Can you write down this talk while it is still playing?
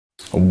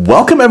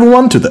Welcome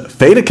everyone to the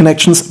Faded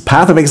Connections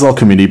Path of Exile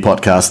Community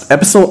Podcast,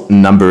 episode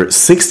number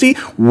 60.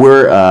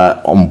 We're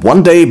on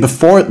one day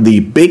before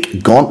the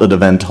big Gauntlet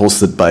event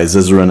hosted by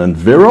Zizaran and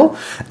Vero,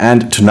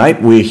 and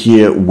tonight we're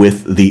here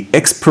with the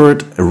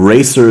expert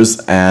racers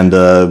and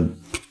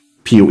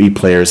PoE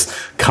players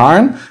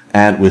Karn,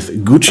 and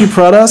with Gucci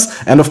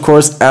Pradas, and of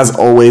course, as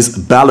always,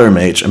 Balor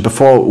Mage. And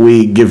before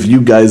we give you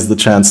guys the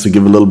chance to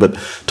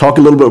talk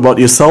a little bit about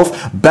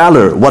yourself,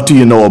 Balor, what do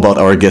you know about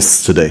our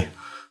guests today?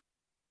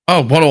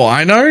 Oh, what do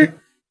I know?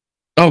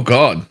 Oh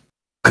God,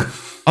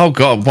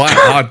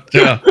 why?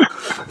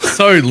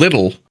 So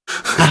little,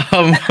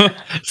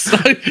 so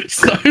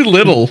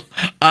little.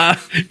 A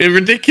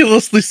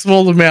ridiculously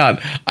small amount.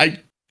 I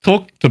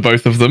talked to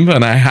both of them,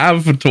 and I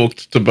have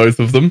talked to both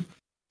of them.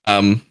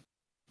 I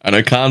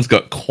know Khan's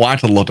got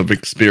quite a lot of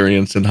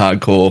experience in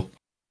hardcore.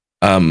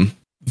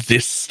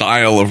 This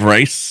style of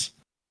race.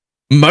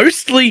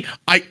 Mostly,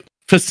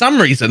 for some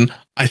reason,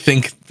 I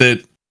think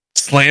that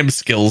slam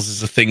skills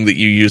is a thing that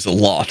you use a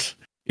lot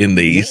in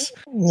these.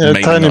 Yeah,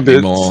 maybe tiny not bit.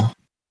 anymore.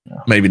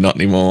 Maybe not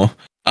anymore.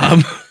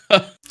 I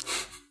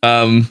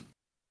know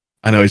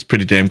he's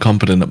pretty damn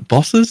competent at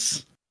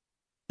bosses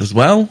as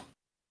well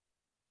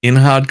in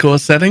hardcore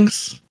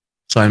settings.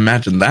 So I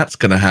imagine that's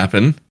going to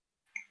happen.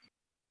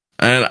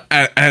 And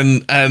I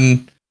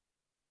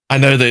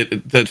know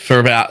that for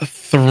about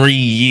 3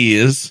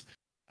 years,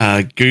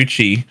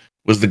 Gucci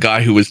was the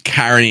guy who was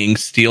carrying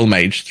Steel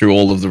Mage through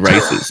all of the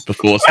races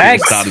before Steel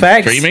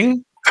started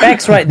streaming.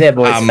 Facts right there,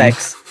 boys.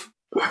 Facts.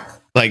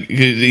 Like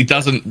Steel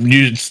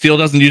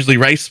doesn't usually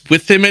race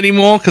with him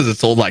anymore because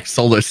it's all like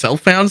solo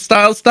self-found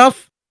style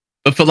stuff.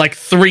 But for like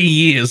 3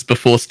 years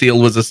before Steel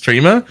was a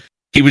streamer,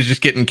 he was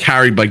just getting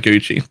carried by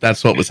Gucci.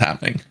 That's what was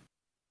happening.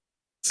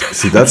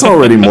 See, that's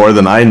already more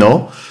than I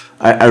know.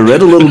 I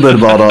read a little bit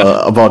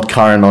about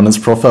Karn on his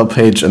profile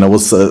page, and I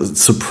was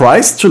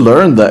surprised to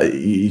learn that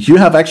you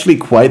have actually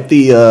quite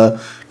the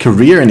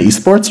career in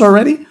esports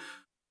already.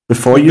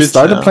 Before you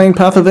started playing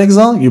Path of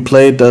Exile, you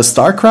played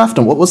StarCraft,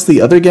 and what was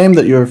the other game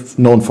that you're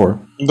known for?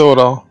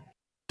 Dota,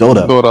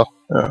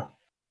 yeah.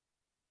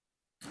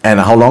 And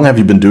how long have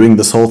you been doing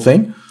this whole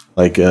thing,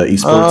 like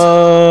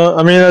esports?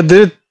 I mean, I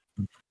did it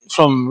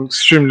from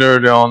extremely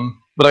early on,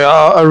 but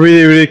I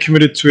really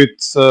committed to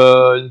it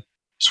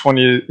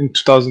in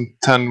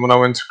 2010 when I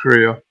went to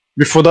Korea.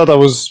 Before that, I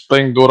was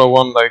playing Dota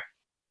 1 like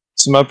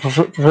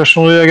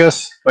semi-professionally, I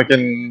guess, like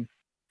in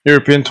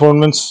European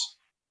tournaments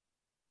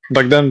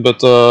back then.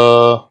 But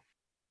it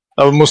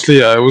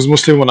was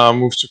mostly when I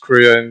moved to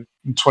Korea in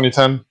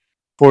 2010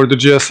 for the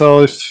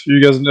GSL. If you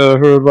guys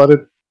heard about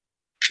it,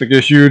 like a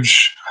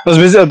huge.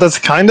 That's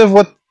kind of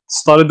what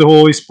started the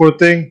whole esport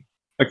thing,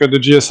 like the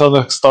GSL,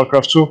 like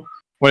StarCraft 2,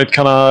 when it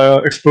kind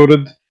of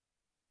exploded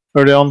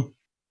early on.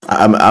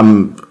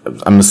 I'm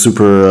a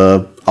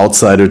super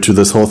outsider to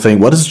this whole thing.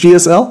 What is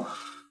GSL?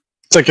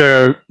 It's like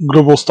a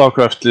global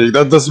StarCraft league.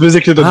 That's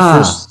basically the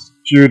first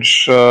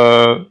huge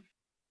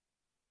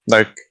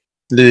like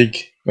league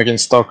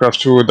against StarCraft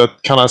 2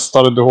 that kind of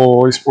started the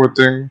whole esport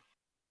thing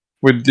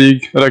with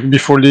League, like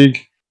before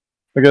League,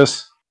 I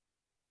guess.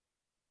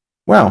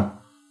 Wow.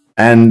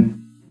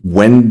 And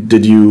when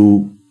did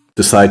you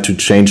decide to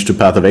change to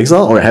Path of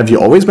Exile, or have you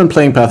always been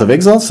playing Path of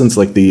Exile since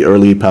like the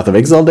early Path of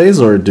Exile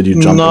days, or did you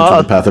jump into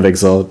the Path of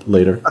Exile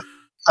later?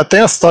 I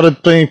think I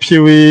started playing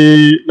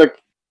PoE like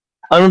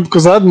I remember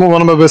because I had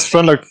one of my best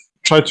friends like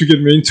tried to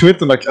get me into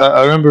it, and like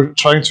I remember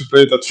trying to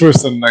play it at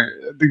first, and like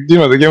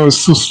the game was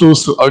so slow,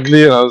 so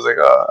ugly, and I was like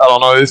I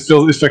don't know, it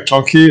feels like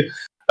chunky.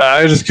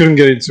 I just couldn't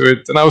get into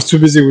it, and I was too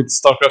busy with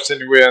StarCraft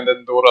anyway, and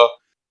then Dota.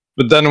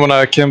 But then when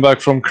I came back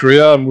from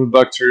Korea, I came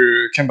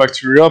back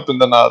to Europe, and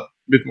then I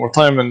bit more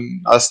time,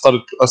 and I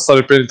started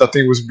playing it. I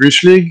think it was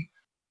Breach League.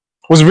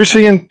 Was Breach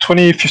League in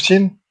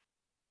 2015?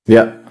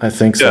 Yeah, I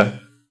think so.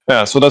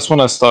 Yeah. So that's when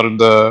I started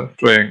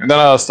playing, and then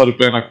I started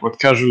playing like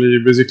casually.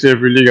 Basically,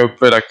 every league I would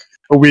play like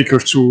a week or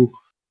two,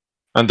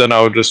 and then I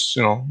would just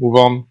move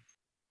on.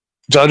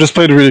 I just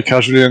played really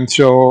casually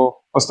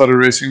until I started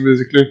racing,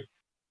 basically.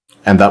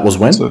 And that was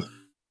when? So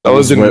that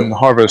was in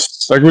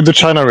Harvest, like with the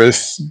China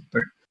race.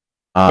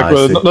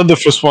 Not the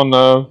first one.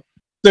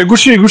 Yeah,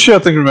 Gucci, I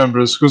think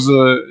remembers because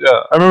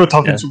I remember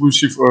talking to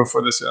Gucci for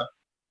this. Yeah, it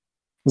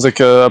was like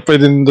I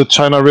played in the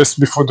China race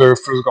before the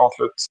first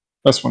Gauntlet.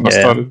 That's when I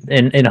started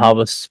in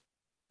Harvest.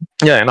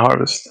 Yeah, in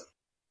Harvest,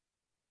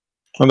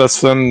 and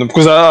that's when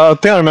because I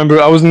think I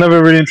remember I was never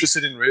really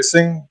interested in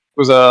racing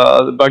because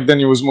back then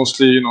it was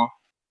mostly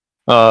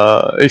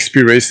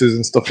XP races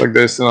and stuff like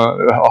this,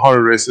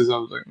 harder races. I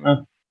was like,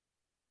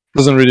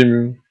 doesn't really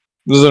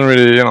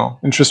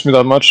interest me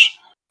that much.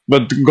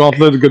 But the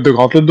Gauntlet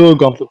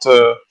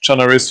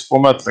China race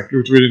format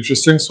looked really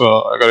interesting,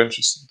 so I got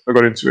interested. I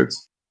got into it.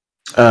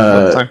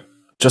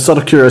 Just out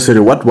of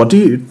curiosity, what do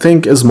you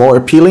think is more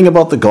appealing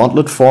about the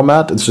Gauntlet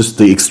format? It's just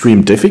the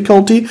extreme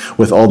difficulty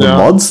with all the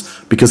mods,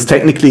 because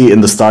technically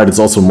in the start it's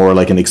also more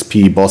like an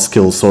XP boss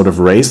kill sort of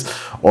race,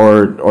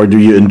 or do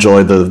you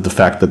enjoy the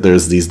fact that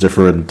there's these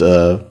different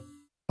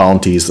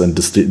bounties and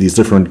these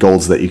different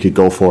goals that you could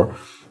go for?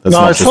 That's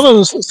No, not it's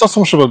just... it's not so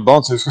much about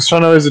bounties, because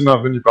China didn't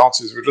have any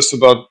bounties. We're just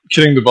about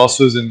killing the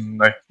bosses in,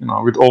 like,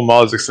 with all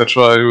mods,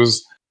 etc. It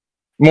was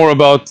more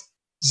about,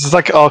 just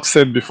like Ark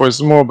said before,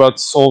 it's more about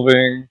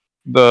solving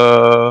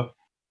the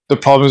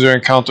problems you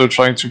encounter,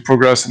 trying to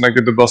progress and, like,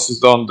 get the bosses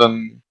done,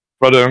 than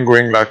rather than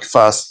going, like,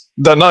 fast.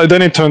 Then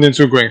it turned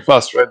into going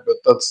fast, right? But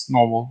that's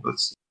normal.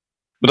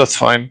 But that's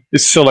fine.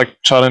 It's still, like,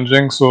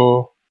 challenging,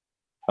 so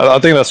I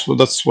think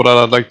that's what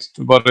I liked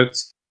about it.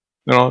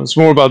 It's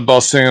more about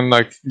bossing and,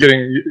 like,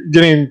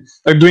 getting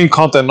like, doing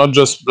content, not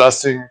just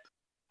blasting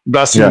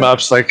Yeah.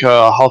 maps like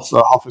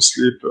half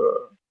asleep.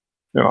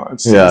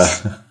 It's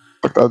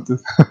like that.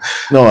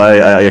 No,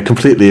 I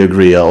completely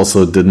agree. I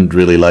also didn't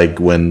really like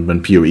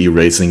when PoE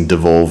racing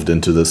devolved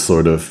into this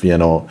sort of,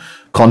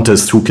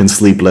 contest who can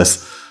sleep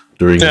less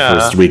during the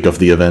first week of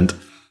the event.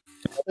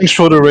 I think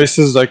shorter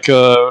races like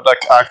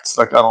Act,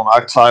 like, I don't know,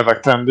 Act 5,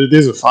 Act 10,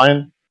 these are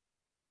fine.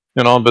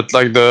 But,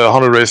 like, the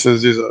 100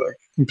 races, these are, like,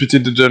 completely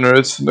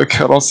degenerate. Like,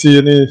 I don't see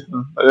any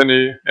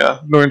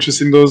no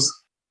interest in those.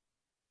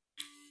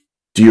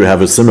 Do you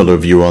have a similar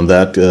view on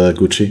that,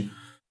 Gucci?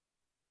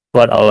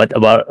 What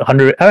about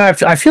 100?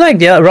 I feel like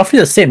they're roughly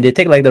the same. They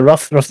take, like,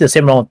 roughly the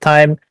same amount of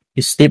time.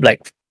 You sleep,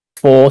 like,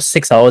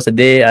 4-6 hours a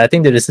day. I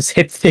think that is the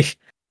same thing.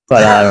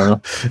 But I don't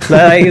know.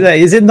 like,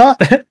 is it not?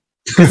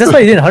 Because that's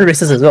what you did in 100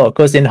 races as well.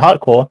 Because in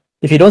hardcore,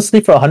 if you don't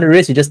sleep for 100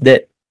 races, you're just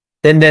dead.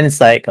 Then it's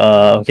like,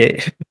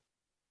 okay.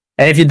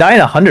 And if you die in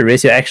 100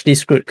 race, you're actually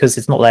screwed, because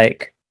it's not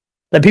like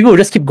people will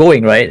just keep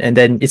going, right? And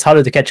then it's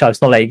harder to catch up.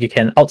 It's not like you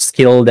can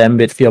outskill them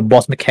with your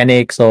boss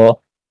mechanics or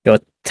your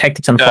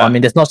tactics on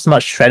farming. There's not so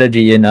much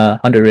strategy in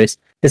 100 race.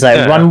 It's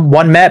like run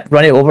one map,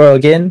 run it over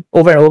and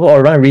over,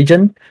 or run a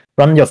region,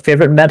 run your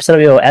favorite map, set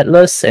up your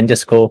atlas, and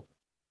just go.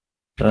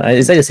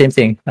 It's like the same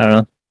thing. I don't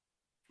know.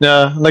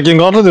 Yeah, like in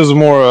Gauntlet, there's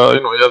more.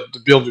 You have to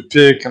build your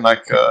pick, and,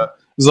 like,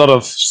 there's a lot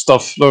of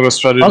stuff, a lot of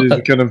strategies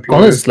you can employ.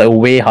 Gauntlet is, like,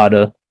 way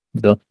harder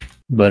though.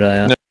 But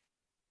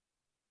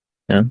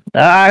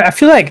I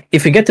feel like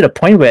if you get to the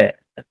point where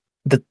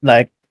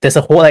there's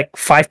a whole, like,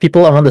 5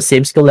 people around the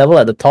same skill level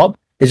at the top,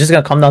 it's just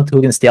gonna come down to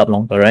who can stay up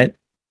longer, right?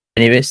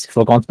 Anyways,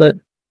 for Gauntlet,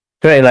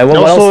 right? Like, what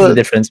else is the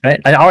difference,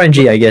 right? And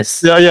RNG, I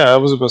guess. Yeah, I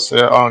was about to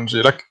say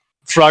RNG. Like,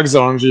 Frags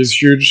RNG is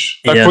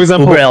huge. Like, Yeah, for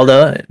example, Uber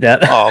Elder. Yeah.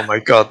 Oh my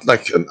god!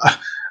 Like,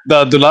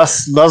 the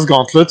last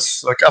Gauntlet.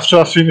 Like, after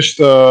I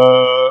finished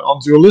on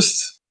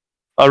Duelist,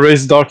 I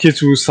raced Darky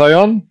to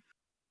Scion.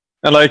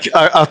 And, like,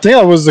 I think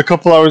I was a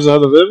couple hours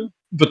ahead of him,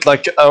 but,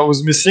 like, I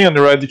was missing an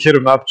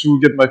Eradicator map to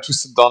get my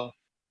Twisted done,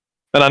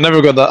 and I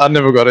never got that. I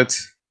never got it.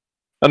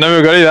 I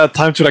had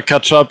time to, like,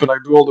 catch up and,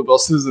 like, do all the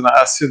bosses, and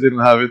I still didn't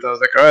have it. I was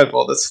like, all right,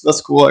 well,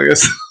 that's cool, I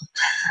guess.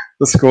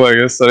 That's cool, I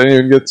guess. I didn't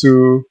even get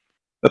to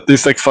at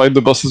least, like, fight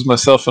the bosses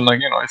myself, and,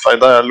 like, if I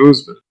die, I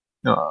lose. But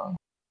I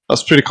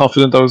was pretty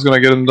confident I was gonna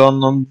get them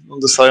done on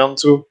the Scion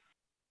too.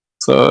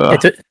 So.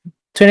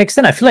 To an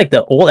extent, I feel like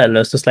the old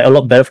Atlas was, like, a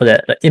lot better for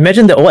that. Like,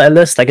 imagine the old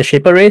Atlas, like a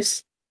Shaper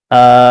race.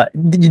 There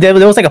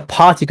was, like, a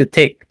path you could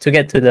take to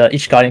get to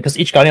each Guardian, because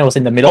each Guardian was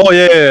in the middle. Oh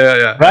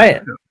yeah.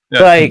 Right. Yeah.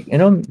 So, like,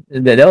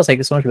 that was,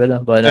 like, so much better.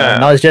 But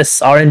now it's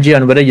just RNG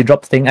on whether you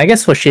drop the thing. I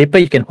guess for Shaper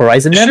you can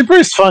Horizon them. Shaper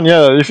is fun,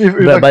 yeah.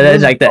 But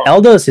then, like, the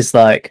Elders is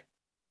like,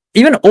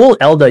 even old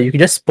Elder, you can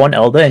just spawn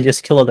Elder and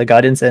just kill all the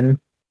Guardians, and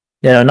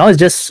now it's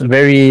just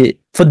very,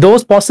 for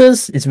those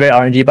bosses it's very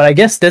RNG. But I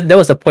guess that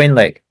was the point.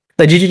 Like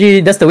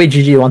GG, that's the way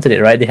GG wanted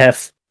it, right? They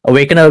have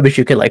Awakener, which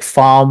you could, like,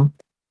 farm.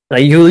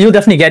 Like, you'll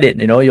definitely get it.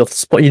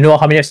 You'll know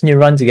how many X you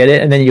run to get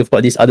it, and then you've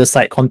got this other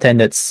side content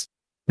that's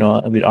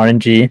with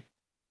RNG.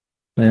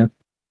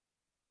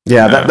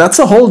 Yeah, that's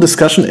a whole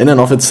discussion in and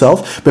of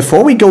itself.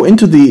 Before we go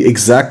into the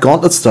exact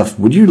Gauntlet stuff,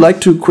 would you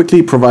like to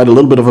quickly provide a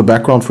little bit of a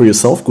background for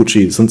yourself,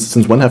 Gucci?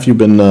 Since when have you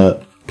been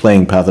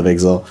playing Path of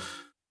Exile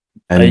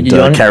and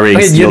carrying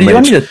Steel Mage? Do you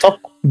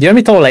want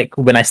me to talk, like,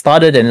 when I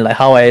started and, like,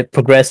 how I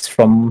progressed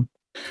from?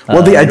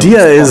 Well, the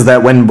idea is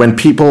that when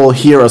people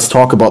hear us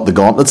talk about the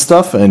Gauntlet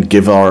stuff and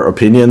give our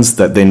opinions,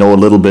 that they know a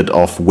little bit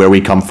of where we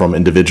come from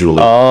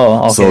individually.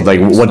 Oh, okay. So, like,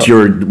 what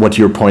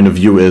your point of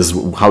view is,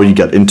 how you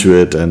got into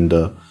it, and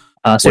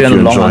so you want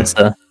a long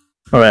answer.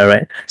 All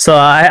right. So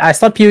I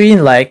started PoE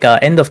in, like,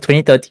 end of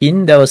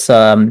 2013. There was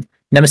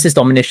Nemesis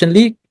Domination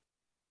League.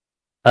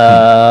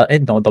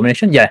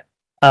 Domination, yeah.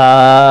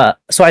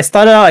 So I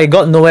started out. I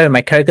got nowhere with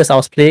my characters. I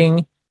was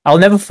playing. I'll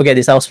never forget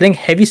this. I was playing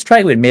Heavy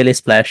Strike with Melee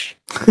Splash,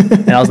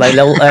 and I was like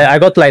I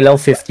got to, like, level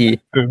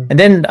 50, and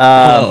then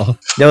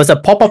there was a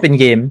pop up in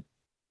game,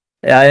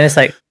 and it's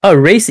like a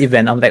race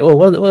event. I'm like, oh,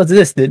 what's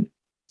this, dude?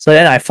 So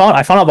then I found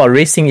out about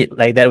racing it,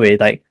 like, that way,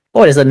 like,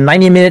 oh, there's a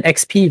 90-minute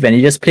XP event.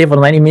 You just play for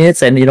 90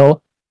 minutes, and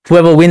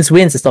whoever wins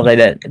and stuff like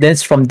that. Then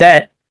it's from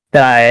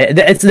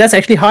that's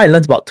actually how I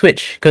learned about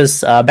Twitch,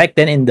 because back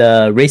then in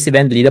the race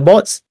event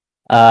leaderboards,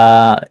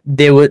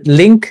 they would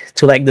link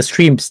to, like, the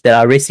streams that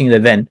are racing the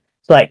event.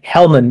 So, like,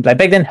 Hellman, like,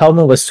 back then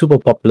Hellman was super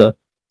popular.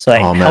 So,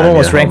 like, Hellman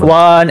was rank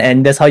 1,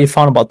 and that's how you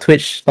found about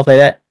Twitch, stuff like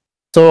that.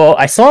 So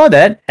I saw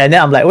that, and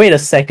then I'm like, wait a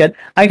second,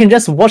 I can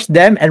just watch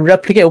them and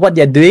replicate what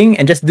they're doing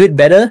and just do it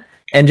better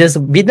and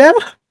just beat them.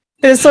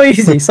 It's so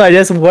easy. So I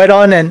just went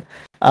on and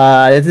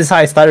this is how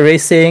I started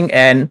racing.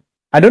 And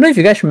I don't know if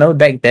you guys remember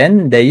back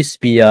then, there used to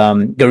be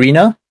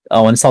Garena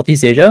on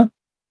Southeast Asia.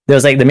 There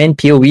was like the main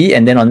PoE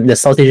and then on the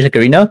Southeast Asia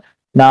Garena.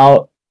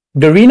 Now,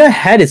 Garena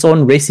had its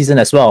own race season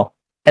as well,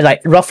 at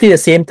like roughly the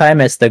same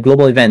time as the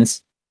global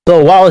events.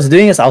 So what I was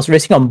doing is I was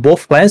racing on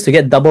both clients to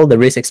get double the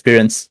race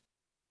experience.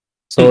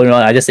 So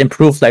I just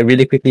improved like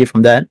really quickly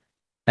from that,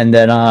 and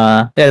then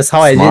that's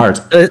how Smart.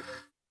 I did.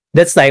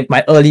 That's like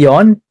my early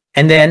on,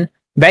 and then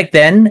back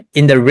then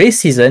in the race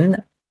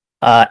season,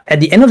 at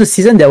the end of the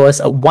season there was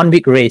a 1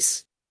 week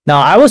race. Now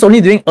I was only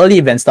doing early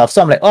event stuff,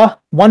 so I'm like,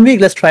 1 week,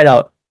 let's try it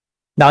out.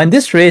 Now in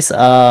this race,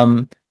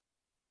 I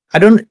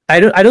don't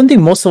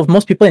think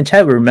most people in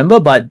chat will remember,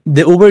 but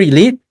the Uber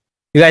Elite,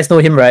 you guys know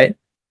him, right?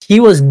 He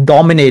was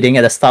dominating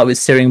at the start with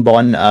Searing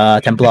Bond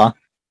Templar.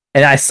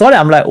 And I saw that,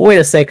 I'm like, wait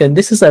a second,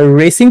 this is a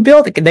racing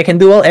build that can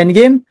do well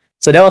endgame.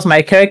 So that was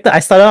my character. I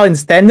started out in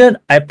standard.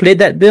 I played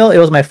that build. It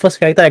was my first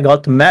character I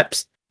got to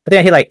maps. I think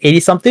I hit like 80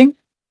 something.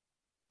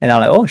 And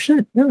I'm like, oh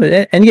shit,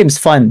 endgame is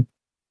fun.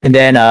 And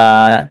then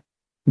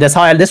that's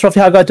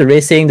roughly how I got to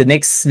racing. The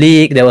next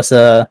league, there was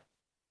there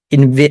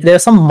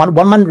was some 1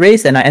 month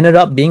race, and I ended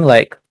up being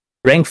like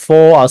rank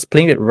 4. I was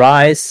playing with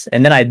Rise,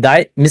 and then I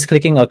died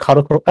misclicking a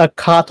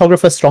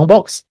cartographer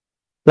strongbox.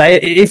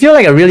 Like, if you're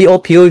like a really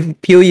old PoE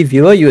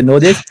viewer, you would know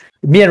this.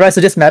 Me and Rise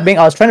were just mapping.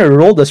 I was trying to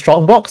roll the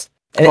strongbox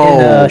in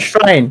the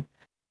shrine,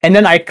 and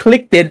then I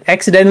clicked it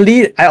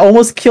accidentally. I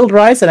almost killed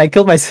Rise, and I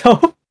killed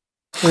myself.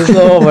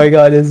 Oh my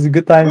god, it's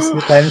good times.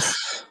 Good times.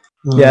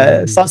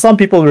 Yeah, some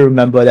people will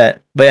remember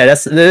that. But yeah,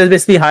 that's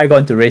basically how I got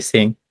into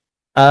racing.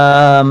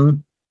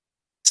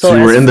 So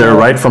you were in there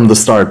right from the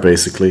start,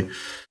 basically.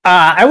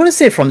 I wouldn't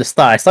say from the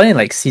start. I started in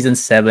like season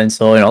 7,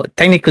 so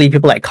technically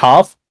people like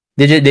Carve,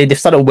 they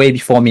started way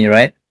before me,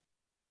 right?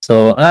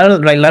 So I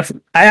don't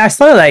I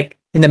started like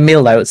in the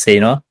middle, I would say,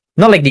 not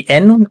like the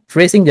end of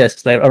racing,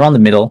 just like around the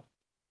middle.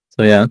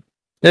 So yeah,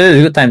 it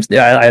was good times.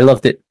 Yeah, I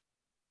loved it.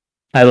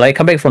 I like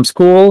come back from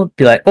school,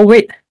 be like, oh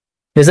wait,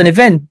 there's an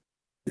event,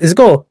 let's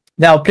go.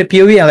 Now I'll play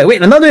PoE. I'm like,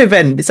 wait, another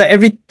event. It's like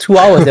every 2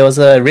 hours there was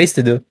a race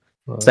to do.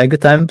 It's like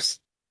good times.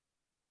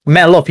 I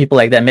met a lot of people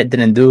like that. I met Din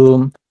and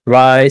Doom,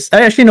 Rise.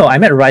 I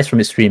met Rise from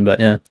his stream, but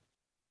yeah.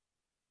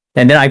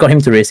 And then I got him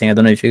to racing. I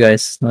don't know if you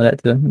guys know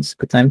that too. It's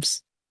good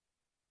times.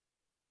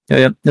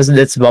 Yeah.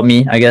 That's about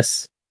me, I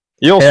guess.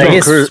 You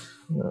also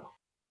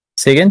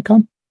Say again,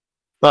 Con?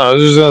 No, I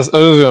was just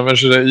gonna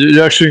mention that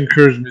you actually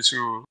encouraged me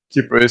to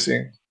keep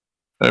racing.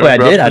 I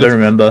did? I don't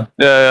remember.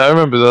 Yeah, I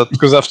remember that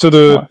because after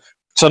the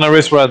China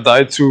race where I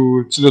died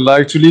to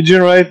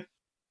Legion, right?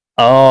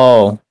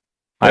 Oh.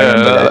 I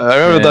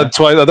remember that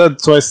twice. I died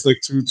twice,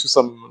 like to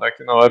some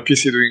a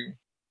PC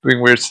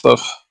doing weird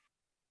stuff.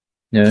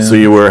 Yeah. So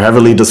you were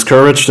heavily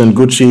discouraged, and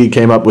Gucci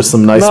came up with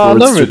some nice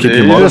words to keep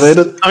you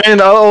motivated.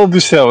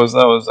 Obviously, I was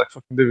like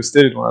fucking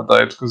devastated when I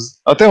died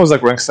because I think I was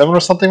like rank 7 or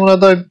something when I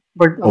died,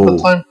 like at that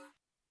time.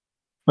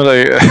 But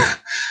like,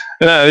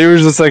 yeah, he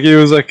was like,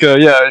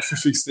 yeah, if you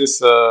fix this,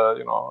 I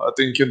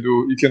think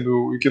you can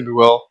do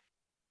well.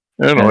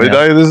 He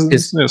died.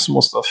 This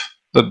small stuff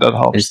that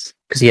helps.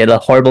 Because he had a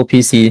horrible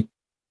PC.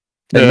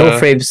 No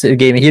frames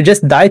game. He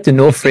just died to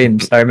no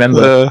frames. I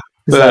remember.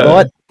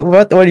 Like,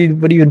 what are you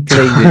even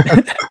playing with?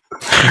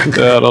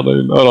 Yeah, I don't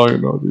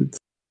even know, dude.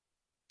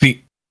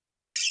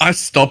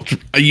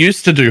 I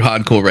used to do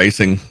hardcore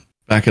racing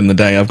back in the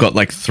day. I've got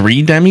like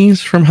 3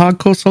 demis from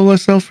hardcore solo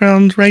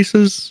self-found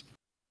races,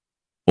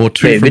 or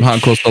 2 from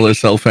hardcore solo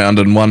self-found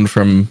and 1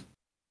 from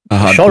a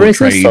hardcore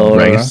trade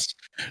race.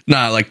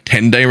 Nah, like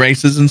 10-day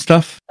races and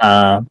stuff.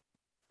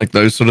 Like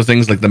those sort of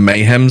things, like the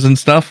mayhems and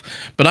stuff.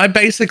 But I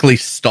basically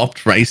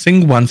stopped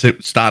racing once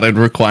it started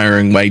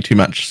requiring way too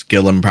much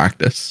skill and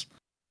practice.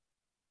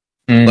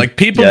 Like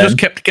people just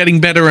kept getting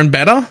better and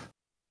better.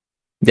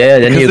 Yeah,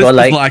 then you got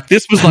like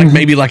this was like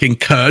maybe like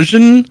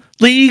Incursion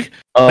League.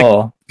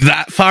 Oh, like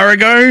that far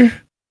ago.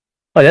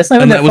 Oh, that's not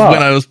even that was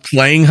when I was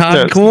playing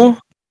hardcore.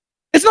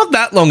 It's not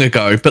that long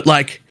ago, but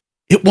like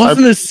it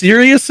wasn't as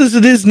serious as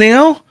it is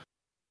now.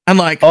 And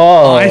like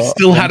I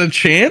still had a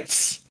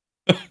chance.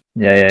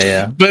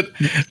 Yeah. But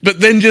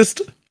then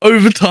just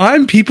over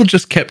time, people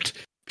just kept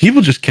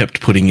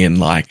putting in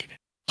like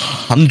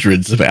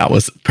hundreds of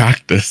hours of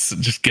practice,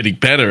 just getting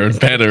better and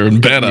better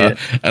and better. Yeah.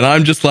 And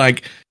I'm just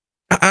like,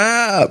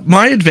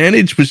 my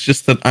advantage was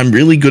just that I'm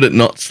really good at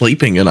not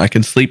sleeping, and I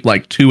can sleep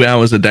like 2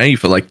 hours a day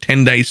for like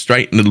 10 days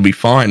straight, and it'll be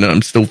fine, and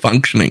I'm still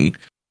functioning.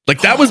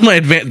 Like that was my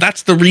advantage.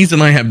 That's the reason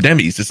I have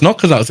demis. It's not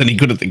because I was any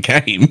good at the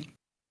game.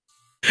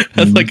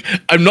 It's like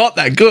I'm not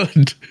that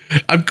good.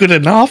 I'm good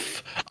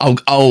enough.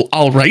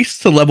 I'll race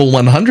to level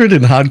 100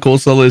 in hardcore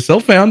solo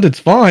self-found. It's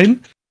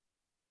fine,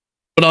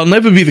 but I'll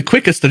never be the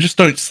quickest. I just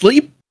don't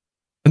sleep,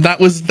 and that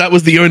was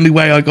the only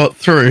way I got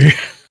through.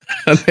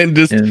 And then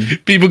just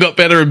people got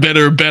better and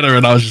better and better,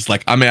 and I was just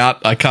like, I'm out.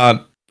 I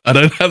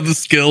don't have the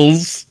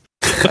skills.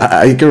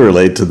 I can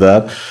relate to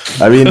that.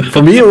 I mean,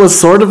 for me, it was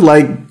sort of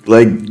like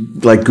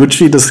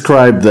Gucci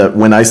described that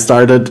when I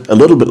started a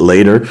little bit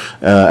later,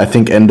 I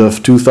think end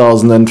of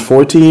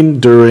 2014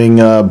 during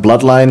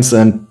Bloodlines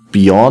and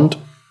Beyond,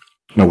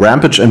 no,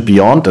 Rampage and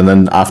Beyond, and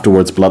then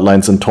afterwards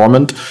Bloodlines and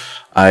Torment,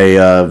 I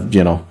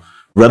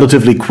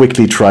relatively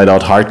quickly tried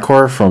out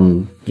Hardcore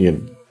from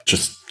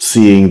just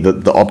seeing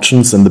the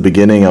options in the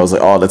beginning. I was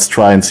like, oh, let's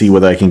try and see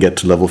whether I can get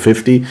to level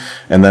 50.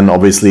 And then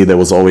obviously there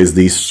was always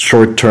these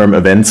short-term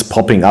events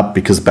popping up,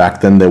 because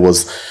back then there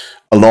was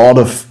a lot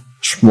of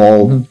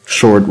small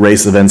short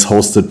race events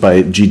hosted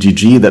by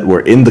GGG that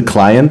were in the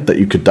client that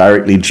you could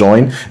directly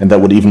join, and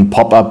that would even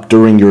pop up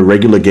during your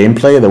regular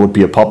gameplay. There would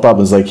be a pop-up.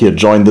 It's like, here,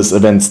 join this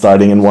event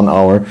starting in 1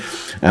 hour.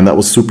 And that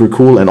was super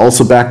cool. And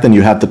also back then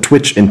you had the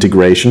Twitch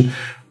integration.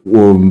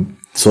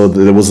 So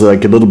there was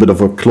like a little bit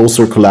of a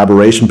closer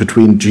collaboration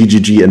between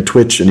GGG and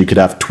Twitch, and you could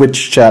have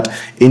Twitch chat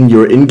in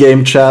your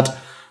in-game chat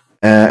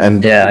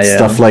and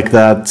stuff like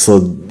that.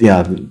 So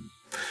yeah,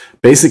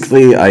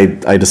 basically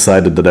I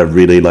decided that I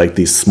really like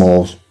these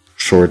small,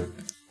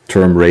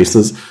 short-term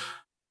races,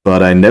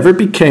 but I never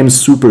became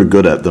super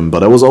good at them.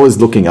 But I was always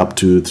looking up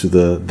to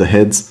the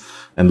heads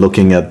and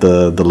looking at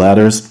the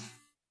ladders.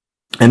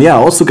 And yeah, I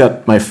also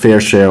got my fair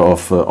share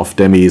of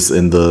demis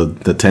in the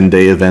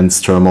 10-day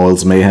events,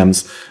 turmoils,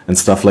 mayhems, and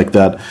stuff like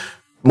that.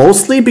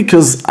 Mostly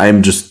because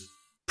I'm just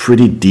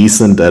pretty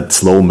decent at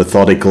slow,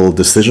 methodical,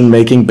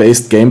 decision-making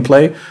based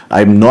gameplay.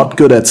 I'm not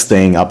good at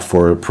staying up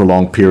for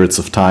prolonged periods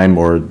of time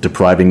or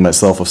depriving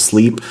myself of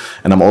sleep.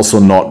 And I'm also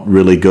not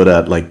really good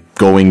at like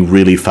going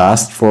really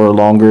fast for a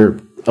longer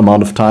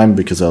amount of time,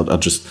 because I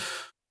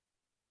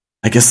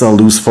guess I'll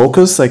lose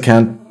focus. I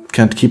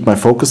can't keep my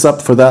focus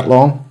up for that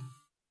long.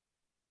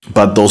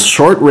 But those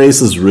short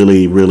races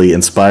really, really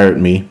inspired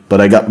me.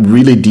 But I got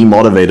really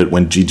demotivated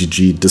when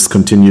GGG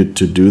discontinued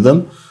to do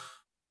them.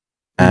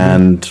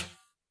 And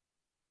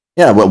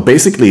yeah, well,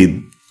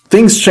 basically,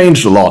 things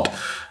changed a lot.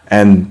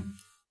 And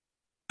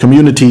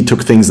community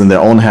took things in their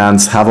own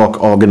hands. Havoc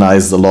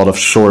organized a lot of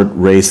short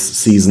race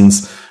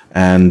seasons.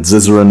 And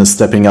Zizaran is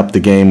stepping up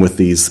the game with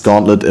these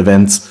gauntlet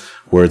events,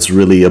 where it's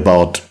really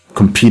about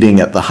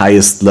competing at the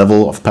highest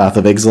level of Path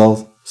of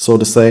Exile, so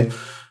to say.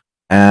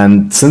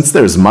 And since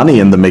there's money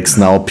in the mix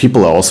now,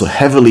 people are also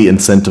heavily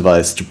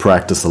incentivized to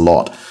practice a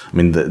lot. I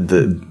mean,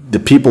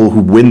 the people who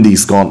win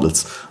these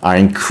gauntlets are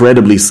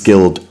incredibly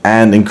skilled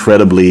and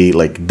incredibly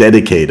like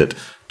dedicated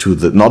to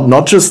the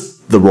not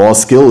just the raw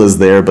skill is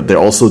there, but they're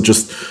also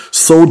just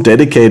so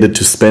dedicated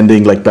to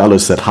spending, like Balor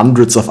said,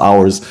 hundreds of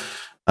hours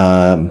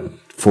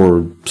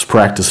for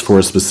practice for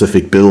a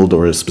specific build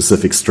or a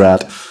specific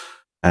strat.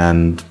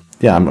 And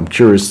yeah, I'm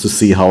curious to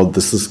see how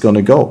this is going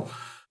to go.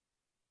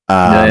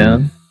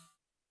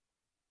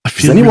 I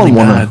feel really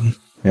bad.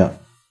 Yeah.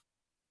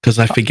 Because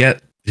I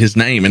forget his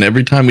name, and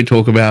every time we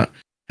talk about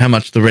how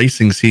much the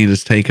racing scene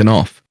has taken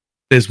off,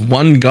 there's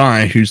one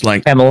guy who's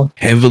like Camel.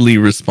 Heavily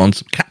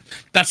responsible.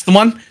 That's the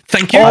one.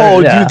 Thank you.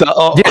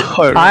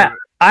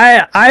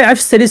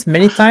 I've said this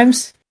many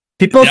times.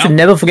 People should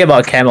never forget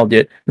about Camel,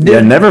 dude.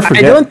 Never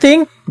forget. I don't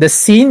think the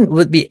scene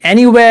would be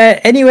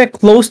anywhere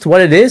close to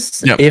what it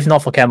is if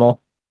not for Camel.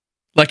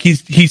 Like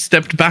he's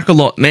stepped back a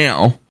lot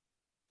now,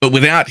 but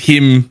without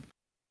him.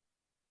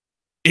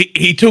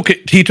 He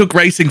took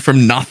racing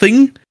from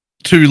nothing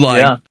to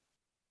like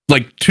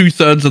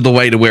 2/3 of the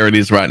way to where it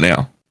is right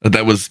now.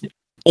 That was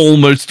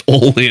almost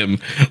all him.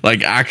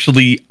 Like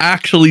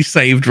actually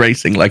saved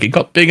racing. Like it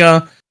got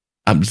bigger.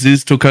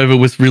 Ziz took over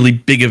with really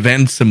big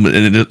events, and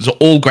it's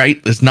all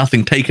great. There's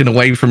nothing taken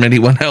away from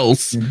anyone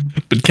else.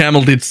 But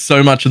Camel did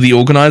so much of the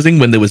organizing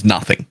when there was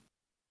nothing.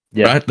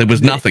 Right? There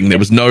was nothing. There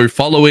was no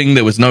following.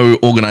 There was no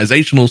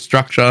organizational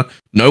structure.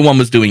 No one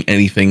was doing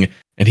anything,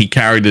 and he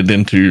carried it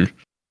into.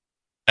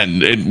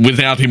 And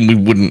without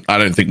him, I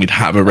don't think we'd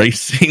have a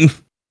race scene.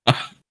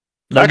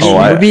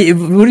 Would we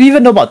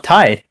even know about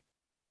Ty?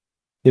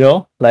 You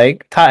know,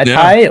 like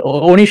Ty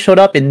only showed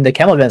up in the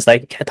Camel events.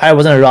 Like Ty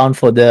wasn't around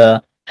for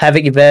the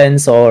Havoc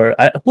events, or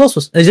who else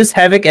was? It's just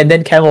Havoc and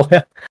then Camel.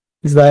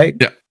 He's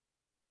like,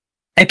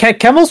 and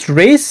Camel's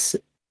race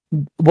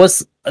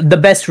was the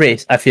best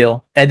race, I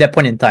feel, at that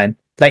point in time.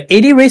 Like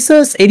 80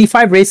 races,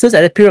 85 races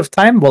at that period of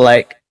time were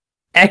like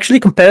actually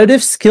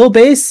competitive, skill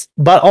based,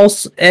 but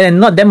also and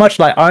not that much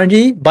like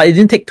RNG, but it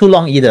didn't take too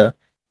long either.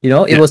 You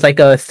know, it was like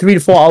a 3 to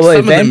 4 hour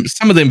event.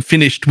 Some of them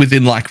finished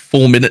within like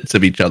 4 minutes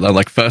of each other.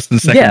 Like first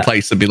and second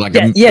place would be like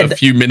a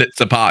few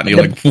minutes apart, and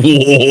you're like,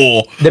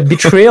 whoa. The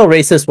betrayal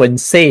races were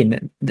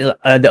insane. The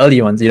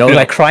early ones, you know,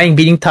 like crying,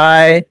 beating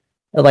Ty,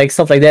 like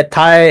stuff like that.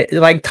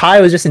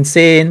 Ty was just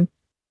insane.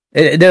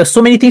 There are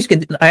so many things.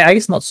 I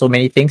guess not so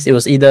many things. It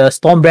was either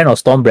Stormbrand or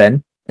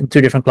Stormbrand in 2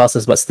 different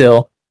classes, but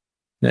still.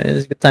 Yeah, it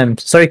was a good time.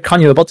 Sorry, Khan,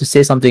 you were about to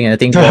say something, and I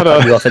think we'll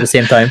cut you off at the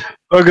same time.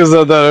 Because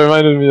that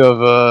reminded me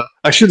of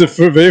actually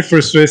the very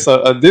first race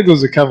I did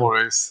was a Camel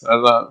race.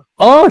 And,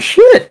 oh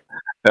shit!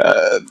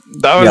 That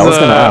was. I was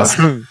gonna ask.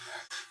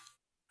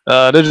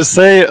 They just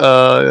say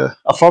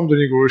I farmed the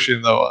Nigurushi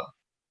in that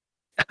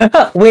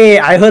one. Wait,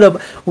 I heard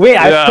about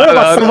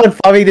someone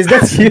farming this.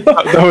 That's you.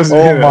 That was me.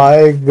 Oh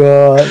my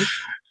god.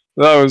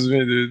 That was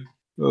me, dude.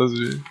 That was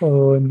me.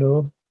 Oh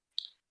no.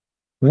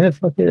 Man,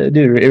 fuck it,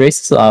 dude.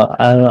 Races, I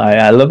don't know.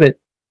 I love it.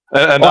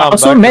 And I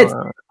also met.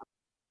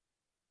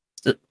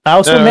 I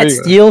also Yeah, met there you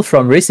go. Steel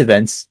from race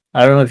events.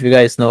 I don't know if you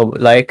guys know,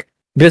 but like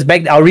because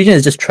back our region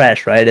is just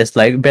trash, right? There's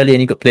like barely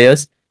any good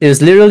players. It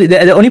was literally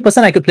the only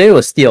person I could play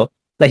was Steel.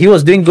 Like he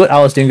was doing good, I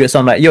was doing good. So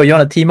I'm like, yo, you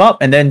want to team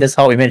up? And then that's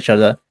how we met each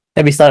other.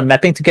 Then we started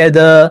mapping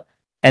together,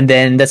 and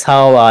then that's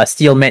how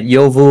Steel met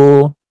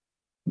Yovu.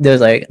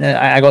 There's like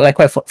I got like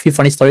quite a few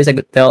funny stories I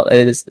could tell.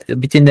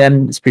 Between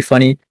them, it's pretty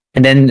funny.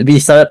 And then we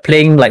started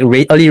playing like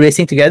early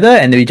racing together,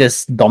 and we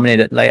just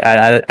dominated. Like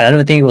I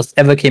don't think it was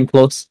ever came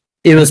close.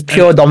 It was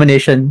pure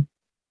domination.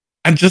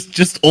 And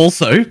just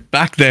also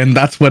back then,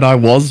 that's when I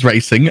was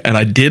racing, and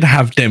I did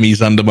have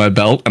demis under my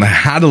belt, and I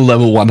had a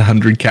level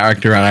 100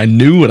 character, and I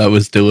knew what I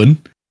was doing,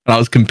 and I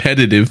was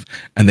competitive,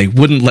 and they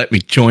wouldn't let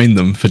me join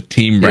them for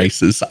team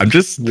races. I'm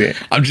just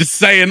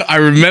saying, I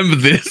remember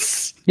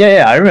this.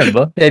 Yeah, I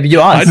remember. Yeah, you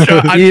asked.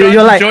 You're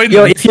to like, join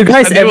yo, them, if you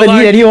guys and they ever were need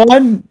like-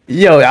 anyone,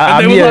 yo,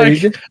 I'm they were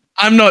here. like,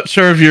 I'm not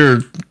sure if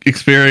you're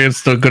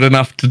experienced or good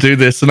enough to do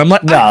this, and I'm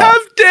like, No. I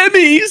have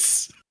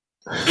demis.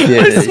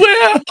 Yeah. I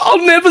swear,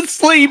 I'll never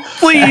sleep.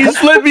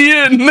 Please let me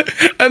in.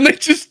 And they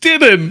just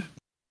didn't.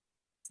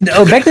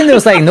 No, back then there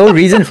was like no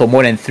reason for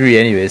more than 3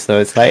 anyway, so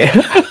it's like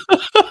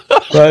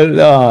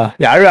but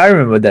yeah, I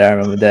remember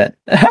that.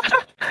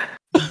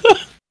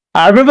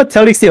 I remember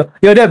telling Steel,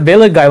 yo, that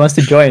Baylor guy wants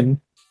to join.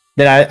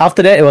 Then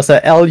after that it was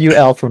a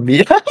LUL from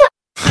me.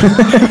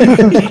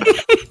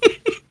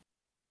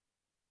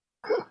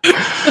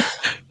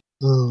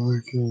 Oh my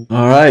god.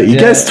 All right, you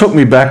guys took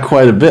me back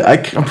quite a bit. I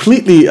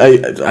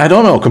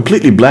don't know,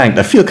 completely blanked.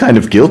 I feel kind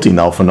of guilty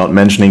now for not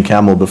mentioning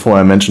Camel before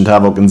I mentioned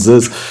Havoc and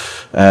Ziz.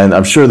 And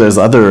I'm sure there's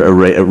other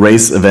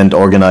race event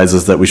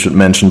organizers that we should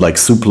mention, like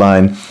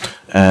Soupline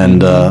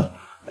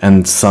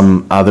and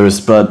some others.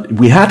 But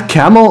we had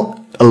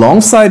Camel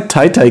alongside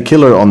Tai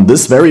Killer on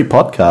this very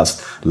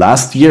podcast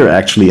last year,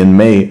 actually in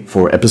May,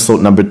 for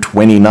episode number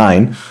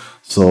 29.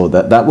 So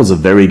that was a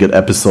very good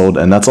episode,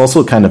 and that's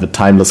also kind of a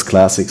timeless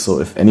classic.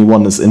 So if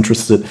anyone is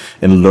interested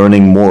in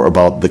learning more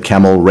about the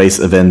Camel race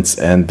events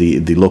and the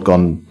look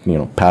on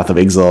Path of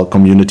Exile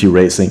community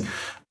racing,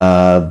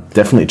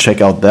 definitely check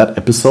out that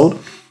episode.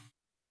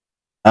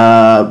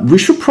 We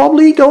should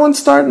probably go and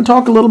start and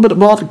talk a little bit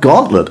about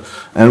Gauntlet,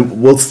 and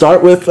we'll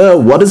start with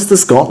what is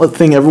this Gauntlet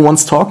thing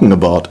everyone's talking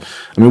about?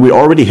 I mean, we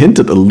already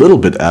hinted a little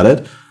bit at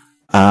it.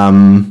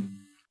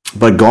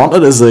 But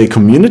Gauntlet is a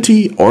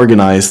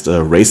community-organized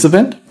race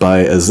event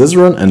by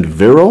Zizaran and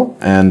Vero,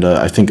 and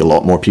I think a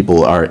lot more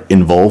people are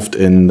involved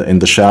in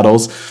the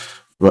shadows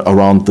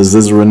around the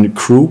Zizaran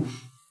crew.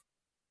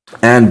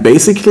 And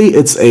basically,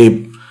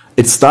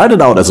 it started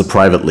out as a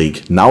private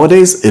league.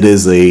 Nowadays, it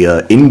is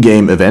a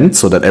in-game event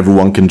so that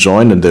everyone can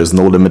join, and there's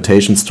no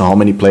limitations to how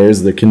many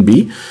players there can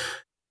be.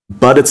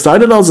 But it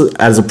started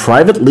as a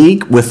private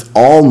league with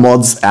all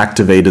mods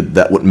activated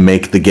that would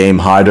make the game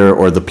harder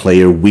or the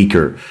player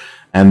weaker.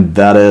 And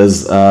that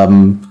is, I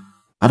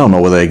don't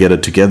know whether I get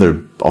it together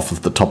off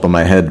of the top of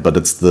my head, but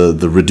it's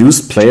the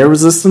reduced player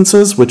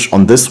resistances, which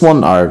on this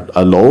one are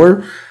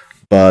lower,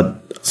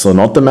 but so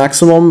not the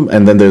maximum.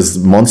 And then there's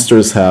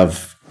monsters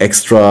have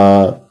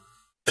extra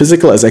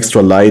physical as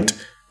extra light,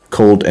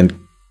 cold, and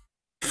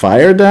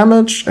fire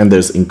damage. And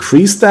there's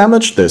increased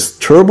damage. There's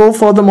turbo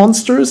for the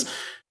monsters.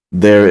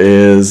 There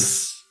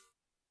is,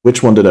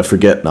 which one did I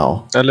forget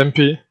now?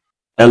 LMP.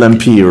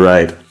 LMP,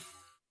 right.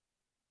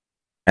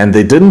 And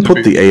they didn't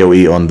put the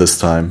AoE on this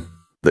time.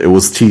 It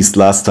was teased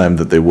last time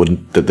that they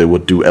would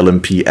do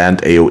LMP and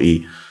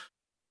AoE.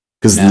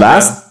 Because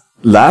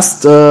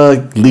last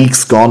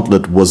League's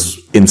Gauntlet was,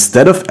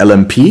 instead of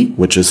LMP,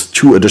 which is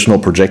 2 additional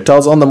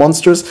projectiles on the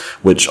monsters,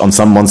 which on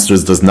some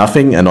monsters does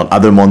nothing, and on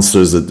other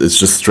monsters it's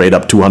just straight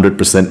up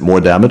 200% more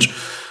damage.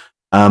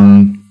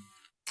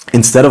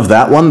 Instead of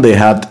that one, they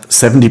had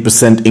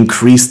 70%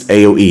 increased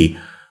AoE,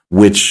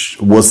 which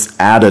was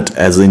added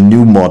as a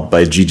new mod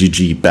by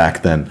GGG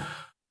back then.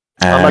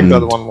 I like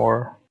that one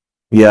more.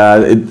 Yeah,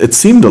 it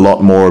seemed a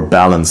lot more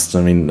balanced.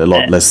 I mean, a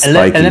lot less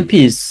spiky.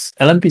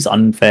 LMP is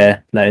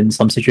unfair, like in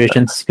some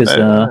situations, because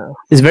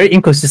it's very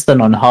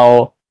inconsistent on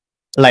how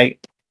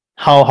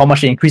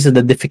much it increases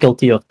the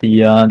difficulty of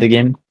the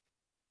game.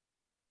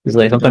 It's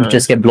like sometimes you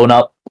just get blown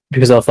up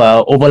because of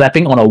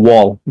overlapping on a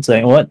wall. It's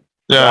like, what?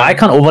 Yeah. I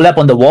can't overlap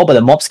on the wall, but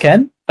the mobs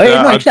can.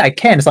 Actually, I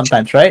can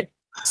sometimes, right?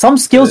 Some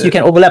skills you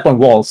can overlap on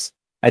walls,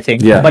 I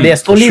think. Yeah, but they're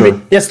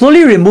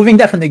slowly removing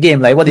that from the game.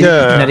 Like what they did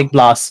with Kinetic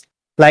Blast.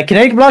 Like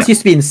Kinetic Blast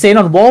used to be insane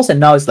on walls, and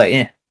now it's like,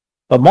 eh.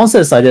 But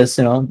monsters are just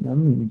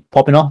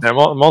popping off. Yeah,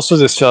 monsters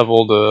they still have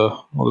all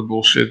the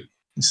bullshit.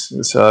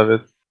 They still have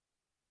it.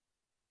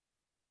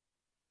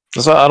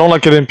 That's why I don't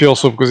like LMP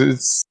also, because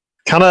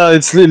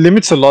it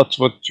limits a lot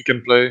what you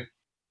can play.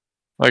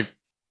 Like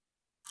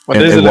what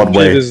in LMP what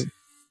way? is,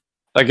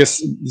 I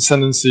guess,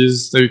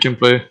 ascendancies that you can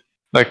play.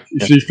 Like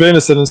if you play an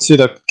ascendancy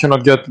that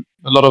cannot get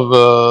a lot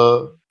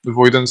of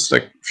avoidance,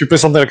 like if you play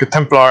something like a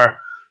Templar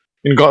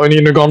in a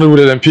Gauntlet with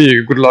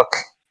LMP, good luck.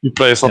 You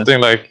play something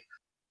like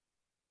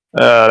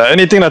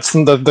anything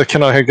that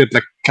cannot get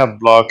like cat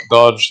block,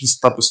 dodge, this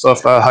type of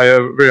stuff,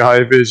 very high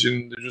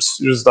evasion. You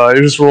just die.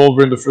 You just roll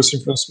over in the first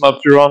influence map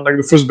you're on, like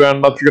the first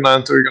Baron map you're gonna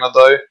enter, you're gonna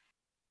die.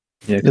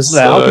 Yeah, because It's,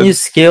 like, how can you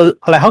scale?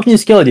 Like, how can you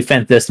scale a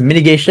defense? There's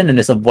mitigation and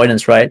there's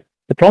avoidance, right?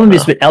 The problem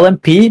is with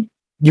LMP,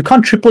 you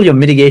can't triple your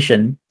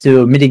mitigation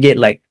to mitigate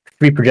like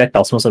 3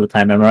 projectiles most of the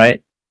time. Am I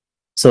right?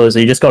 So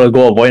you just gotta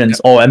go avoidance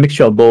or a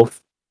mixture of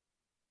both.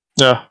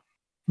 Yeah,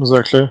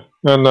 exactly.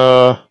 And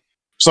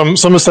some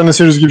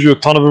ascendancies give you a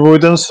ton of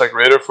avoidance, like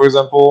Raider, for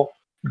example,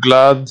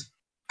 Glad.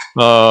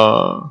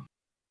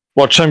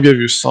 Well, Champ gave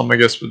you some, I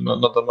guess, but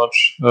not that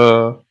much.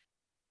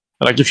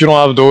 Like if you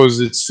don't have those,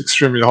 it's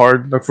extremely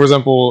hard. Like for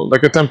example,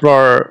 like a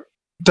Templar,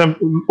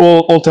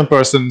 all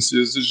Templar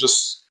ascendancies is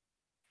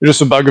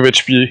just a bag of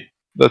HP.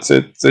 That's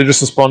it. They're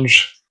just a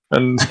sponge.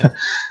 And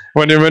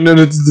when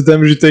the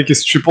damage you take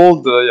is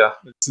tripled,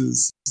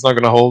 it's not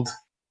gonna hold.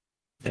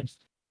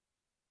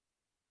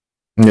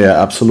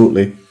 Yeah,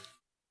 absolutely.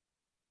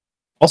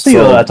 Also,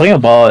 So- you're talking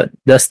about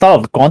the start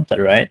of Gauntlet,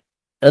 right?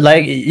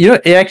 Like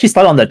it actually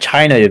started on the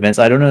China events.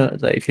 I don't know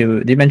like, if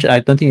you did mention.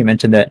 I don't think you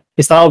mentioned that.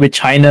 It started with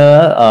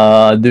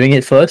China doing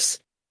it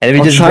first, and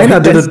we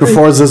China did it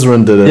before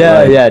Zizaran did it.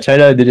 Yeah, right? yeah,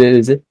 China did it.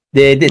 Is it?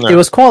 They did. Yeah. It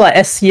was called like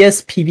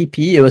SCS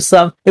PvP. It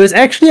was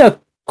actually a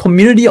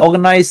community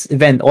organized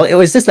event, or it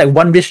was just like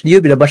one rich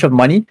dude with a bunch of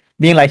money,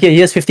 being like,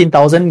 here's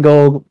 15,000,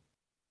 go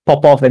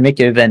pop off and make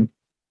your event,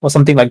 or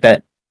something like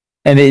that.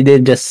 And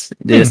they just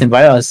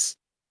invite us.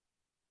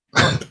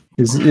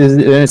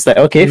 It's like,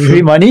 okay,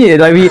 free money.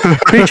 Like we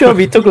pretty sure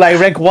we took like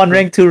rank 1,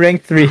 rank 2,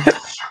 rank 3.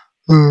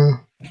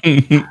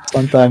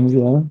 Sometimes,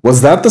 yeah.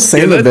 Was that the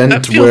same event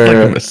that feels where?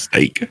 like a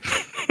mistake.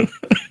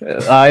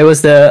 It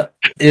was the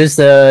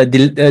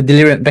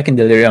Delirium, back in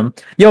Delirium.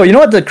 Yo, you know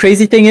what the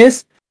crazy thing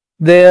is?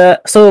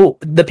 So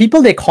the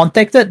people they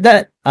contacted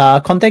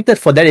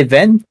for that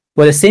event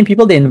were the same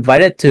people they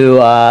invited to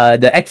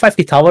the Act 5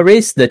 Kitawa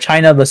race, the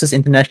China versus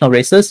international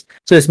races.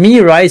 So it's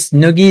me, Rice,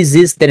 Nugi,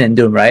 Ziz, Den, and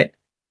Doom, right?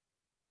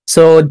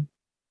 So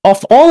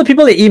of all the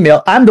people they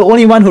emailed, I'm the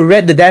only one who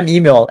read the damn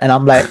email, and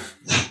I'm like,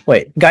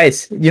 wait,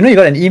 guys, you know you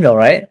got an email,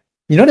 right?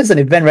 You know there's an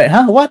event, right?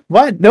 Huh?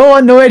 What? No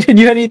one knew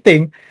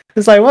anything.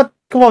 It's like, what?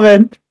 Come on,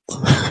 man.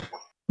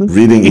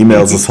 Reading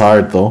emails is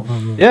hard though.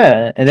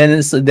 Yeah, and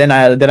then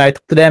I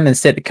talked to them and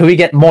said, can we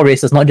get more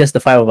races, not just the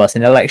 5 of us?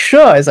 And they're like,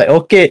 sure. It's like,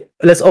 okay,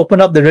 let's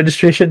open up the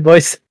registration,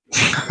 boys.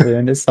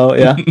 And that's how,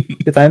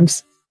 good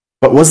times.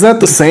 But was that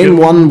the same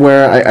one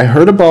where I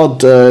heard about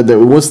there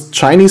was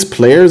Chinese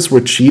players were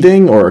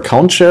cheating or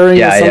account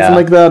sharing or something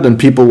like that, and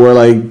people were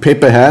like,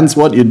 paper hands,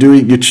 what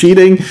you're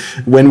cheating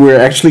when we're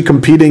actually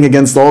competing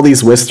against all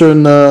these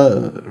Western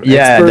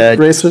expert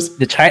racers?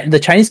 The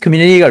Chinese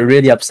community got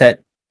really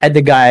upset at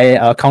the guy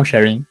account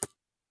sharing.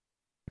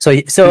 So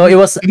it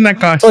was. Didn't that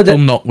guy still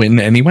not win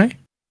anyway?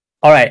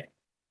 All right,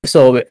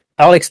 so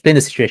I'll explain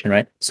the situation,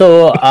 right?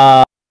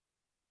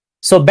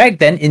 So back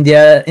then in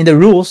the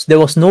rules, there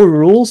was no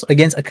rules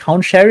against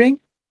account sharing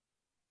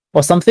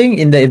or something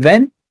in the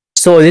event.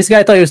 So this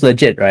guy thought it was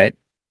legit, right?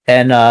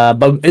 And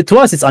but to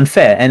us it's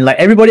unfair, and like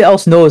everybody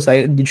else knows,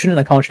 like you shouldn't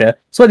account share.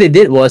 So what they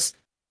did was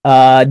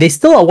they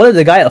still awarded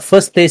the guy a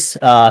first place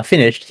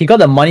finish. He got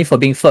the money for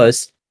being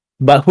first,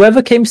 but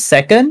whoever came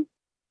second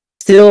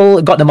still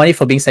got the money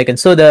for being second.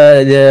 So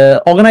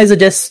the organizer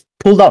just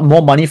pulled out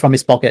more money from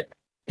his pocket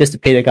just to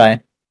pay the guy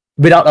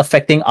without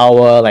affecting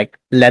our like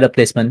ladder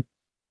placement.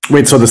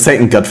 Wait, so the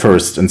second got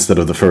first instead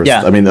of the first?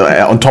 Yeah. I mean,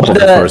 on top of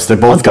the first, they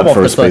both got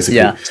first, basically.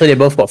 Yeah, so they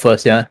both got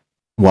first. Yeah.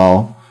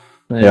 Wow.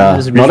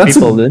 Yeah. No,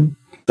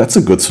 that's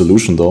a good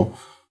solution, though.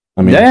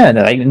 I mean,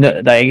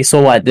 like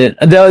so what?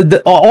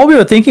 All we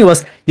were thinking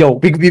was, yo,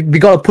 we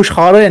gotta push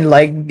harder and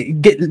like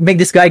make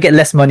this guy get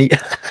less money.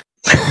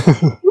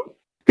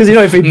 Because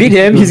if we beat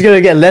him, he's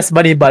gonna get less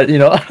money, but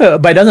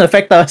but it doesn't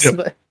affect us.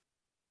 Yep.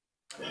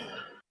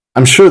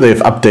 I'm sure they've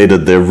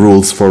updated their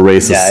rules for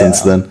races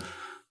since then.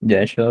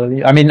 Yeah,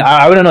 surely. I mean,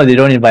 I wouldn't know. They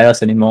don't invite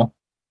us anymore.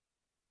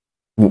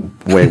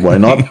 Wait, why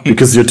not?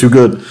 Because you're too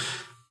good.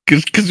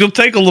 Because you'll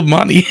take all the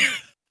money.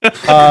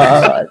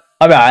 I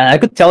mean, I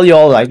could tell you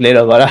all like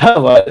later,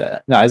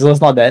 but no,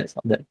 it's not that. It's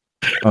not that.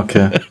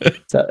 Okay.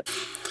 So,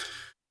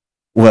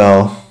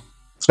 well,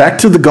 back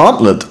to the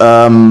Gauntlet.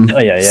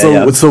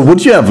 So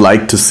would you have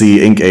liked to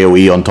see Ink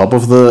AoE on top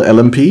of the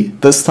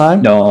LMP this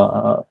time?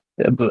 No.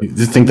 Do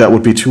you think that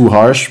would be too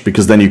harsh?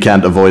 Because then you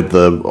can't avoid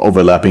the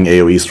overlapping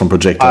AoEs from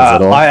projectiles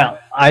at all.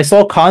 I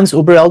saw Khan's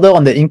Uber Elder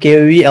on the Ink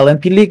AoE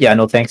LMP League. Yeah,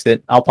 no thanks.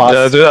 I'll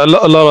pass. Yeah,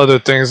 a lot of the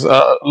things.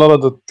 A lot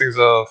of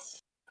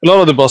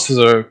the bosses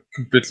are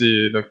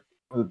completely like.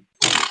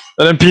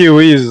 LMP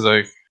AoE is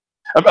like.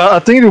 I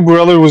think the Uber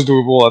Elder was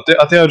doable.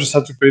 I think I just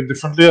had to play it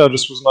differently. I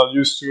just was not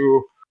used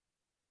to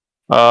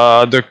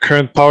the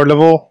current power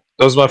level.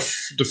 That was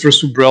the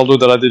first Uber Elder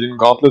that I did in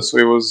Gauntlet, so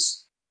it was.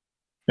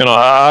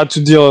 I had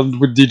to deal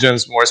with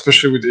degens more,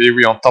 especially with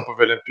AoE on top of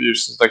LMP,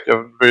 since like you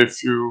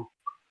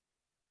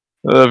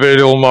have very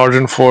little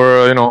margin for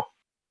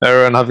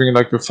error and having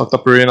like a fucked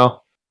up arena.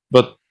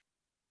 But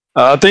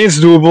I think it's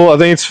doable. I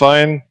think it's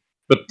fine.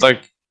 But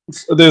like,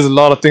 there's a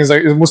lot of things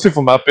like mostly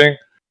for mapping.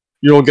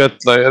 You'll get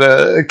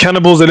like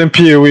Cannibals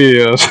LMP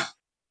AoE.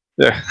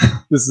 Yeah,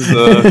 this is.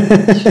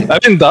 I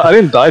didn't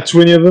die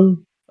to any of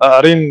them.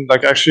 I didn't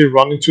like actually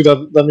run into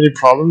that many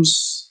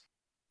problems.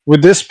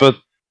 with this, but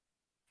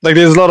like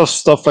there's a lot of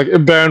stuff like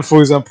Baron, for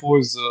example,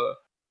 is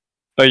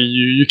like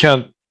you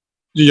can't,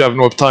 you have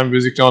no time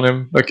basically on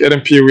him. Like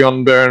LMP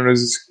on Baron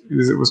is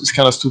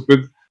kind of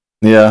stupid.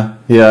 Yeah,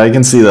 I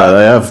can see that.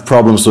 I have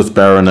problems with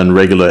Baron and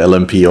regular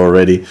LMP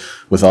already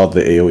without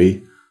the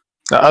AoE.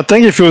 I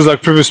think if it was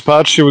like previous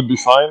patch, it would be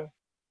fine.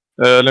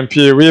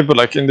 LMP AoE, but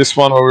like in this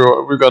one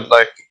where we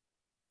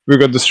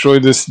got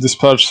destroyed this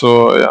patch,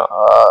 so yeah,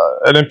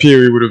 LMP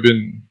AoE would have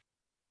been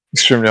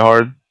extremely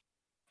hard.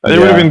 It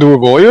would have been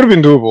doable. It would have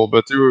been doable,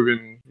 but it would have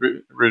been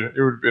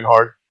it would have been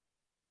hard.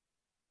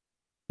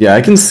 Yeah,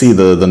 I can see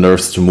the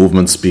nerfs to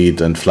movement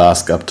speed and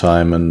flask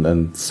uptime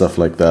and stuff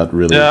like that.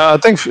 Really. Yeah, I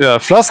think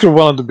flask are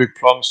one of the big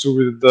problems too.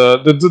 With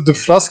the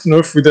flask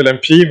nerf with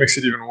LMP makes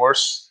it even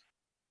worse.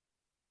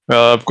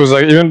 Because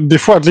like even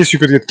before, at least you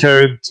could get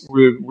carried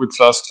with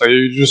flask. Like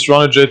you just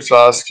run a Jade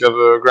flask, you have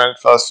a Granite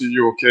flask,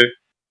 you're okay.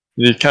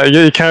 You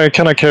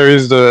kind of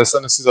carries the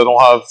ascendancies that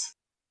don't have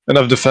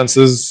enough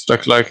defenses,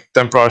 like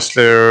Templar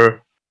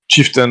Slayer,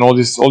 Chieftain, all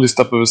these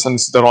type of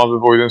ascendancies that don't have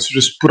avoidance. You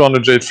just put on a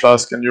Jade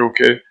flask and you're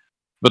okay.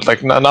 But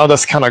like now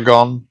that's kind of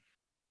gone,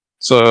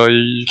 so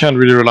you can't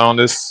really rely on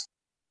this.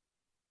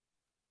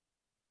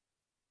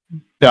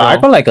 Yeah, I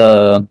got like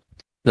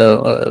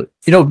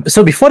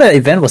so before the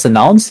event was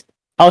announced,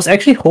 I was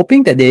actually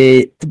hoping that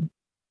they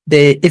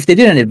if they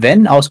did an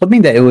event, I was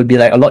hoping that it would be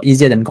like a lot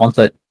easier than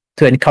Gauntlet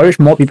to encourage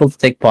more people to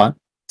take part.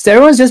 So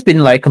everyone's just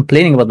been like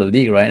complaining about the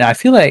league, right? And I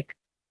feel like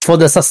for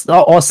the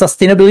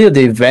sustainability of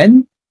the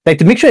event, like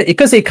to make sure,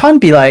 because it can't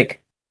be like,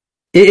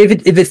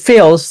 if it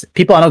fails,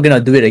 people are not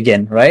gonna do it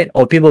again, right?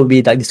 Or people will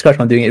be like discouraged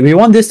from doing it. We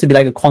want this to be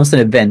like a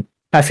constant event.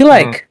 I feel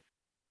like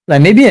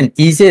maybe an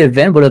easier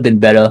event would have been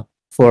better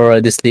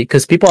for this league,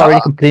 because people are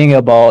already complaining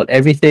about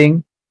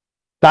everything.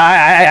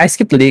 I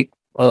skipped the league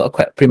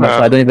pretty much.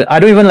 So I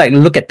don't even like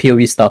look at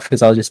PoE stuff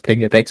because I was just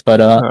playing Apex.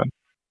 But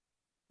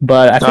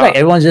I feel like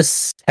everyone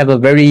just have a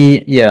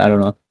very I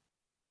don't know.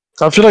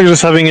 I feel like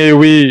just having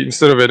AoE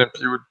instead of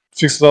NMP would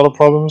fix a lot of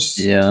problems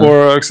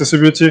for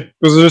accessibility.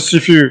 Because just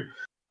if you,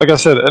 like I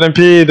said,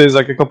 NMP, there's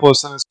like a couple of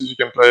sentences you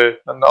can play,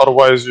 and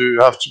otherwise you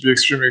have to be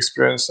extremely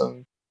experienced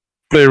and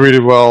play really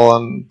well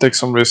and take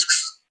some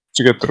risks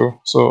to get through.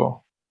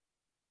 So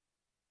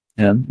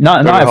yeah, no,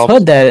 I've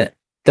heard that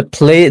the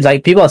play,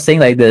 like people are saying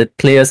like the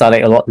players are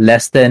like a lot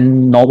less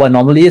than what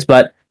normally is,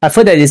 but I've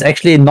heard that it's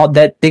actually not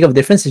that big of a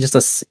difference. It's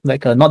just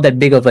not that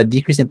big of a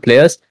decrease in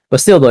players, but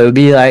still though, it would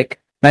be like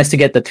nice to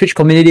get the Twitch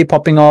community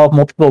popping off,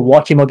 more people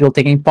watching, more people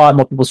taking part,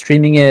 more people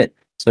streaming it.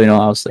 So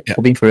I was like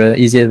hoping for an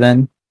easy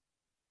event.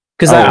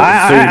 Because you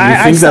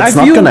think that's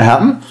not going to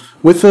happen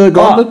with the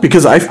Gauntlet?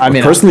 Because I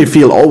personally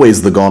feel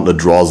always the Gauntlet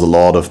draws a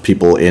lot of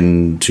people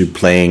into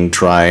playing,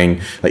 trying.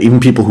 Like even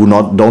people who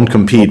don't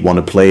compete want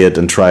to play it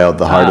and try out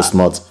the hardest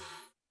mods.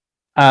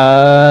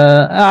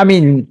 I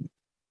mean,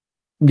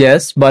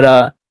 yes,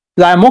 but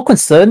I'm more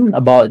concerned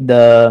about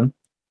the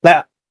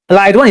I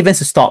don't want events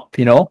to stop.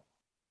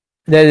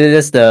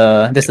 That's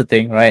the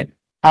thing, right?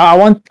 I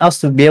want us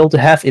to be able to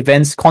have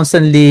events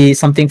constantly,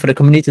 something for the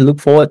community to look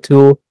forward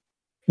to.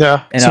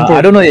 Yeah, and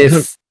I don't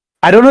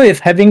know if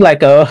having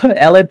like a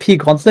LMP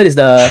Gauntlet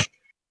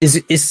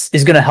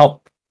is gonna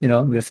help,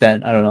 with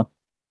that. I don't know.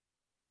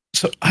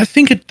 So I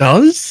think it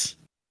does,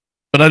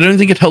 but I don't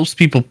think it helps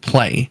people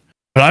play.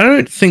 But I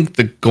don't think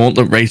the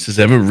Gauntlet race is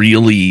ever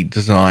really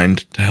designed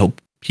to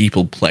help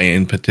people play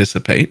and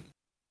participate.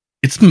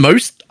 It's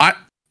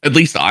at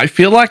least I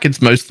feel like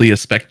it's mostly a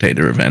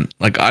spectator event.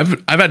 Like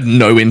I've had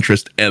no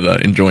interest ever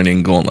in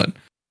joining Gauntlet.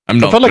 I'm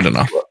not good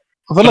enough.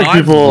 I feel like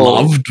people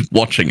loved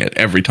watching it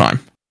every time.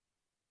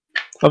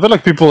 I feel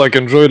like people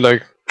enjoyed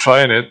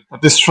trying it,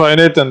 at least trying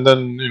it, and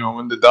then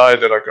when they die,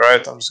 they're like,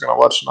 right, I'm just gonna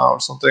watch now or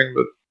something.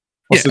 But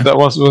once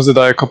they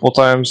die a couple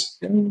times,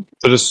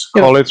 they just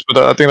call it.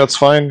 But I think that's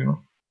fine.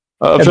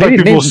 I feel like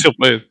people will still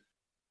play it.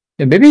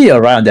 Yeah, maybe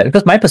you're right on that,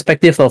 because my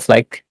perspective of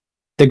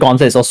the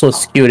Gauntlet is also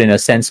skewed in a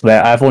sense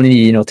where I've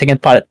only taken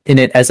part in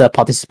it as a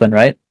participant,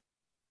 right?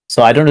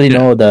 So I don't really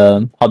know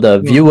how the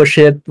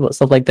viewership,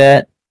 stuff like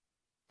that.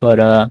 But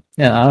I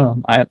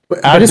don't know.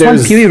 I just want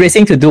PoE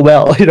racing to do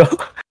well,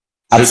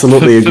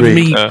 Absolutely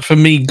agree. For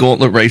me,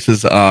 Gauntlet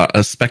races are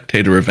a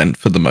spectator event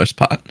for the most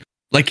part.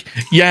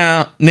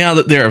 Now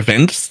that they're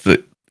events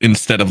that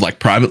instead of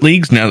private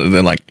leagues, now that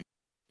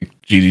they're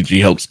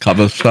GDG helps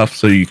cover stuff,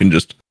 so you can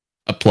just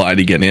apply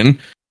to get in.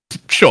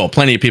 Sure,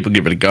 plenty of people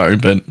give it a go,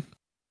 but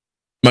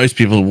most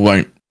people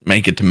won't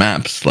make it to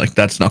maps.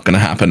 That's not going to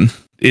happen.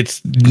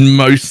 It's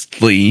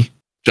mostly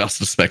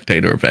just a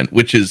spectator event,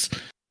 which is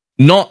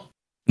not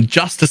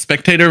just a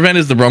spectator event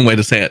is the wrong way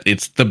to say it.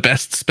 It's the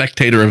best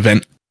spectator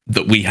event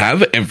that we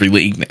have every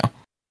league now.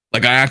 I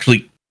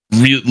actually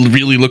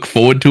really look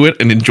forward to it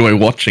and enjoy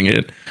watching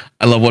it.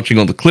 I love watching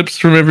all the clips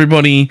from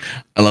everybody.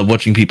 I love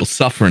watching people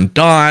suffer and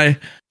die.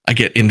 I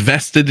get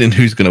invested in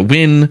who's going to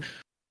win.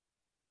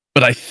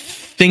 But I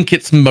think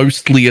it's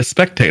mostly a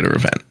spectator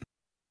event.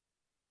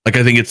 I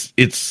think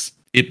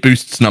it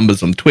boosts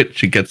numbers on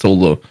Twitch. It gets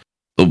all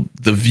the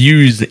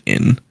views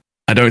in.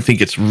 I don't think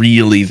it's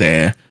really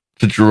there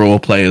to draw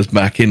players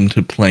back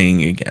into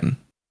playing again.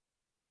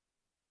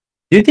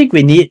 Do you think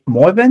we need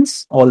more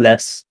events or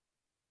less?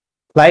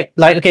 Like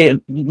okay,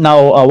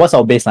 now what's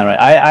our baseline, right?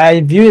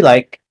 I view it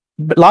like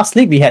last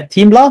league we had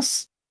Team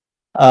Blast,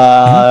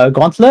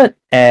 Gauntlet,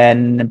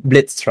 and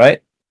Blitz,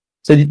 right?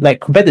 So like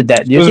compared to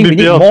that, do you It was think we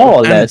need BPL more or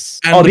and- less?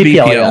 and the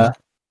BPL, BPL.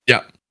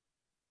 yeah.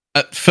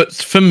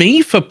 For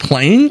me, for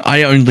playing,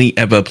 I only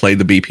ever play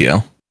the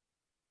BPL.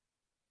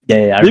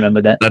 Yeah, I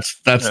remember that. That's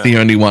Yeah. the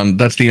only one.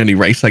 That's the only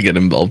race I get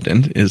involved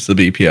in is the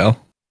BPL.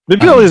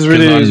 BPL is 'cause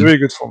really I'm- is really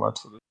good format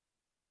for this.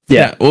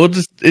 Yeah. Well,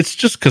 it's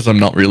just because I'm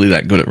not really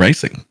that good at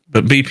racing.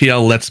 But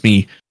BPL lets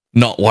me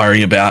not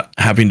worry about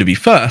having to be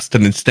first,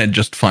 and instead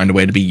just find a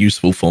way to be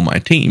useful for my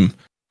team,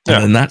 Yeah.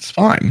 and then that's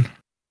fine.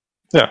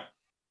 Yeah,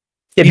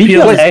 BPL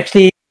BPL is is-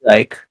 actually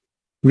like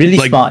really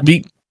Like, smart.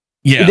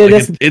 yeah, There-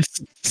 like there's-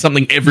 it's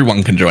something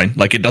everyone can join.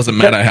 Like it doesn't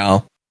matter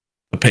how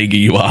a peggy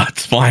you are,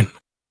 it's fine.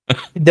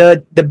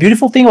 The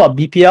beautiful thing about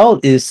BPL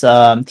is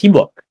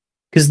teamwork,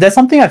 because that's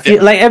something I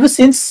feel like ever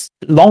since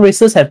long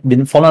races have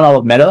been fallen out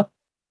of meta,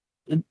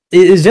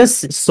 it's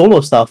just solo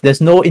stuff.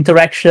 There's no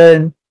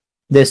interaction,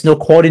 there's no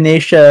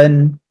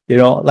coordination. You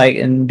know, like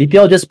and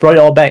BPL just brought it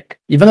all back.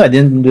 Even though I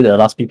didn't do the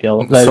last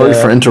BPL. Like, Sorry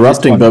for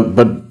interrupting, this one.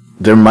 but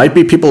there might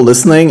be people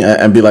listening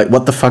and be like,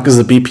 "What the fuck is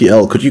a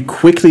BPL?" Could you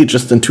quickly,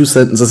 just in 2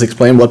 sentences,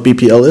 explain what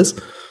BPL is?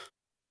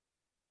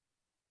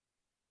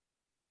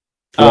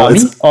 Well, Me?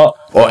 it's- Or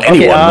Or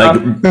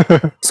anyone.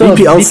 like so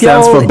BPL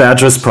stands for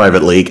Badgers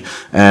Private League,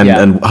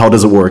 and how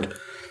does it work?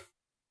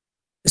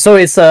 So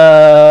it's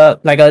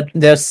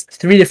there's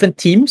 3 different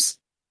teams,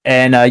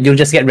 and you'll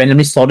just get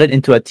randomly sorted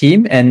into a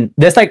team, and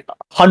there's like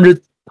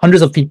hundreds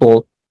of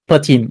people per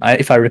team,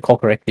 if I recall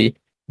correctly.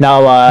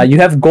 Now you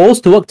have goals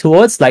to work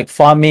towards, like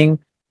farming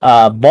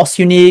boss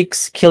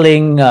uniques,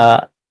 killing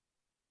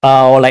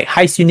or like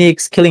heist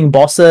uniques, killing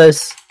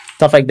bosses,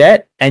 stuff like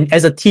that. And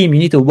as a team, you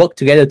need to work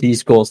together to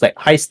these goals, like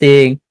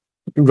heisting,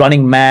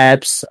 running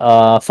maps,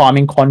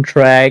 farming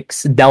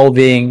contracts,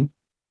 delving.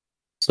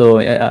 So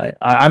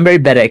I'm very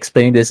bad at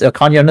explaining this.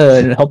 Can you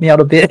help me out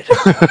a bit?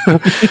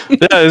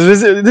 Yeah,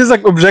 there's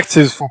like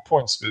objectives for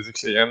points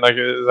basically, and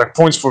like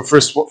points for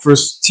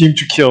first team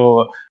to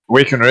kill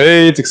Awakener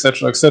 8,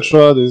 etc.,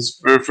 etc. There's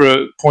for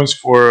points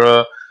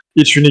for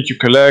each unique you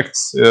collect,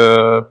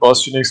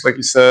 boss uniques, like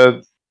you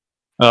said.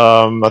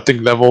 I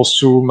think levels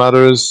too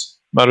matters,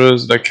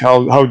 like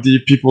how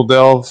deep people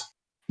delve,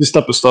 this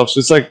type of stuff. So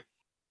it's like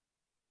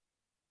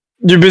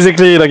you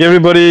basically like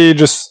everybody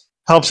just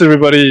helps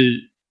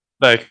everybody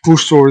like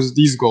push towards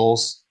these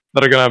goals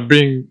that are gonna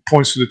bring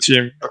points to the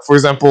team. Like, for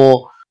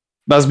example,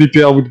 last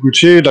BPL with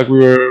Gucci, like we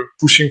were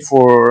pushing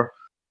for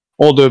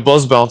all the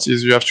boss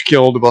bounties. You have to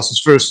kill all the bosses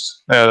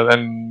first,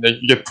 and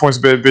you get points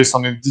based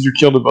on it. Did you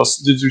kill the boss?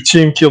 Did your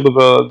team kill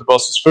the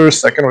bosses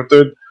first, second, or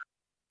third?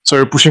 So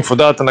you're pushing for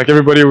that, and like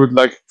everybody would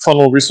like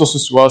funnel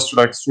resources to us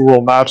to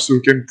roll maps so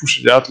we can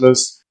push the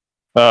Atlas,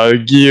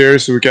 gear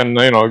so we can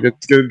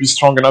be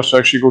strong enough to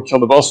actually go kill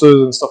the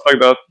bosses and stuff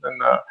like that.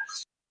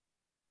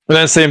 And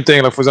then same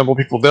thing, like for example,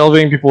 people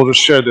delving, people just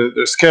share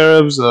their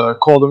scarabs,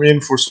 call them in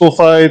for soul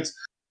fight,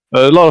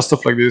 a lot of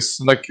stuff like this.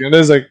 And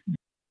there's like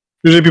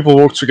usually people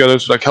work together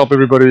to like help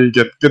everybody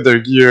get their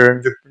gear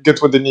and get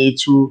what they need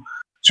to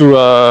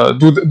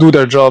do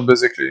their job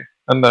basically,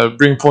 and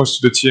bring points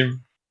to the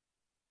team.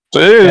 So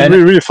it is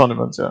really, really fun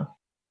event, yeah.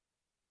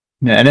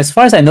 Yeah, and as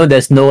far as I know,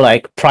 there's no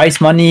like prize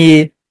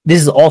money.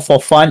 This is all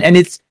for fun, and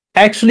it's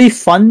actually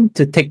fun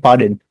to take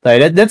part in.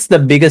 Like that's the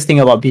biggest thing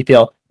about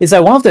BPL. It's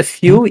like one of the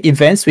few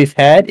events we've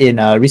had in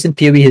recent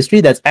PoE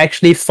history that's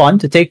actually fun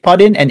to take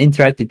part in and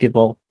interact with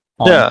people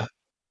on. Yeah.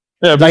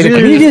 Like the basically-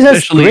 community is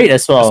especially- great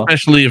as well.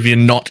 Especially if you're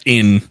not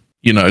in,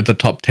 the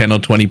top 10 or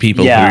 20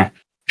 people Yeah.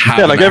 who have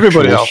Yeah, like an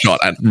everybody actual else. shot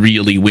at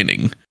really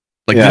winning.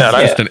 Like Yeah.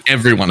 that's just an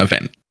everyone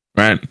event,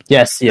 right?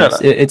 Yes. Yeah.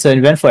 It's an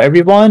event for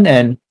everyone,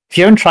 and if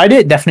you haven't tried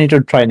it, definitely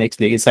try next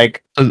league. It's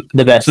like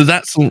the best. So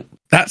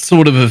that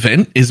sort of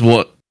event is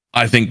what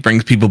I think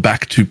brings people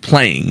back to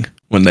playing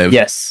when they've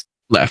Yes.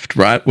 left,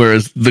 right?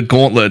 Whereas the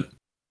Gauntlet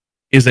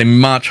is a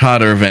much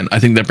harder event. I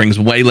think that brings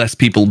way less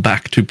people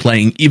back to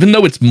playing, even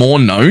though it's more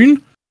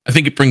known. I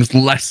think it brings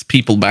less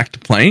people back to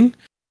playing,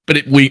 but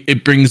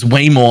it brings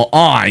way more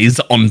eyes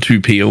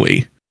onto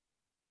PoE.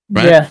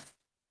 Right? Yeah.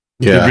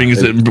 It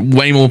brings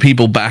way more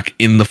people back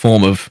in the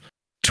form of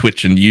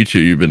Twitch and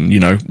YouTube and,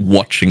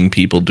 watching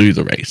people do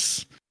the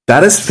race.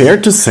 That is fair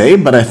to say,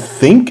 but I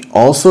think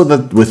also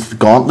that with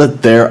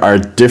Gauntlet, there are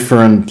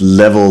different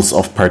levels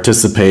of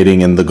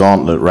participating in the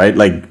Gauntlet, right?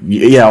 Like,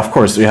 yeah, of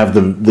course, we have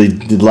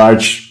the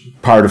large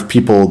part of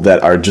people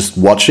that are just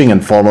watching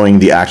and following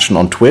the action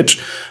on Twitch,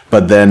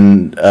 but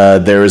then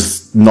there's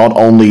not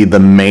only the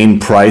main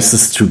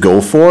prizes to go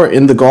for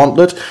in the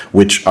Gauntlet,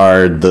 which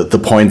are the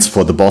points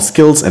for the boss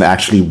kills and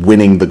actually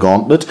winning the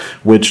Gauntlet,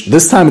 which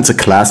this time it's a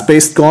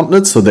class-based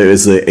Gauntlet, so there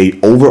is a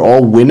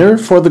overall winner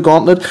for the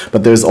Gauntlet,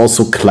 but there's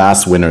also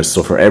class winners.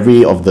 So for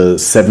every of the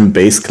 7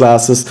 base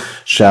classes,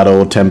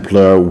 Shadow,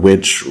 Templar,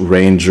 Witch,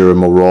 Ranger,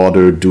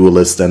 Marauder,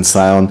 Duelist, and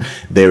Scion,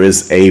 there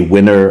is a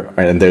winner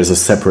and there's a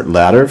separate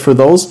ladder for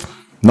those.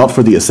 Not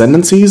for the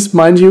ascendancies,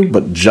 mind you,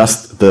 but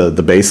just the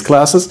base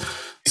classes.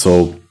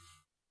 So,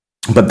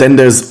 but then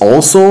there's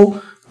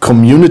also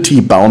community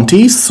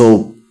bounties.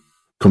 So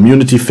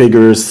community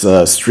figures,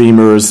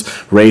 streamers,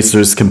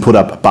 racers can put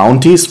up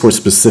bounties for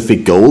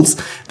specific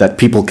goals that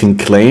people can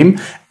claim.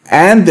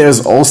 And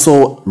there's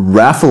also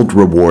raffled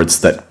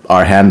rewards that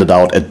are handed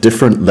out at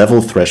different level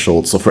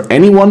thresholds. So for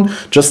anyone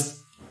just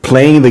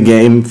playing the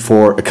game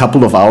for a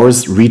couple of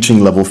hours, reaching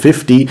level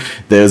 50,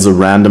 there's a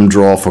random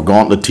draw for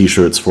Gauntlet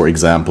t-shirts, for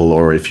example.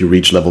 Or if you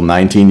reach level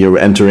 19, you're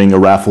entering a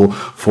raffle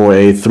for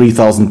a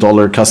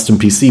 $3,000 custom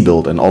PC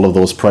build. And all of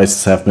those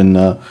prizes have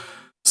been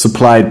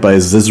supplied by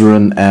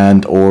Zizaran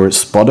and or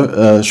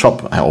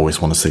Shop. I always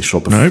want to say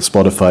Shopify,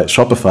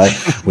 Shopify,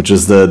 which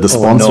is the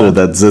sponsor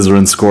that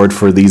Zizaran scored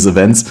for these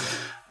events.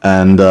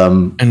 And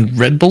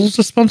Red Bull's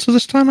the sponsor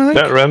this time, I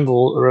think. Yeah, Red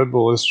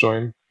Bull is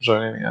joining.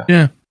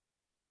 Yeah.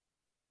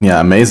 Yeah,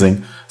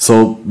 amazing.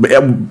 So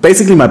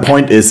basically my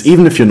point is,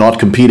 even if you're not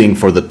competing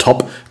for the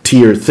top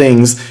tier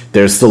things,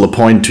 there's still a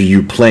point to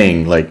you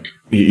playing. Like,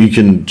 you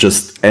can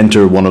just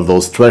enter one of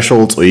those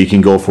thresholds, or you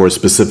can go for a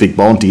specific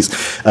bounty.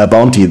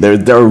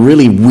 There are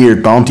really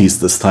weird bounties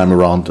this time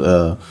around.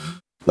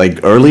 Like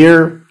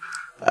earlier,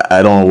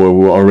 I don't know,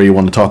 we already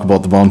want to talk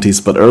about the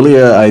bounties, but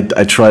earlier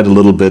I tried a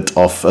little bit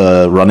of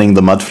running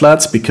the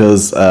mudflats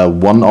because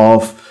one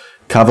of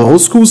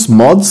Kavahosku's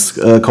mods,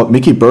 called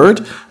Mickey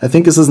Bird, I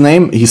think is his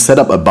name, he set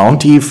up a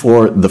bounty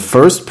for the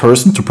first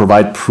person to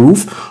provide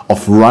proof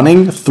of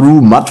running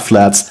through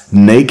mudflats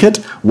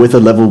naked with a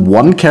level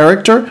 1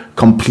 character,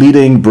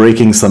 completing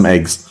breaking some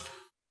eggs.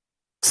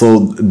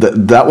 So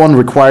that one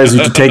requires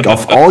you to take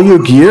off all your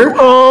gear.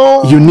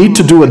 You need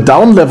to do a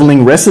down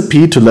leveling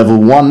recipe to level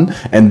 1,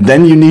 and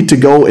then you need to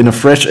go in a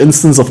fresh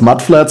instance of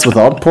mudflats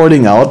without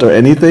porting out or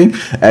anything,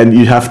 and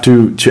you have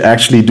to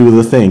actually do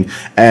the thing.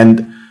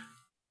 And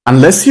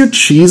unless you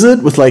cheese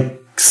it with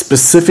like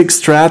specific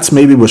strats,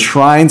 maybe with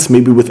shrines,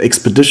 maybe with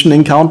expedition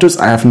encounters,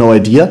 I have no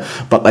idea.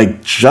 But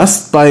like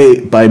just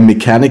by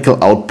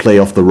mechanical outplay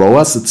of the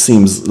ROAS, it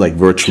seems like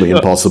virtually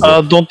impossible.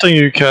 I don't think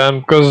you can,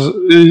 because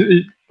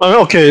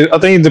I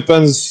think it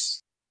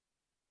depends.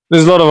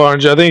 There's a lot of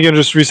RNG. I think you can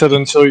just reset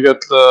until you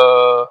get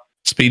the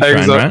speed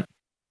shrine, right?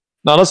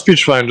 No, not speed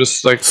shrine.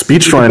 Just like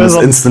speed shrine is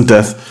instant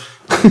death.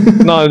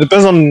 No, it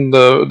depends on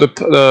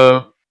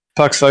the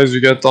pack size you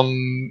get on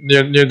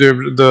near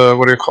the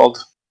what are you called?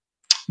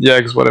 The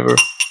eggs, whatever.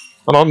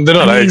 They're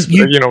not eggs,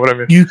 but you know what I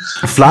mean.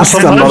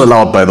 Flasks are not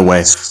allowed, by the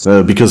way,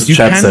 because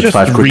chat said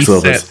 5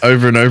 quicksilvers.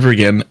 Over and over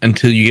again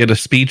until you get a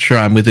speed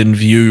shrine within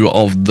view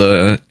of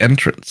the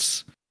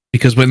entrance.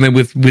 Because when they're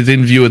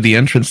within view of the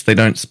entrance, they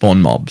don't spawn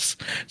mobs.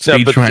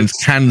 Speed shrines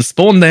can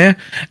spawn there,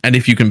 and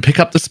if you can pick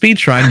up the speed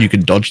shrine, you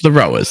can dodge the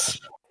rowers.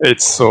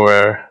 It's so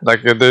rare. Like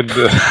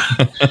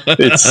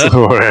it's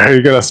so rare.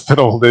 You gotta spend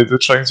all day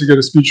trying to get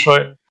a speed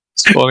shrine.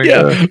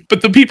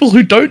 But the people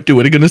who don't do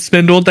it are going to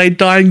spend all day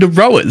dying to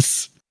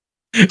rowers.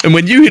 And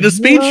when you hit a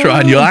speed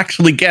shrine, you'll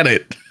actually get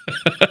it.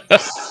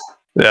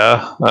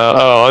 Yeah.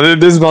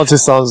 This bounty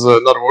sounds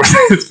not worth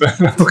it.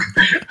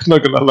 I'm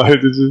not gonna lie.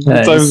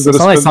 It sounds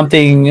like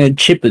something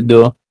cheap would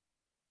do.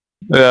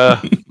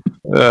 Yeah.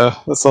 Yeah.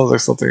 That sounds like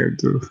something I would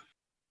do.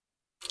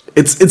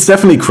 It's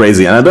definitely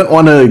crazy, and I don't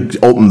want to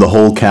open the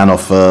whole can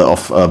of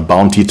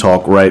bounty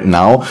talk right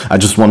now. I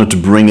just wanted to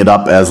bring it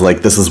up as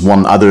like this is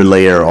one other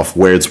layer of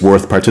where it's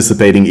worth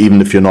participating, even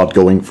if you're not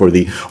going for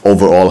the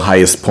overall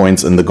highest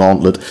points in the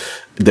gauntlet.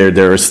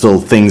 There are still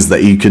things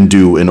that you can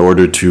do in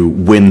order to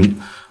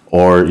win,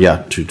 or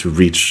to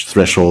reach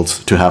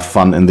thresholds, to have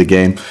fun in the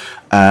game.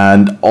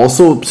 And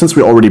also, since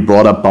we already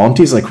brought up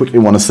bounties, I quickly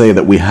want to say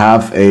that we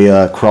have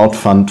a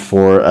crowdfund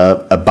for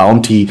a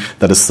bounty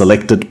that is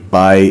selected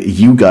by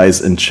you guys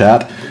in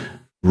chat,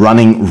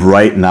 running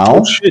right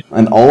now.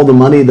 And all the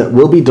money that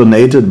will be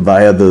donated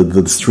via the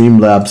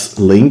Streamlabs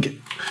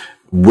link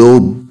will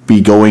be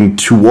going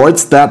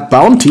towards that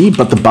bounty,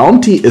 but the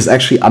bounty is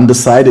actually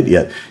undecided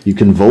yet. You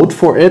can vote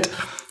for it.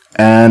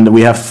 And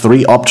we have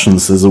 3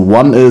 options.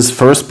 One is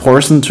first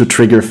person to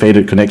trigger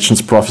Fated Connections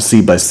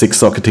Prophecy by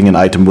 6-socketing an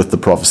item with the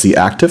prophecy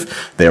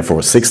active, therefore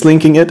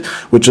 6-linking it,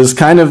 which is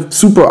kind of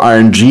super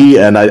RNG,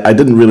 and I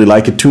didn't really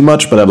like it too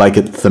much, but I like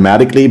it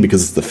thematically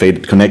because it's the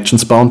Fated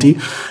Connections bounty.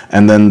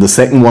 And then the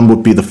second one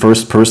would be the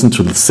first person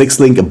to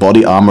 6-link a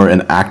body armor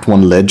and Act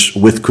 1 ledge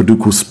with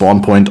Kuduku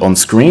spawn point on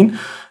screen.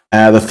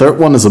 The third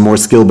one is a more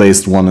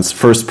skill-based one. It's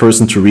first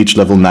person to reach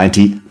level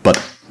 90, but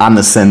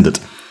unascended.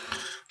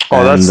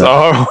 Oh, that's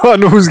I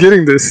know who's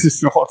getting this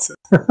if you want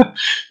it.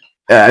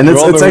 And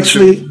it's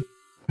actually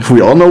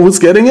we all know who's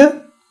getting it.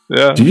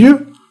 Yeah. Do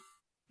you?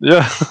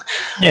 Yeah.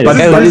 Yeah, but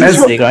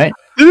right?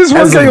 This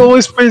one guy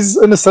always plays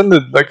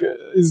unascended. Like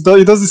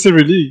he does this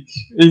every league.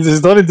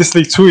 He's done it this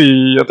league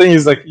too. I think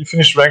he's like he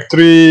finished rank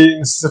 3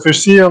 in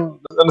SFHC on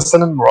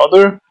unascended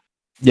Marauder.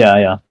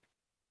 Yeah.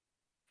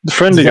 The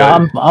friendly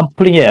guy. I'm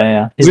putting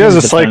This guy's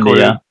a psycho.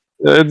 Yeah,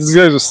 this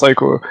guy's a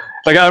psycho.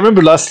 Like I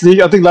remember last league,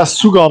 I think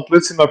last 2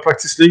 gauntlets in my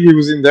practice league, he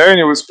was in there and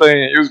he was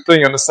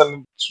playing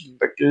unascended.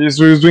 Like he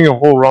was doing a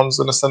whole runs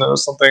unascended or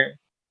something.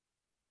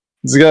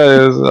 This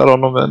guy is, I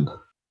don't know, man.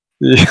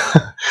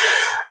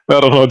 I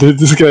don't know.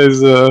 This guy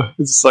is a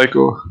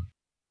psycho.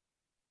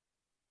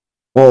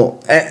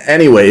 Well,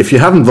 anyway, if you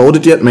haven't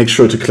voted yet, make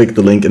sure to click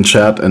the link in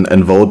chat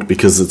and vote,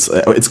 because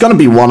it's going to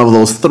be one of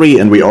those three,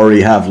 and we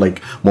already have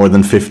like more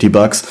than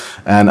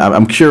 $50, and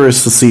I'm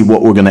curious to see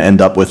what we're going to end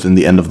up with in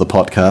the end of the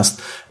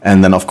podcast.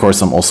 And then, of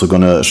course, I'm also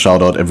going to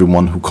shout out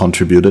everyone who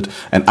contributed,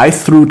 and I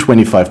threw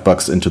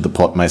 $25 into the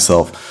pot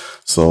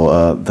myself, so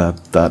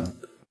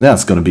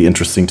it's going to be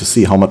interesting to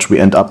see how much we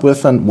end up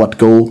with and what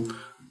goal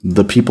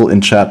the people in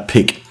chat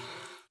pick.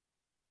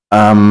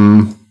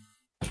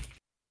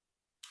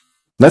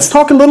 Let's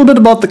talk a little bit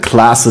about the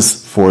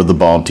classes for the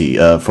bounty,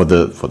 for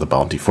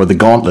the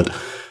gauntlet.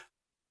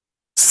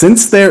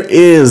 Since there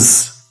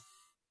is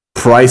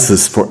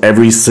prices for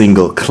every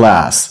single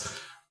class,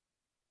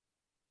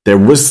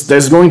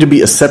 there's going to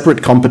be a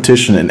separate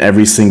competition in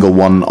every single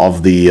one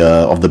of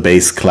the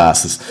base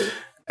classes,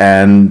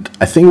 and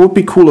I think it would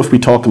be cool if we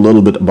talk a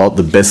little bit about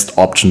the best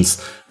options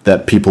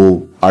that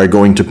people are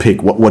going to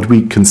pick. What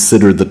we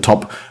consider the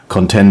top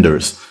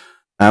contenders.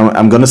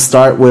 I'm going to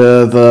start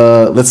with,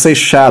 let's say,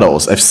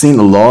 Shadows. I've seen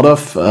a lot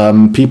of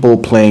people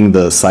playing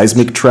the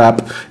Seismic Trap,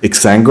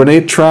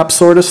 Exsanguinate Trap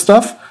sort of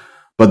stuff.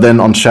 But then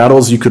on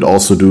Shadows, you could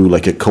also do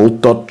like a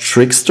Cold Dot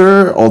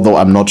Trickster, although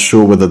I'm not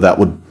sure whether that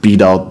would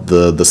beat out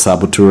the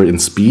Saboteur in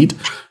speed,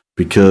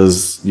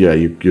 because, yeah,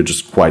 you're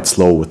just quite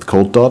slow with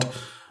Cold Dot.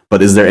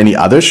 But is there any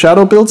other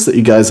Shadow builds that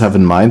you guys have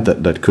in mind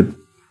that could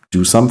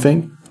do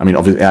something? I mean,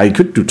 obviously, I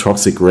could do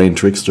Toxic Rain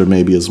Trickster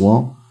maybe as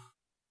well.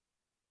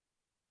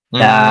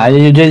 Yeah,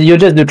 you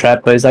just do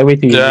Trapper. It's like way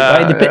too easy.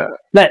 Right?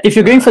 Like, if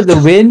you're going for the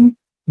win,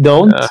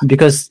 don't,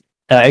 because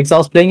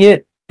Exile's playing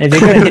it. If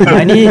you're going to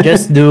hit 90,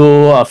 just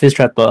do Fist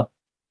Trapper.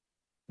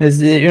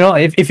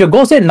 If your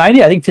goal's hit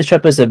 90, I think Fist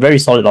Trapper is a very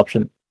solid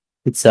option.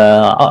 It's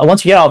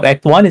once you get out of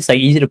Act 1, it's like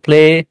easy to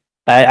play.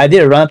 I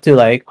did a run up to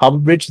like Harbor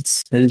Bridge.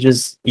 It's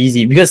just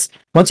easy, because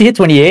once you hit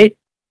 28,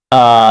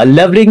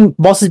 leveling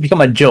bosses become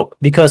a joke,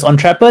 because on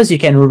Trappers you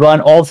can run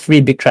all three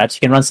big traps.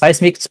 You can run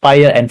Seismic,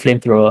 Spire, and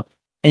Flamethrower.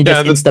 And you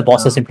just insta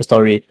bosses in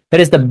story. That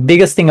is the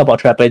biggest thing about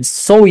Trapper. It's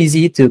so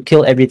easy to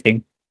kill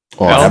everything.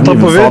 Oh, I haven't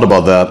even thought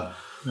about that.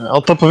 Yeah,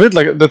 on top of it,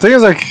 like the thing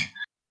is, like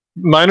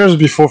miners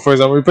before, for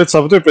example, we played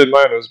Saboteur, we played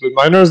miners, but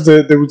miners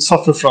they would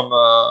suffer from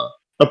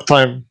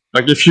uptime.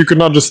 Like if you could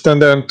not just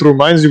stand there and throw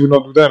mines, you would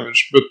not do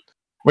damage. But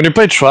when you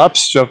play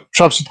traps, you have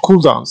traps with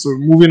cooldown, so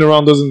moving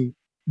around doesn't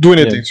do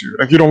anything to you.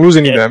 Like you don't lose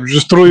any damage. You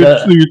just throw your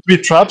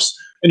 3 traps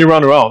and you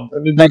run around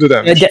and you do the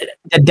damage.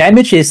 The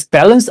damage is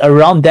balanced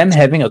around them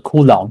having a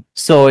cooldown.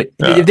 So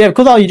if they have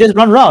cooldown, you just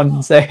run around.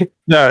 It's like,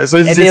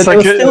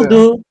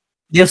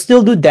 they'll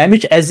still do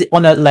damage as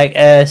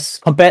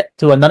compared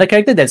to another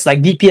character that's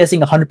like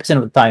DPSing 100%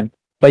 of the time,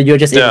 but you're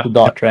just able to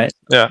dodge, right?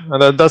 Yeah,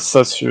 and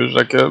that's huge.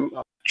 Like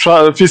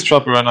Fist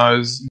Trapper right now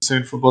is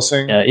insane for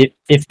bossing. Yeah,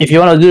 if you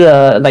want to do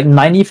like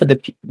 90 for the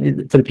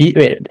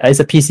it's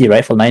a PC,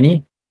 right, for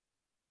 90.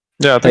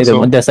 Yeah, I think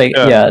so. There's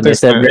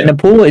there's a random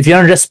pool. If you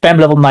want to just spam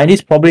level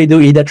 90s, probably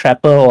do either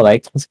Trapper or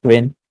like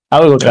Screen. I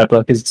would go Trapper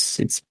because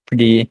it's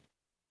pretty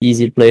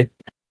easy to play.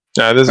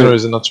 Yeah, there's no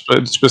reason not to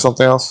play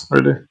something else,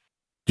 really.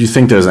 Do you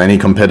think there's any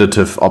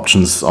competitive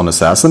options on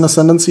Assassin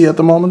Ascendancy at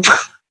the moment?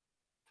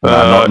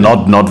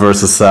 Not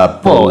versus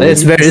Sap. Oh,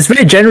 it's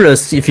very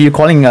generous if you're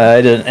calling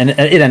it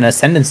an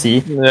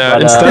Ascendancy. Yeah,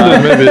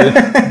 instead maybe.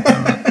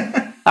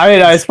 I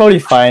mean, it's probably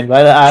fine,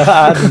 but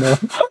I don't know.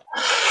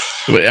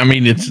 I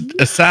mean,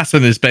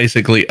 Assassin is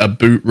basically a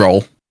boot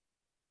roll.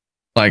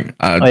 Like,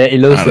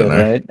 elusive,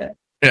 right?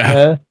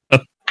 Yeah.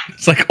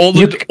 It's like all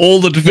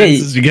the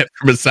defenses you get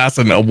from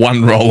Assassin are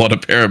one roll on a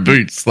pair of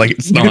boots. Like,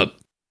 it's not.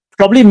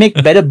 Probably make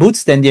better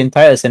boots than the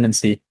entire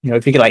Ascendancy.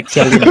 If you could like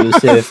Tailwind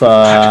Elusive.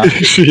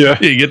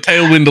 You get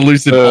Tailwind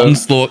Elusive,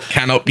 Onslaught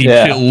cannot be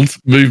killed,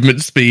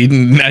 movement speed,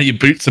 and now your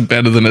boots are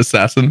better than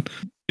Assassin.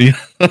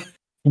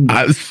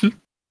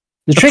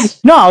 The trick.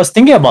 No, I was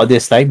thinking about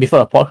this like before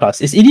the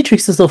podcast. Is ED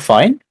Trickster still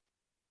fine?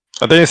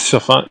 I think it's still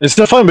fine. It's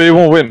still fine, but it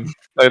won't win.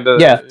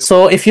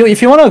 So if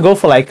you want to go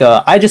for like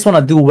I just want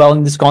to do well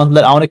in this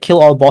gauntlet. I want to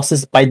kill all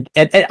bosses I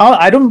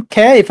don't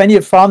care if I need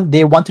to farm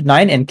day 1 to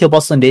 9 and kill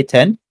bosses on day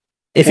 10.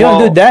 If you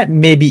want to do that,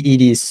 maybe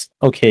ED is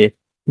okay.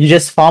 You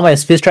just farm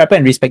as Fist Trapper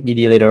and respec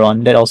ED later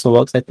on. That also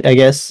works, I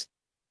guess.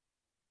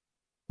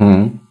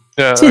 Mm-hmm.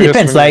 Yeah. See, it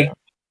depends. Like,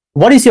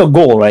 what is your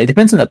goal, right? It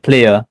depends on the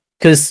player.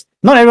 Because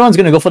not everyone's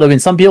going to go for the win.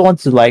 Some people want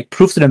to like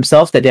prove to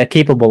themselves that they're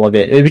capable of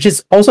it, which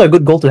is also a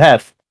good goal to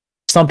have.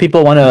 Some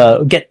people want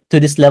to get to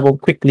this level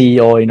quickly,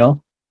 or Yeah,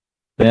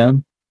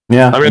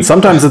 I mean,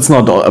 sometimes it's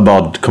not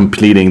about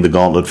completing the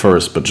gauntlet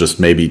first, but just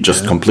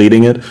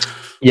completing it.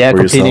 Yeah,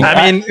 completing.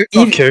 I mean,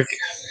 okay.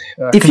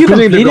 If you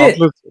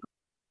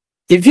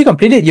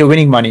complete it, you're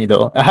winning money,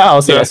 though.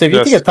 I'll say that. So if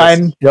you take your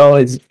time,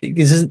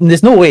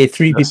 there's no way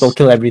 3 people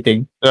kill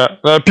everything.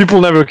 Yeah, people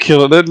never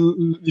kill it.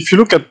 If you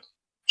look at,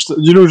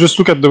 just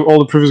look at all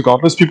the previous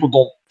gauntlets, people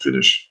don't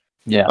finish.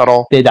 Yeah, at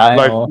all. They die.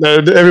 Like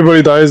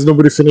everybody dies,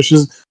 nobody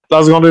finishes.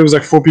 Last gauntlet was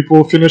like 4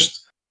 people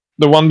finished.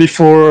 The one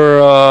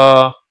before,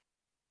 I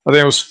think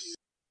it was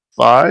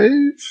 5.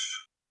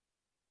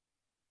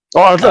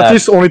 Or at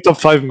least only top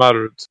 5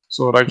 mattered.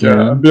 So like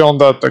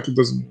beyond that, like it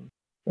doesn't.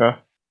 Yeah.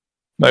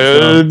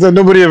 Like,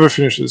 nobody ever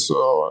finishes.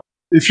 So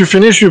if you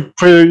finish, you're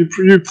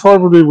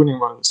probably winning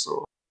money.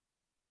 So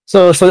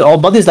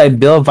about this like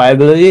build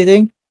viability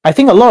thing, I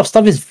think a lot of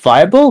stuff is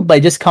viable, but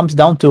it just comes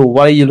down to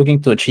what are you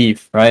looking to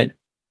achieve, right?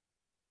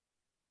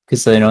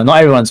 Because not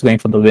everyone's going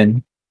for the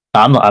win.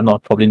 I'm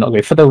probably not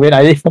going for the win.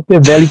 I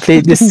barely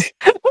played this.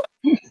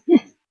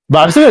 But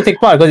I'm still gonna take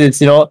part because it's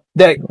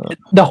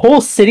the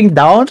whole sitting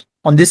down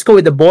on Discord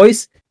with the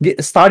boys,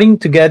 starting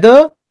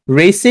together,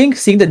 racing,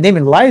 seeing the name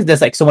in live.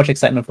 There's like so much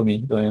excitement for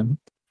me.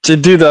 So,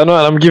 dude, I know,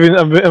 and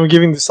I'm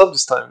giving this up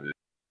this time.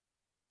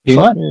 You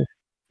what?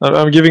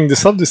 I'm giving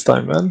this up this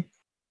time, man.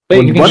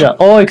 Wait,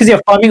 because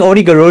you're farming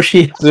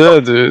Onigoroshi. Yeah,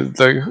 dude.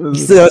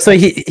 Like, so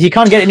he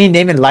can't get any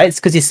name in lights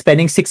because he's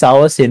spending 6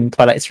 hours in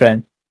Twilight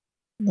Strand.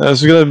 So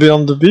we're gonna be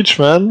on the beach,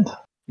 man.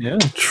 Yeah,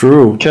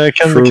 true.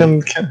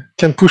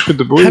 Can push with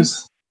the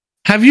boys.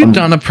 Have you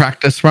done a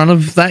practice run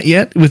of that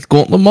yet with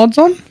Gauntlet mods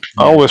on?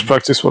 I always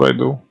practice what I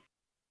do.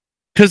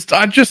 Because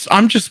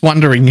I'm just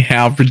wondering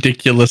how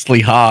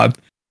ridiculously hard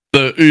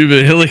the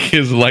Uber Hillock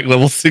is, like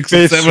level 6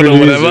 or 7 really or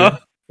whatever.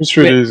 Easy. It's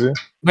really easy.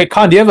 Wait,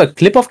 Khan, do you have a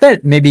clip of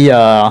that? Maybe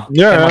I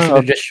did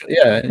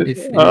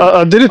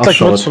it like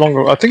not so long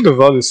ago. I think the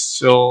VOD is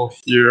still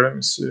here. Let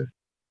me see.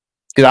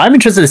 Because I'm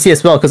interested to see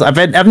as well, because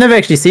I've never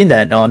actually seen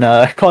that on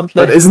Gauntlet.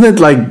 But isn't it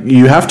like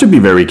you have to be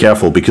very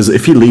careful because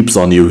if he leaps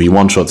on you, he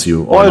one shots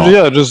you.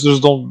 Yeah, just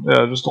don't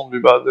be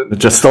bad. Then.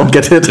 Just don't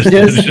get hit.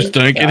 just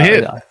don't get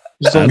hit.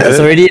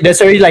 That's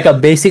already like a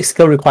basic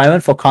skill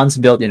requirement for Khan's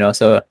build,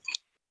 so.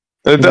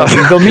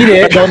 Don't meet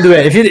it. Don't do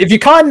it. If you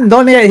can't,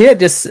 don't get hit.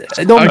 Just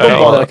don't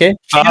bother. Okay.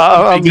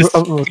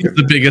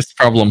 The biggest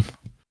problem.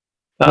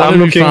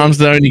 One of farms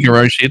the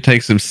Onigoroshi, it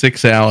takes him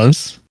 6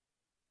 hours,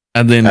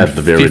 and then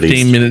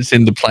 15 minutes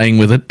into playing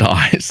with it,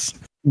 dies.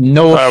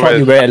 No shot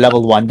you wear at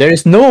level 1. There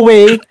is no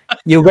way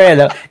you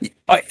wear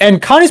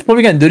and Khan is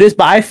probably gonna do this,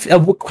 but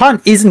Khan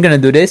isn't gonna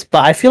do this.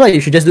 But I feel like you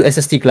should just do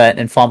SST Glad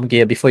and farm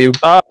gear before you.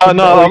 No,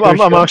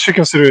 I'm actually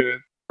considering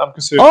it. I'm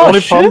considering. Oh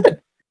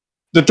shit!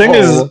 The thing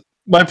is.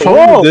 My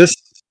problem with this...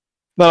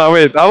 No,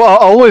 wait. I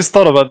always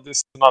thought about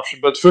this as an option,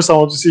 but first I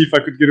want to see if I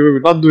could get away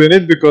with not doing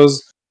it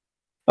because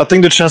I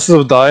think the chances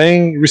of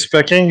dying,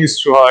 respecking,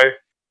 is too high.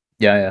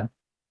 Yeah.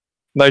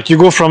 Like, you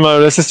go from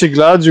a SST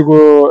Glad,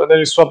 and then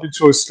you swap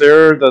into a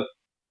Slayer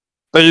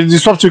you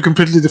swap to a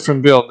completely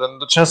different build,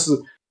 and the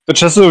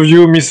chances of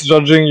you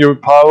misjudging your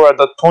power at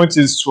that point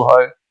is too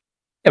high.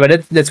 Yeah,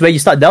 but that's where you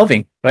start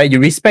delving, right? You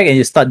respec and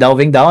you start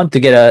delving down to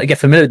get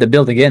familiar with the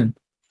build again.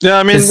 Yeah,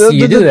 I mean, the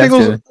thing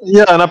was,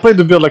 and I played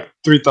the build like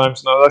 3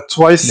 times now, like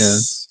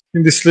twice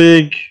in this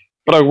league,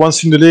 but like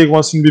once in the league,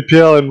 once in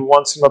BPL, and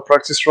once in my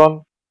practice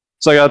run.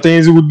 So like, I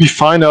think it would be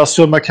fine. I'll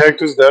still have my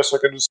characters there, so I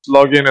can just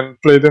log in and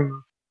play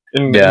them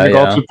in the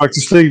Gauntlet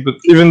practice league. But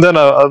even then,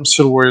 I'm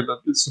still worried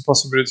that it's a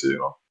possibility,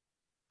 All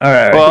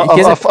right. Well,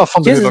 I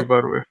found the vlog,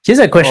 by the way. Here's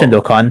a question,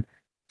 though, Khan.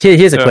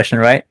 Here's a question,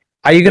 right?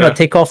 Are you gonna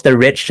take off the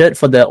red shirt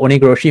for the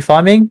Onigoroshi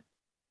farming?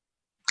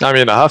 I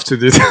mean, I have to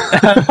do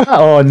that.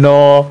 Oh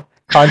no.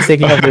 Khan's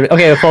taking off the...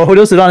 Okay, for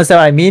those who don't understand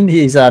what I mean,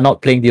 he's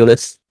not playing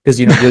Duelist. Because,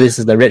 Duelist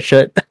is the red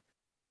shirt.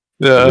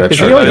 Yeah.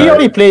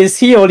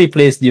 He only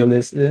plays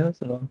Duelist. Yeah,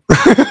 so.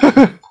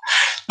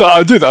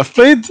 No, dude, I've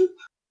played...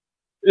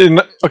 In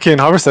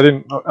Harvest, I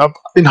didn't...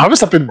 In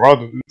Harvest, I played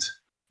Marauder, dude.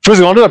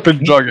 First Gauntlet, I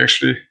played Jug,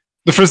 actually.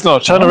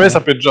 China Race, I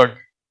played Jug.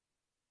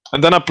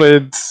 And then I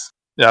played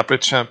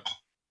Champ.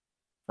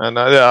 And,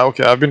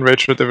 I've been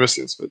Rage Shirt ever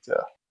since, but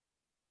yeah.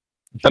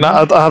 And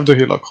I have the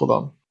Hillock, hold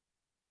on.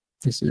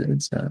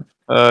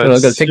 I'm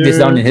gonna take this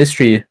down in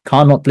history.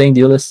 Khan not playing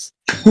Duelist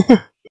for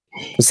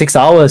 6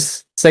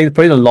 hours. It's like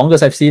probably the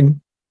longest I've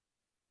seen.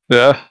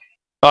 Yeah.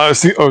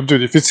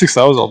 Dude, if it's 6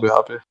 hours, I'll be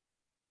happy.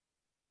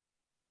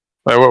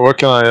 Wait, where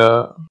can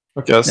I?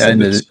 Okay, in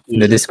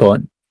the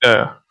Discord.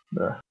 Yeah.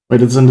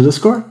 Wait, it's in the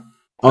Discord.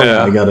 Oh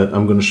yeah, I got it.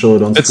 I'm gonna show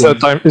it on. It's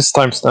It's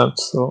timestamped.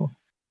 So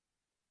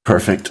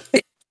perfect.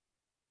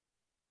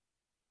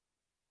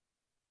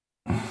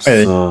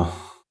 So.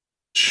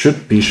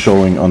 Should be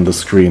showing on the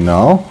screen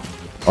now.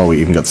 Oh, we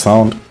even got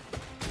sound.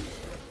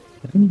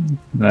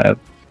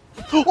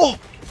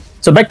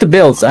 So back to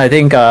builds. I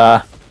think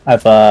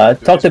I've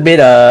talked a bit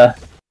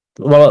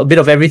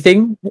of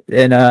everything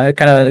and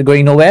kind of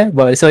going nowhere.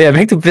 But so yeah,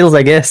 back to builds,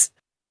 I guess.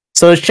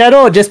 So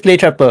Shadow or just play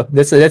Trapper.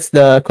 That's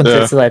the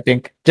consensus, I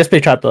think. Just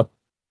play Trapper.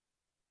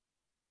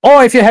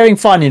 Or if you're having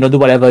fun, do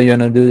whatever you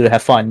want to do to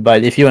have fun.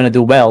 But if you want to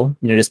do well,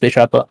 just play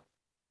Trapper.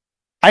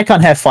 I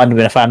can't have fun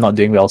if I'm not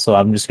doing well, so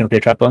I'm just gonna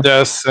play Trapper.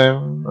 Yeah,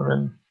 same. I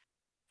mean,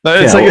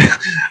 it's like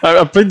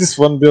I played this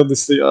one build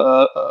this thing.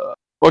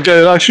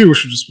 Okay, actually, we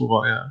should just move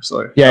on. Yeah,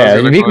 sorry.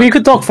 Yeah, we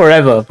could talk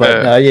forever,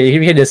 but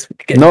you can just.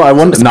 No, I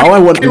want.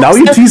 Now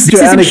you teased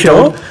your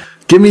anecdote.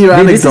 Give me your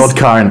anecdote,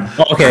 Karn.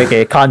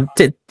 Okay, Karn,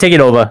 take it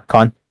over,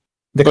 Karn.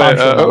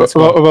 About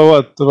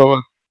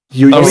what?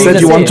 You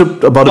said you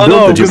wanted about a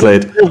build that you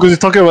played. Because you're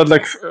talking about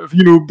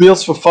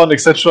builds for fun,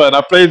 etc. And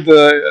I played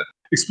the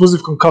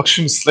Explosive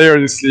Concoction Slayer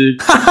this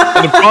league.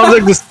 And the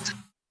problem,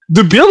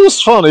 the build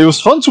was fun. It was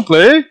fun to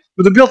play,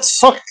 but the build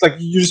sucked. Like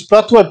you just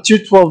plateau at tier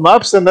 12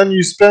 maps, and then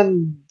you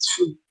spend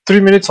 3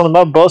 minutes on a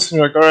map boss, and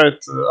you're like, all right,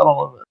 I don't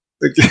know.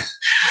 Like,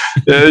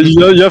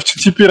 you have to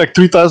TP like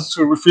 3 times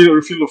to refill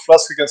the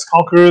flask against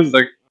Conquerors.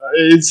 Like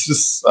it's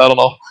just I don't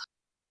know.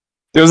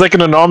 It was like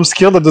an unarmed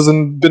skill that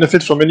doesn't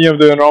benefit from any of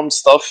the unarmed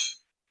stuff,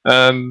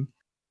 and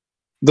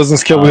doesn't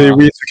scale with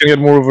AoE, so you can get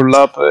more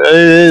overlap.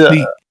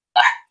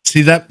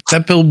 See that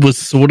build was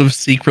sort of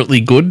secretly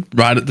good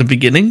right at the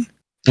beginning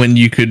when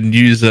you could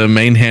use a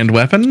main hand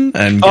weapon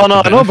and. I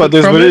know about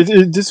this, but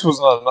this was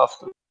not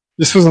enough.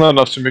 This was not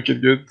enough to make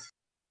it good.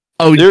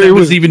 Oh, it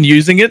was even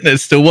using it, and it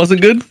still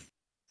wasn't good.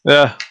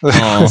 Yeah.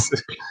 Oh.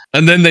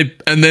 and then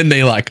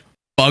they like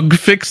bug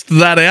fixed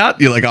that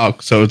out. You're like, oh,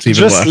 so it's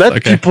even worse. Just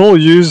let people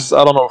use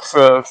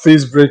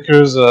phase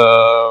breakers,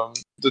 the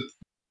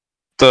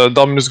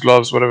Dominus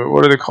gloves, whatever.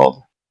 What are they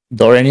called?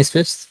 Doranis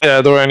Fist?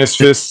 Yeah, Doranis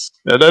Fist.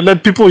 Yeah,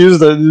 let people use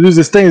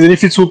these things, and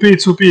if it's OP,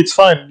 it's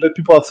fine. Let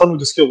people have fun with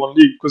the skill 1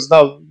 league, because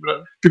now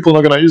people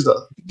are not gonna use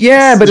that.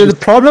 Yeah, but the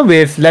problem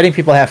with letting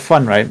people have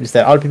fun, right, is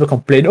that other people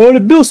complain, oh, the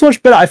build's so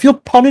much better, I feel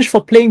punished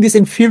for playing this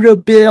inferior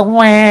build,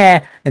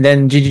 and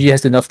then GGG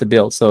has to nerf the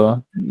build,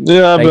 so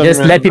yeah, but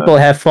just let people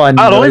have fun.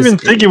 I don't even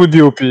think it would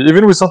be OP.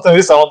 Even with something like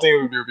this, I don't think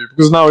it would be OP,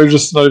 because now it's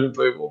just not even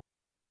playable.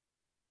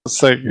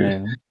 It's like,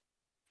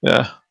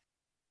 yeah.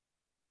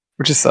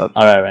 Which is sad.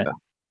 Alright.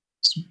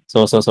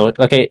 So,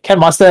 okay, Cat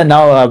Master,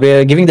 now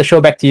we're giving the show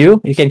back to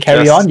you. You can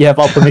carry on. You have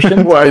our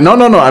permission. Well,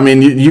 no. I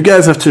mean, you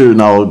guys have to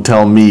now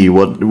tell me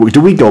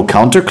do we go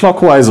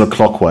counterclockwise or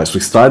clockwise? We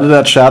started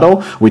at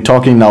Shadow. We're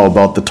talking now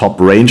about the top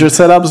Ranger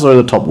setups or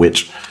the top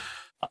Witch?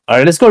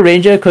 Alright, let's go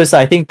Ranger, because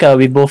I think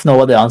we both know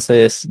what the answer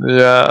is.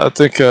 Yeah, I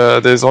think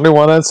there's only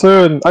one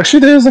answer, and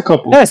actually there's a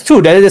couple. Yeah,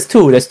 there's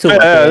two. There's two.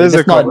 Yeah, there's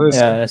a couple.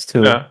 There's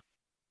two. Yeah.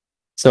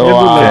 So,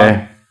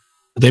 okay. Are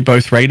they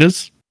both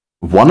Raiders?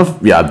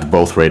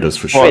 Both Raiders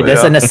for sure. Wait,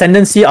 there's an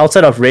ascendancy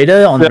outside of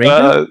Raider on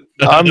Ranger?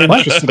 I'm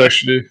interested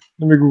actually.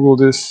 Let me Google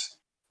this.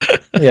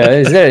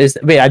 Yeah,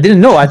 wait, I didn't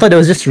know. I thought it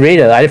was just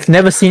Raider. I've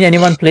never seen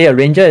anyone play a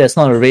Ranger that's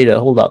not a Raider.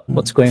 Hold up.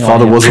 What's going on?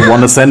 Thought it was a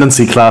one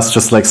ascendancy class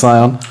just like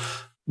Scion.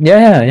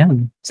 Yeah.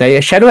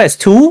 So Shadow has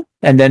 2,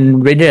 and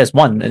then Raider has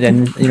 1, and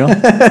then,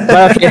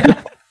 but okay.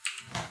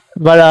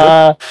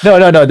 But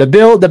no.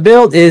 The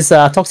build is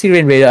Toxic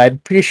Rain Raider. I'm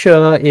pretty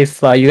sure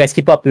if you guys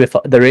keep up with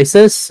the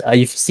races,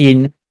 you've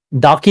seen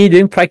Darky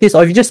doing practice,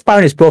 or if you just spy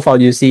on his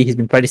profile, you see he's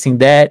been practicing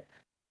that.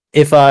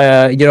 If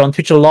you're on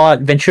Twitch a lot,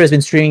 Ventura has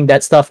been streaming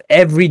that stuff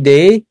every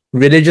day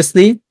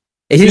religiously.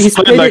 He's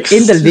played it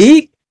in the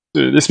league.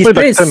 Dude, he's played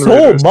it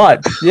so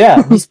much.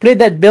 Yeah, he's played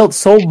that build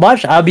so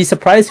much. I'll be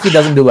surprised if he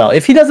doesn't do well.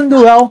 If he doesn't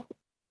do well,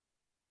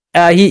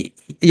 I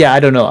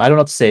don't know. I don't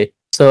know what to say.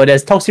 So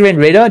there's Toxic Rain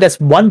Raider. That's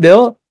one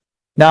build.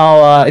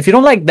 Now, if you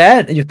don't like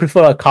that, you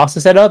prefer a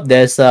caster setup,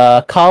 there's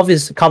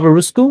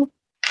Carvarusku.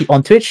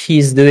 On Twitch,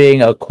 he's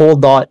doing a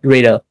Cold Dot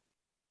Raider.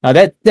 Now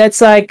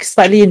that's like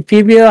slightly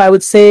inferior, I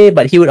would say,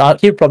 but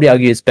he'd probably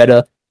argue it's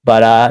better,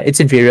 but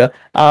it's inferior.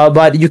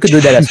 But you could do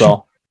that as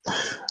well.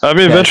 I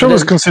mean, Ventura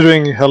was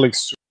considering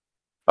Helix.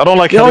 I don't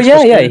like Helix.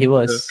 Oh, yeah, he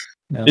was.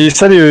 Yeah. He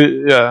said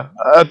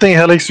I think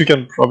Helix, you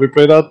can probably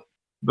play that,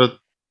 but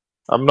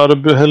I'm not a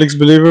Helix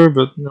believer,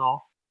 but you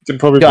can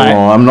probably play it.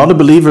 No, I'm not a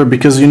believer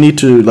because you need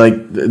to, like,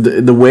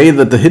 the way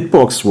that the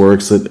hitbox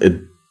works,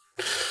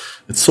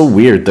 it's so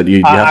weird that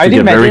you have to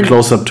get very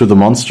close up to the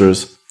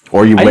monsters,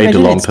 or you wait a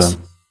long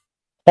time.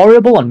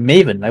 Horrible on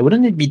Maven. Like,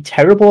 wouldn't it be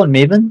terrible on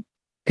Maven?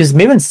 Because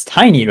Maven's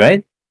tiny,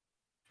 right?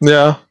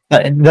 Yeah.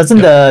 Doesn't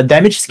the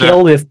damage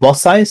scale with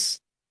boss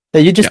size?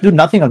 That you just do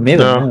nothing on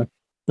Maven.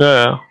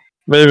 Yeah.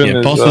 Maven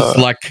is, bosses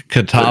like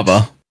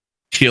Kitava,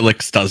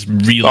 Helix does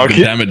really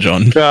good damage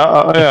on.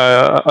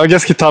 Yeah. I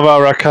guess Kitava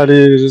or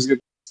Akali just get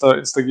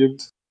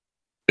insta-gibbed.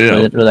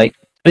 Yeah. Like,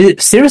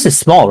 Sirius is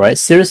small, right?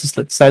 Sirius is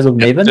the size of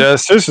Maven. Yeah,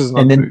 Sirius is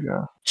not big.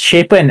 Yeah.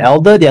 Shaper and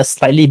Elder, they are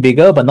slightly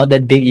bigger, but not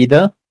that big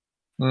either.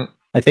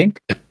 I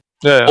think.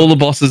 Yeah. All the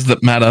bosses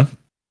that matter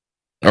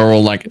are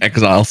all like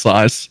exile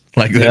size.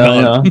 Like they're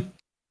not.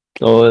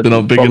 So they're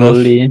not big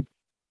enough.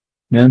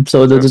 Yeah.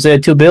 So those are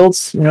 2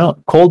 builds.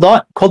 Cold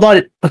Dot.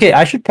 Okay,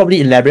 I should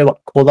probably elaborate what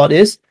Cold Dot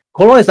is.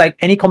 Cold Dot is like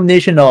any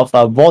combination of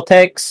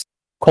Vortex,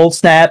 Cold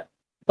Snap,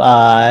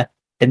 and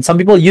some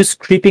people use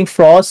Creeping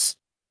Frost.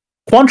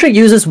 Quantric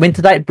uses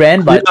Wintertide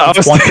brand, but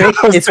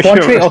it's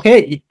Quantric.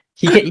 Okay,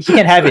 he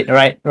can have it.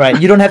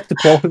 Right. You don't have to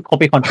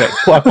copy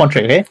Quantric.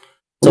 Okay.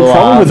 So, the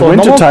problem with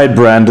Wintertide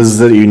brand is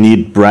that you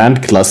need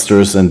brand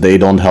clusters, and they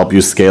don't help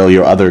you scale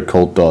your other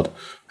Cold Dot.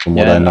 From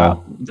what I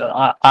know,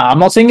 I'm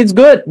not saying it's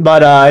good,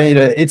 but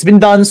it's been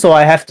done, so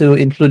I have to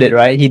include it.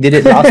 Right? He did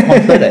it last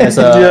month as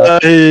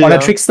on a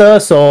trickster,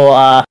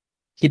 so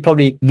he'd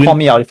probably call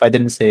me out if I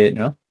didn't say it.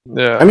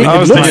 Yeah, I mean,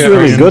 it looks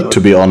really good, to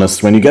be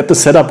honest. When you get the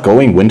setup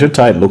going,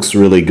 Wintertide looks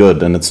really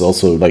good, and it's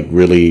also like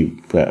really.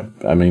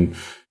 I mean,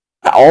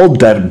 all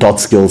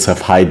dot skills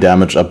have high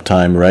damage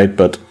uptime, right?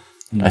 But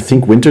I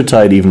think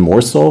Wintertide even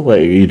more so.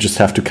 Where you just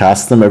have to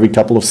cast them every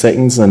couple of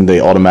seconds, and they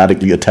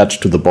automatically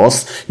attach to the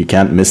boss. You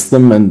can't miss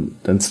them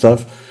and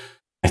stuff.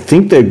 I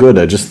think they're good.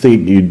 I just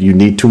think you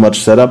need too much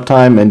setup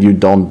time and you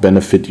don't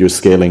benefit your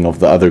scaling of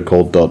the other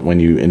Cold Dot when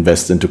you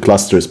invest into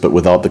clusters. But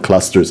without the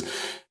clusters,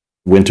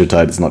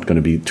 Wintertide is not going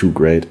to be too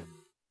great.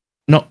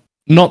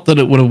 Not that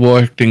it would have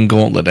worked in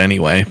Gauntlet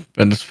anyway,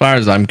 but as far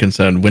as I'm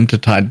concerned,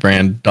 Wintertide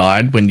brand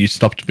died when you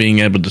stopped being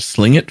able to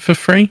sling it for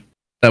free.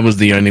 That was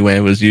the only way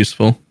it was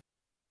useful.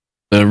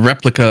 The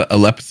replica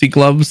Alepathy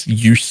gloves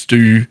used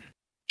to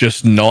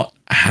just not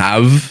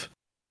have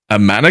a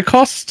mana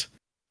cost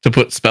to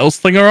put Spell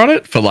Slinger on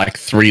it for like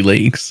 3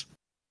 leagues.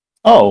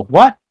 Oh,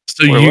 what?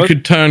 So you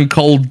could turn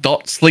Cold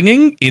Dot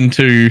slinging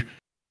into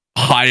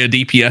higher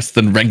DPS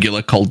than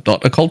regular Cold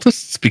Dot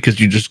occultists because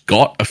you just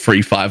got a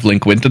free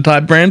 5-link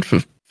Wintertide brand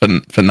for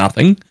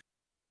nothing.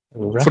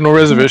 For no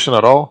reservation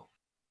at all.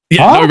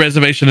 Yeah, no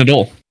reservation at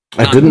all.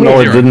 I didn't know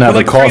it didn't have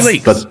like a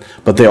cost,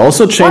 but they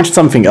also changed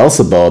something else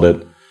about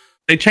it.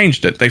 They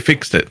changed it. They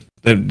fixed it.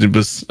 It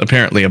was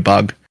apparently a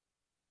bug.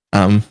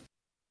 I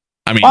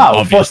mean,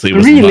 obviously it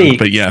was a bug,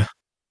 but yeah.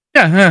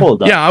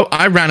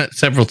 I ran it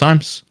several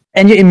times.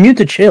 And you're immune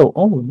to chill.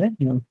 Oh, man.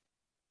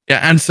 Yeah,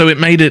 and so it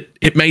made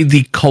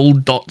the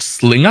Cold Dot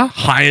Slinger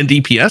higher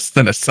DPS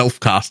than a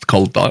self-cast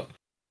Cold Dot.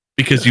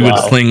 Because you would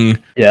sling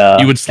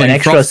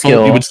Frostbolt,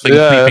 skill. you would sling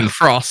Creeping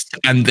Frost,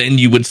 and then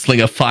you would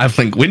sling a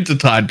 5-link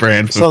Wintertide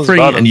brand for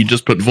free, and you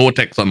just put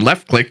Vortex on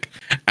left click,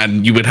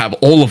 and you would have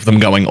all of them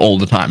going all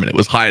the time, and it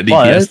was higher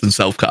DPS than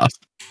self-cast.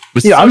 It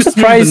was I'm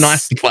surprised.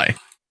 Nice to play.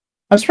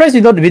 I'm surprised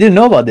we didn't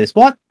know about this.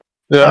 What?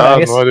 Yeah, I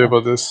have no idea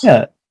about this.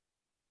 Yeah.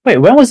 Wait,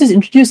 when was this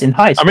introduced in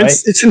Heist? I mean,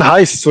 it's in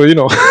Heist, so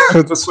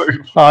that's why.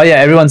 Oh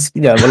yeah, a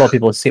lot of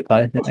people skip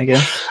Heist, I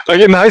guess. Like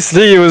in Heist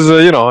League, it was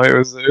it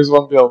was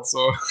one build,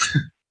 so.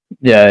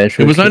 Yeah,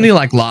 true, it was only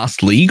like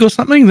last league or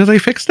something that they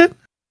fixed it.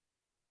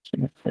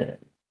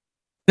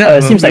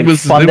 It seems like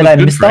fun that I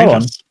missed out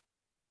on.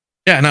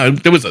 Yeah, no,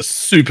 there was a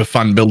super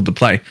fun build to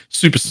play.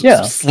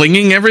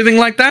 Slinging everything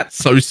like that,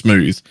 so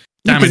smooth.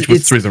 Damage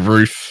was through the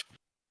roof.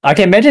 I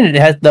can imagine it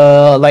has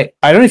the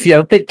I don't know if you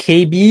ever played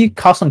KB,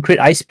 Cast on Crit,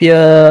 Ice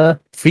Spear,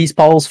 Freeze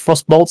Pulse,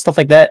 Frostbolt, stuff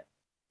like that.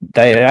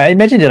 I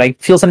imagine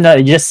it feels something that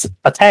you just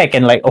attack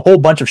and a whole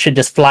bunch of shit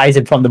just flies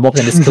in front of the mobs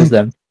and just kills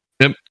them.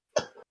 Yep.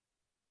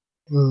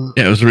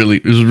 Yeah, it was really,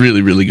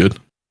 really good.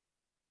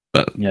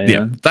 But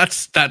yeah,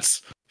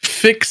 that's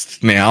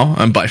fixed now,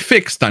 and by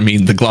fixed I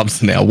mean the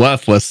gloves are now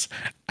worthless,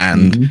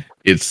 and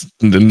it's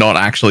not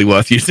actually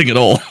worth using at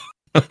all.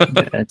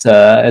 It's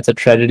a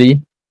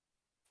tragedy.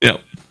 Yeah.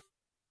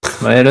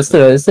 Well, it's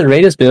the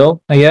Raiders build,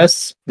 I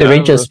guess. The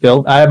Rangers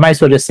build. I might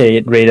as well just say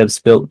it Raiders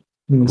build.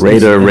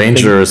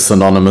 Ranger is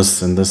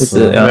synonymous in this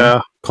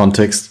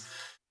context.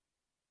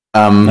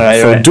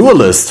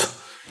 Duelist.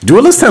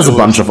 Duelist has a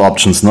bunch of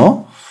options,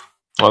 no?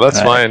 Oh,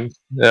 that's fine.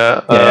 Yeah.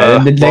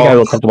 The guy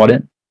will talk about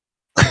it.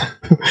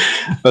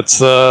 That's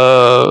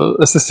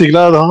SSC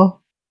Glad, huh?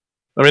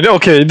 I mean,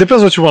 okay, it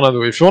depends what you want to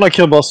do. If you want to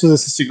kill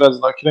bosses, SSC Glad is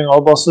not killing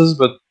all bosses,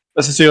 but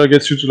SSC Glad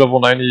gets you to level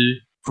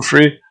 90 for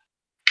free.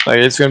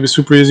 It's gonna be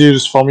super easy. You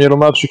just farm yellow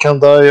maps, you can't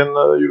die, and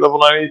you level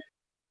 90.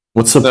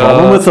 What's the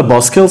problem with the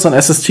boss kills on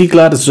SST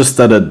Glad? It's just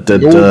that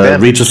it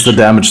reaches the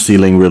damage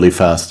ceiling really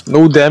fast.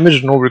 No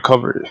damage, no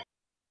recovery.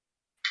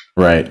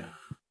 Right.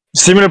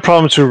 Similar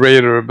problem to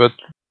Raider, but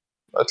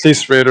at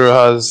least Raider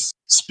has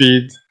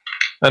speed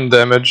and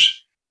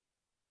damage.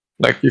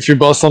 If you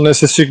boss on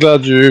SSC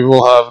Glad, you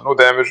will have no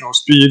damage, no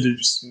speed.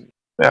 It's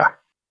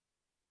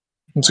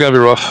gonna be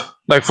rough.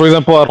 For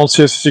example, I don't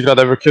see SSC Glad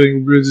ever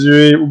killing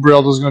Ubriel.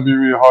 Ubriel is gonna be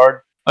really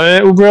hard. I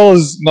mean, Ubriel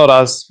is not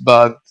as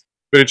bad,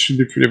 but it should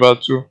be pretty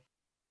bad too.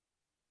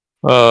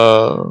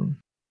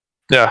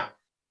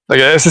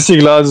 SSC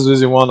Glad is the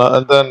easy one,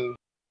 and then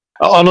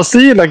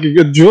honestly,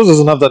 Duos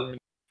doesn't have that many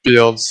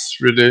builds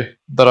really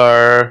that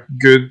are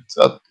good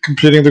at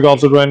completing the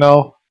gauntlet right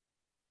now.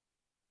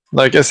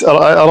 I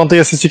don't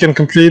think SSC can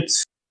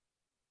complete.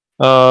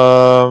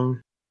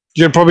 You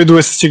can probably do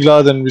SSC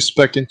Glad and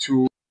respec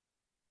into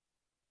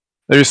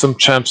maybe some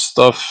champ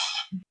stuff.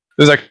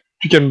 There's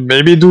you can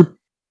maybe do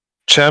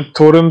champ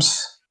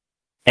totems.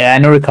 Yeah,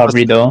 no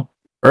recovery though.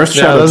 That's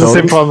the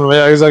same problem.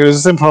 Yeah, exactly. It's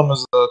the same problem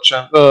as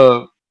champ.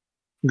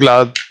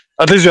 Glad.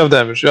 At least you have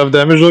damage. You have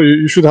damage though.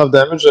 You should have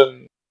damage,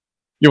 and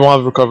you won't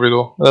have recovery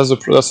though. That's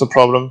the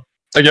problem.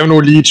 You have no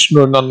leech,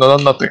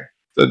 nothing.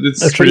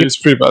 It's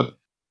pretty bad.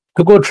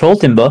 Could go Troll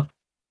Timber.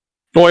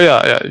 Oh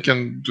yeah, you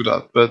can do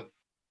that. But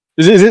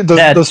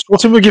does Troll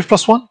Timber give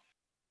 +1?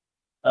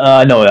 No,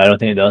 I don't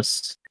think it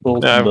does. No,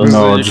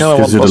 it just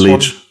gives you the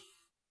leech.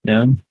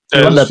 Yeah.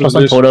 You want that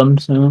 +1 totem,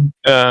 so.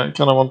 Yeah, you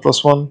kind of want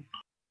 +1.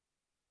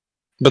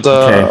 But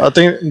I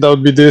think that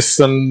would be this,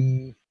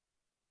 and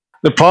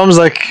the problem's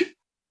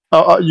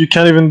you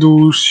can't even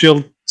do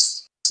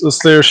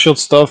Slayer shield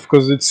stuff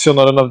because it's still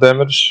not enough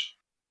damage.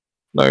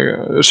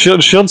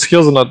 Shield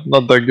skills are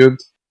not that good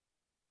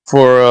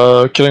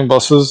for killing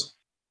bosses.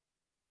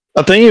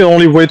 I think the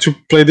only way to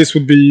play this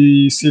would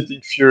be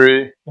Seething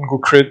Fury and go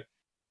crit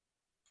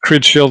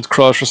shield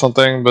crush or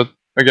something, but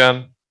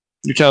again,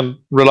 you can't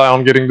rely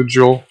on getting the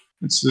jewel.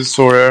 It's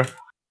so rare.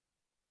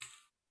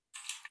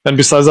 And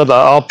besides that,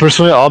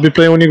 I'll be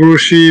playing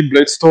Onigurushi,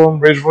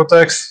 Bladestorm, Rage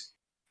Vortex,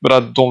 but I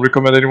don't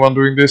recommend anyone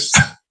doing this.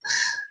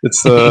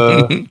 It's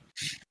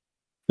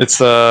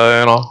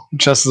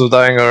chances of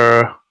dying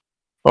are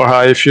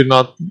high if you're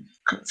not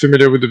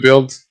familiar with the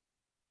build.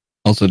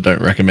 Also,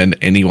 don't recommend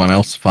anyone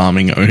else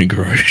farming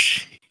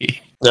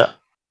Onigurushi. Yeah.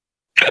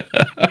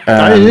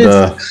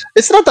 And,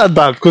 it's not that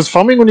bad because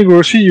farming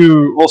Onigurushi,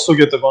 you also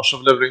get a bunch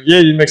of leveling. Yeah,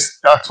 it makes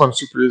Act 1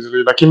 super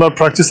easily. Like in my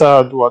practice, I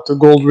had a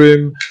gold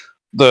rim,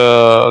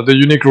 the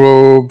unique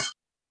robe.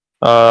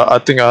 I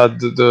think I had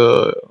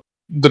the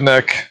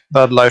neck that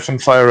had life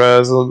and fire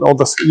res. All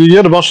this. You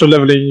get a bunch of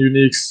leveling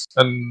uniques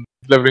and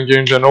leveling gear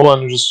in general,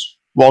 and you just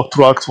walk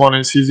through Act 1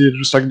 and it's easy,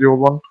 just like the old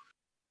one.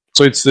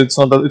 So it's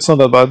not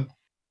that bad.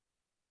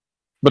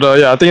 But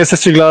yeah, I think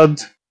SSG Glad.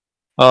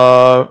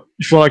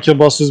 If you want to kill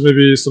bosses,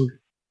 maybe some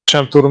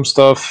champ totem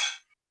stuff.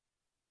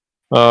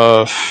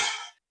 I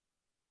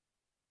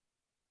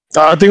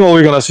think all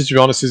we're gonna see, to be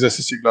honest, is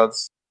SSG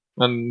Glads,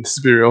 and let's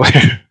be real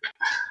here.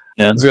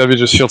 Yeah. It's gonna be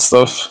just shield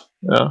stuff.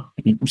 Yeah.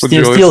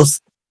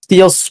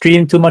 Still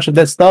stream too much of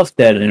that stuff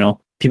that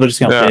people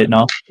just gonna play it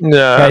now.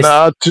 Yeah.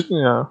 Guys,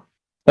 Yeah.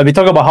 But we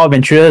talk about how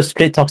Ventura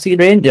played Toxic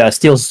Rain. Yeah,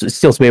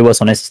 Steel's way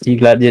worse on SSD.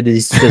 Glad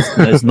it's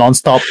just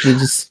non-stop. They're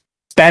just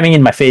spamming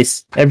in my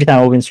face every time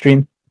I open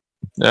stream.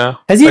 Yeah.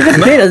 Has he even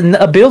played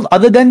a build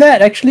other than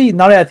that? Actually,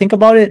 now that I think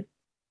about it,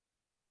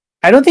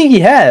 I don't think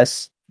he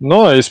has.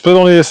 No, he's played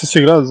only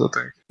SSC Glads, I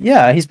think.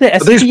 Yeah, he's played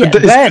SSC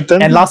Glad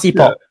and Last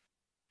Epoch.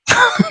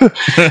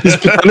 He's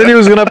pretending he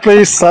was gonna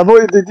play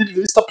Sabo. Did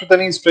he stop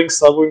pretending he's playing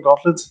Sabo in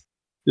Gauntlet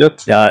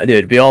yet? Yeah,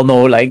 dude, we all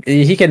know, like,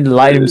 he can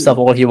lie to himself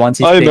all he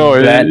wants. I know.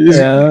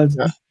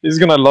 He's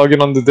gonna log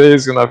in on the day.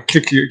 He's gonna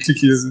click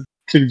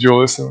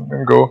Duelist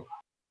and go.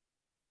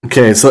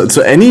 Okay, so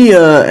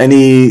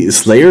any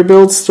Slayer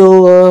builds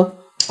still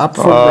up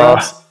for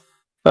grabs?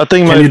 I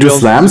think can you do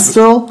slams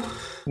still?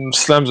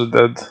 Slams are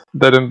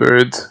dead and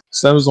buried.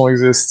 Slams don't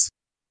exist.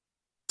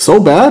 So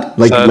bad?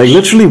 Like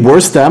literally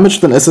worse damage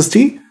than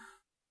SST?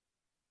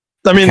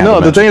 I mean, no.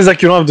 The thing is,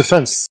 like, you don't have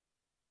defense.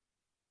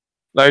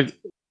 Like,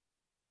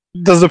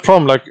 that's the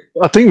problem. Like,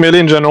 I think melee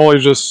in general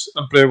is just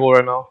unplayable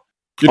right now.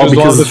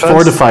 Because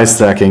fortify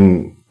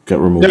stacking got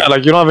removed. Yeah,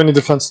 like you don't have any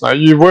defense now.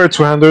 You were a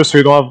two-hander, so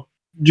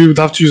you'd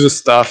have to use a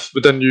staff,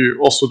 but then you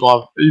also don't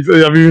have.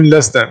 You have even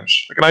less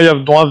damage. Like now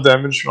you don't have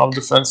damage, you don't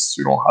have defense,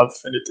 you don't have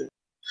anything.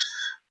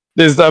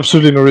 There's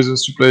absolutely no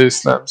reasons to play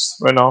slams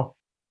right now.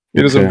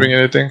 It doesn't bring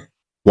anything.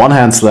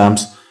 One-hand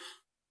slams.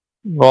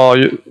 Well,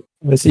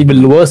 it's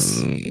even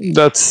worse.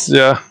 That's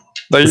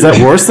Like, is that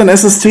worse than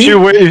SST?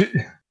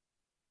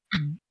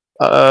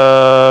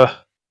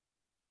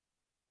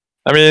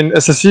 I mean,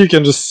 SSC you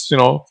can just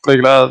play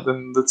Glad,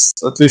 and that's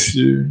at least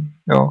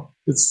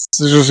it's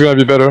just gonna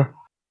be better.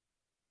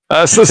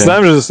 So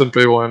Slams are just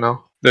unplayable right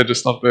now. They're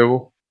just not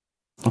playable.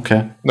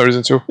 Okay. No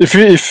reason to. If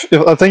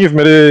I think if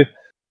melee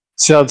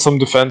had some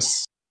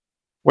defense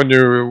when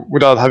you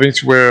without having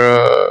to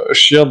wear a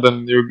shield,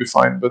 then you would be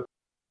fine. But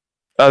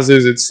as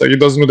is, it's like it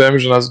does no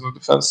damage and has no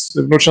defense.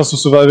 You have no chance of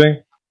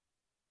surviving.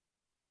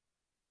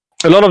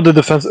 A lot of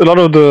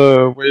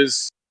the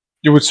ways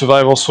you would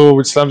survive also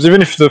with slams,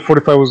 even if the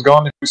 45 was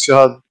gone, if you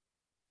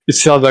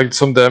still had like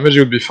some damage,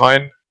 you would be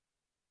fine.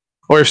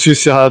 Or if you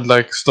still had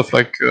like stuff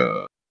like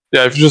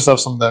if you just have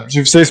some damage.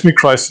 If Seismic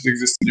Crisis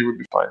existed, you would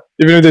be fine.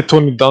 Even if they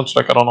toned it down to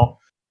like, I don't know.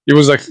 It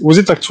was like, was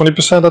it like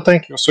 20%, I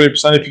think? It was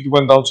 20%. If it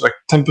went down to like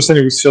 10%,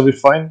 it would still be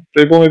fine.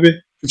 Playable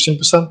maybe?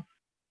 15%?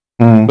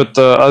 But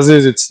as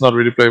is, it's not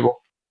really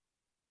playable.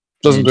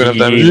 Doesn't do enough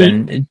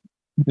damage.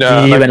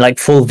 Even like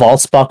full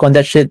Vault Spark on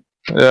that shit.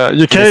 Yeah,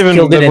 you can't even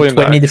level in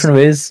 20 different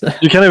ways.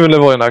 You can't even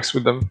level an axe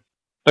with them.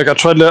 Like I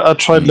tried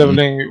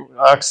leveling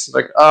axe.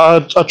 Like I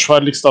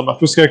tried League Star. My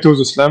first character was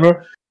a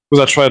slammer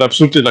because I tried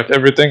absolutely like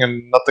everything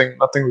and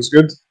nothing was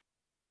good.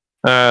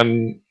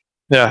 And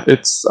yeah,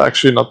 it's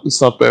actually not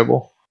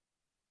playable.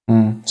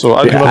 So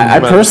I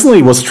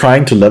personally was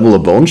trying to level a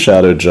Bone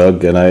Shadow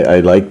Jug, and I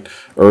liked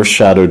Earth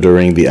Shadow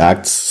during the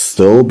acts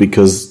still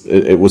because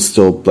it was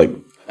still like.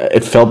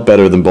 It felt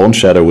better than Bone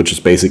Shadow, which is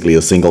basically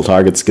a single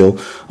target skill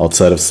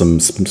outside of some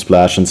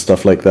splash and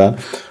stuff like that.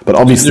 But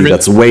obviously,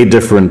 that's way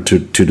different to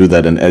do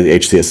that in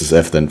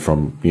HCSSF than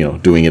from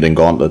doing it in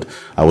Gauntlet.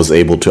 I was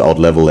able to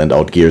outlevel and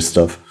outgear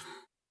stuff.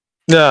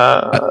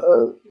 Yeah,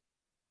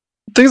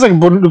 things like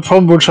the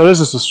problem Bone Shadow is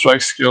just a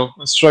strike skill.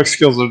 And strike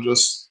skills are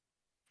just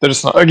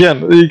not.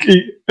 Again,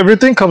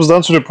 everything comes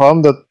down to the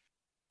problem that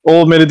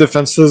all melee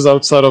defenses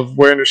outside of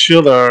wearing a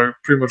shield are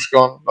pretty much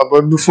gone. But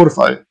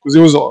fortify, because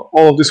it was all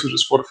of this was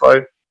just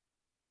fortify.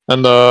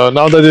 And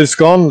now that it's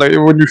gone, like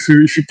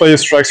if you play a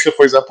strike skill,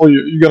 for example,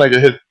 you're gonna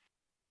get hit,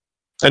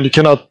 and you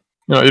cannot,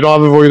 you don't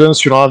have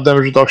avoidance, you don't have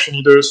damage reduction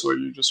either, so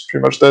you're just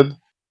pretty much dead.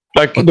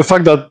 Like the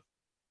fact that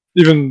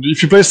even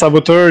if you play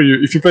Saboteur,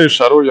 if you play a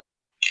Shadow,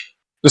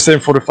 the same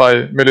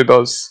fortify melee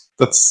does.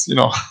 That's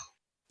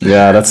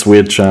Yeah, that's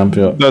weird, champ.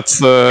 Yeah, that's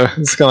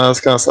it's kind of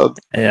sad.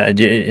 Yeah.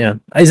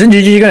 Isn't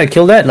GG gonna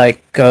kill that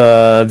like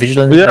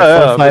Vigilance?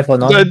 Yeah, or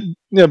not?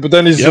 But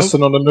then it's just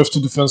another nerf to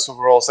defense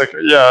overall. It's like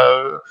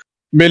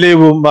melee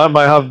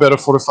might have better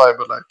fortify,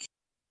 but like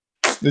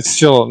it's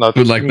still not.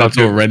 But like not that's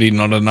good. already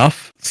not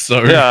enough.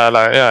 So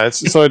Yeah,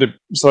 it's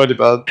already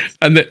bad.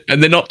 and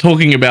they're not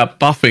talking about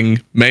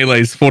buffing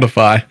Melee's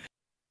fortify.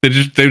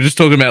 They're just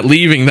talking about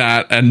leaving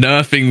that and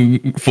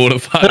nerfing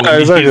fortify. Yeah,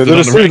 exactly. They're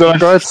just saying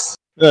that, right?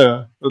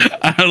 Yeah.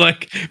 I'm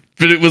like,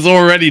 but it was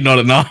already not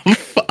enough.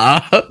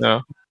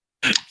 Yeah.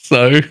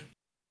 So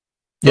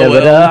Yeah,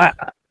 but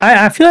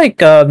I feel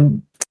like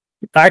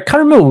I can't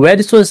remember where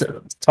this was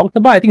talked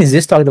about. I think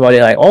Ziz talked about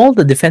it. Like all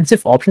the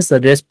defensive options are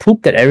just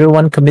poop that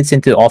everyone commits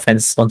into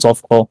offense on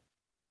softcore.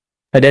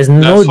 Like, there's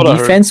no what I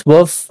heard. defense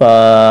worth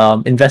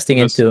investing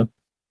Yes. into.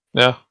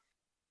 Yeah.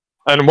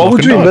 And what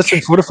would you invest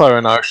in Fortify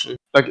right now, actually?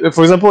 Like,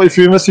 for example, if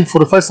you invest in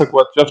Fortify, it's like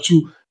what? You have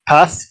to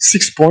pass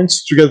 6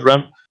 points to get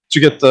ramp, to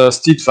get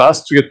Steed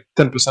fast, to get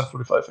 10%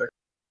 Fortify effect.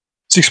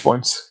 6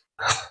 points.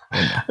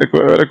 like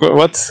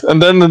what?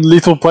 And then the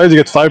lethal price, you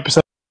get 5%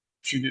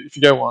 if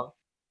you get one.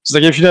 So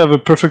like if you have a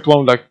perfect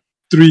one, like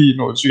 3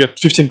 nodes, you get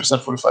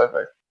 15% Fortify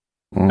effect.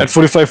 And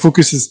Fortify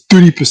focus is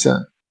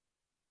 30%.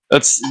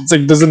 It's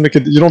like doesn't make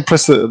it. You don't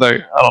press it.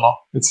 Like I don't know.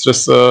 It's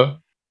just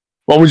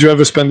why would you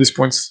ever spend these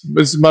points?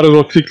 It's might as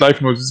well click life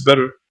nodes. It's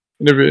better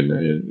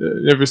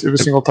in every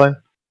single time.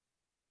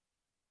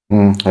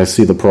 I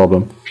see the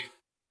problem.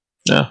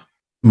 Yeah.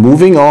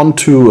 Moving on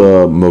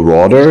to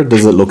Marauder,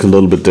 does it look a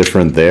little bit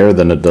different there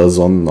than it does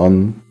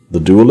on the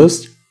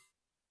Duelist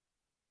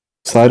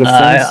side of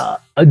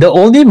things? The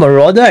only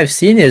Marauder I've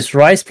seen is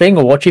Rice playing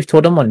a War Chief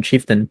Totem on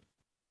Chieftain.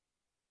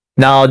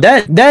 Now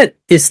that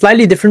is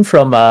slightly different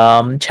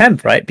from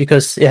Champ, right?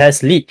 Because it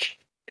has Leech,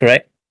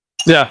 correct?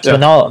 Yeah. So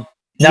now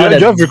you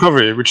have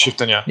recovery with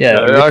Chieftain, yeah.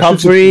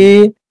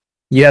 Recovery.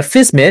 You have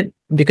Fist Mid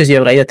because you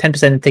have like a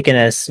 10% taken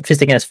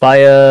as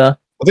fire.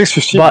 I think it's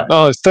 15.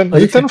 No, it's 10.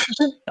 Is it 10 or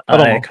 15? I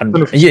don't know. Can't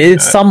remember.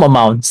 It's some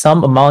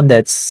amount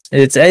that's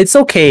it's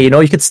okay. You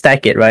know, you could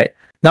stack it, right?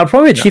 Now,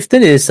 probably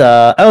Chieftain is you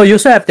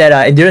also have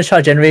that endurance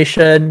charge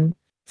generation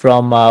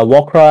from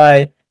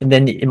Warcry, and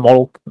then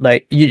Immortal.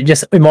 Like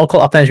Immortal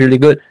uptime is really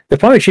good. The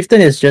problem with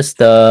Chieftain is just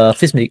the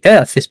fist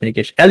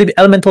mitigation,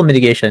 elemental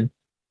mitigation.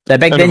 Like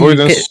back then,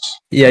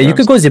 you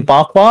could go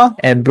Zibaqua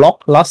and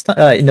block last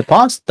time in the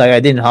past. Like I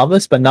did in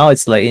Harvest, but now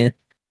it's like.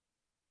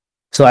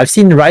 So I've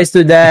seen Rise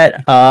do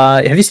that.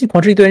 Have you seen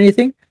Quandary do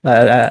anything?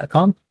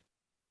 Can't.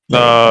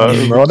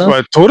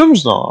 Marauder?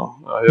 Totems? No.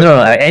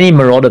 No, any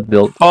Marauder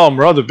build. Oh,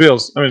 Marauder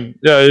builds. I mean,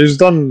 yeah, he's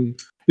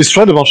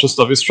tried a bunch of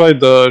stuff. He's tried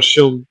the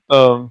shield.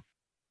 I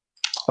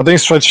think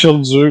he's tried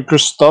shield Zerker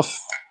stuff.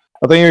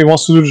 I think he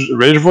wants to do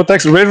Rage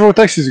Vortex. Rage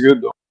Vortex is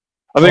good though.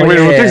 I think Rage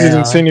Vortex is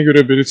insanely good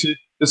ability.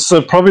 It's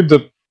probably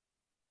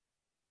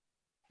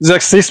it's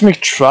like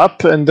Seismic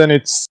Trap, and then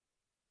it's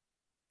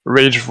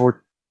Rage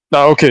Vortex.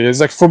 Okay, it's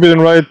like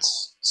Forbidden Rite,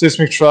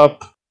 Seismic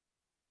Trap,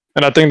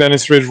 and I think then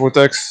it's Rage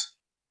Vortex.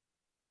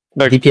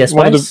 Like DPS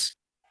wise?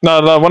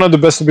 One of the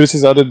best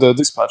abilities added the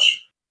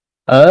Dispatch.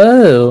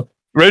 Oh.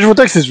 Rage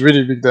Vortex is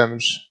really big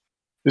damage.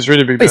 It's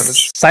really big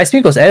damage.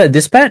 Seismic was added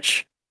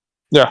Dispatch?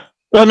 Yeah.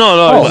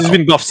 No, it's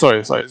been buffed. Sorry.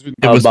 It's been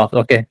buffed.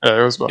 Okay.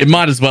 Yeah, it was buffed. It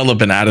might as well have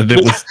been added.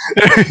 It was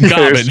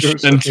garbage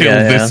until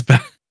this.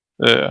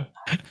 Yeah.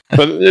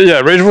 But yeah,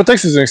 Rage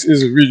Vortex is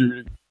really,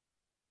 really good.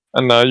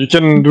 And you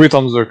can do it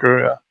on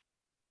Zerker, yeah.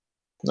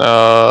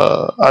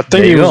 I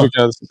think he was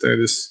looking at something like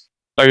this.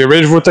 Like a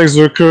Rage Vortex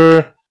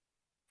Zerker.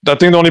 I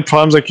think the only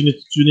problem is like you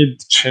need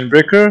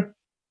Chainbreaker,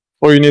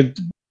 or you need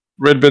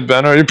Red Bed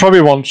Banner. You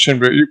probably want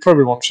Chainbreaker.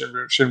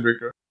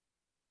 Chainbreaker.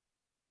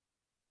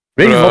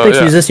 Rage Vortex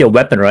uses your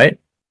weapon, right?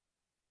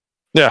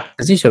 Yeah.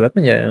 Does it use your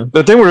weapon? Yeah.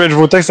 The thing with Rage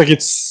Vortex, like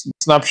it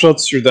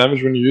snapshots your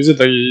damage when you use it.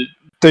 Like it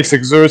takes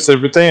exerts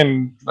everything,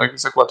 and like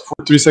it's like what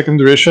 3-second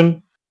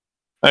duration,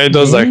 and it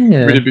does like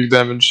really big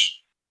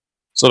damage.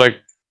 So like,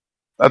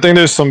 I think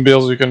there's some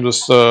builds you can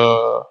just.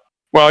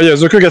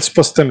 Zerker gets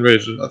plus 10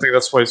 rage. I think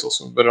that's why it's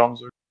also better on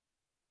Zerker.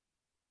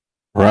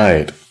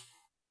 Right.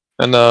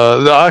 And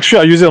actually,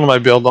 I use it on my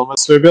build. On my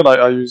Slayer build,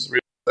 I use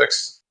Rage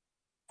Vortex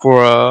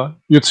for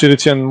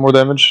utility and more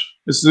damage.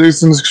 It's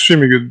an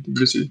extremely good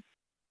ability.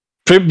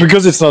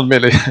 Because it's not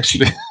melee,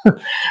 actually.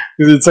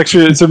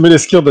 It's a melee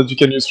skill that you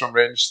can use from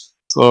range.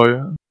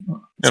 So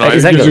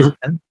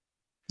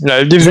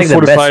it gives you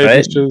 45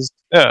 inches.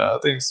 Yeah, I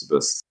think it's the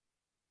best.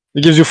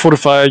 It gives you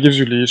 45, it gives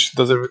you leech, it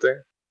does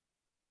everything.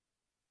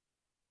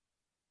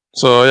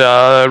 So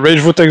yeah, Rage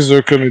Vortex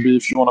Zerker maybe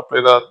if you want to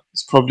play that,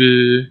 it's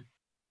probably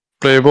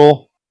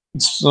playable.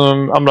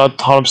 I'm not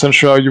 100%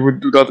 sure how you would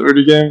do that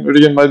early game.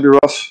 Early game might be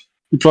rough.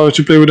 You probably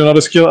should play with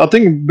another skill. I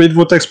think Blade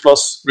Vortex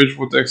plus Rage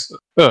Vortex.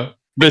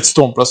 Blade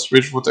Storm plus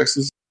Rage Vortex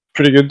is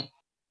pretty good.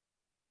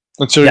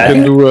 Not sure you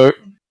can do.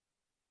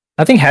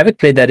 I think Havoc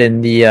played that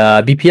in the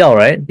BPL,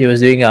 right? He was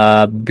doing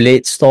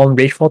Blade Storm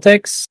Rage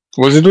Vortex.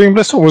 Was he doing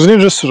Blade Storm? Wasn't it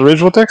just Rage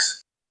Vortex?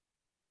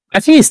 I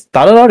think he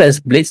started out as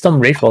Blade Storm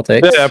Rage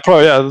Vortex. Yeah,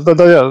 probably.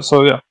 Yeah,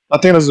 so yeah, I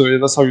think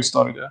that's how you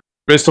started. Yeah,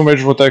 Blade Storm Rage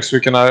Vortex. We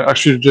can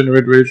actually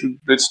generate Rage with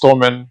Blade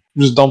Storm and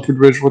just dump with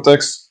Rage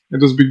Vortex. It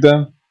does big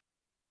damage.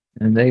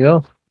 And there you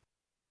go.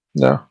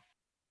 Yeah.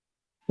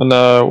 And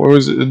what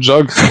was it?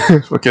 Jug?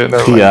 Okay,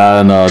 never mind.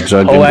 Yeah, no,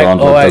 Jug and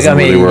Gauntlet doesn't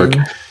really work.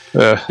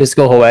 Yeah, Just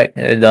go Hoek.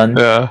 Done.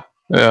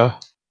 yeah.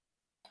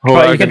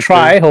 You can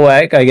try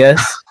Hoek, I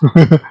guess.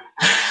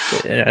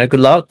 Good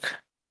luck.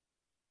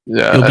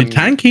 Yeah, You'll be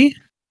tanky.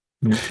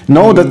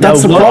 No,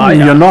 that's the No, problem. I-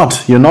 You're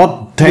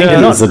not tanky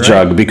Yeah, as a right.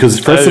 Jug, because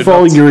first Yeah, of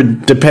all, you're you're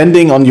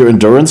depending on your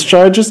endurance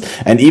charges,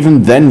 and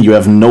even then you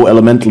have no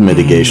elemental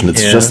mitigation.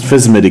 It's Yeah. just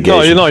phys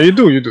mitigation. No, you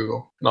do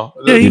though. No,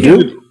 Yeah, you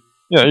do?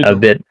 Yeah, you A do.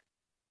 bit.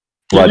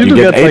 Right, You you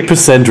do get get, like-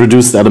 8%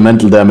 reduced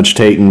elemental damage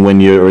taken when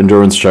your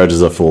endurance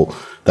charges are full.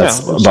 That's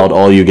Yeah, about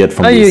all you get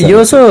from No, the you ascendant.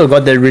 also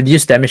got the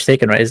reduced damage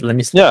taken, right? Let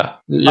me see. Yeah,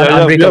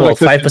 Unbreakable, like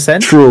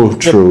 5%.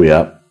 True,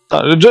 yeah.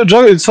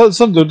 Jug. It's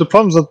the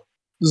problem is that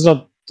it's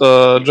not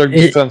Jug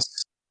It- defense.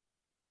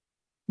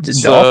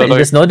 There's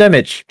no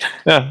damage.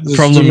 Yeah, The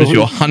problem is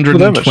your no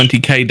damage.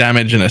 120k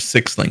damage in a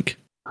 6-link.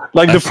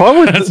 Like the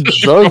problem That's with the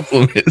Jug.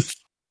 problem is.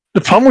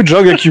 The problem with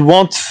Jug, like you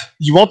want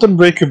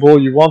unbreakable,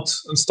 you want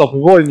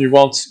unstoppable, and you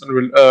want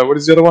what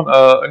is the other one?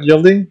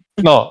 Unyielding?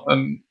 No,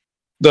 and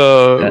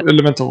the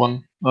elemental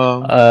one.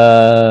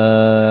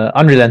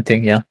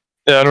 Unrelenting, yeah.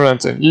 Yeah,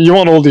 unrelenting. You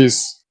want all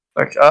these.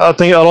 Like I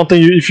don't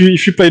think if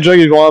you play Jug,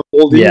 you don't have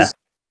all these. Yeah.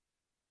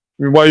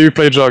 Why you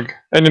play Jug?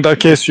 And in that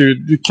case,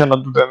 you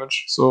cannot do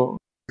damage. So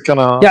kind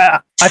of Yeah,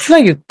 I feel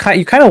like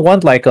you kind of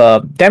want like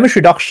a damage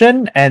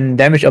reduction and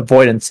damage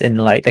avoidance in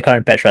like the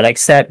current patch, right? Like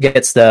Sap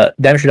gets the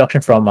damage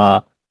reduction from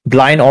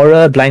Blind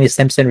Aura. Blind is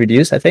 10%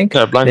 reduced, I think.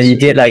 Yeah, blind. Then you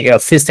get like a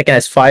Fizz taken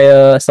as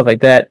fire, stuff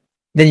like that.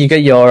 Then you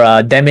get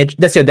your damage.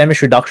 That's your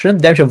damage reduction,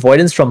 damage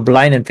avoidance from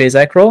Blind and Phase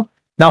Acro.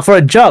 Now for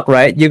a Jug,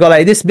 right? You got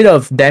like this bit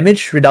of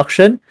damage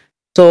reduction.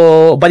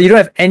 So, but you don't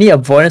have any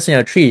avoidance in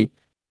your tree.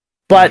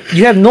 But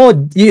you have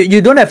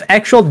you don't have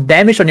actual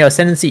damage on your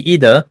ascendancy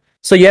either.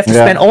 So you have to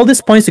spend all these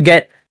points to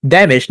get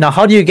damage. Now,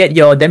 how do you get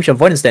your damage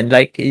avoidance then?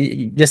 Like,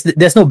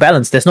 there's no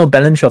balance. There's no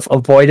balance of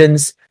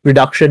avoidance,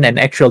 reduction, and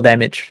actual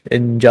damage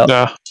in Jug.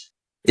 Yeah.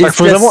 It's Like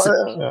for just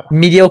example,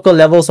 mediocre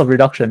levels of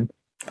reduction.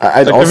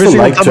 I'd Like, also every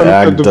single like time to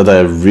I add look at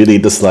that I really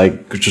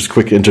dislike, just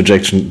quick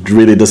interjection,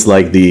 really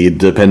dislike the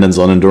dependence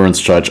on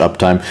endurance charge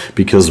uptime,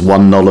 because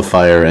one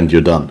nullifier and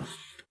you're done.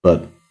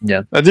 But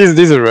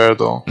these are rare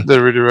though.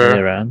 They're really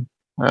rare. Around.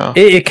 Yeah.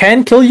 It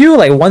can kill you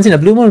like once in a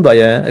blue moon, but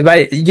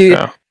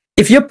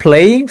if you're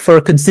playing for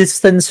a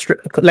consistent,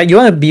 like you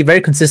want to be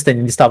very consistent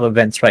in these type of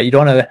events, right? You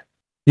don't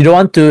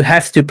want to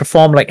have to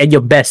perform like at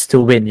your best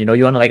to win. You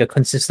want like a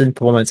consistent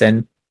performance,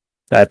 and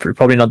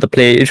probably not the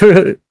play.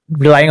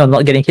 Relying on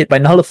not getting hit by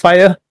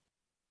nullifier.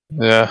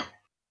 Yeah.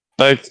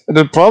 Like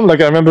the problem, like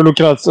I remember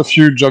looking at a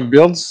few Jug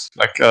builds.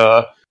 Like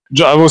I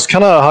was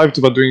kind of hyped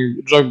about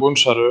doing Jug Bone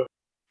Shatter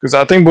because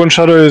I think Bone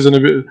Shatter is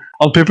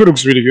on paper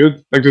looks really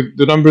good. Like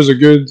the numbers are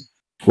good.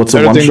 what's a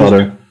Everything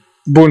one-shotter?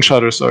 Bone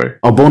Shatter, sorry.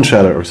 Oh, Bone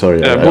Shatter, sorry.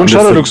 Yeah, I Bone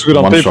Shatter understood looks good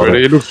on paper. one-shotter.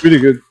 It looks really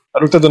good.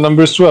 I looked at the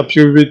numbers too. I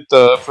POV'd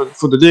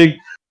for the league.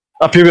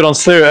 I POV'd on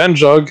Slayer and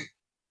Jug,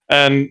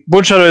 and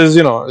Bone Shatter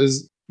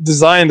is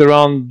designed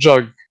around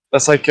Jug.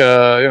 That's like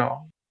they're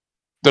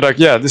like,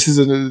 yeah, this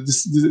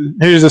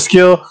here's a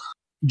skill.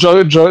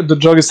 The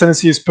Jug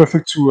ascendancy is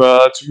perfect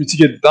to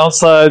mitigate the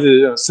downside.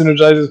 It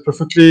synergizes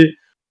perfectly.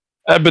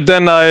 But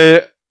then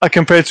I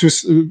compare it to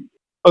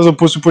as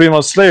opposed to putting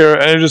on Slayer,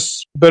 and it's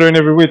just better in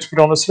every way to put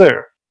on a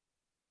Slayer.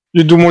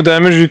 You do more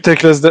damage, you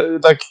take less.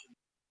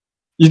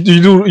 You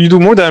do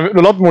more damage,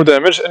 a lot more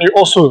damage, and you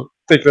also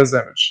take less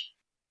damage.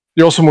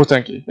 You're also more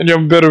tanky, and you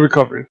have better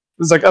recovery.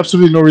 There's like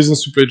absolutely no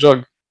reasons to play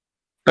Jug.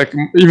 Like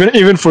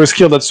even for a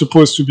skill that's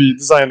supposed to be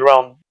designed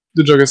around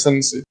the Jug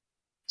ascendancy.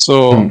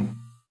 So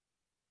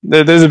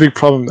there's a big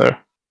problem there.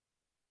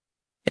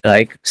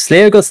 Like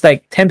Slayer gets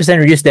like 10%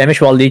 reduced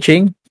damage while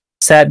leeching.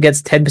 Sap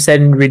gets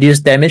 10%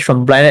 reduced damage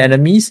from blinded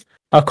enemies.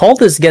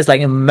 Cultist gets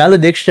like a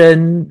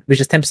Malediction, which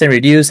is 10%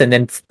 reduced, and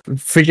then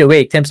Frigid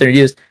Wake 10%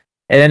 reduced.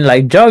 And then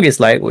like Jug is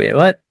like, wait,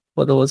 what?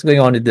 What's going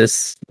on with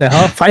this?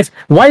 5?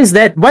 Why is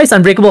that? Why is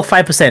Unbreakable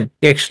 5%?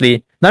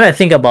 Actually, now that I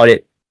think about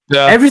it,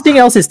 Yeah. everything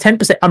else is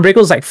 10%.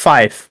 Unbreakable is like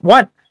 5.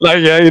 What? Like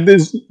it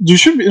is.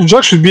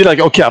 Jug should be like,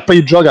 okay, I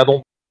play Jug, I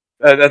don't.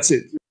 That's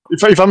it.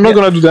 If I'm not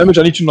gonna do damage,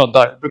 I need to not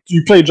die. But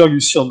you play Jug, you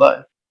still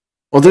die.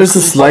 Well, there's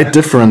a slight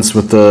difference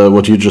with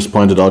what you just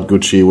pointed out,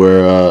 Gucci,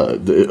 where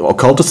the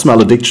Occultist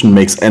Malediction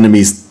makes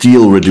enemies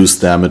deal reduced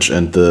damage,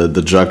 and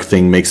the Jug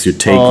thing makes you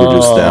take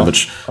reduced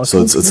damage. Okay.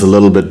 So it's a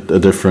little bit a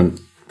different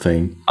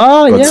thing.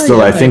 Oh, But yeah. still,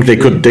 yeah, I think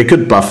actually. they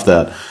could buff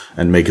that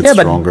and make it Yeah,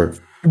 but- stronger.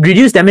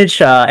 Reduced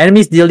damage.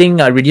 Enemies dealing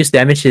reduced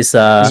damage is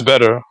It's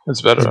better.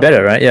 It's better.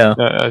 better, right? Yeah.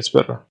 Yeah, it's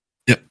better.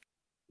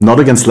 Not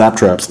against lab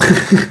traps.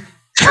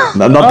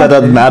 Not that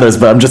that matters,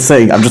 but I'm just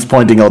saying. I'm just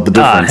pointing out the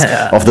difference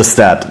yeah. of the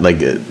stat.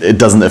 Like it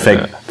doesn't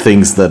affect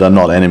things that are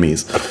not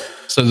enemies.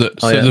 So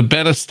the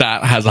better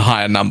stat has a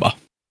higher number,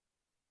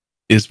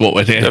 is what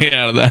we're getting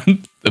out of that.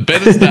 The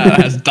better stat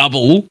has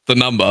double the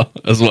number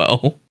as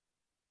well.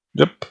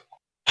 Yep.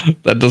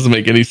 That doesn't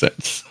make any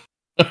sense.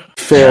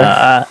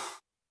 Fair.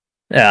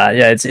 Yeah.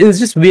 It's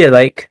just weird.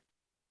 Like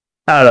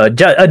I don't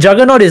know. A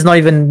Juggernaut is not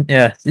even.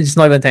 Yeah, it's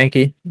not even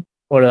tanky.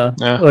 What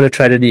a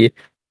tragedy.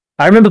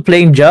 I remember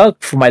playing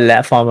Jug for my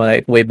lab farmer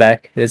like way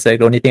back. It's like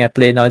the only thing I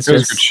play now. It's It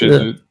was just good shit,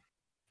 dude.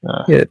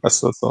 yeah.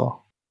 That's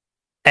all.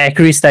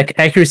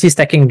 accuracy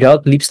stacking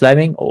Jug, leap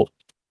slamming. Oh,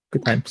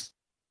 good times.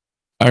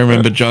 I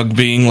remember Jug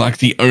being like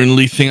the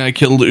only thing I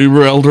killed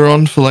Uber Elder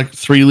on for like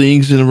 3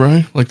 leagues in a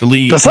row. Like the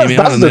league came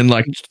out, and then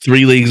like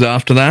 3 leagues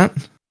after that.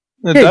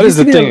 Yeah, Yeah, that it is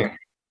the used to be thing.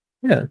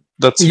 Yeah.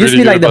 That's It used to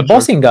really be like good the about Jug.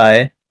 bossing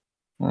guy.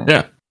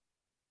 Yeah.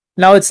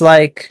 Now it's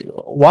like,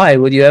 why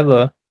would you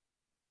ever?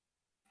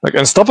 Like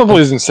Unstoppable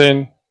is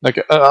insane.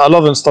 Like I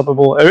love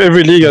Unstoppable.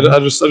 Every league, I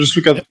just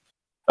look at.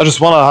 I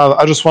just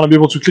want to be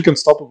able to click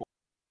Unstoppable.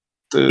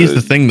 Here's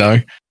the thing, though: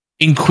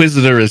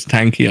 Inquisitor is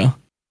tankier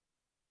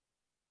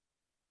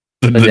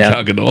than the Yeah.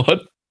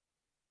 Juggernaut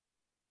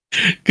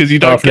because you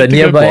don't for the get to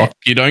go nearby- block,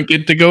 you don't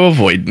get to go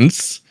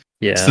avoidance.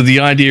 Yeah. So the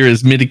idea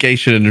is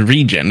mitigation and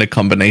regen, a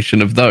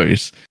combination of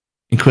those.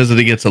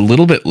 Inquisitor gets a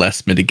little bit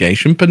less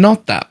mitigation, but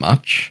not that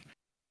much.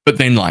 But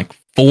then like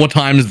 4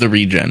 times the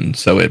regen,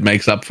 so it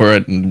makes up for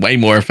it and way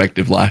more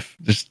effective life.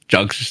 Just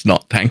Jug's just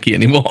not tanky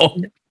anymore.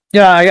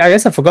 Yeah, I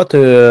guess I forgot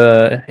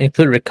to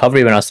include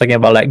recovery when I was talking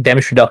about like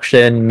damage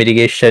reduction,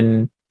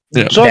 mitigation,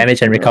 Yeah. Jug-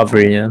 damage and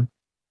recovery. Yeah.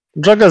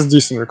 Jug has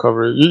decent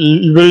recovery.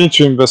 You really need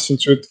to invest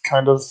into it,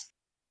 kind of.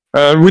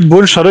 With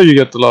Bone Shadow, you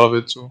get a lot of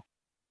it too.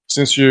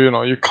 Since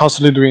you're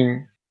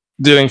constantly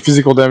dealing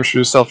physical damage to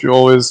yourself, you're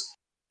always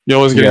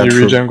getting Yeah, your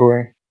true. regen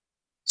going.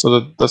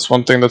 So that's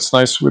one thing that's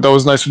nice. That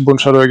was nice with Bone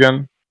Shadow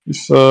again.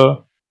 If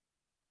the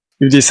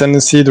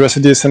Ascendancy, the rest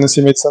of the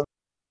Ascendancy made sense.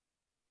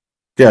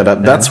 Yeah,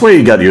 that's where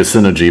you got your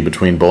synergy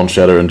between Bone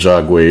Shatter and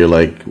Jug, where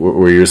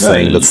you're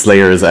saying that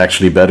Slayer is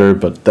actually better,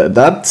 but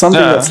that's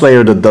something that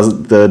Slayer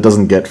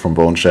doesn't get from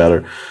Bone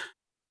Shatter.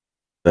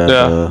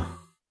 That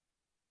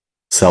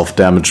self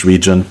damage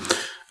regen.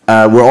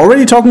 We're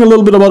already talking a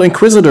little bit about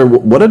Inquisitor.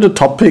 What are the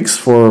top picks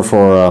for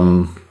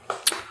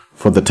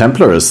the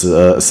Templar's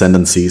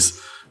ascendancies?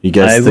 You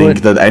guys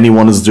think that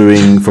anyone is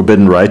doing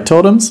Forbidden Rite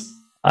totems?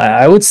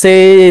 I would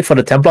say for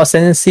the Templar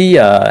Ascendancy,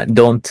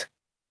 don't.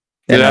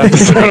 Yeah,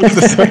 that's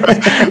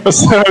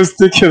what I was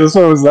thinking. That's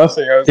why I was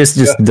laughing.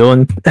 Just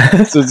don't.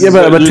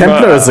 But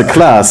Templar is a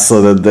class,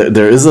 so that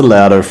there is a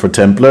ladder for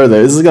Templar.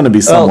 There is going to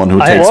be someone who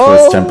takes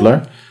first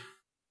Templar.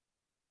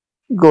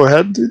 Go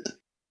ahead, dude.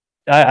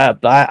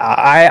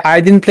 I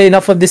didn't play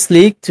enough of this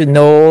league to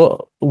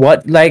know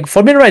what, like,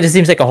 Forbidden Rite just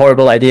seems like a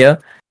horrible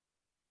idea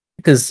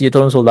because your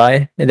totems will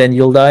die and then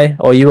you'll die,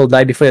 or you will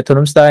die before your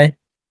totems die.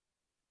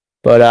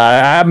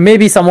 But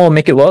maybe someone will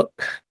make it work.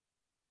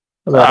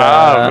 But,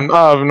 I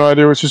have no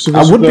idea what you're supposed to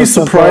do. I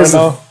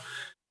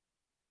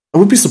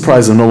would be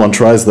surprised if no one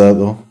tries that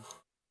though.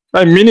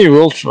 Mini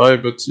will try,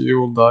 but he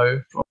will die.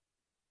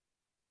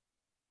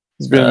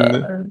 He's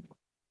been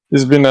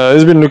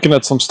looking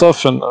at some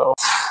stuff, and oh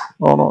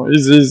no,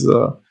 he's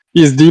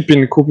deep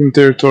in Copium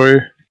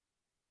territory.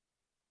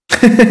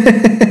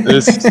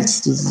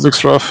 It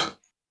looks rough.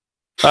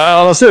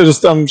 Honestly,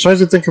 I'm trying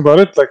to think about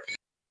it. Like,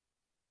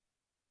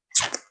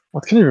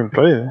 what can you even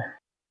play?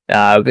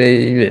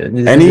 Any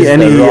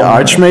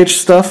Archmage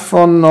stuff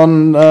on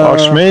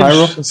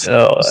Archmage?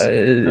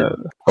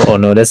 Pyro?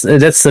 No,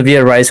 that's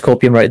severe Rise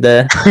Copium right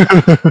there.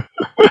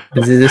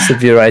 This is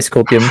severe Rise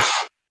Copium.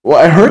 Well,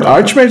 I heard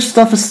Archmage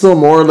stuff is still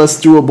more or less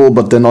doable,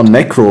 but then on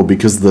Necro,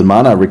 because the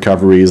mana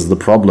recovery is the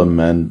problem,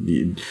 and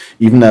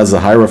even as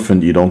a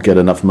Hierophant, you don't get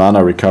enough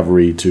mana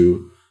recovery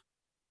to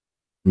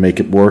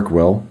make it work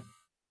well.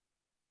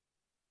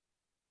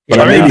 But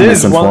I may be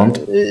misinformed.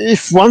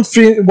 If one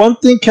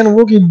thing can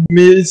work,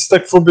 it's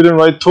like Forbidden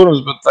Rite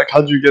totems, but like,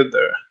 how do you get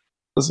there?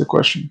 That's the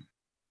question.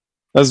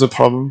 That's the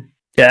problem.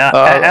 Yeah,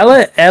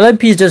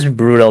 LMP is just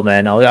brutal,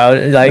 man.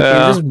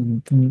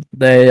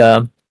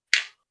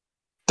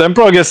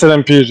 Temporal against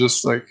LMP is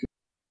just like,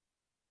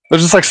 they're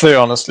just like Slayer.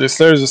 Honestly,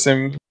 Slayer is the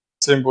same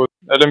boat.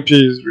 LMP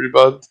is really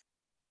bad.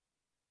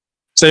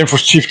 Same for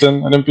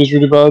Chieftain. LMP is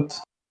really bad.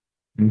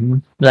 Mm-hmm.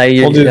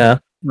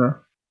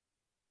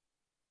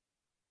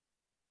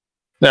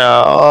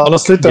 Yeah,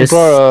 honestly,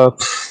 Templar,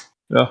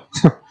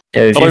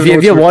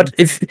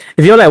 If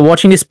you're like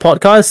watching this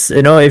podcast,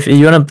 if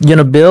you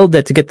wanna build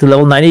that to get to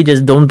level 90,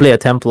 just don't play a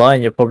Templar,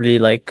 and you're probably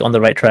like on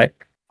the right track.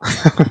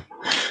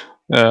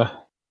 Yeah,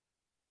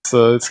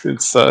 so it's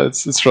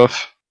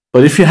rough.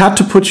 But if you had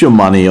to put your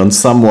money on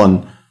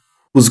someone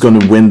who's going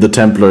to win the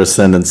Templar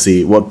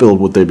Ascendancy, what build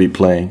would they be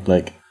playing?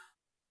 Like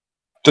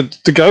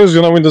the guy who's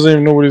gonna win doesn't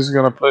even know what he's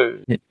gonna play.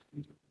 Yeah.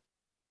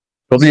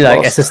 Probably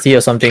like SST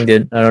or something,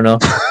 dude. I don't know.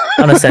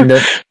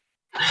 Unascended.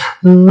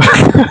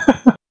 I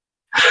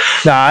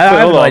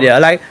have no idea.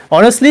 Like,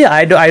 honestly,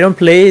 I don't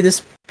play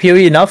this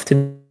PoE enough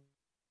to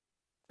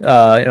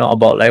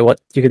about like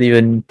what you could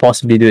even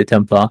possibly do with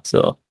Templar.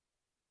 So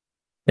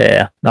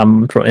I have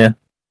no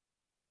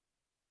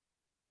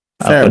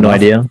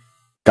idea.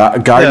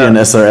 Guardian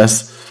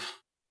SRS.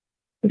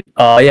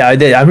 I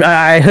did.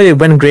 I heard it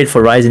went great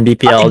for Rise in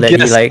BPL.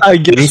 I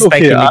guess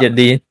respect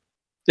immediately.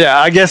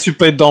 I guess you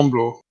play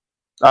Domblo.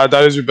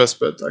 That is your best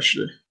bet,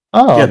 actually.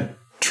 Oh, yeah,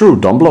 true.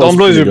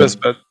 Domblo is your best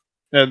bet.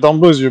 Yeah,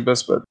 Domblo is your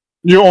best bet.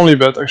 Your only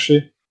bet,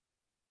 actually.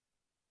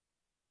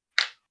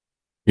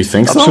 You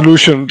think so?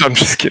 Absolution. I'm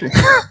just kidding.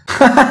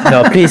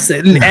 No, please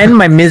end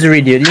my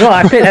misery, dude. You know,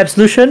 I played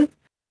Absolution.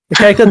 The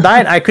character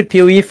died. I quit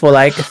PoE for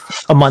like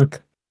a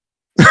month.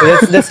 So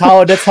that's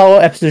how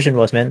Absolution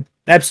was, man.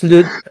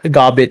 Absolute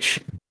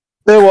garbage.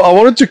 Yeah, well, I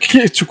wanted to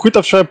quit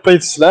after I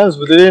played Slams,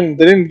 but they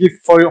didn't give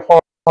 100%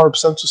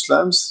 to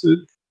Slams.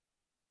 Dude.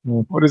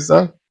 What is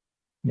that?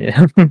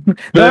 Yeah. I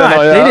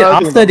played it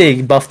after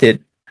they buffed it.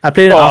 I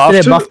played it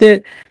after they buffed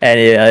it,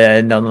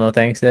 and no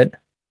thanks. That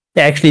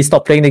they actually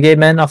stopped playing the game,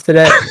 man. After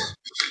that,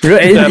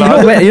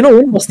 you know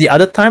when was the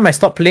other time I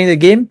stopped playing the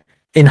game?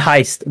 In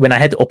Heist, when I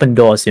had to open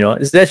doors. You know,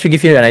 that should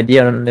give you an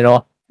idea on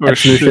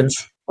Absolution.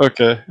 Shit.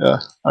 Okay, yeah,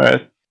 all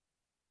right.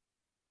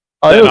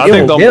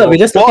 Oh, we're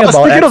just talking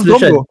about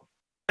Absolution.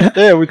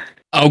 Yeah, we.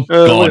 Oh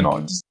god. No,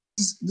 this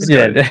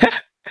guy.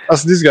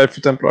 That's this guy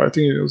for Templar. I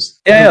think it was.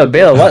 Yeah,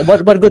 Bale.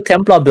 What good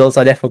Templar builds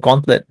are there for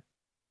Gauntlet?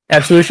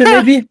 Absolution,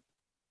 maybe.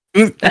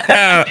 You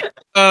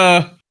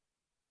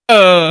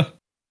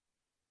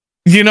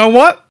know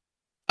what?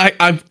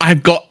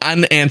 I've got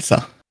an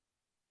answer.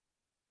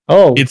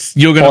 Oh,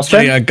 you're gonna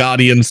play a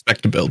Guardian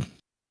Spectre build.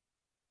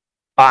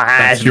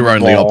 That's your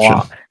only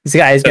option. This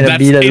guy is gonna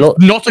be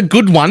not a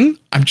good one.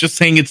 I'm just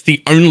saying it's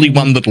the only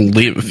one that'll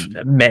live.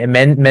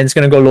 Men's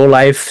gonna go low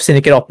life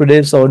Syndicate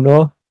operatives or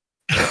no?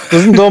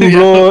 Isn't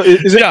Domblo?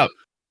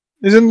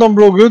 Isn't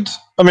Domblo good?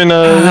 I mean,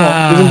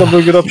 isn't Domblo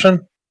a good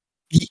option?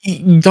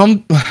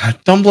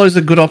 Domblo's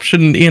a good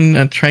option in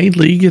a trade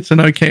league. It's an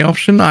okay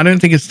option. I don't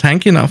think it's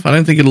tanky enough. I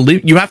don't think it'll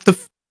live. You have to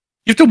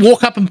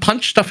walk up and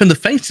punch stuff in the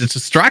face. It's a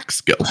strike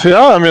skill.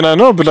 Yeah, I mean, I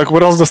know, but like,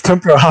 what else does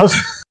Templar have?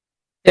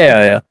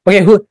 Yeah.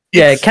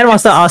 Okay, Ken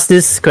Master asked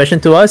this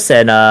question to us,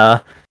 and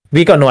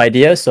we got no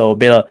idea. So,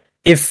 Bill,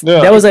 if you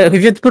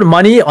had to put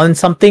money on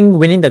something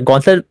winning the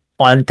Gauntlet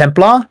on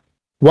Templar,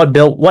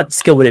 what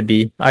skill would it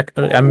be?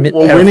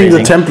 Winning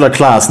the Templar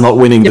class, not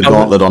winning the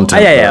Gauntlet on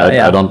Templar.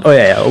 I don't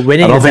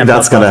think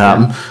that's gonna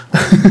happen.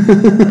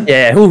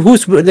 Yeah,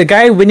 who's the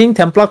guy winning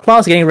Templar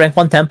class, getting rank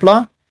 1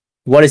 Templar?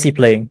 What is he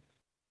playing?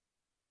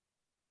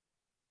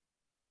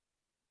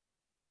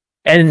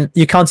 And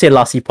you can't say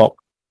last epoch.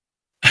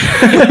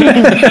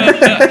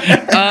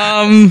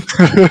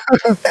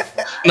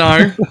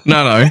 No.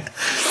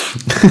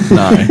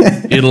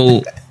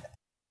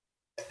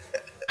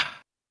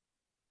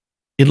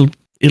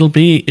 It'll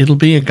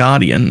be a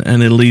Guardian,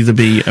 and it'll either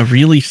be a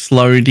really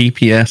slow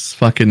DPS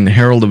fucking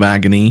Herald of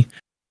Agony,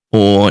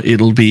 or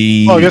it'll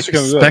be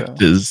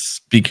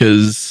Spectres,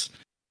 because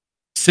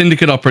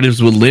Syndicate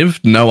operatives will live,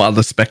 no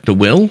other Spectre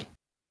will.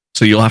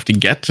 So you'll have to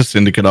get to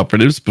Syndicate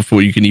operatives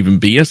before you can even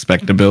be a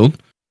Spectre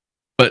build.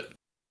 But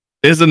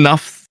there's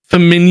enough for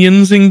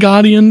minions in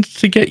Guardian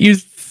to get you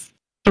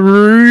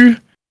through.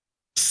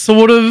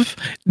 Sort of.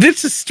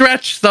 This is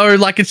stretch though.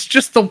 Like it's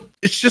just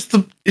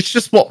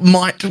what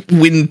might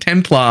win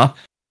Templar.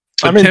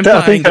 But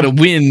Templar ain't gonna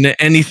win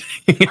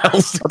anything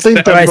else. I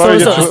think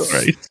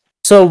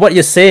so what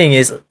you're saying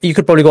is you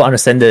could probably go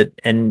unascended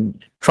and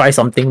try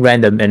something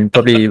random and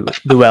probably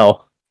do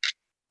well.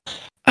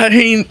 I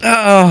mean,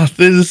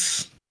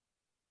 there's.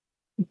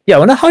 Yeah, I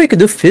wonder how you could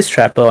do Fist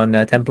Trapper on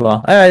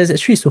Templar. It's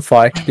actually so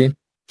far, actually.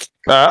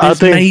 I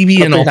think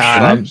maybe an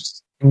option.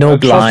 No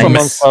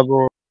blinds.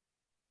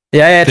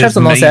 Yeah, Traps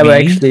on non-saber,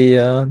 actually.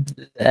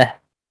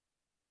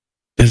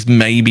 There's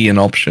maybe an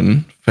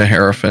option for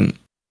Hierophant.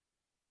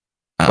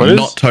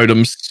 Not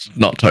totems,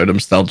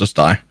 they'll just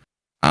die.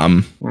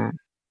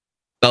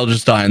 They'll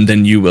just die and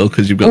then you will,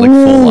 because you've got like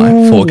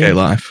 4k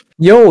life.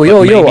 Yo.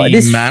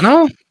 This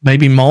mana?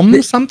 Maybe Mom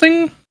or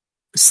something?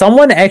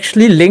 Someone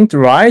actually linked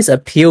Rise a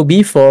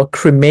POB for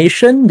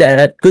Cremation that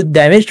had good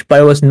damage, but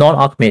it was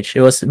non-Archmage.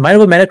 It was Mind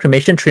Over Matter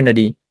Cremation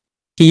Trinity.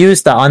 He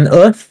used the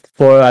Unearth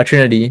for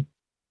Trinity.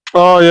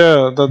 Oh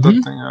yeah, that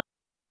thing.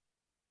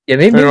 Yeah,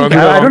 maybe.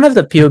 I don't have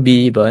the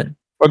POB, but.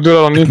 But do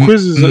that on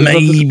Inquis?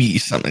 Maybe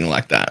something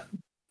like that.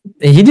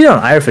 He did it on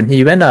Hierophant.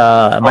 He went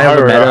Mind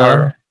Over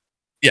Matter.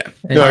 Yeah,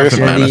 I guess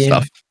mana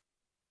stuff.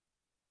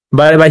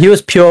 But he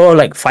was pure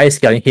like fire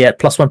scaling. He had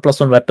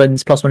 +1/+1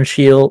 weapons, +1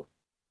 shield.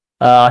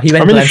 He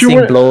went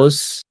glancing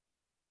blows.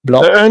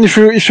 Block. And if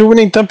you're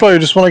winning Templar, you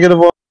just want to get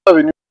level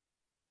 95,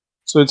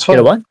 so it's fine.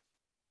 Get a what?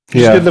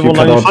 You just get level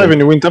 95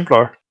 and you win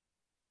Templar.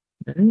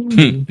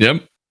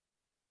 Yep.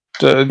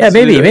 Yeah,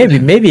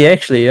 maybe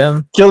actually.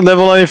 Kill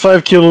level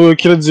 95, kill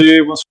it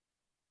 0.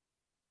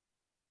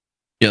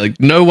 Yeah, like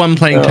no one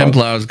playing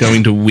Templar is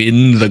going to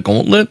win the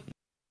Gauntlet,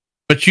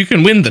 but you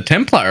can win the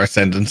Templar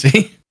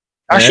Ascendancy.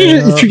 Actually,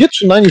 if you get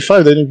to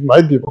 95, then you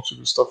might be able to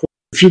do stuff.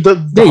 If you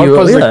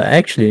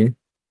actually.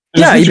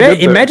 Yeah,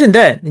 imagine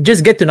that. You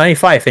just get to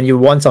 95 and you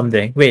won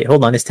something. Wait,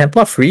 hold on. Is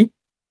Templar free?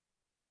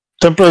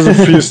 Templar is the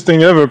freest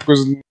thing ever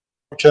because you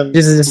can.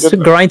 This is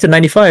grind to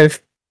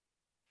 95.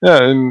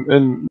 Yeah,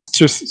 in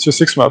just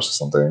 6 maps or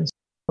something.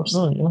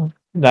 Oh,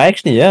 yeah.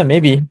 Actually, yeah,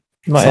 maybe.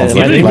 You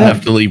don't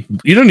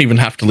even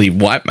have to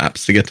leave white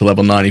maps to get to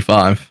level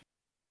 95.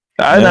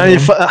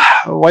 95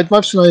 white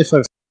maps to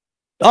 95.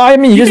 Oh, I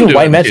mean, you just do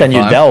white maps and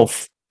you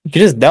delve. You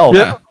can just delve.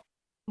 Yeah.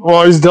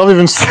 Well, is Delve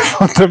even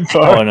safe on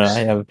Templar? Oh no,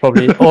 yeah,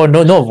 probably. Oh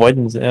no, no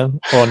avoidance. Yeah.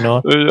 Oh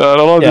no. Yeah, I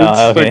don't know.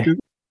 Yeah, It's okay. like,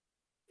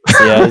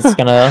 Yeah, it's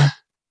gonna.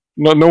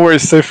 nowhere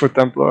is safe for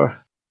Templar.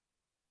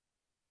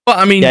 Well,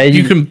 I mean, Yeah,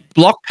 you can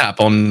block tap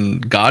on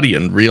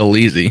Guardian real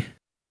easy.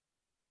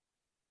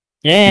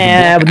 You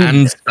Yeah, can block but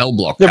and spell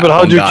block. Yeah, tap but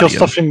how on do you kill Guardian.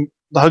 stuff in?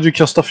 How do you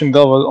kill stuff in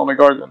Delve on a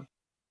Guardian?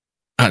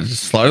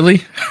 Just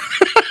slowly.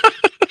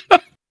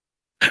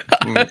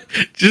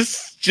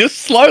 just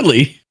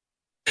slowly.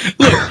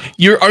 Look,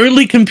 you're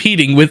only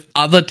competing with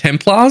other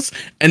Templars,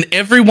 and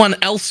everyone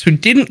else who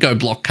didn't go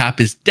block cap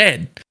is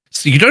dead.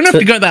 So you don't have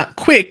to go that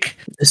quick.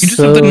 You just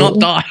have to not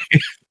die.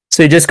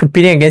 So you're just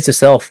competing against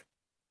yourself.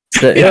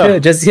 So, Yeah.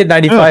 just hit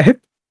 95.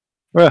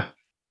 Yeah.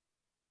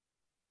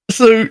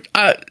 So,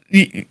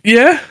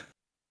 yeah.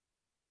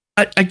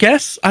 I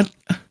guess it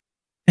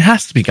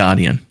has to be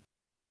Guardian.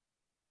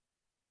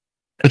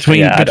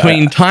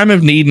 Between Time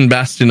of Need and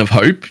Bastion of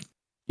Hope,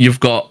 you've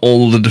got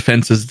all the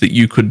defenses that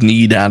you could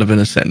need out of an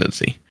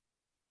Ascendancy.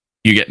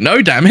 You get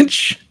no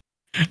damage,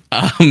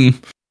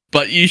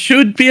 but you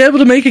should be able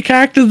to make a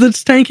character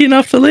that's tanky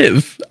enough to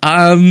live.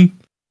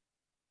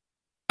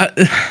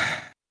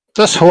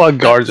 Just Hoa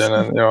Guardian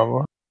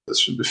and this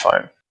should be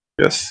fine.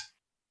 Yes.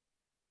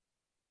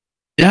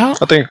 Yeah.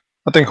 I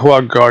think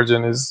Hoa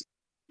Guardian is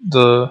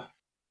the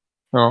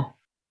my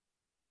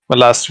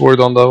last word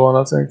on that one,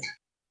 I think.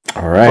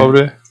 All right.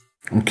 Probably.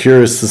 I'm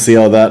curious to see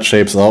how that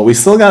shapes out. We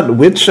still got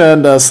Witch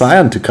and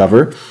Scion to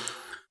cover.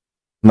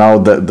 Now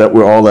that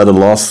we're all at a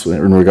loss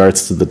in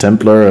regards to the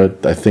Templar,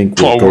 I think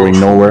we're going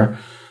nowhere.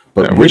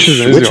 But Yeah, Witch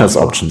Witch has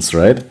options,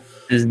 right?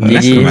 It's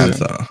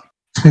Necromancer.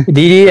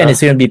 DD, and it's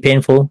gonna be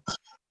painful.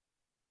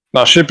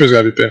 Nah, Shaper's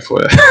gonna be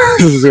painful, yeah.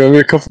 There's gonna be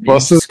a couple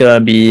bosses. It's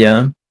gonna be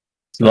a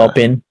lot of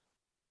pain.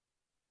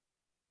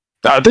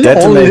 I think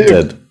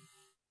Detonated.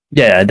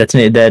 Yeah,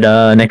 detonate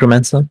that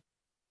Necromancer.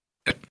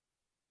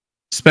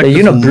 Spectres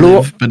You're gonna will blow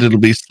live, but it'll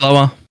be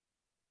slower.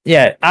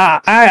 Yeah,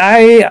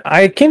 I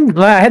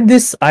had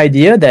this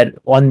idea that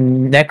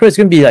on Necro it's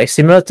gonna be like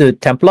similar to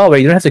Templar, where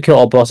you don't have to kill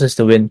all bosses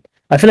to win.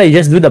 I feel like you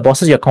just do the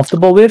bosses you're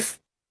comfortable with,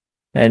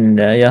 and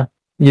yeah,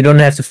 you don't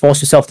have to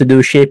force yourself to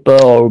do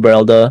Shaper or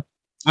Uberelder.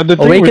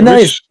 Awakener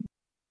is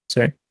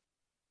sorry.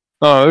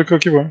 No,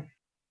 keep on.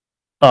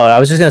 Oh, I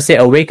was just gonna say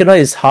Awakener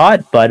is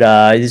hard, but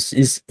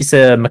it's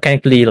a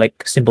mechanically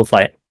like simple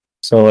fight.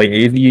 So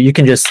you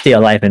can just stay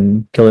alive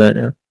and kill it.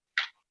 Yeah.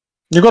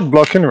 You got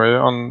block anyway.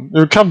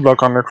 You can't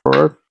block on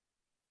Necro,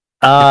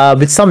 right?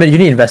 With some you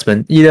need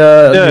investment.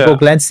 Either you go Yeah.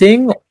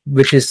 glancing,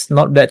 which is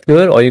not that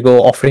good, or you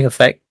go offering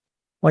effect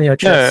on your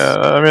chest.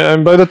 Yeah, I mean,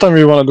 and by the time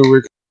you want to do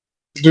Wake,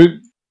 do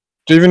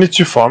you even need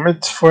to farm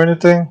it for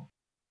anything?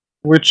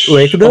 Which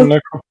Awakener? on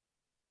Necro?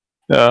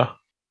 Yeah.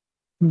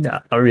 No,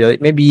 not really.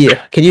 Maybe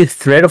can you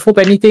thread of hope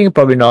anything?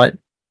 Probably not.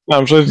 No,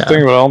 I'm trying to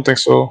think, but I don't think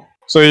so.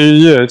 So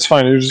yeah, it's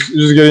fine. You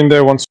just get in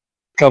there once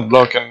you can't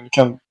block and you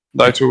can't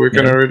die to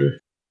Awaken already.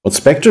 What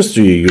specters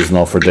do you use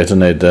now for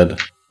Detonate Dead?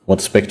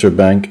 What specter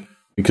bank?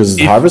 Because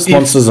harvest if-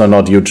 monsters are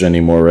not huge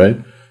anymore, right?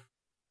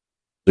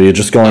 So you're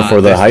just going for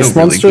the They're heist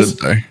still really monsters?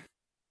 good, though.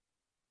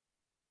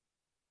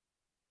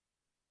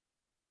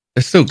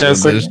 They're still good.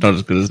 it's They're like- just not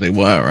as good as they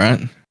were, right?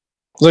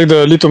 It's like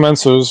the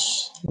Lithomancers,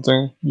 I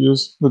think,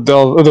 use the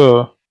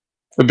the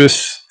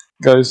Abyss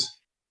guys.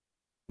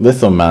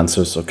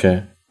 Lithomancers,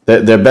 okay.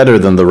 They're better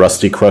than the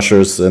Rusty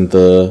Crushers and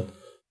the...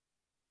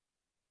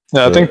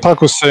 Yeah, I think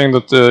Pac was saying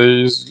that they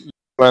use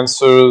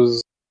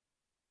Lancers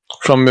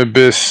from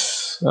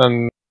Abyss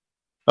and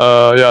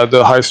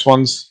the heist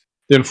ones,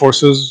 the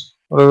Enforcers,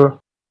 whatever.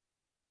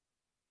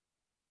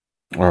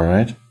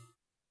 Alright.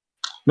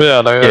 But yeah,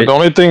 like the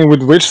only thing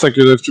with Witch, like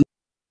you have to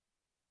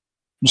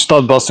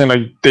start bossing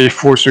like day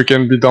 4 so you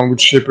can be done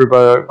with Shaper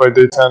by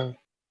day 10.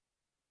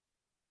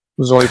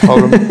 That's the only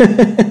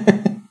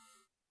problem.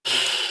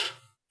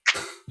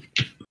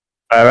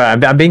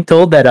 I'm being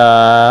told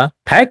that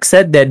Pack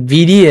said that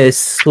VD is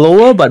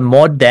slower but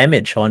more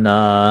damage on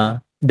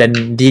than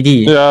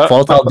DD. Yeah.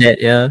 Volatile Dead,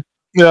 yeah.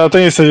 Yeah, I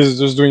think he said he's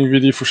just doing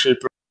VD for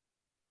Shaper.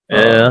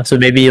 Yeah, so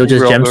maybe you'll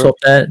just gem Uberelder. swap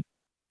that.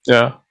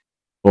 Yeah.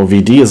 Well,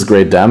 VD is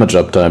great damage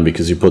uptime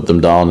because you put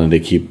them down and they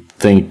keep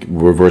they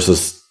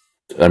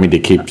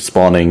keep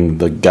spawning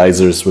the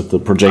geysers with the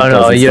Oh projectiles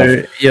no,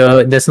 and stuff.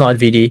 you're that's not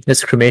VD,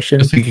 that's cremation.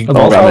 Just thinking- A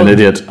Oh, I'm volatile, an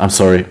idiot. I'm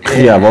sorry.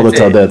 Yeah,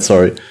 Volatile Dead,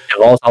 sorry.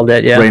 Volatile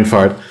Dead, yeah. Brain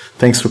fart.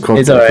 Thanks for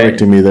It's alright.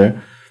 correcting me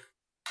there.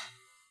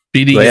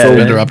 BD But is yeah,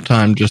 better yeah.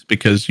 uptime just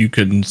because you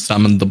can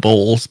summon the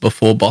balls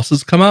before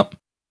bosses come up.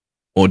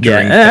 Or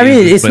during I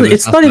mean, phases where there's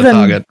it's not nothing to even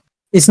target.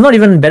 it's not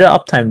even better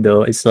uptime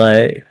though. It's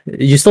like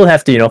you still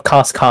have to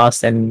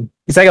cast and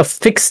it's like a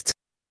fixed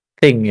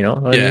thing, you know.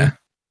 what I mean? Yeah.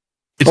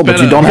 It's Oh, but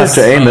you don't have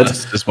to aim it.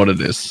 Is what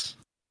it is.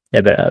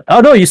 Yeah, but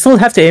oh no, you still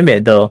have to aim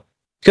it though,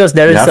 because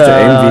there You is have to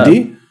aim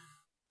VD?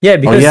 Yeah,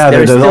 because yeah,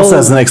 there is there also still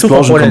has an two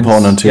explosion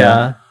components. component,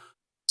 yeah.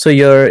 So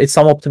it's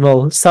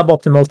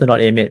suboptimal to not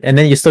aim it, and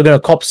then you're still gonna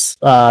cops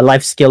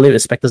life scale it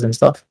with specters and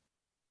stuff.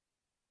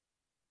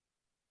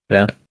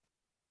 Yeah.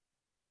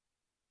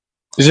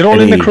 Is it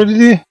only Any- Necro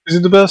DD? Is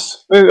it the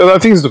best? I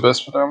think it's the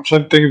best, but I'm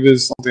trying to think if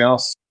there's something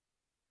else.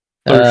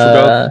 Sorry,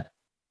 forgot.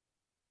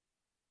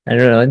 I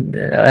don't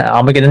know.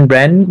 Armageddon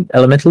brand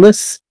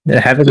Elementalist. I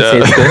haven't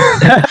say it's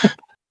good.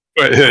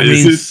 Wait, yeah, I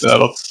mean, is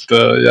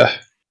it? Yeah.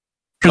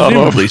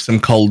 Presumably, some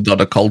cold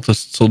dot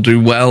occultists will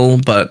do well,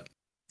 but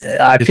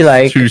I it's feel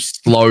like too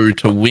slow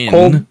to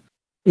win.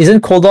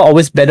 isn't Cold Dot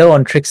always better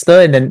on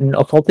Trickster and then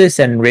Occultist,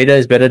 and Raider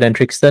is better than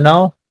Trickster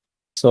now?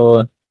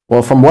 So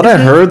Well, from what I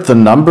heard, the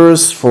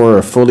numbers for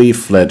a fully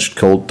fledged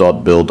Cold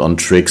Dot build on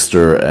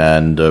Trickster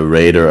and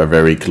Raider are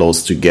very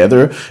close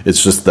together.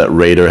 It's just that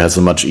Raider has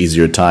a much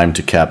easier time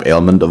to cap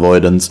ailment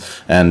avoidance,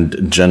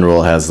 and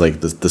General has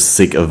like the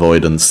sick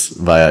avoidance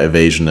via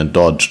evasion and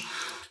dodge.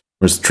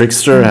 Whereas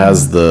Trickster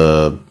has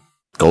the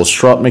Ghost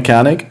Shot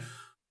mechanic,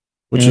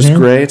 which is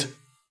great,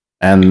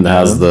 and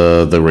has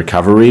the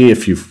recovery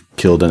if you've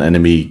killed an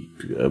enemy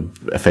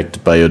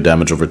affected by your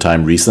damage over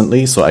time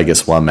recently. So I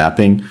guess while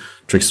mapping,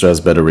 Trickster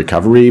has better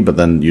recovery, but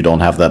then you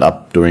don't have that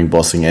up during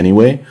bossing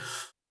anyway.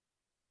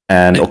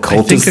 And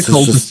Occultist, I think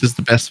Occultist is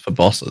the best for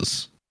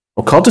bosses.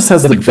 Occultist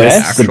has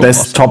the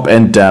best top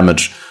end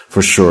damage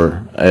for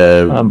sure.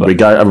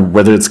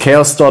 Whether it's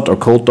Chaos Dot or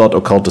Cold Dot,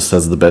 Occultist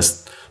has the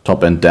best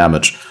top end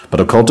damage. But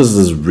Occultist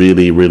is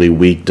really, really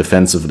weak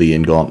defensively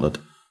in Gauntlet.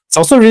 it's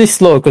also really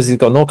slow because he's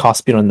got no cast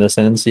speed on the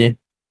Ascendancy.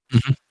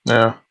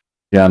 Yeah.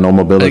 Yeah, no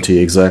mobility,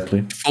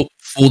 exactly.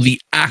 For the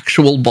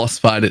actual boss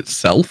fight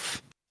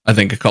itself, I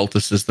think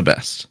Occultist is the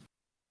best.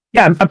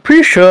 Yeah, I'm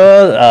pretty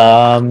sure.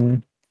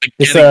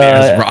 Getting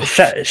there is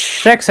rough.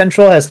 Shack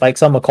Central has like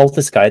some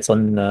occultist guides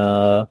on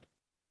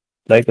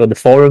like on the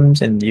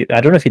forums, and I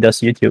don't know if he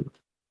does YouTube,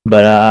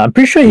 but I'm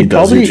pretty sure he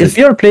does probably, YouTube. if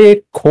you want to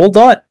play Cold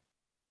Dot,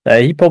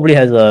 he probably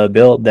has a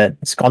build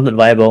that's Gauntlet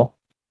viable.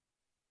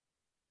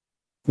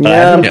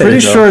 Yeah, I'm Yeah, pretty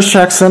so. sure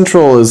Shack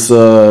Central is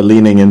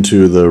leaning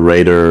into the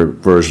Raider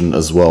version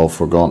as well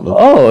for Gauntlet.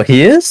 Oh,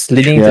 he is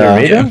leading into the Yeah.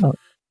 Raider. Yeah.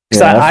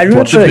 So I I've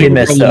watched remember a him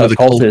big as problem with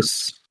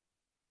occultist.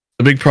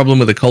 The big problem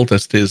with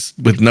Occultist is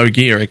with no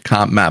gear, it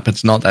can't map.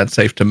 It's not that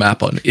safe to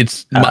map on.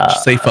 It's much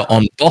safer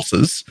on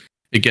bosses.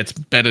 It gets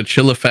better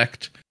chill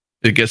effect.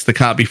 It gets the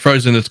can't be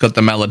frozen. It's got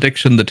the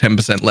malediction, the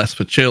 10% less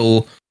for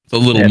chill, the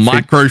little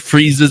micro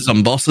freezes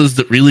on bosses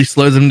that really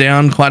slow them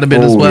down quite a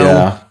bit as well.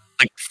 Yeah.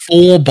 Like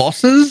 4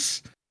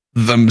 bosses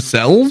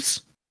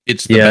themselves,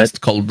 it's the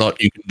best Cold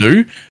Dot you can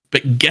do.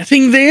 But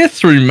getting there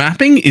through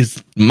mapping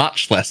is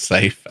much less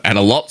safe and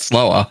a lot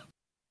slower.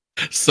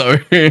 So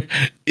it.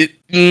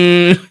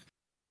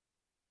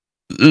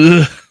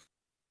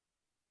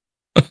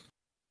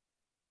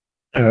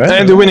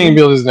 And the winning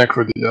build is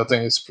Necro. I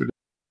think it's pretty.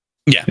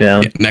 Yeah,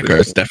 Necro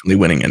is definitely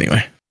winning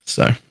anyway.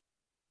 So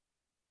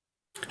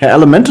Yeah,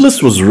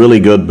 Elementalist was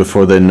really good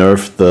before they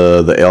nerfed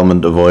the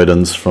ailment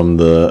avoidance from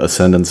the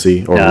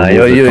Ascendancy. Or removed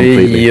it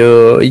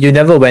completely. you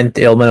never went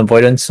ailment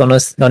avoidance on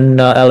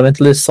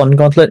Elementalist on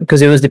Gauntlet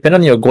because it was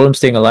dependent on your golem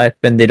staying alive,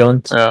 and they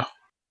don't. Yeah.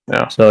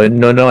 So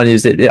no one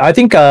used it. I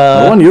think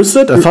No one used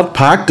it? I thought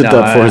Park did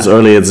that for his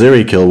early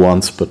Adziri kill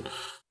once, but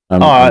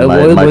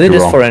was it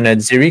just for an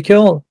Adziri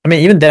kill? I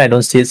mean, even then I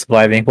don't see it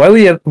surviving. Why would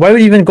you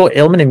even go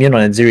ailment immune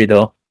on Adziri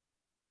though?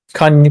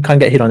 Can't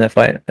get hit on that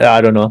fight.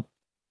 I don't know.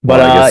 But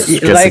I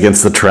guess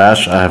against the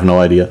trash, I have no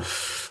idea.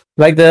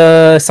 Like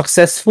the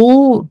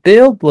successful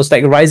build was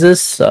like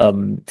Rises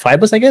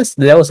Fibers, I guess.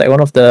 That was like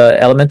one of the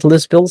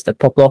Elementalist builds that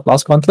popped off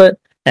last Gauntlet.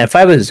 And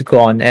Fibers is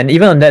gone. And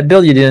even on that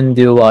build, you didn't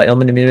do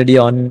ailment immunity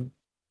on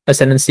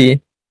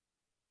Ascendancy.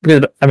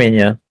 Because, I mean,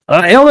 yeah.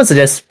 Ailments are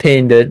just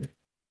pain, dude.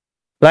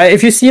 Like,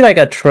 if you see like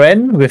a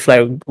trend with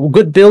like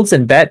good builds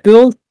and bad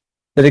builds,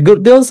 the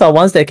good builds are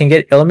ones that can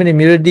get ailment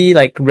immunity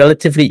like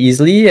relatively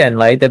easily, and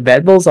like the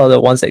bad builds are the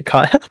ones that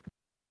can't.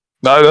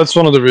 No, that's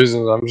one of the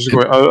reasons. I'm just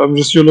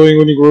YOLOing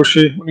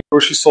Unigoroshi.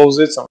 Unigoroshi solves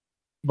it. So I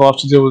don't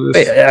have to deal with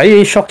this. Wait, are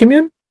you shock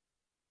immune?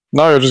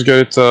 No, I just get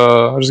it.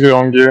 I just get it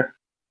on gear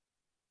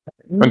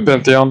and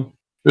Pantheon.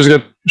 You just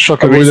get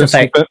shock avoidance.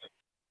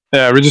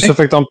 Reduce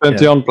effect on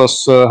Pantheon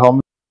plus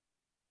helmet.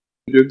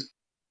 Good.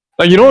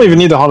 Like you don't even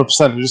need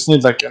 100%. You just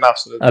need like enough.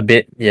 So A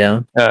bit,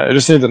 yeah. Yeah, you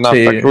just need enough.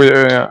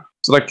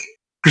 So like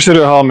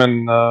Crusader Helm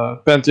and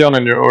Pantheon,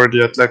 and you're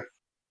already at like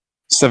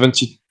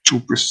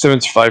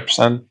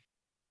 75%.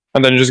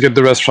 And then you just get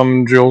the rest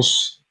from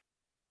drills.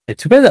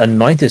 Too bad the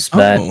Anointed is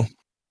bad.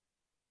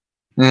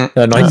 The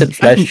Anointed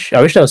Flesh.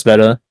 I wish that was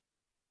better.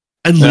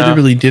 I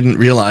literally didn't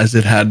realize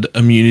it had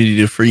immunity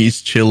to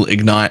freeze, chill,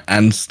 ignite,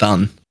 and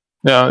stun.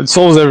 Yeah, it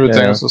solves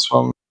everything. Yeah.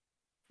 So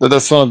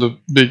that's one of the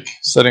big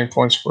setting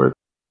points for it.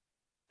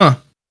 Huh.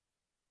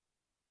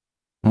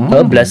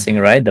 Her blessing,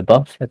 right? The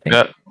buff, I think.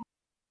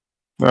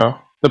 Yeah.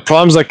 The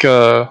problem's like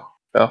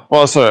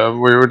well, sorry,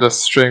 we were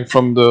just straying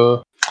from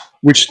the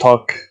witch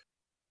talk.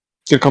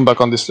 We'll come back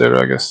on this later,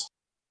 I guess.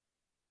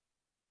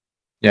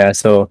 Yeah,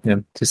 so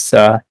just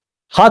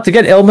hard to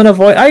get ailment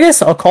avoid. I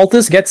guess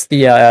Occultist gets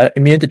the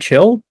immune to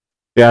chill.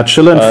 Yeah,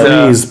 chill and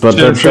freeze, but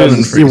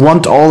you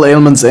want all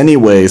ailments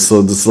anyway,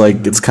 so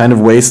it's kind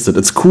of wasted.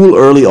 It's cool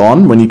early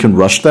on when you can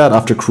rush that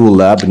after Cruel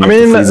Lab and you have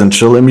to freeze and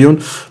chill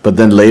immune, but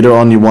then later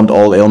on you want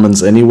all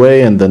ailments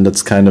anyway, and then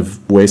that's kind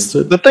of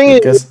wasted. The thing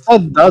is, it's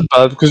not that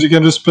bad because you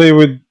can just play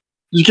with.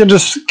 You can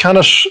just kind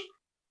of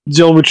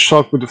deal with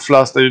shock with the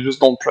flask that you just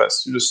don't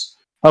press. You just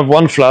have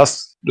one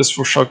flask just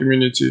for shock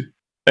immunity,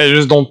 and you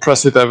just don't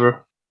press it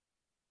ever.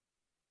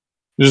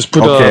 You just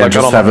put Okay, like,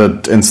 just have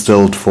it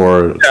instilled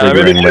for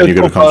triggering when you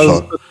get a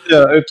shock.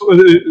 Yeah,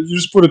 you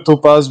just put a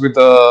topaz with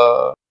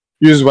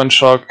use one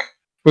shock.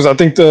 Because I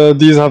think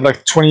these have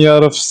like 20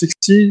 out of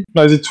 60.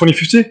 No, is it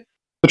 2050?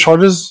 The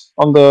charges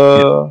on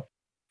the...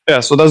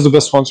 Yeah, so that's the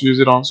best one to use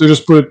it on. So you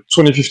just put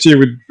 2050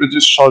 with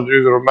reduced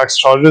charges or max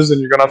charges,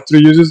 and you're going to have 3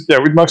 uses. Yeah,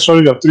 with max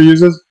charges, you have 3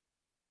 uses.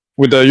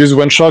 With use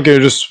one shock, and you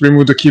just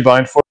remove the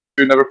keybind for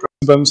you never press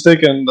it by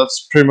mistake, and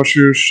that's pretty much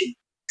your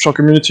shock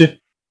immunity.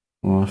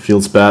 Well, it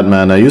feels bad,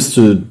 man. I used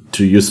to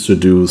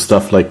do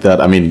stuff like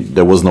that. I mean,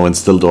 there was no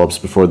instilled orbs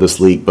before this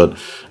league, but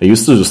I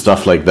used to do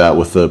stuff like that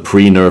with the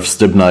pre-nerf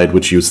Stibnite,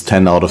 which used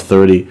 10 out of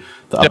 30.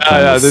 The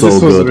uptime was this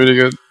was really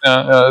good.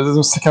 Yeah, this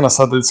was kind of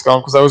sad that it's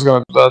gone because I was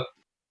gonna do that.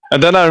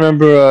 And then I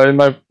remember in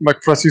my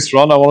practice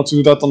run, I wanted to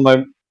do that on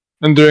my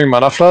Enduring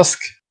Mana Flask,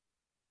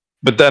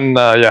 but then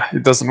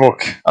it doesn't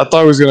work. I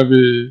thought it was gonna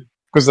be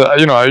because I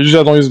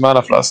usually don't use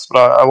Mana Flask,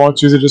 but I wanted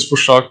to use it just for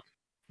shock,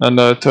 and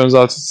it turns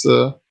out it's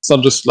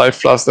not just Life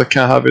Flask that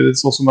can't have it;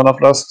 it's also Mana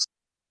Flasks.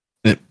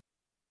 Yep.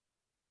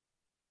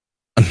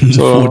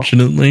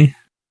 Unfortunately.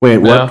 Wait,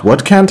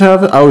 what can't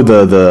have it? Oh,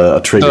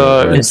 the trigger.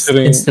 Right?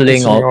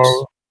 Instilling orbs.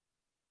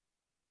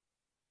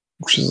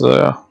 Which is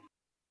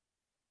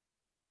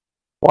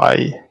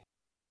why?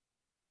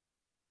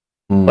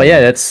 But yeah,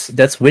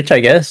 that's Witch,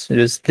 I guess.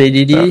 Just play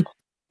DD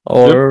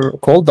or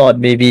Cold Dot.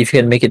 Maybe if you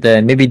can make it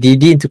then. Maybe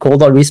DD into Cold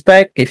Dot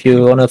respec if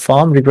you want to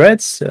farm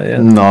regrets.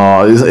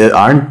 No,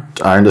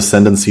 aren't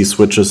Ascendancy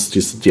switches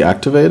just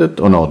deactivated?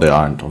 Oh no, they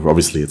aren't.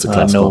 Obviously, it's a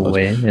class no combat.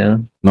 way. Yeah.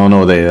 No,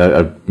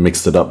 I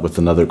mixed it up with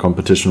another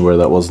competition where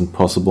that wasn't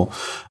possible.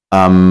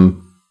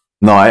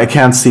 No, I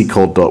can't see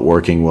Cold Dot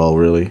working well,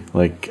 really.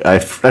 Like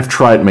I've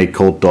tried make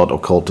Cold Dot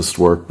Occultist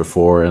work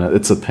before, and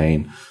it's a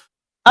pain.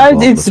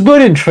 It's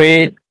good in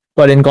trade,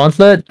 but in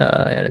Gauntlet,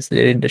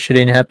 the shit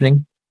ain't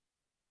happening.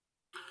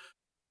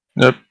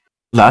 Yep.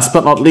 Last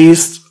but not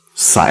least,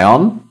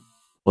 Scion.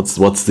 What's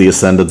the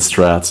Ascendant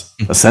strat?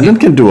 Ascendant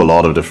can do a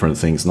lot of different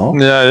things, no?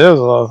 Yeah, it does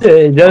a lot.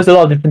 It does a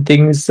lot of different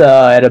things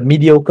at a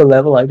mediocre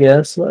level, I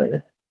guess.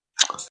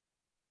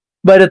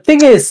 But the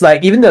thing is,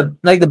 like, even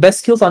the best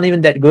skills aren't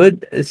even that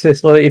good. It's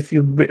just, so if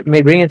you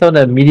may bring it on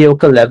a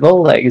mediocre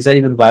level, like, is that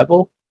even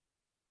viable?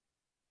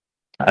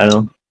 I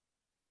don't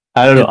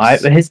know.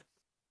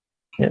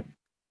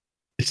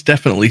 It's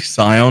definitely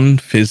Scion,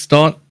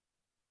 Fizzdot,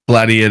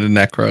 Gladiator,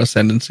 Necro,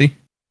 Ascendancy.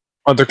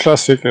 Oh, the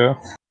classic, the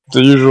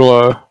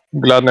usual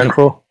Glad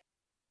Necro.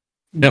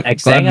 Yep,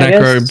 Exang, Glad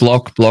Necro,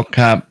 block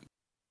cap,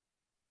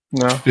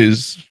 Yeah.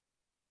 Fizz.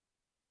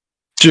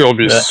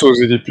 GLB is so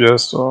easy DPS,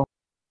 so.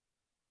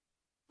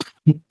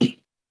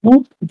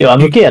 Yo, I'm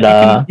looking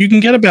at You can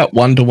get about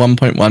 1 to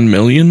 1.1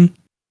 million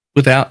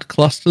without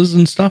clusters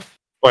and stuff.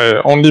 Wait,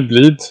 only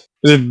bleed?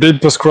 Is it bleed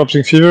plus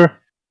corrupting fever?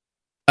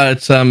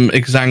 It's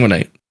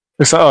exsanguinate.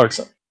 Oh,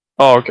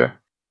 okay.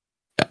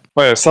 Yeah.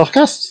 Wait,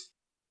 self-cast?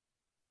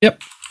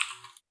 Yep.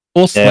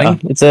 Or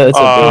sling. It's a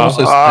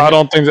I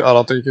don't think you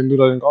can do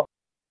that in God.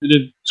 You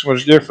need too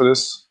much gear for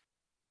this.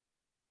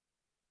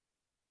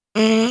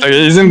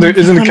 Isn't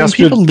the cast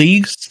people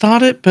league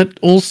start it, but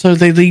also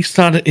they league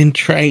start it in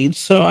trades,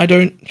 so I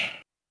don't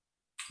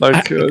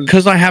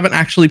because I haven't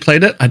actually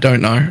played it. I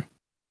don't know.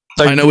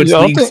 I know it's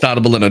league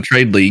startable in a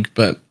trade league,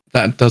 but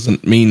that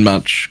doesn't mean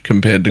much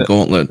compared to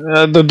Gauntlet.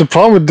 The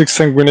problem with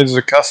Exsanguinate is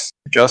the cast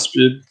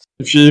speed.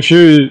 If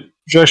you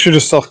actually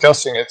just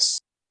self-casting, it's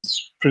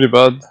pretty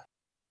bad.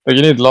 Like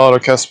you need a lot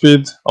of cast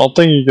speed. I don't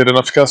think you get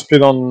enough cast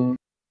speed on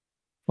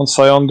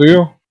Scion, do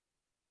you?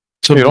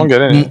 So you don't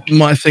get any.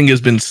 My thing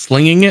has been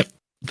slinging it.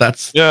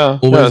 That's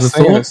always a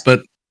thought,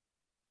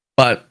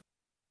 but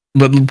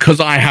because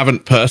I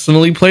haven't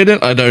personally played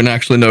it, I don't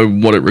actually know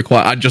what it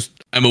requires. I just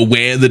am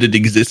aware that it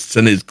exists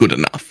and is good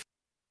enough,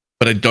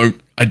 but I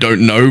don't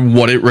know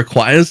what it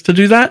requires to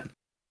do that.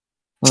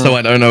 So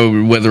I don't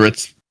know whether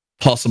it's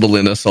possible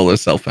in a solo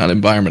self-found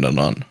environment or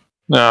not.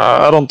 No,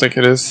 I don't think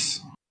it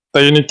is.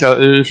 But you need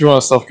if you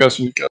want to self-cast,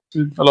 you need cast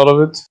speed, a lot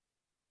of it.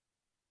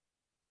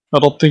 I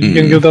don't think you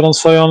can get that on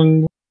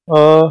Scion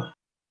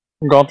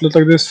Gauntlet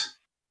like this.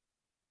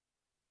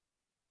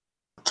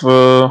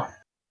 On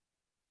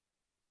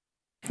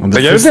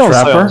the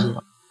Trapper?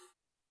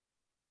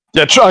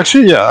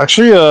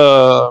 Actually,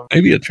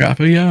 maybe a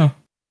Trapper, yeah.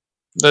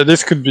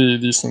 This could be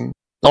decent.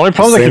 The only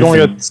problem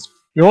is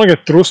you don't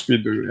get throw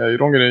speed, dude. Yeah, you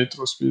don't get any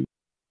throw speed.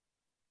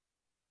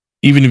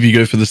 Even if you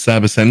go for the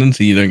Stab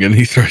Ascendancy, you don't get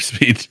any throw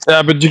speed.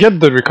 Yeah, but you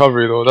get the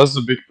recovery though. That's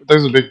the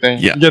big thing.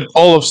 Yeah. You get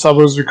all of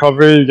Sabo's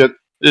recovery. You get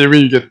Eerie,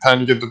 you get Pan,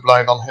 you get the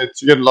blind on hit.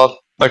 You get a lot.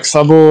 Like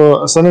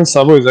Sabo, Ascendant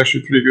Sabo is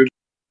actually pretty good.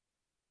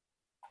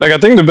 Like I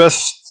think the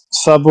best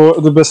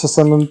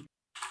Ascendant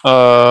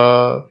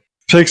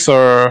picks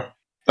are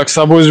like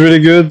Sabo is really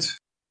good.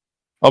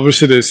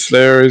 Obviously, the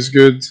Slayer is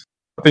good.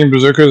 I think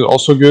Berserker is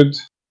also good.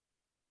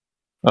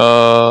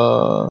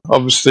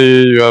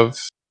 Obviously, you have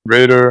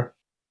Raider.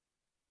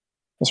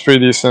 That's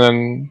pretty decent.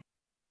 And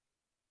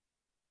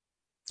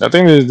I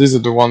think these are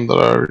the ones that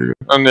are really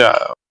good. And yeah,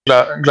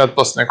 Glad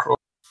plus Necro.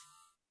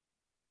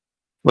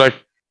 Like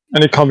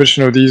any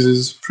combination of these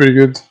is pretty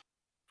good.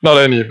 Not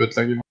any, but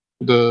like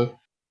the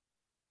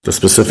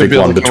specific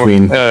one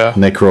between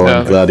Necro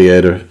and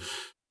Gladiator.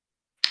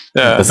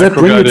 Yeah. Does that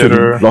bring you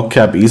to block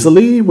cap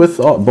easily with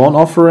Bone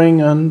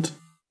Offering and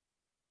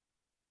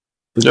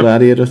the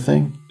Gladiator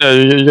thing? Yeah,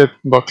 you get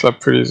block cap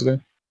pretty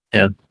easily.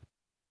 Yeah.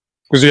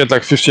 Because you get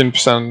like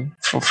 15%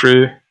 for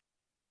free.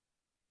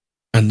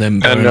 And then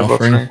Bone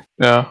Offering.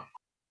 Yeah.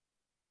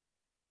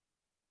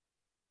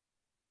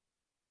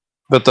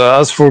 But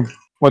as for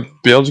what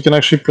build you can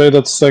actually play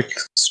that's like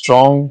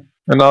strong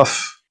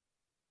enough,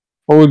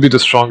 what would be the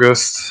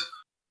strongest?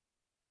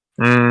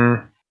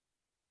 It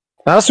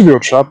has to be a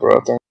Trapper, I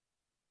think.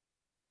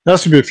 It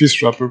has to be a Feast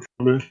Trapper,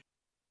 probably.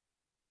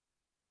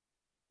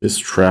 This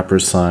Trapper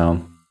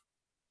Scion.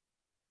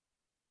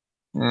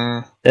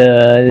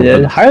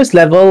 The highest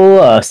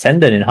level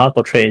Ascendant in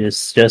Hardcore Trade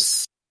is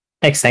just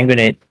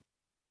Exsanguinate.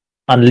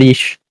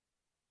 Unleash.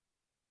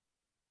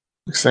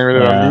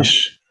 Exsanguinate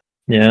Unleash?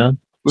 Yeah.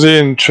 Was he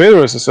in Trade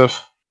or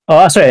SSF?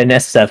 Oh, sorry, in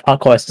SSF.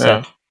 Hardcore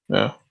SSF.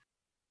 Yeah.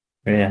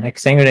 Yeah,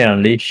 Exsanguinate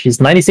Unleash. He's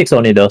 96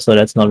 only though, so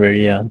that's not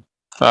very...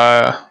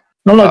 not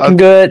looking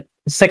good.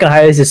 Second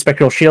highest is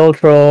Spectral Shield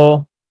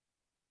Throw.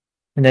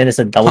 And then it's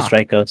a double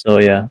striker, so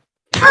yeah.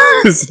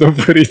 It's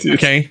nobody, dude.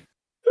 Okay.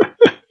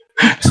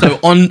 So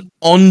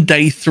on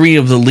day 3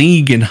 of the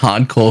league in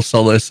Hardcore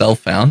Solo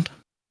Self-Found,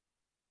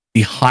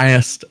 the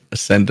highest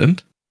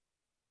Ascendant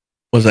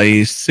was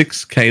a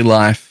 6k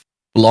life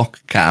block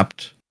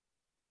capped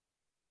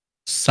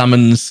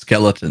Summon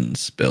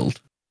Skeletons build.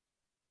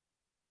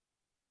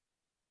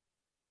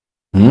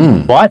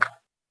 What?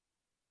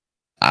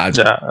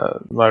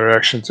 My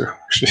reaction to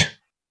actually.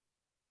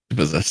 It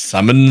was a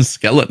Summon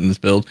Skeletons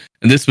build,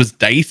 and this was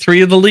day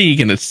 3 of the league,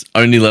 and it's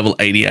only level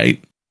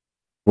 88.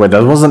 Wait,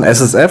 that was an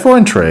SSF or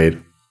in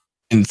Trade?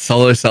 In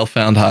Solo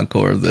Self-Found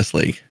Hardcore of this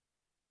league.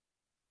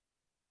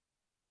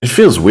 It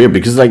feels weird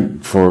because, like,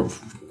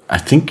 I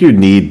think you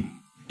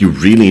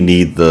really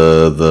need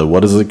the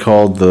what is it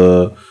called?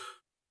 The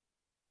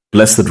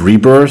Blessed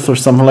Rebirth or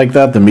something like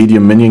that. The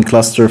medium minion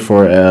cluster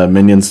for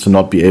minions to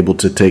not be able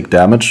to take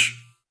damage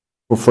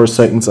for 4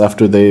 seconds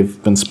after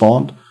they've been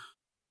spawned.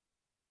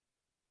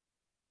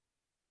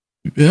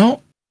 Yeah,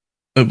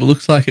 it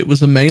looks like it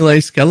was a melee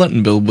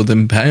skeleton build with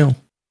Impale.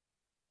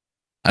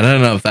 I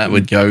don't know if that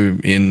would go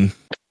in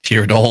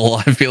here at all.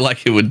 I feel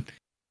like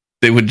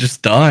they would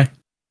just die.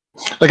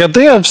 Like, I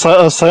think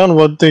Scion,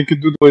 what they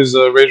could do is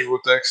Rage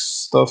Vortex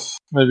stuff,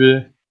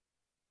 maybe.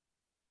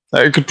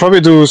 Like, you could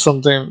probably do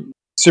something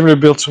similar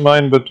build to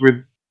mine, but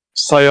with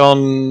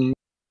Scion,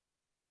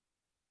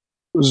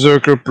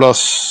 Zerker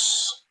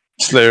plus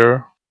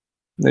Slayer.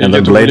 And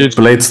then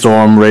Blade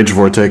Storm, Rage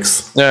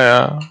Vortex.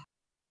 Yeah.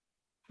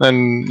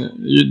 And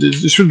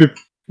it should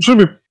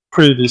be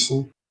pretty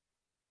decent.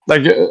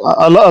 Like,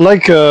 I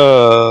like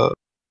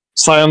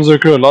Scion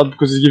Zerker a lot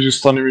because it gives you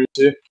stun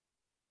immunity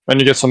when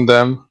you get some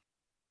dam.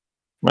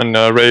 And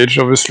Rage,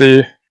 obviously.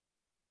 I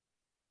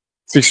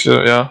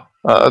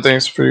think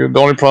it's pretty good. The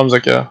only problem is,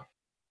 like,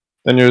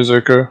 then you're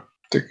Zerker.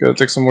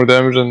 Take some more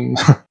damage, and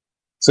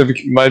so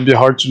it might be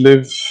hard to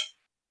live.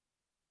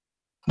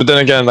 But then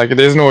again, like,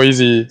 there's no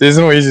easy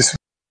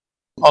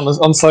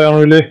on Scion,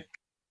 really.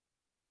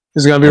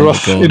 It's gonna be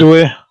rough either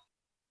way.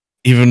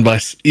 Even by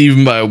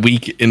a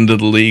week into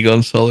the league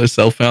on Solo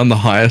Self-Found, the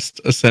highest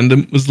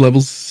Ascendant was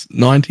level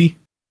 90.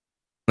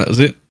 That was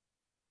it.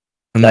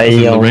 And that was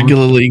in the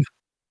regular league.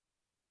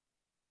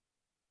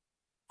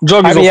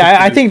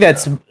 I think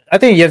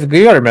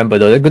you gotta remember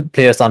though, the good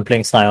players aren't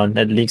playing Scion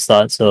at league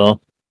start, so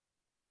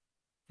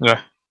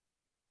yeah.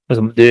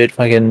 Dude,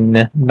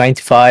 fucking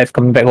 95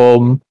 coming back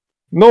home.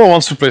 No one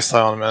wants to play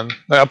Scion, man.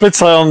 Like, I played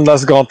Scion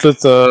last Gauntlet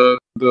for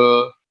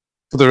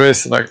the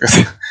race, and like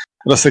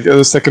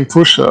the second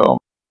push. I don't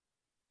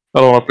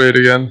want to play it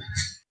again.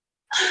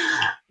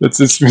 It's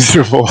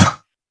miserable.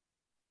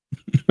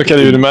 I can't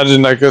even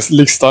imagine like a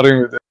league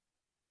starting with it.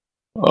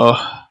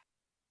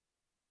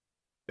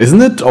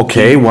 Isn't it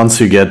okay once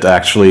you get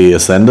actually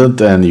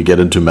Ascendant and you get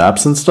into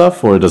maps and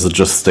stuff, or does it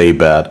just stay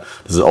bad?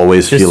 Does it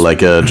always feel like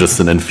just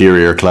an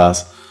inferior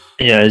class?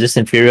 Yeah, just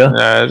inferior.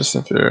 Yeah, just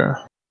inferior.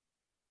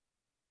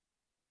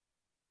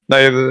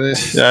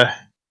 Yeah.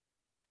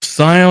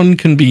 Scion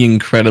can be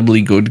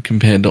incredibly good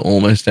compared to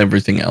almost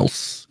everything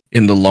else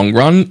in the long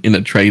run in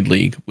a trade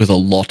league with a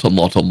lot of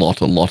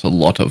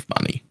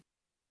money.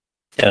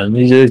 Yeah,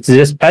 it's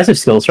just passive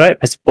skills, right?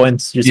 Passive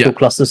points, just do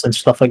clusters and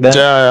stuff like that.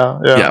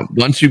 Yeah.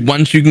 Once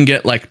you can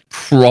get like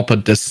proper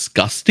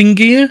disgusting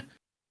gear,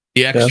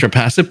 the extra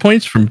passive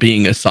points from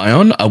being a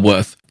Scion are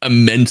worth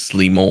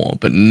immensely more,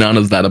 but none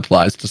of that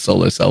applies to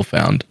Solo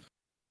Self-Found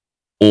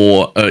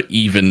or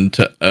even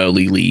to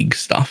early league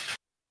stuff.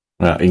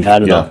 I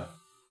don't know.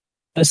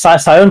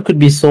 Scion could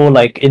be so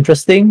like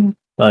interesting,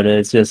 but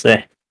it's just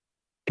it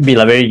could be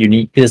like very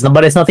unique. There's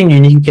nothing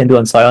unique you can do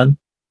on Scion.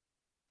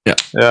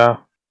 Yeah.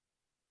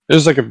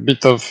 There's like a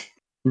bit of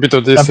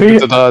this, a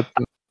bit of that.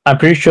 I'm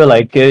pretty sure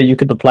like you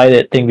could apply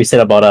that thing we said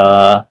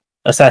about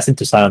assassin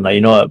to Scion.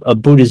 Like, a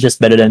boot is just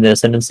better than the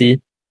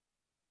ascendancy.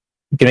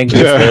 You can make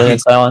boots better than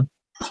Scion.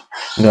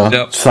 Yeah,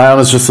 Yep. Scion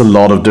is just a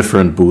lot of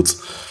different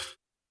boots.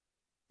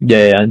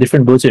 Yeah,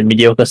 different boots with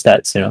mediocre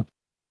stats.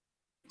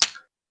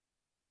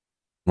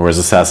 Whereas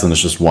Assassin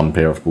is just one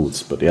pair of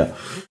boots, but yeah.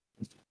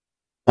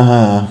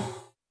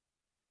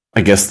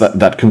 I guess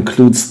that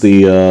concludes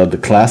the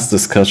class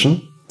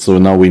discussion. So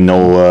now we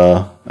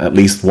know at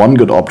least one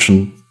good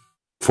option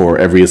for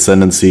every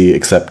ascendancy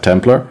except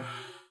Templar.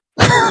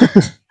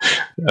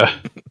 Yeah.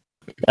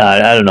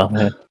 I don't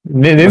know.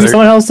 Maybe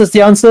someone else has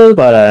the answer,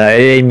 but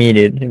it ain't me,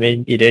 dude.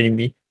 It ain't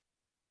me.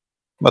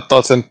 My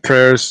thoughts and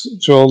prayers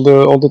to all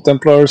the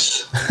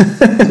Templars.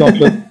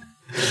 Gauntlet.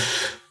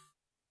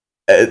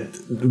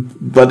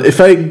 But if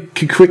I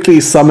could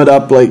quickly sum it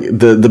up, like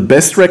the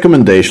best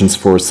recommendations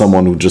for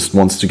someone who just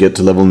wants to get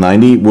to level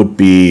 90 would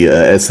be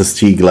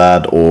SST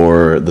Glad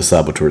or the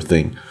Saboteur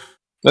thing.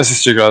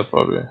 SST Glad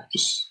probably.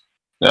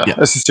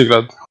 Yeah. SST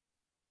Glad.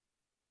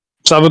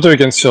 Saboteur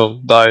can still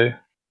die.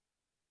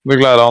 The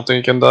Glad I don't think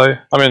he can die.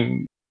 I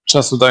mean,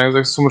 chance of dying is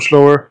like so much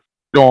lower.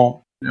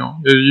 You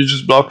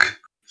just block.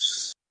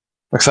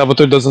 Like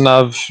Saboteur doesn't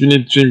have. You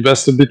need to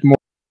invest a bit more.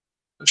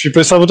 If you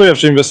play Saboteur, you have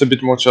to invest a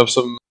bit more to have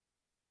some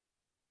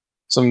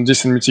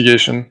decent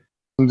mitigation,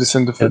 some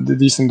decent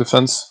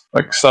defense.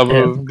 Like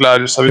Glad,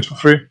 just have it for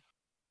free.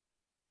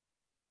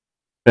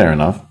 Fair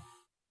enough.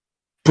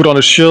 Put on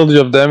a shield, you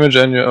have damage,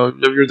 and you have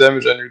your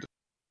damage, and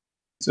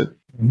that's it.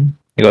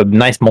 You got a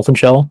nice Molten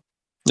Shell.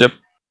 Yep.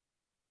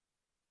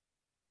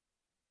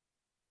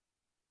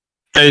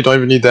 Yeah, you don't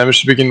even need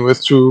damage to begin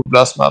with to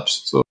blast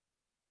maps. So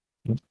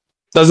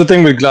that's the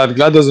thing with Glad.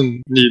 Glad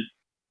doesn't need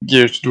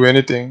gear to do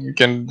anything. You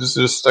can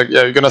just like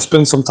you're gonna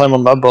spend some time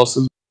on map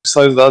bosses.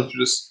 Besides that,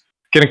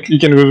 you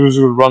can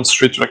run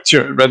straight to like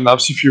tier red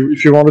maps if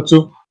you wanted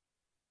to.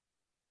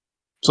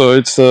 So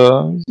it's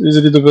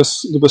easily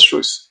the best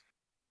choice.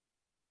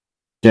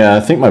 Yeah, I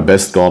think my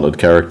best Gauntlet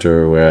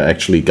character where I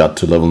actually got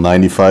to level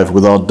 95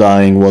 without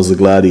dying was a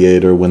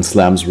Gladiator when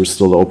slams were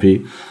still OP.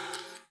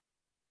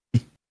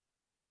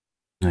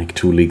 Like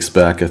 2 leagues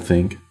back, I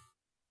think.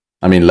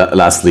 I mean,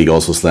 last league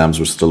also slams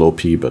were still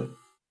OP, but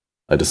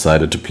I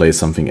decided to play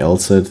something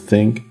else, I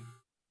think.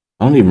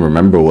 I don't even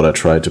remember what I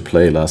tried to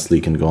play last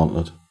league in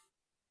Gauntlet.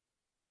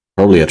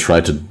 Probably I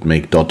tried to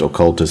make Dot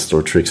Occultist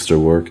or Trickster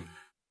work.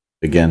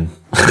 Again.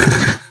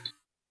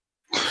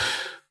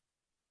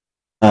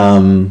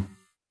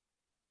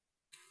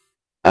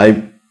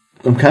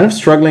 I'm kind of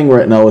struggling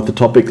right now with the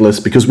topic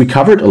list because we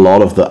covered a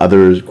lot of the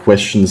other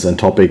questions and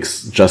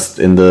topics just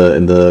in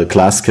the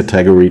class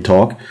category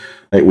talk.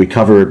 Like we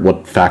covered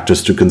what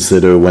factors to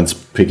consider when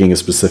picking a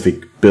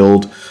specific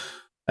build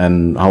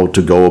and how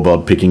to go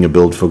about picking a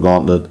build for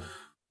Gauntlet.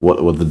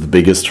 What were the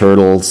biggest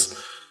hurdles?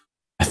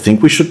 I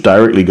think we should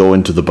directly go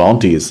into the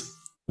bounties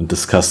and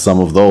discuss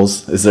some of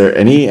those. Is there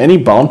any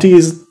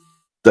bounties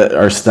that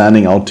are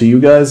standing out to you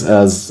guys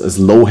as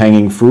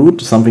low-hanging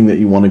fruit, something that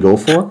you want to go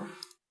for?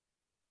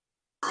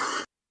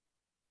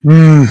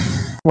 Wait,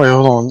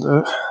 hold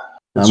on.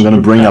 I'm going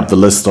to bring up the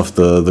list of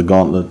the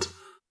Gauntlet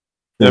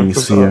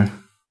things here.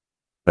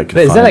 Wait,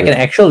 is there like an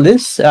actual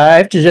list? I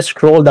have to just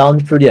scroll down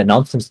through the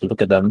announcements to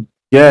look at them.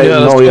 Yeah.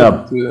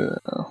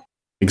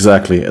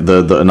 Exactly.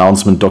 The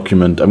announcement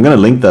document. I'm going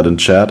to link that in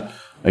chat,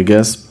 I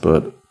guess,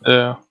 but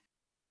yeah.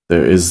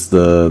 There is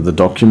the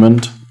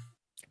document.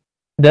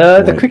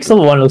 The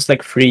Quicksilver one looks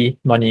like free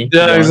money.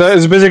 Yeah, exactly.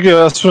 It's basically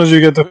as soon as you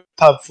get the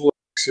tab full of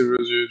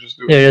Quicksilvers, you just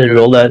do it. Yeah, just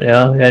roll that,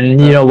 yeah.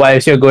 And while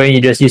you're going,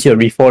 you just use your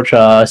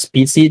Reforge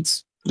speed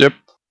seeds. Yep.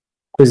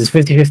 Because it's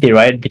 50-50,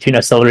 right? Between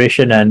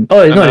acceleration and...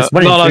 Oh, no, it's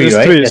 1 in 3,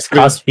 right? It's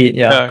cast speed,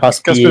 cast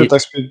speed,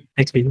 attack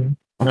speed.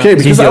 Okay,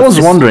 because I was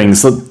wondering,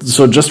 so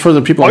just for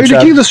the people in chat... Why are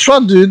you taking the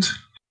strut, dude?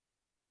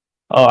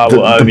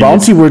 The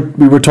bounty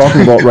we were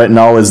talking about right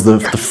now is the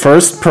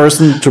first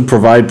person to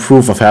provide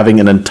proof of having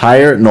an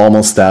entire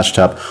normal stash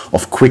tab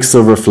of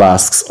Quicksilver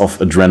flasks of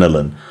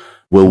adrenaline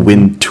will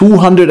win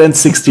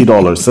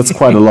 $260. That's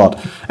quite a lot.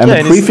 And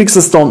the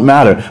prefixes don't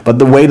matter. But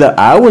the way that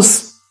I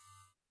was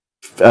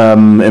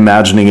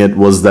imagining it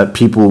was that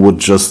people would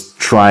just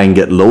try and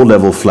get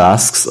low-level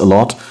flasks a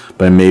lot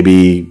by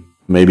maybe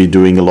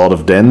doing a lot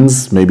of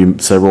dens, maybe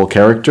several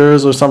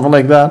characters or something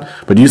like that.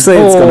 But you say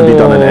it's going to be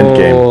done in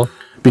endgame.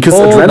 Because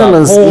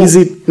adrenaline is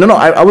easy. No,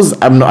 I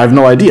have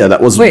no idea. That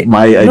was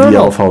my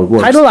idea of how it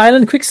works. Tidal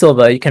Island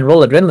Quicksilver, you can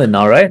roll adrenaline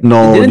now, right?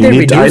 No, you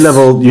need eye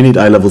level. You need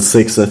eye level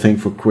 6, I think,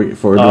 for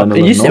adrenaline.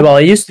 It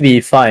used to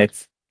be 5.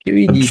 5?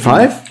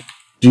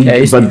 Yeah, it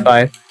used to be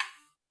 5.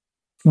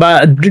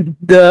 But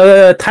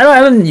the Tidal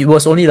Island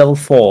was only level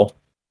 4.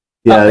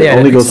 Yeah, it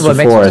only goes to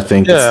 4, I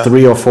think. Yeah. It's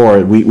 3 or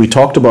 4. We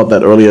talked about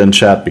that earlier in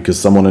chat because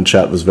someone in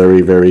chat was very,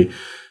 very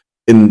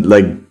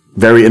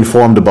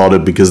informed about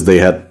it because they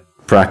had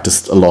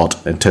practiced a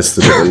lot and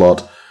tested it a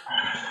lot.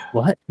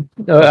 What?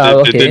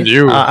 Okay.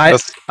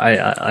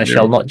 I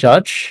shall not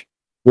judge.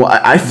 Well,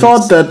 I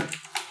thought that...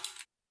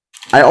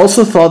 I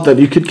also thought that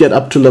you could get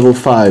up to level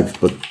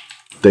 5, but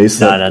they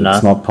said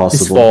it's not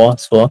possible.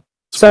 It's 4.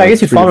 So I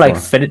guess you found like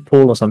Fetid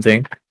Pool or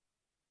something.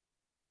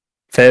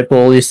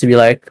 Fairpool used to be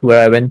like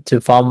where I went to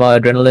farm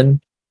adrenaline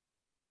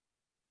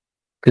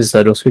because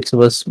those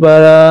Quicksilvers.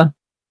 But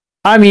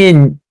I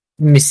mean,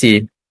 let me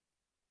see.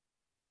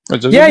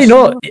 Yeah, you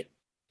know,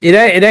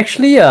 it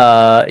actually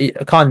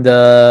can't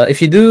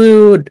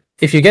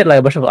if you get like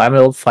a bunch of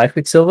Emerald 5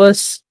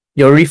 Quicksilvers,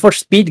 your reforge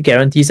speed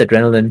guarantees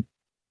adrenaline.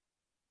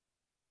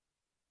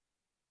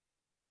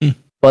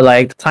 But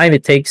like the time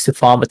it takes to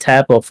farm a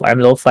tab of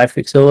Emerald 5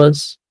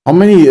 Quicksilvers. How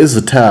many is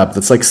a tab?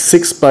 That's like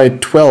 6 by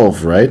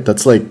 12, right?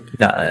 That's like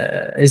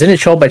isn't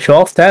it 12 by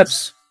 12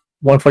 tabs?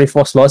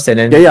 144 slots and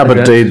then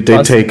but they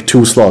take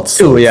 2 slots.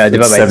 Two, yeah, it's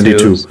divided by 72.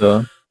 2.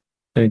 So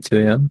 72,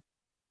 yeah.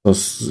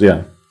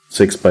 Yeah,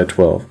 6 by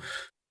 12.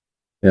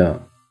 Yeah.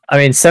 I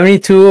mean,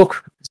 72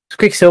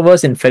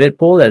 Quicksilvers in Faded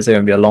Pool, that's going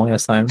to be a long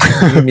ass time.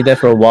 You're going to be there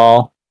for a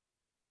while.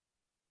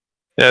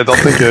 Yeah, I don't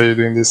think you're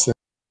doing this.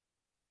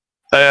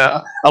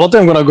 I don't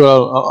think I'm going to go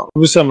out.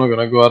 Obviously, I'm not going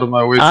to go out of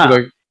my way to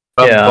like.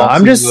 Yeah,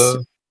 I'm just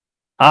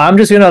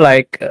gonna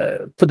like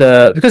put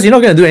because you're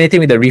not gonna do anything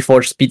with the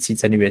reforged speed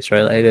seeds anyways,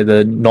 right? Like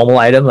the normal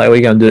item, like what are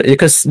you gonna do?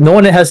 Because no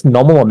one has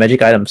normal or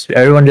magic items.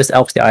 Everyone just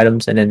elfs the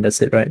items and then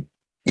that's it, right?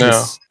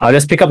 Yeah. I'll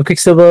just pick up a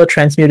Quicksilver,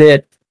 transmute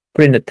it,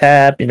 put it in the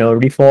tab,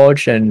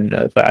 reforge, and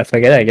if I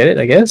get it,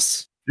 I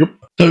guess. Yep.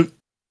 So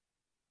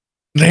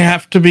they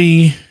have to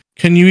be.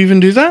 Can you even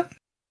do that?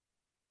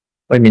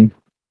 What do you mean?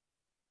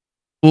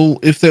 Well,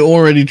 if they're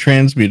already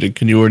transmuted,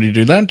 can you already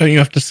do that? Don't you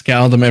have to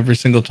scour them every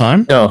single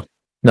time? No.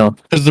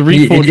 Because the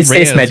reforged it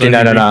stays rares magic.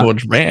 only No.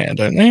 reforged rare,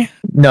 don't they?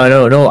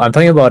 No. I'm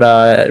talking about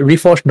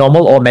reforged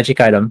normal or magic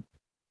item.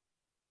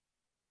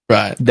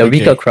 Right. The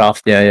weaker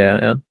craft.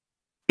 Yeah.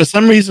 For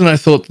some reason, I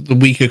thought that the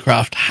weaker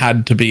craft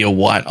had to be a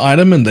white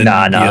item, and then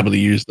you'd be able to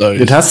use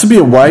those. It has to be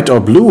a white or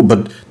blue,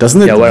 but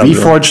doesn't it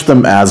reforge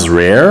them as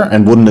rare?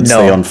 And wouldn't it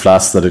say on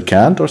Flask that it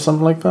can't, or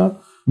something like that?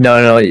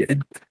 No.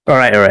 All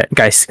right,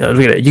 guys.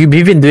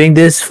 We've been doing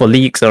this for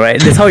leagues, all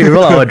right? That's how you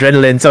roll our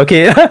adrenalines,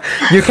 okay?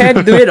 You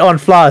can't do it on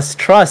Flask.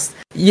 Trust.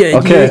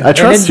 I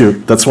trust you.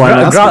 That's why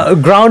I'm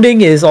asking.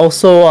 Grounding is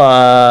also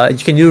you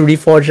can do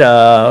reforge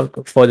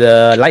for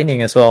the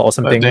lightning as well, or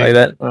something like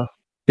that.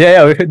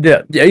 Yeah,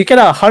 you can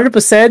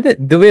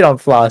 100% do it on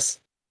Flask.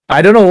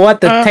 I don't know what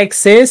the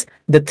text says.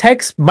 The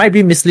text might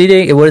be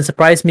misleading. It wouldn't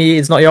surprise me.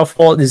 It's not your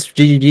fault. It's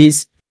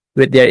GGG's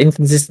with their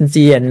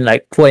inconsistency and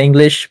like poor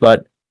English,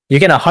 but you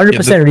get 100%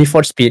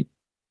 reforge speed.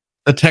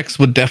 The text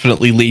would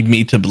definitely lead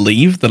me to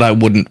believe that I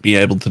wouldn't be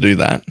able to do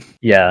that.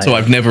 Yeah. So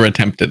I've never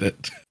attempted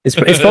it. It's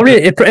probably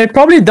it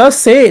probably does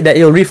say that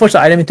it'll reforge the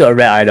item into a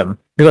rare item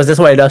because that's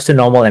what it does to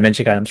normal and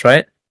magic items,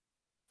 right?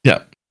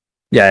 Yeah.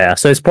 Yeah.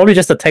 So it's probably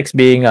just the text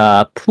being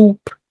poop.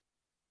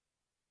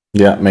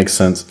 Yeah, makes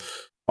sense.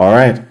 All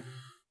right.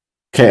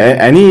 Okay.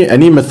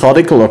 Any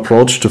methodical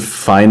approach to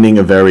finding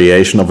a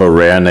variation of a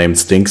rare named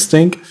Stink?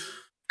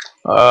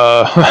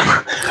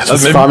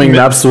 Just farming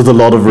maps with a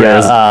lot of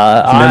rares.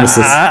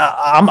 Nemesis.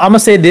 I'm gonna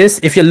say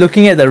this: if you're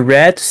looking at the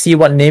rare to see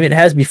what name it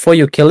has before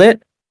you kill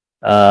it,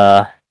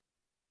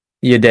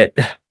 you're dead.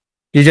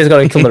 You just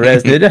gotta kill the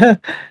rares, dude. The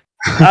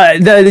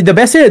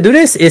best way to do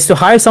this is to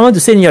hire someone to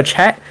sit in your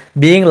chat,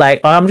 being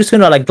like, I'm just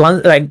gonna like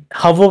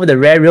hover over the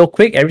rare real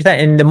quick every time,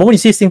 and the moment you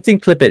see something,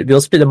 clip it.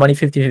 We'll split the money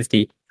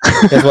 50-50.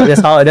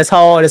 That's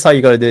how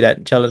you gotta do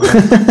that. Challenge.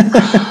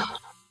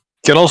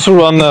 Can also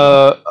run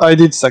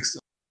ID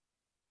Sexton.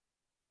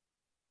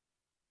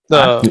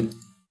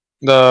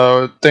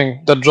 The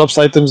thing that drops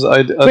items.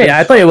 Wait,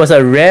 I thought it was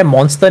a rare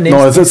monster name.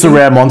 No, it's a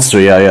rare monster.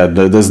 Yeah.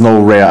 There's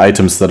no rare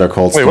items that are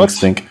called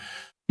Stink.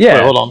 Yeah.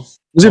 Wait, hold on.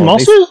 Is it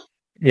monster?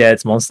 Yeah,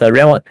 it's monster.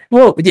 Rare one.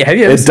 Well, yeah. Have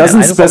you ever? It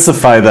doesn't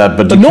specify that,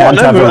 but you can't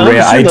have a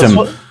rare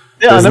item.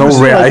 There's no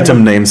rare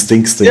item named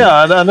Stink.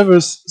 Yeah, I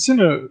never seen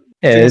it.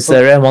 Yeah, it's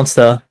a rare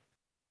monster.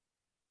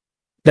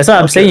 That's why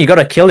I'm saying you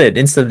gotta kill it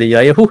instantly.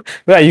 Like, you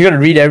gotta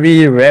read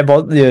every rare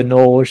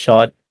no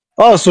shot.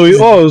 So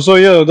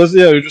yeah,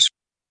 you just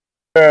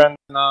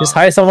just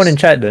hire someone in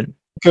chat then.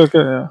 Okay,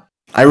 yeah.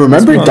 I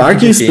remember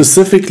Darky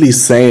specifically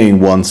saying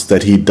once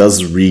that he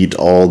does read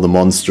all the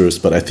monsters,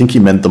 but I think he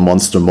meant the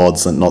monster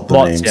mods and not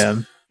the names.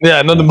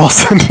 Yeah, not the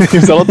monster names.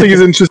 I don't think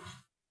he's interested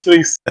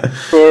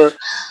or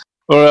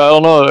I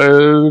don't know,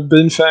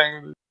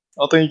 Binfang. I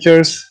don't think he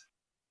cares.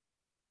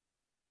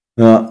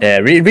 Yeah,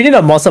 reading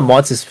the monster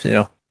mods is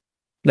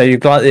like you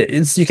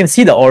can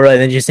see the aura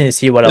and then you just need to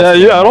see what else.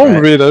 Yeah, I don't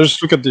read. I just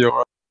look at the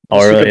aura.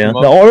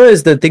 The aura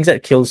is the things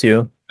that kills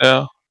you.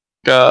 Yeah,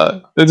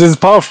 it is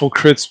powerful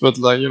crits, but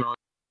like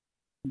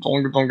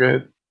don't get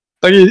hit.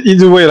 Like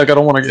either way, like I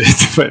don't want to get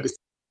hit by it.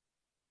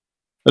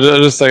 I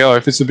just like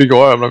if it's a big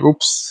aura, I'm like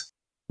oops.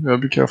 Yeah,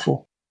 be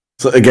careful.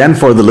 So again,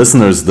 for the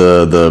listeners,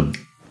 the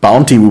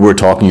bounty we were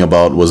talking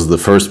about was the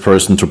first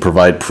person to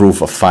provide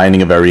proof of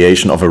finding a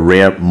variation of a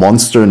rare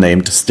monster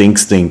named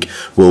Stink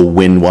will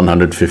win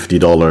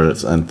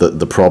 $150, and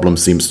the problem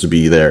seems to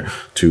be there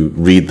to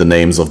read the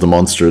names of the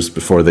monsters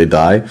before they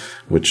die,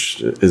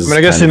 which is.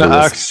 I guess in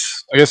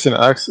Axe.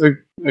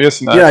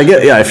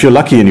 Yeah, if you're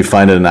lucky and you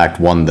find it in Act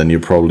 1, then you're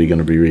probably going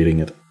to be reading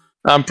it.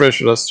 I'm pretty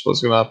sure that's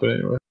what's going to happen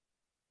anyway.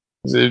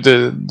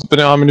 Depending on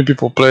how many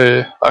people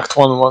play Act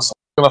 1 once,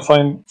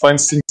 gonna find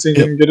Sing Sing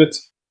Yep. and get it.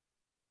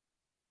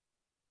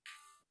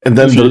 And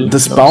then Usually,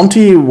 this no.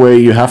 bounty where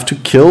you have to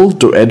kill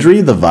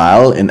Doedri the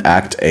Vile in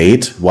Act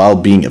 8 while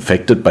being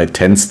affected by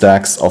 10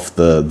 stacks of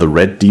the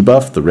red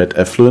debuff, the red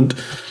effluent.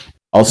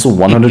 Also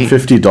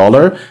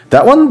 $150.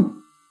 That one,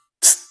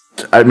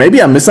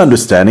 maybe I'm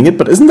misunderstanding it,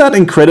 but isn't that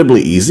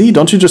incredibly easy?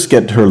 Don't you just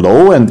get her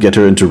low and get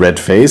her into red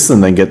face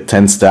and then get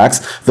 10 stacks?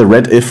 The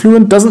red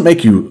effluent doesn't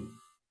make you...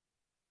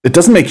 It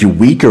doesn't make you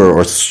weaker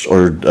or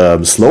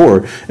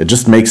slower. It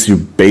just makes you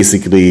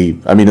basically...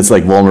 I mean, it's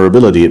like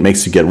vulnerability. It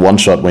makes you get one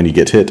shot when you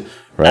get hit,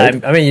 right?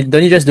 I mean,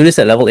 don't you just do this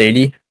at level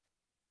 80?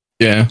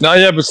 Yeah. No,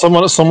 yeah, but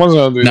someone's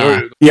gonna do it. Nah.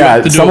 already. You have Yeah,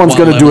 to do someone's it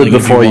going to one do it leveling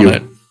if before you.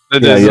 want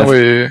it. There's Yeah, no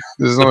way.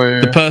 There's no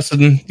way.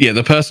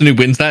 The person who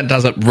wins that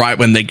does it right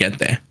when they get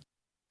there,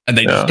 and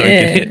they just don't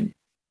get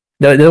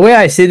hit. The way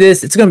I see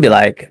this, it's gonna be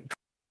like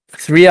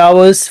 3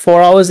 hours,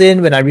 4 hours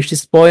in when I reach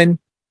this point.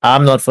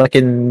 I'm not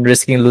fucking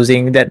risking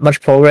losing that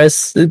much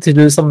progress to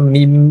do some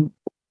meme.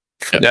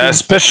 Yeah,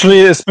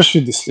 especially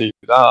this league.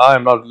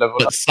 I'm not level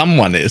up. But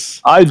someone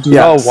is. I do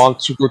Yes. not want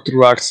to go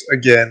through acts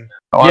again.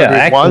 I wanna Yeah, do it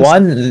Act once.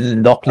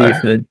 1, Lock Leaf.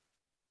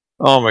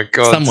 Oh my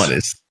god. Someone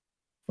is.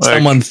 Like,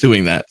 Someone's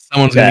doing that.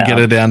 Someone's going to Yeah. get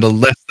it down to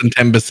less than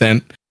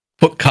 10%,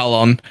 put Cull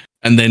on,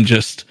 and then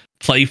just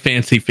play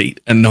fancy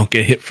feet and not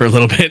get hit for a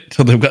little bit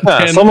till they've got Yeah,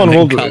 10. someone and then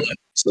will do Cull it.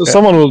 So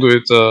someone will do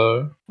it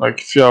like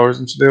a few hours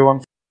into day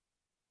one.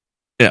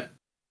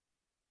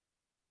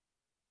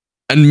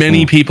 And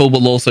many people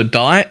will also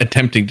die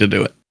attempting to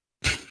do it.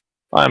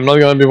 I'm not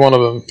gonna be one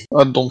of them.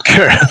 I don't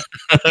care.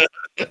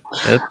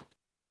 Yep.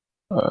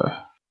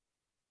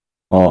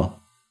 Oh.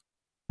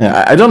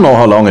 Yeah, I don't know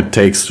how long it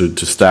takes to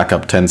stack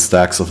up 10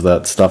 stacks of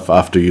that stuff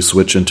after you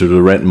switch into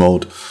the red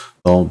mode.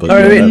 Oh, but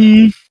Alright, yeah,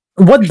 wait.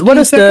 that What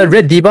does the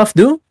red debuff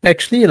do,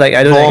 actually? Like,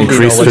 I don't Well, actually know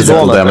increased what it's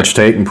physical all damage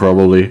taken,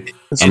 probably.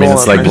 It's I mean, all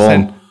it's like like-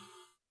 Vaughn.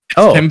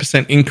 Oh,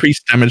 10%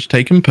 increased damage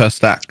taken per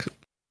stack.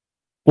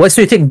 what?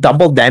 So you take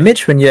double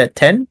damage when you're at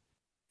 10?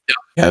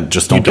 Yeah,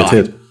 just You don't get die.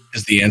 hit.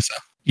 Is the answer.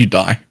 You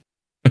die.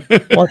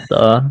 What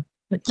the?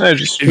 Yeah,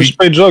 just If you-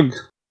 play Jug.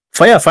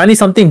 Finally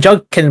something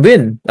Jug can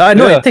win. No,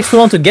 Yeah. it takes too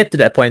long to get to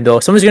that point, though.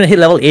 Someone's gonna hit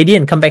level 80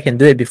 and come back and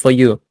do it before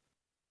you.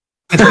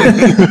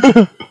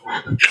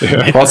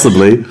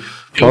 Possibly.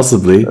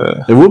 Possibly.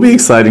 Yeah. It will be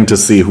exciting to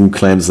see who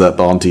claims that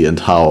bounty and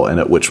how and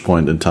at which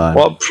point in time.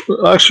 Well,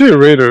 actually,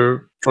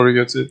 Raider probably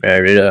gets it.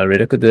 Yeah,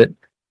 Raider could do it.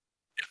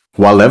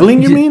 While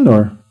leveling, you mean?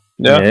 Or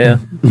Yeah,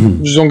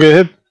 you just don't get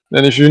hit.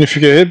 And if you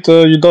get hit,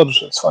 you dodge.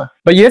 That's fine.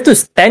 But you have to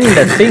stand in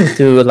that thing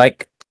to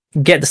like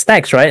get the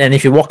stacks, right? And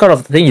if you walk out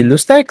of the thing, you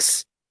lose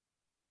stacks.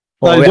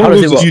 No, Or you wait, don't how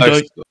does lose it the work?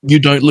 stacks. You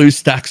don't lose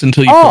stacks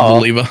until you Oh. pull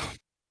the lever.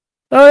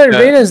 Oh, Yeah.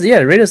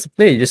 Raiders the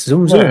play. Just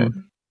zoom. Yeah.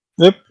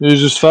 Yep, you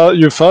just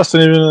you're fast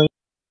and even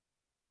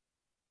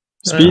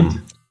speed.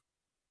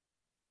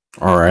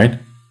 all right.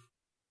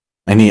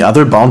 Any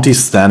other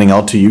bounties standing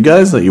out to you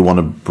guys that you want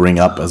to bring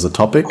up as a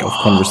topic of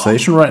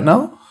conversation right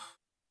now?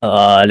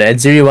 The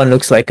Edziri one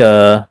looks like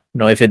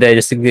if you're there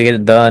just to get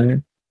it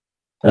done.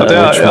 But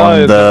yeah, Which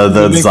one?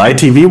 The Link- Zai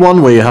TV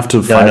one where you have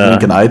to find no.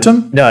 link an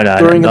item? No,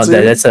 During not Edziri?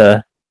 that. That's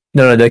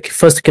the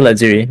first to kill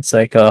Edziri. It's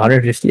like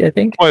 150, I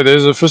think. Wait,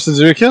 there's a first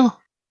zero kill?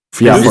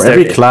 Yeah, Is for there-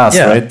 every class,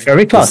 yeah, right? For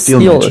every The class, Steel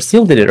Mage.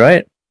 Steel did it,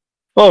 right?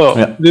 Oh,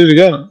 Yeah. did it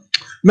again.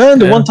 Man,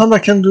 the Yeah. one time I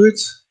can do it.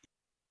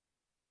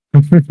 I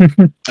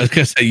was going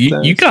to say,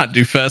 you can't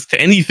do first to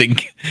anything.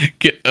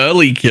 Get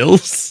early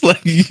kills.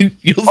 Like, you'll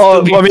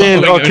Oh, still be I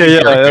mean, following okay, only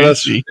yeah, your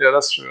that's Rokushi.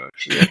 that's true.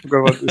 Actually, I forgot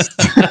about this.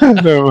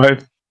 Never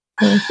mind.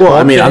 Well,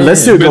 I mean, Okay.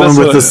 unless you're But going that's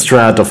with what- the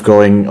strat of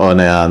going,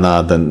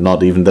 then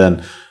not even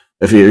then.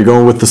 If you're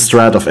going with the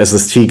strat of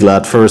SST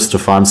Glad first to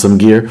farm some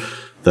gear,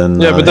 then,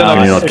 Yeah, but then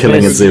you're I- not I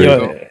killing guess it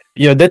zero.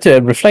 You're there to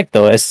reflect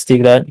though, as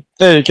Steve that.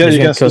 Yeah, you can Just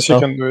you gonna kill you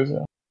yourself. can do it.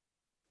 Yeah.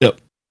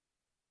 Yep.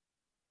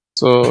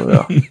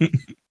 So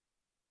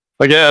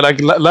yeah,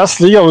 last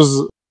league I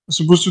was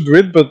supposed to do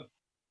it, but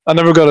I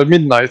never got a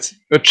midnight.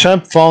 A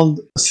champ found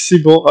a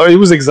Sibyl. Oh, he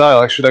was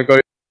exiled actually. I got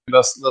it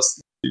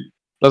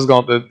last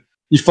gauntlet.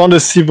 He found a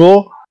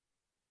Sibyl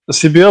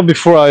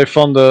before I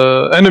found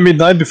and a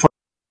midnight before.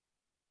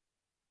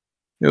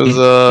 It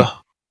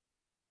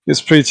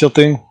was pretty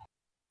tilting.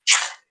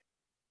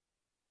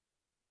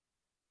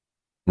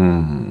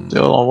 Hmm. Yeah,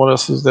 hold on, what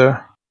else is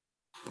there?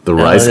 The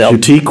Yeah, Rise yeah.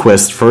 QT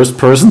quest, first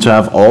person to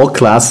have all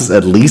classes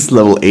at least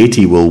level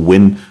 80 will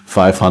win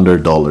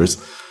 $500.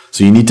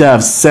 So you need to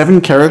have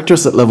 7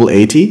 characters at level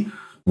 80.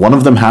 One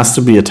of them has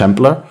to be a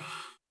Templar.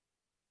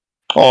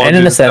 Oh, And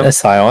then dude, a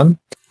Scion.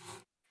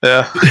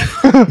 yeah.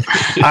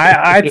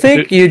 I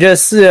think you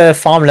just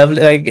farm level,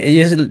 like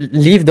you just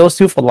leave those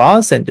two for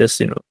last and just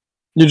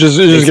You just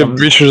Take get some-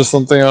 breaches or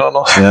something. I don't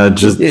know. Yeah,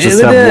 just Yeah,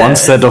 have but, one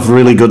set of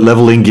really good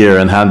leveling gear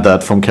and hand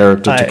that from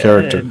character to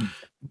character.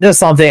 That's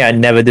something I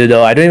never do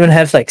though. I don't even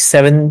have like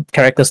 7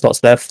 character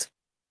slots left.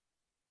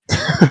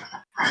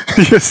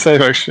 Yes,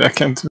 same actually. I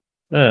can't.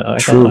 I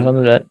True. can't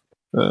do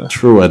that.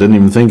 True, I didn't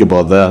even think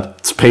about that.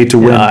 It's pay to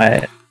win.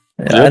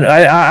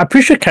 I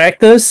appreciate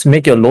characters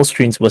make your low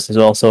screens worse as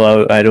well,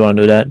 so I don't want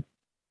to do that.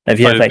 If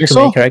you Oh, have you like think too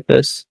many so?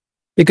 characters.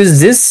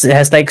 Because this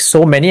has like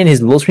so many, and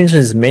his low screens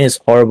his main is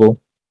horrible.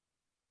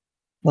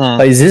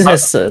 Like this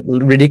has a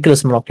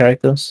ridiculous amount of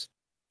characters.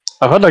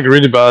 I've had like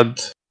really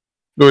bad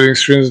loading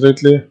screens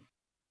lately.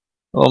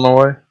 I don't know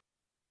why.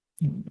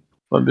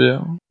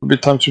 It'll be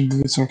time to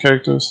delete some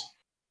characters.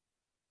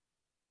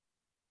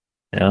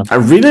 Yeah. I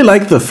really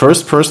like the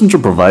first person to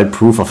provide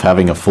proof of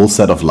having a full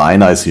set of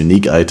Lion Eyes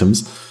unique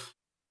items.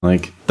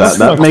 Like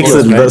that makes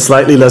it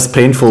slightly less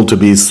painful to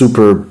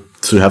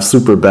have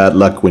super bad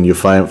luck when you're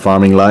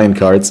farming Lion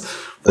cards.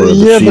 Or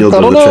the shield but I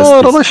or don't the chest know.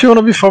 I don't piece. know if you want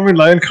to be farming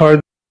Lion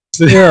cards.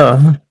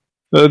 Yeah.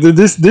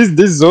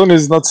 This zone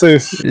is not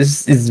safe.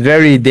 It's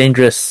very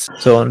dangerous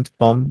zone to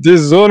farm.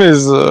 This zone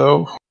is.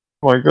 Oh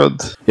my god.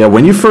 Yeah,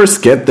 when you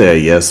first get there,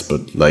 yes,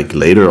 but like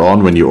later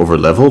on when you're over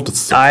leveled,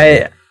 it's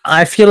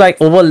I feel like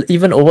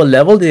even over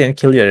level they can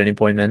kill you at any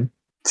point, man.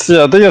 So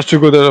yeah, I think you have to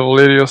go to level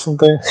 80 or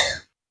something.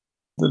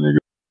 Then you go.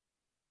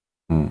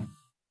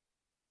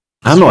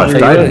 I don't know. I've Really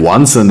died good.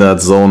 once in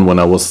that zone when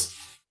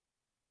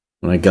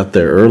I got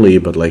there early,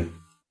 but like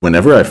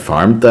whenever I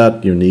farmed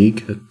that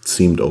unique, it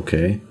seemed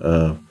okay.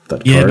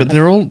 That Yeah, card. but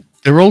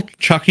they're all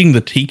chucking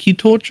the tiki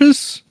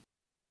torches,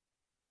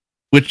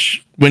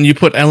 which when you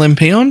put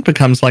LMP on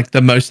becomes like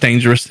the most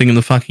dangerous thing in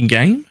the fucking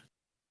game.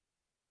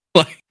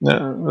 Like,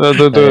 Yeah, Just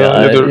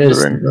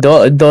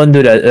don't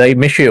do that. Like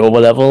make sure you over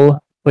level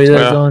for that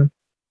Yeah. zone.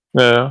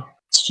 yeah,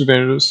 it's too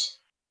dangerous.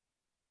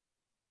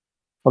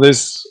 Oh,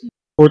 there's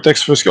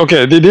Cortex for skill.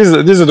 Okay, these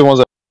are the ones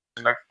that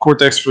like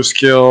Cortex for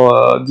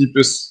skill,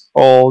 Deepest.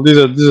 All these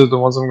are the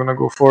ones I'm gonna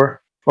go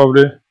for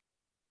probably.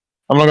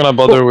 I'm not gonna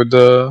bother with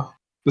the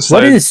side.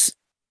 What is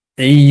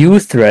a U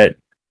threat?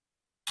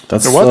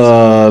 that's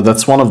what?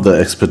 that's one of the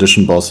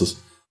expedition bosses.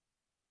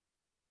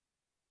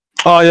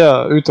 Oh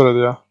yeah, Utrecht,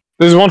 yeah.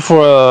 There's one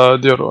for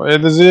the other one. Yeah,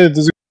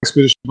 there's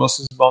expedition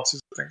bosses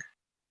bounces, I think.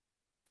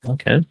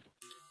 Okay.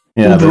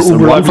 Yeah, there's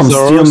Uber one from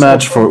Bizarro Steel stuff.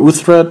 Match for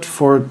Uthred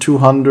for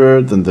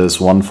 200, and there's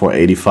one for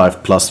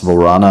 85 plus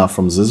Vorana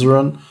from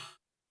Zizaran.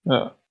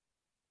 Yeah.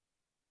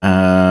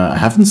 I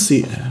haven't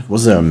seen.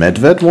 Was there a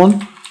Medved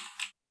one?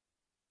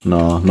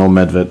 No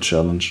Medved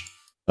challenge.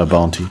 A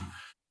bounty.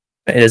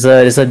 It's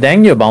a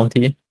Dangyo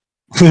bounty.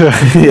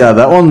 Yeah,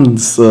 that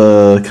one's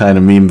kind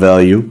of meme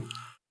value.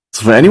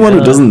 So for anyone who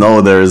Yeah. doesn't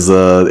know, there's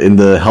in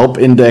the help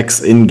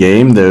index in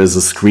game, there's a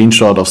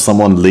screenshot of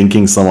someone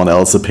linking someone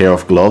else a pair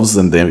of gloves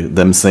and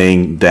them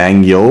saying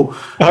 "Dang yo!"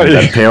 Oh, And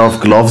yeah. that pair of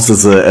gloves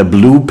is a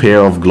blue pair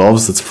of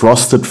gloves. It's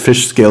frosted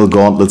fish scale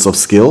gauntlets of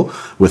skill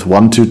with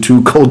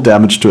 1/2 cold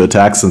damage to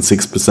attacks and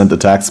 6%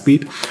 attack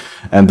speed.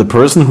 And the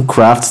person who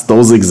crafts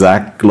those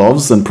exact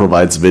gloves and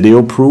provides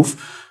video proof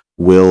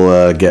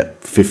will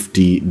get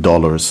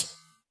 $50.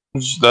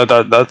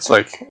 That's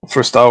like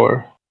first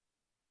hour.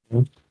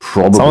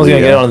 Probably. Someone's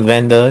gonna yeah. get it on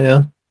vendor,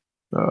 yeah.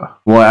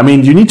 Well, I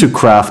mean, you need to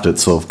craft it,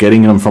 so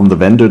getting them from the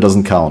vendor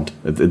doesn't count.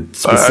 It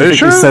specifically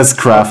sure? says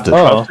crafted.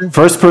 Oh.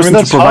 First person to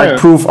that's provide fine.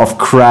 proof of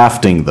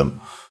crafting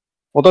them.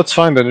 Well, that's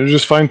fine then. You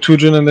just find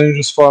Tujin and then you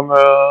just farm.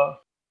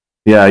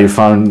 Yeah, you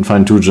find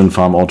Tujin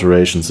farm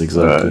alterations,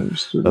 exactly.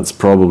 just do that. That's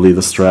probably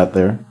the strat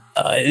there.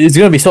 It's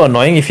gonna be so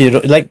annoying if you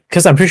like,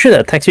 because I'm pretty sure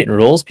the attack speed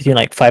rolls between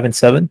like 5 and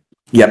 7.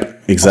 Yep,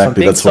 exactly.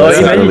 something. That's So what I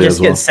said imagine you earlier just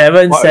as well. get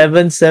 7, Why?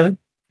 7, 7.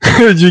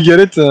 you get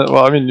it?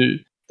 Well, I mean,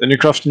 then you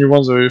craft new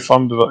ones or you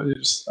farm the.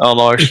 I don't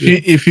know actually.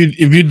 if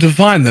you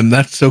define them,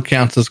 that still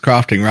counts as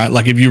crafting, right?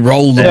 Like if you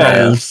roll the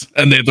Yeah. rolls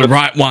and they're the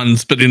right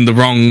ones, but in the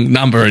wrong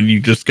number, and you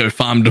just go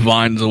farm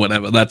divines or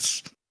whatever,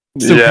 that's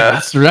still Yeah.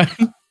 counts, right?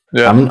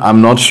 Yeah.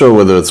 I'm not sure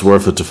whether it's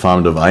worth it to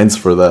farm divines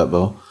for that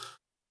though.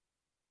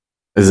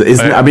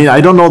 I mean, I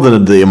don't know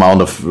the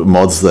amount of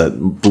mods that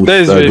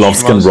There's very gloves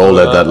few can mods roll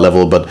for at that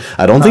level, but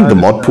I don't think the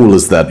mod pool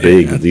is that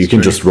big. that's You can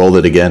true. just roll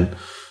it again.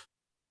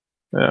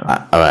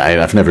 Yeah.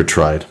 I've never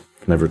tried.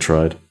 Never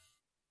tried.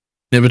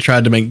 Never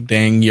tried to make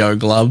dang yo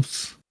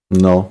gloves.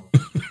 No.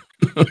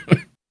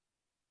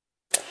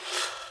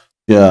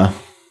 Yeah.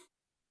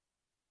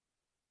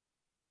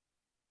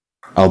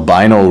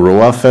 Albino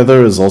Roa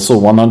Feather is also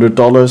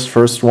 $100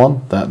 first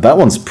one. That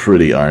one's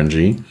pretty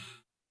RNG.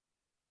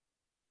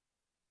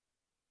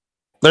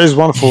 There's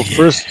one for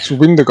first to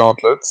win the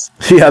gauntlets.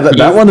 Yeah,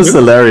 that one is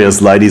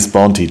hilarious. Lighty's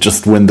bounty.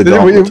 Just win the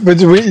gauntlet. But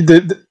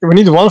we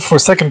need one for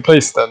second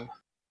place then,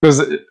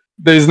 because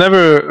there's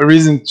never a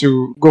reason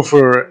to go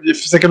for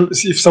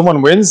if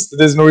someone wins,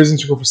 there's no reason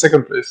to go for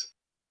second place.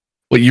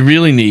 What you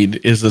really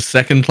need is a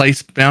second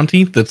place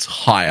bounty that's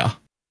higher.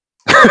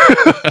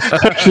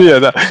 Actually, yeah,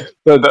 that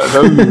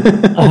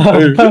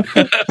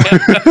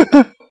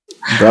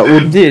That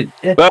would Dude,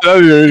 would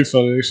be really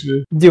funny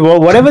actually. dude,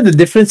 whatever the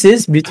difference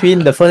is between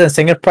the first and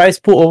second prize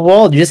pool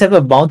overall, you just have a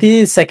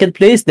bounty second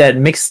place that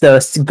makes the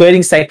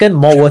getting second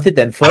more worth it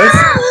than first.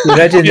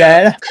 Imagine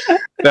that.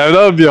 Yeah,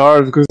 that would be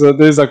hard because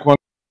there's like one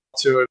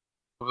tier of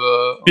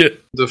Yeah.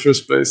 the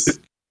first place.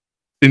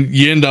 And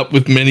you end up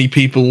with many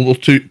people, or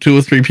two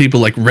or three people,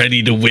 like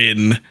ready to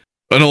win,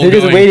 and all They're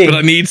just going, waiting. but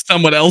I need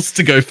someone else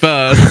to go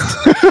first.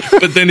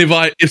 But then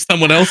if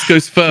someone else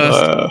goes first,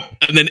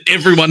 and then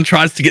everyone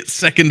tries to get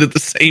second at the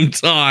same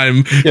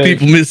time, Yeah.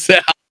 people miss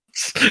out.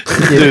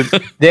 Dude,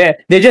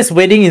 They're just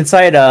waiting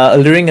inside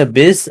Alluring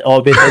Abyss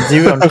or with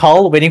Zero and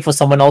Carl, waiting for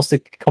someone else to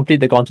complete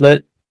the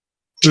gauntlet.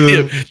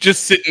 Yeah,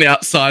 just sitting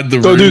outside the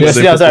Oh, room. dude, where yes,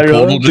 they put outside the room.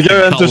 portal, The just guy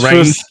in who enters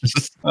Calrain.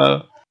 first.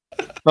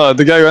 No,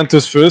 the guy who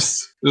enters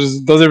first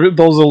does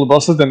all the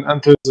bosses, then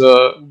enters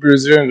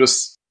Brazier and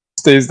just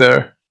stays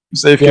there.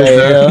 Safe Yeah,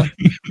 there.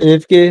 yeah.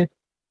 AFK.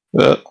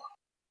 Yeah.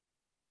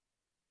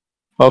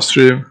 Off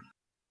stream.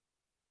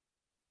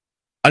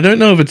 I don't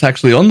know if it's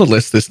actually on the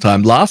list this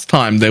time. Last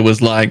time there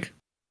was like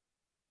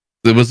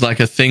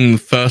a thing,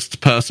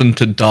 first person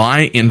to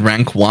die in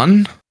rank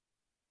 1.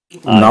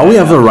 Now we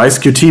have a Rice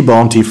QT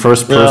bounty,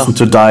 first person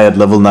to die at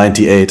level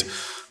 98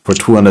 for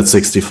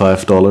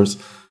 $265.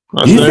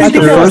 Do you think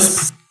the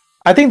first?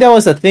 I think that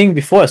was a thing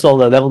before I saw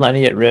the level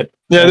 98 rip.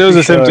 Yeah, there was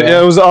the same thing.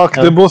 Yeah, it was Arc.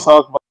 Yeah. They're both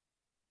Arc.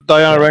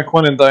 Dying at rank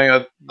 1 and dying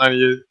at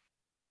 98.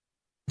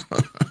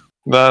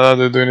 Nah,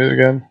 they're doing it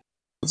again.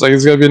 It's like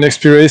it's gonna be an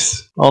XP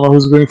race. I don't know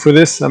who's going for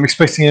this. I'm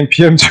expecting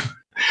NPM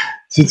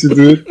to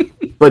do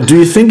it. But do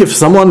you think if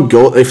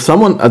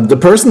the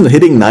person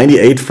hitting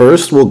 98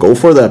 first will go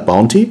for that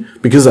bounty?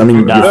 Because I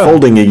mean, you're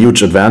holding a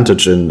huge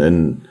advantage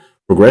in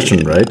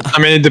progression, right? I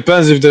mean, it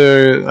depends if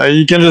they're.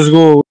 You can just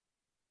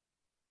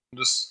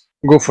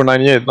go for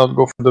 98, not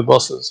go for the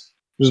bosses.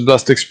 Just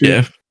blast XP.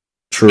 Yeah,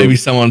 True. maybe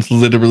someone's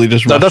literally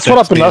just That's rushed what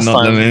happened XP and last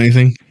not time. done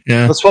anything.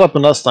 Yeah, That's what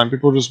happened last time.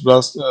 People just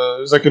blast.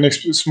 It's like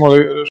small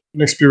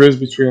XP race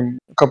between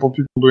a couple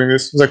people doing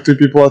this. It's like 2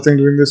 people, I think,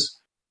 doing this.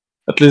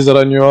 At least that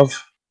I knew of.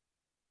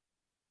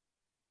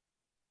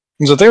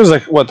 So I think it was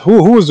like what?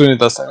 Who was doing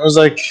it last time? It was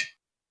like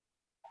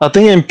I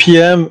think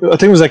NPM. I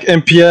think it was like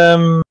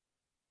NPM,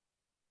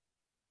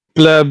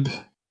 Pleb,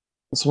 and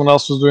someone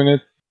else was doing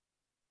it.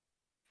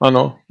 I don't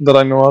know that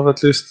I know of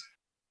at least.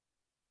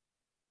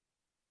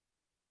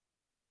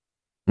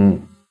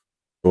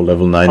 Go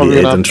level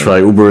 98 and try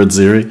Uber at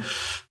Zeri.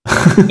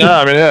 Yeah,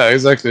 I mean, yeah,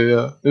 exactly.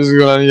 Yeah, just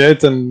go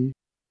 98 and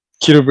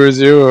kill Uber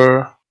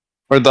Zero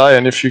or die.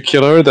 And if you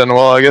kill her, then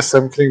well, I guess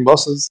I'm killing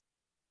bosses.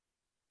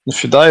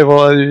 If you die,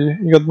 well,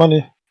 you got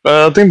money.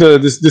 But I think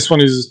this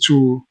one is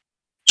too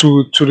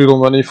little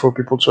money for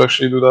people to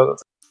actually do that.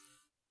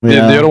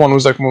 Yeah. The other one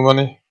was like more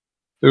money.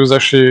 It was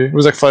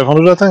like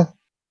 500, I think.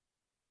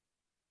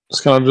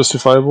 It's kind of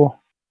justifiable.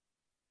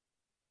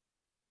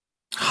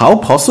 How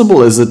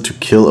possible is it to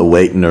kill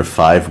Awakener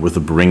 5 with a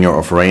Bringer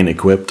of Rain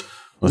equipped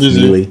with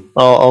Easy. melee?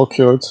 I'll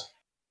kill it.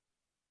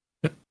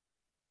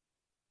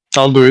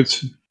 I'll do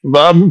it.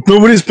 But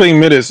nobody's playing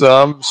melee,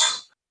 so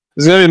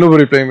there's gonna be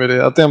nobody playing melee.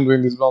 I think I'm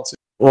doing this bounty.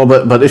 Well,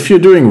 but if you're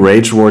doing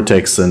Rage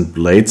Vortex and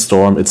Blade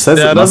Storm, it says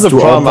Yeah, it that's must the do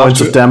all problem, points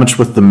of actually. damage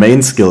with the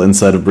main skill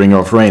inside of Bringer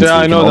of Rain, Yeah, so you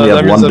I can know only that.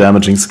 have That one means that-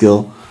 damaging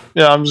skill.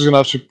 Yeah, I'm just gonna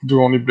have to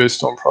do only Blade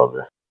Storm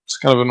probably. It's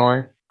kind of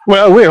annoying.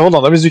 Wait, hold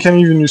on. That means you can't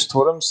even use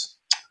totems.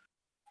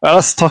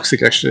 That's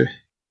toxic, actually.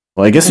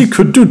 Well, I guess you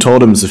could do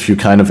totems if you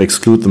kind of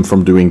exclude them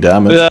from doing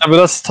damage. Yeah, but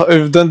that's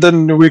then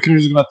the Awakener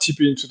is gonna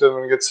TP into them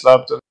and get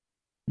slapped, and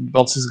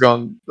bounce is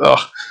gone. Ugh.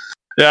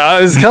 Yeah,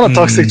 it's kind of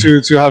toxic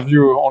to have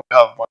you only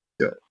have one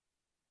skill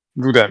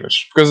do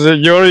damage because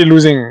you're already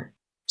losing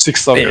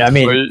 6 targets. Wait, I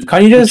mean, so you-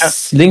 can't you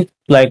just link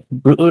like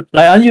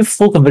aren't you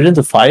full conversion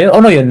to fire? Oh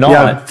no, you're not.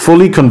 Yeah,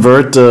 fully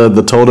convert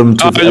the totem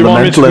to the you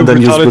want me to elemental and do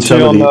then use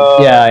brutality.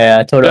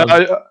 Yeah, totally.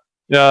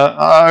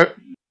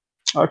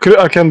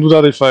 I can do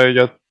that if I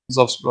get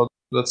Zov's blood.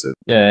 That's it.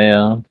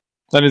 Yeah.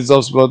 I need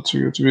Zov's blood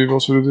to be able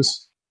to do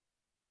this.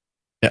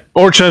 Yeah.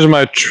 Or change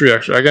my tree.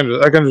 Actually,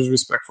 I can just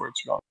respec for it.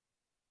 To be honest.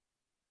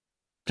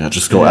 Yeah,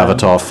 just go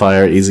Avatar of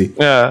Fire, easy.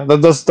 Yeah,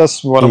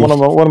 that's one of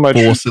my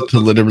force trees. it to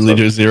literally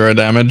do 0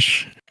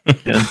 damage.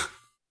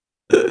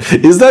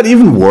 Is that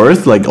even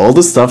worth like all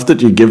the stuff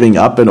that you're giving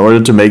up in order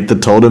to make the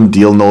totem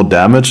deal no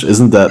damage?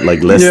 Isn't that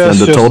like less than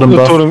the totem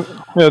buff?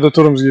 The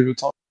totems give you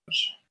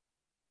damage.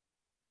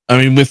 I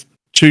mean, with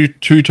two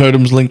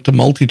totems linked to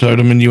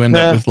multi-totem, and you end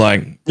up with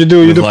like you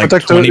do like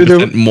protector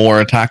 20%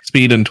 more attack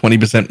speed and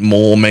 20%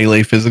 more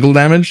melee physical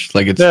damage.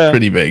 Like it's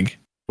pretty big.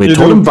 Wait, You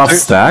totem do buff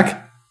protect- stack?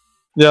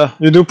 Yeah,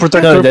 you do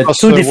protector. No, they're plus,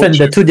 two War different.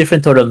 They're Chief. two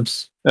different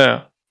totems.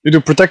 Yeah, you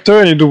do protector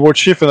and you do war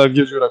chief, and that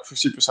gives you like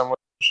 50% more.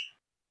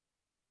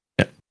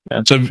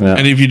 So,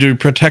 and if you do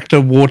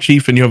Protector, War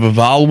Chief, and you have a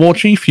Val War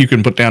Chief, you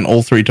can put down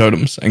all 3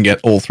 totems and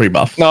get all 3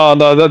 buffs. No,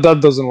 that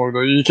doesn't work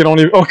though. You can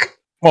only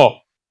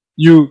well,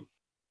 you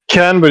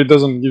can, but it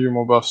doesn't give you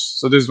more buffs,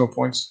 so there's no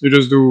points. You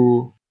just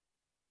do.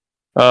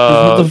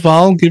 Doesn't the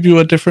Val give you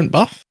a different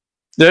buff?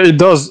 Yeah, it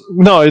does.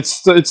 No,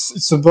 it's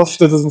a buff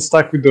that doesn't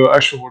stack with the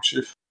actual war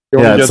chief. You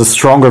Yeah, only it's get- a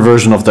stronger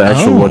version of the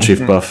actual War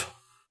Chief buff.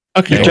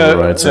 Okay. You can,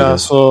 Alright, so I yeah,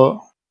 guess.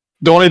 so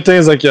the only thing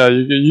is like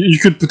you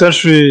could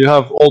potentially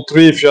have all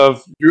 3 if you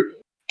have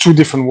 2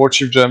 different war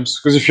chief gems.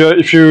 Because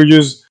if you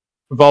use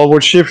Val war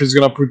chief, it's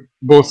gonna put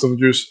both of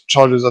your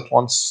charges at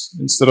once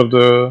instead of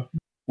the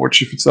war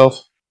chief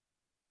itself.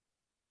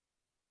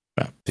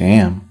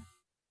 Damn.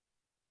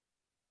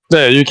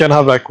 Yeah, you can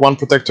have like 1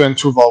 protector and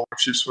 2 Val war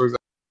chiefs, for example.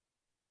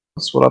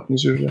 That's what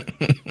happens usually.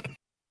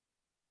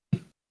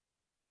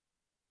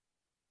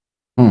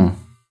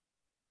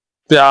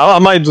 Yeah, I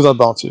might do that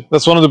bounty.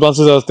 That's one of the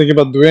bounties I was thinking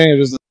about doing.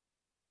 It's just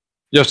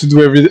you have to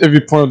do every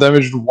point of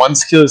damage with one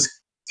skill is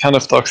kind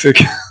of toxic.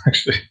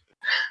 Actually,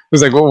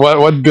 it's like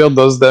what build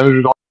does damage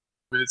with one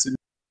ability?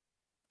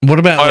 What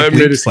about like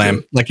made leap it slam?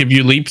 skill. Like if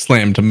you leap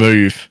slam to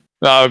move.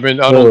 No, I mean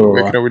I don't Oh.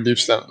 reckon with leap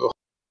slam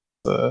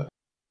though.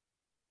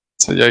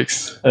 So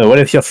yikes. What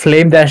if your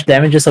flame dash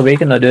damages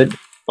awaken, or dude?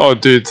 Oh,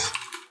 dude.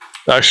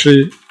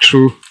 Actually,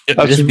 true. Just-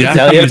 Actually,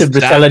 yeah. You have to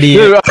brutality.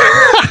 yeah,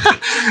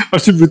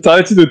 actually,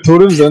 brutality, the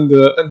totems, and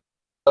the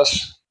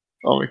dash.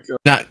 Oh my god.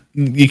 Nah,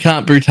 you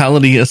can't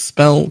brutality a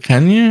spell,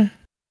 can you?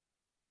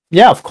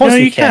 Yeah, of course No,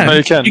 you you can. No,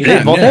 you can. You Yeah,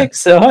 can, Vortex.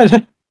 So what?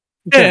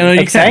 Yeah, no, you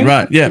Like can. Sang?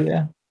 Right, yeah.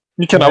 Yeah.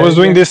 You can. I was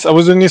doing this. I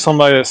was doing this on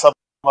my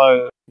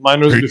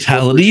minors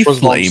Brutality before.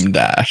 Frost bombs. flame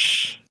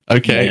dash.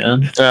 Okay. Yeah.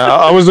 Yeah,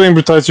 I was doing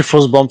brutality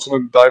frost bomb to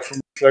not die from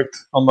reflect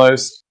on my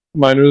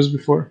minors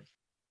before.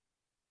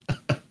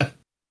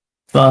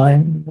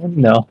 Fine.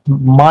 No.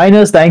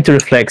 Minus dying to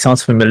reflect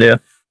sounds familiar.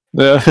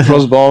 Yeah,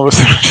 frost bomb. Was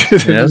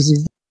Yes.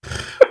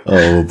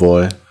 Oh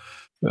boy.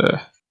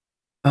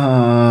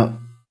 Yeah.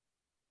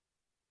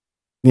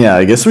 Yeah,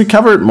 I guess we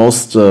covered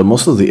most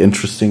of the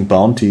interesting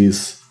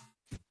bounties.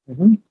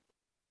 Mhm.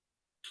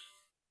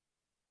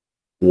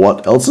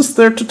 What else is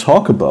there to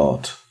talk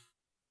about?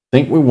 I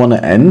think we want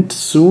to end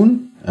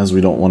soon, as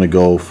we don't want to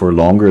go for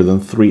longer than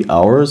 3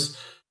 hours.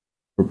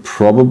 We're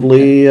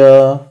probably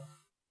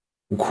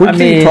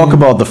quickly talk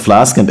about the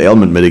flask and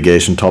ailment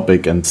mitigation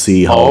topic and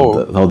see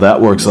how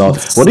that works out.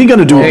 What are you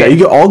gonna do? Okay. Are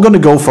you all gonna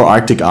go for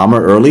Arctic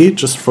armor early,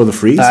 just for the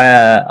freeze?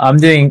 I'm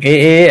doing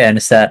AA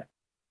and set.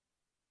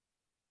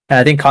 And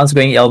I think Khan's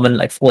going ailment,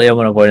 like full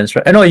ailment avoidance,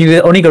 right? No, you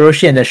get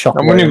Onigoroshi and then shock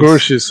I'm winning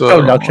avoidance. Goroshi, so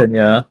Shock reduction,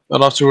 yeah. I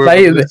don't have to worry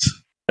Like, about it.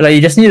 Like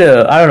you just need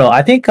to, I don't know.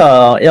 I think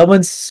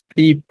ailments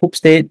pretty poop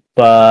state,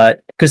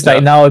 but because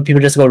like now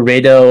people just go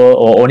Raider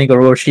or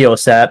Onigoroshi or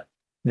Sap,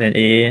 then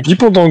AA.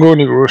 People don't go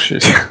Nigoroshi.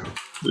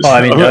 Oh,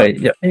 I mean,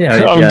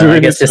 I'm doing I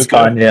guess it, it's okay.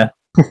 Khan, yeah.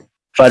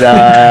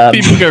 But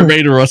People go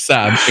Raider or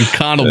Sab, and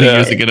Khan will be Yeah.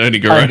 using it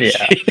Onigoroshi.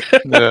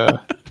 Yeah.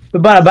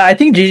 but I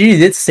think GG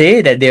did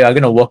say that they are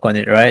gonna work on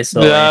it, right?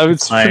 So Yeah, like,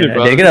 it's fine. pretty bad.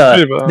 They're It's gonna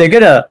pretty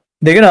bad.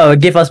 they're gonna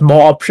give us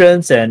more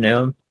options and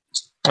Yeah,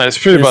 it's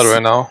pretty bad It's-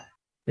 right now.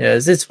 yeah,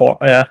 it's for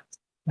yeah.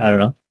 I don't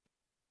know.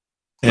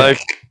 Yeah.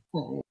 Like,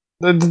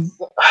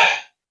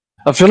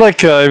 I feel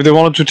like if they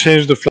wanted to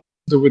change the flag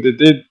the way they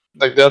did,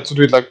 like they had to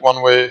do it like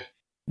one way,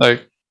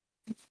 like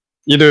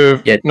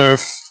either Yeah.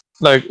 nerf,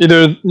 like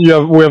either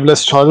we have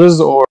less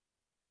charges or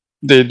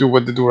they do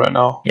what they do right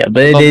now. Yeah,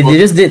 but Not they both.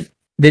 just did.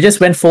 They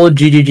just went full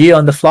GGG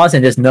on the flaws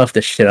and just nerfed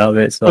the shit out of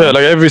it. So Yeah,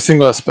 like every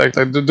single aspect.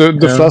 Like the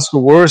Yeah. flasks are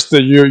worse.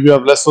 You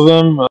have less of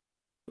them.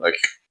 Like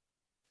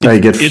Yeah, you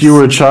get It's-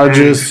 fewer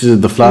charges.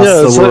 The flasks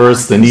it's are like-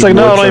 worse. They need it's like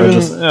more not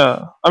charges. even.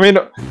 Yeah, I mean,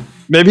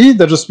 maybe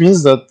that just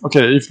means that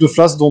okay, if the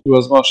flasks don't do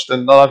as much,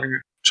 then not having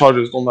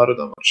charges don't matter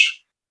that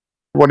much.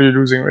 What are you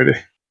losing, really?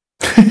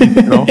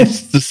 know?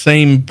 It's the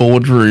same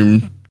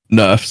boardroom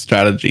nerf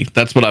strategy.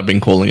 That's what I've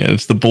been calling it.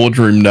 It's the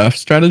boardroom nerf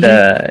strategy.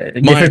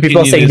 different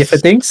people opinion saying is-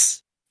 different things.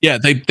 Yeah,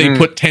 they Mm.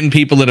 put 10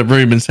 people in a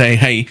room and say,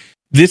 hey,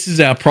 this is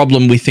our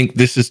problem. We think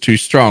this is too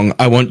strong.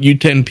 I want you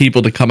 10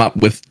 people to come up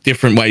with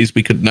different ways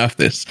we could nerf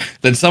this.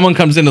 Then someone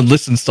comes in and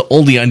listens to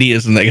all the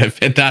ideas and they go,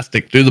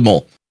 fantastic, do them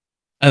all.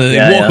 And then they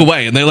Yeah, walk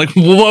away and they're like,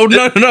 whoa,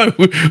 no.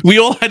 We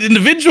all had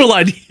individual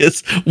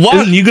ideas.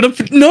 One, you gotta,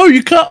 no,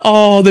 you can't.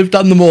 Oh, they've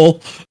done them all.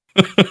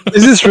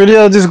 Is this really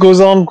how this goes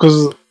on?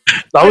 Because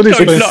that would I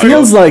don't explain. know.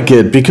 Feels like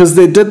it because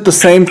they did the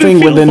same thing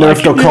when they feels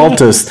nerfed like it,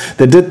 Occultist.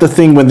 They did the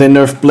thing when they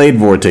nerfed Blade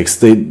Vortex.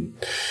 They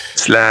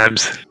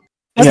Slams.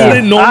 That's Yeah.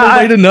 their normal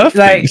way to nerf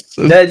Like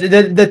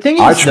things. the thing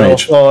is though,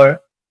 Archmage.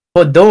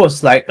 for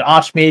those like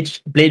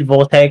Archmage, Blade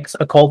Vortex,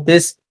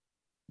 Occultist,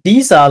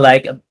 these are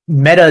like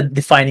meta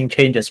defining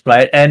changes,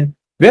 right? And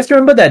we have to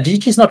remember that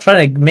GG is not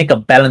trying to make a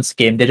balanced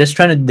game. They're just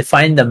trying to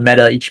define the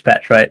meta each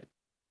patch, right?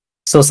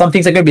 So some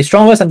things are going to be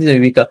stronger, some things are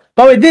going to be weaker.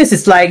 But with this,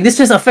 it's like this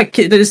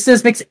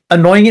just makes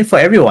annoying it for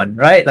everyone,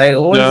 right? Like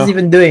what is Yeah. it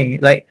even doing?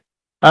 Like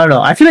I don't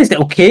know. I feel like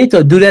it's okay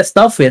to do that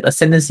stuff with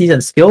ascendancies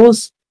and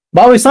skills.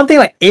 But with something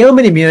like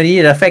ailment immunity,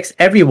 it affects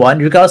everyone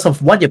regardless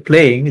of what you're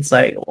playing. It's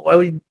like why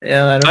would I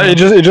don't know.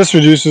 It just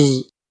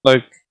reduces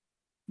like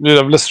you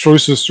have less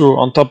choices too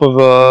on top of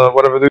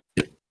whatever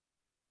they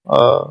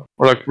or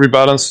like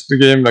rebalance the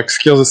game like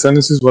skills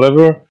ascendancies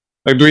whatever.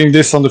 Like doing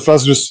this on the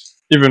flash just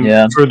even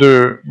Yeah.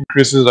 further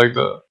increases like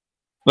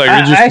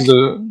reduces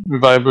the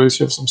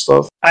viability of some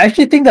stuff. I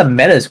actually think the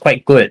meta is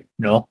quite good,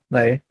 you know.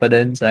 Like, but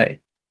then it's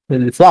like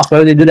the flaws. Why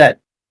would they do that?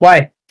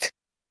 Why?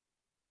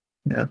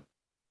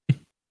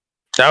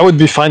 That would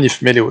be fine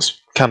if melee was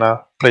kind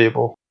of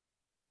playable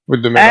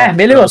with the meta.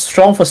 Melee was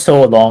strong for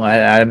so long.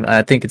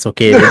 I think it's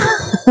okay.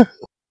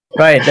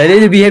 Right.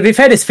 Like, we've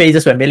had these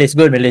phases where melee is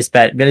good, melee is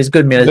bad, melee is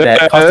good, melee is Yeah,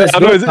 bad. Counter is I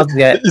know good, counter is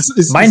bad.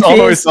 It's Mind honor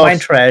phase, itself.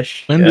 mind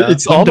trash. When Yeah.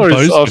 It's when do honor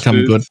bows itself, become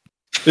dude. good?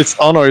 It's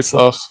honor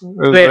itself.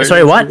 Wait, Like,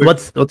 sorry, what? like-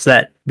 What's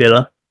that,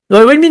 Bella?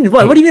 What do you mean?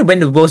 What do you mean when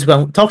the bows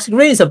become toxic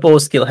rain is a bow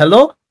skill?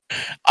 Hello?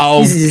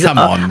 Oh, Is- come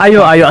on. Are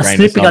you Rain is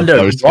sleeping not a under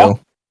bow a skill. rock?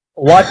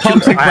 What?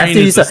 Toxic I have rain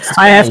to is use. a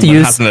I have to spell that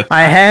use. has an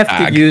I have to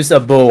attack. use a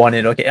bow on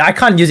it. Okay, I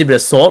can't use it with a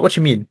sword. What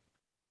you mean?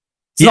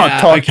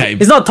 okay,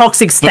 It's not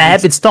toxic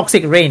stab. It's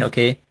toxic rain.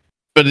 Okay,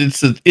 but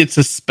it's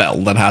a spell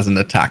that has an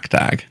attack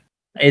tag.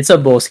 it's a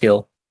bow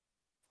skill.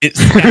 It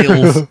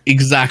scales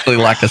exactly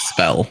like a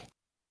spell.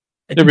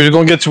 Yeah, but you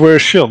don't get to wear a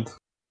shield.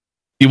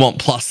 You want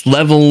plus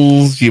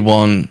levels. You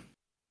want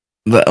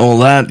all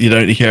that. You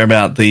don't care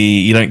about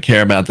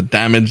the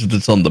damage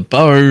that's on the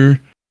bow.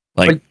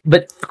 Like,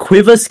 But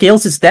quiver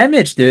scales its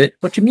damage, dude.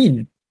 What you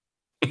mean?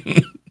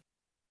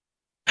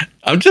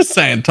 I'm just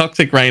saying,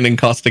 Toxic Rain and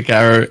Caustic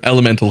Arrow,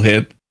 Elemental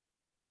Hit,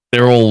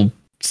 they're all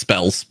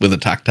spells with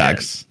attack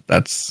tags.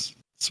 That's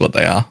what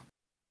they are.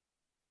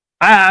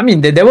 I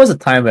mean, there was a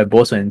time where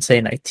bows were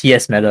insane, like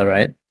TS meta,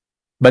 right?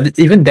 But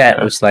even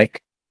that was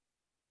like,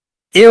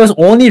 it was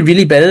only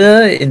really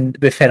better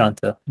with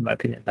Headhunter, in my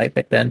opinion. Like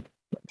back then.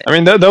 I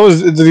mean, that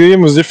was the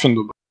game was different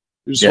though.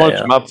 You just wanted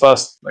to map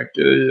fast. Like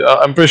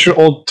I'm pretty sure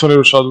all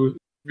tornado shot would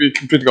be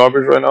complete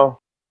garbage right now.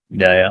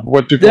 Yeah.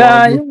 What people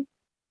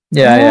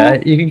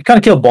Yeah. You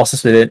can't kill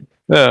bosses with it.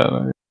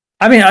 Yeah.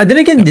 I mean, then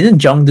again,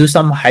 didn't Jung do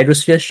some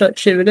Hydrosphere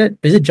shit with it?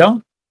 Is it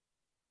Jung?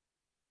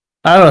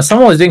 I don't know.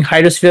 Someone was doing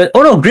Hydrosphere.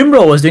 Oh no,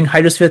 Grimbro was doing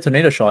Hydrosphere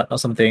Tornado Shot or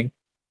something.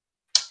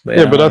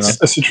 But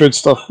that's SC trade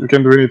stuff. You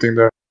can do anything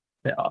there.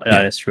 Yeah,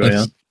 that's true.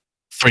 That's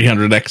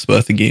 300x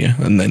worth of gear,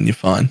 and then you're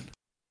fine.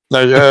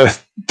 Like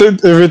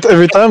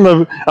every time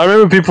I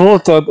remember people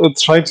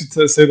trying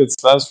to say that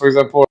slams, for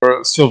example,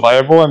 are still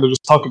viable, and they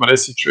just talk about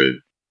SC trade.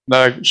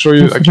 Like show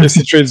you like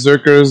SC trade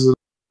Zerkers,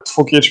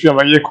 4k HP. I'm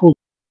like, yeah, cool.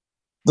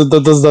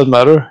 Does that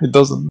matter? It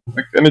doesn't.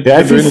 Like,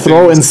 if you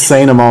throw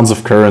insane amounts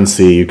of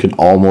currency, you can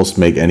almost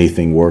make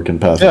anything work in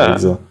Path of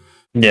Exile.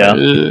 Yeah.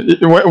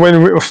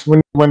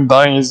 When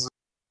dying is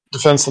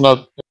defense or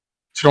not,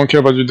 if you don't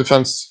care about your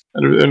defense,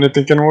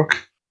 anything can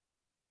work.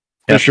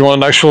 Yeah. If you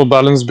want an actual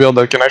balanced build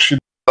that can actually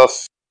do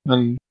stuff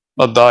and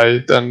not die,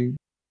 then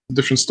a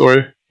different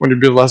story. When your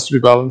build has to be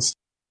balanced.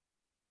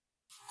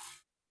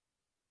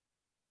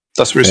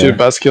 That's where you see the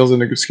bad skills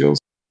and the good skills.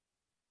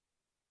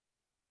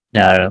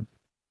 Yeah.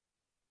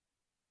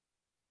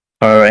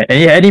 Alright.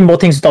 Any more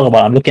things to talk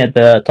about? I'm looking at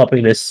the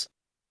topic list.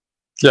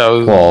 Yeah.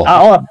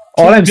 All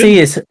I'm saying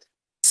is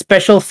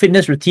special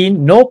fitness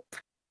routine. Nope.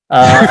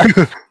 Oh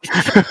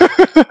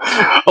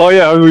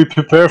yeah, how do we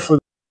prepare for?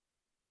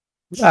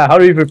 How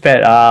do we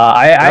prepare?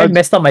 I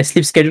messed up my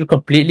sleep schedule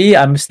completely.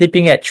 I'm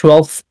sleeping at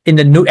 12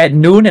 at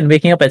noon and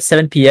waking up at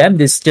 7 p.m.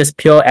 This is just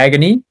pure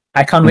agony.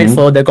 I can't wait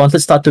for the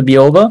gauntlet start to be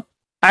over.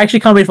 I actually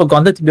can't wait for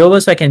gauntlet to be over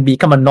so I can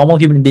become a normal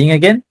human being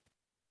again.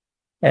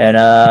 And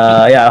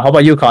how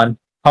about you, Khan?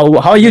 How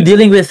are you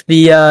dealing with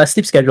the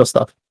sleep schedule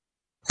stuff?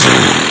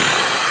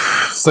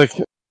 It's like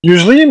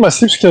usually my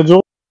sleep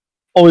schedule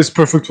always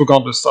perfect for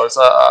gauntlet starts.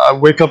 I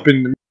wake up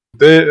in the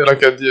day, in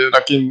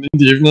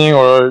the evening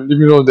or in the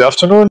middle of the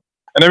afternoon,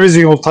 and every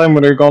single time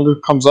when the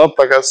gauntlet comes up,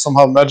 like I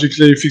somehow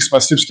magically fix my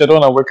sleep schedule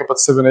and I wake up at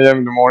 7 a.m.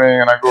 in the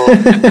morning and I go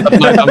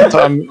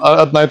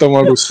at night I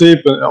want to go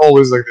sleep, and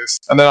always like this.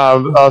 And then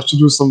I have to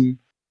do some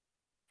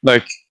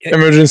like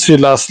emergency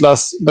last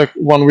like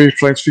 1 week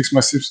trying to fix my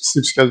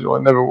sleep schedule.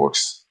 It never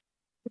works.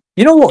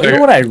 You know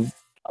what I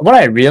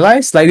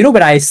realized? Like,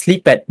 when I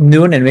sleep at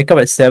noon and wake up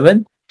at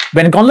 7,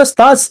 when gauntlet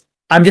starts,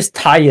 I'm just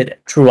tired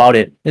throughout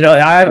it.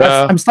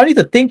 I'm starting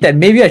to think that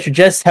maybe I should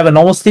just have a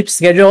normal sleep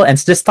schedule and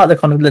just start the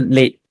gauntlet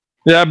late.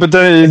 Yeah, but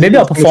then maybe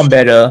I'll perform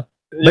better.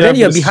 But then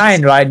you're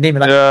behind, right?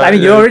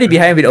 You're already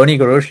behind with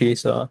Onigoroshi,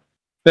 so.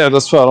 Yeah,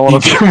 that's why I don't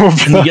want to be more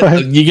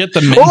behind. You get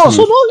the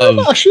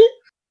mental actually.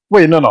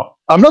 Wait, no.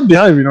 I'm not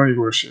behind with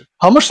Onigoroshi.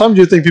 How much time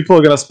do you think people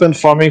are gonna spend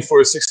farming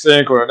for a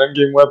 6-link or an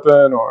endgame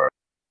weapon or?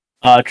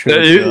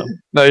 True.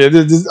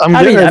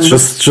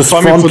 Just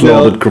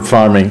front-loaded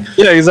farming.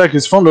 Yeah, exactly.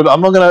 It's front-loaded.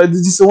 I'm not gonna.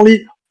 This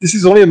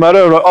is only a matter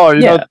of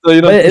not.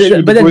 But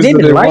the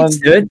David Lights,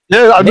 dude.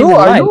 Yeah, I know.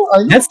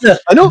 That's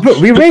I know. Bro,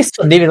 we raced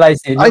on David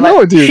Lights, dude. I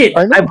know, dude. Shit,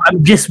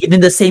 I'm just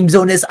within the same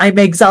zone as I'm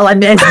Exile.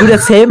 I'm as good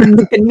as him. And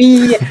look at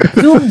me.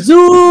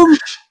 Zoom.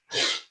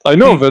 I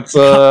know, but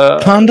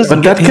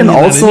that can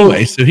also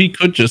anyway, so he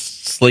could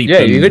just sleep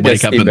and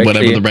wake up at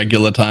whatever the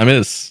regular time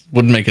is.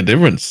 Wouldn't make a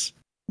difference.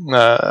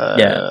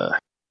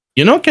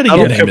 You're not getting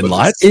your name in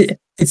lights.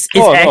 It's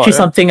actually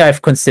something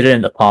I've considered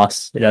in the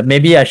past.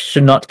 Maybe I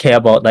should not care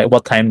about like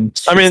what time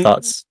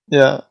starts.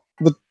 Yeah,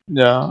 but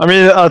I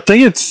mean, I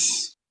think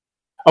it's.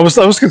 I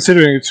was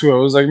considering it too. I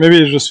was like, maybe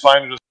it's just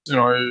fine. Just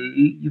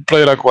you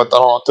play like 10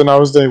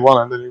 hours day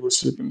one, and then you go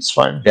sleep, and it's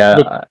fine.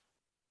 Yeah.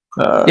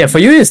 But, for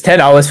you it's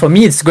 10 hours. For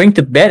me, it's going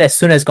to bed as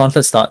soon as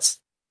gauntlet starts.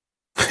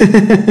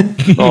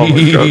 Oh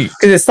my god!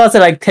 Because it starts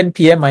at like 10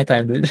 p.m. my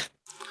time, dude.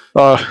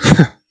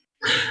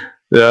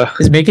 Yeah.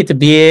 Just make it to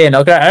BA and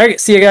okay. Alright,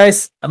 see you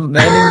guys. I'm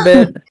in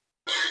bed.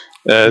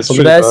 Yeah, it's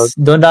the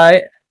best. Don't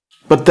die.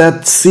 But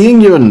that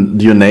seeing your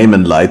name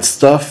in light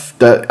stuff,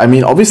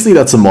 obviously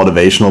that's a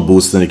motivational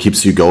boost and it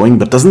keeps you going.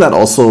 But doesn't that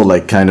also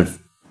like kind of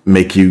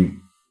make you?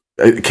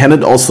 Can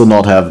it also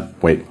not have?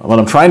 Wait, what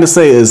I'm trying to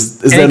say is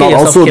there not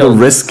also the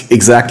risk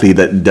exactly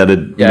that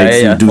it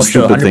makes you do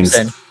stupid things?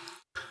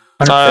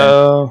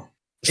 100%.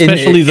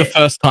 Especially the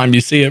first time you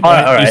see it,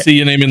 right? You see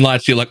your name in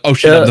lights, you're like, oh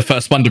shit, I'm the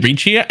first one to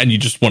reach here, and you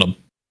just want to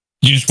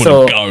You just want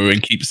So- to go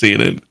and keep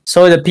seeing it.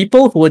 So the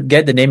people who would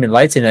get the name and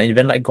lights in an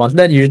event like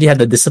Gauntlet usually have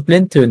the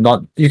discipline to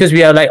not, because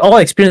we are like all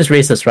experienced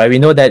racers, right? We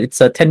know that it's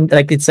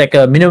like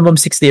a minimum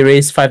 6-day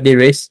race, 5-day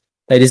race.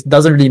 Like it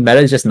doesn't really matter.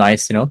 It's just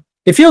nice, you know.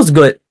 It feels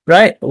good,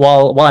 right?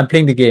 While I'm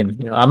playing the game,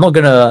 you know, I'm not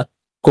gonna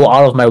go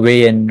out of my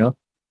way and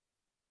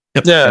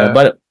Yeah.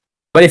 but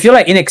if you're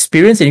like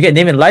inexperienced and you get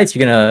name and lights,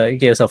 you're gonna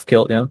get yourself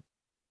killed, you know.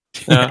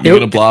 Yeah. You're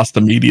gonna blast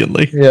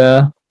immediately.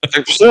 Yeah.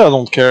 Like, for sure, I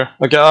don't care.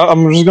 Like,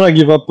 I'm just gonna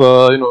give up.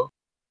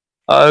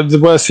 The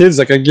way I see it is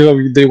like I give up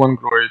day one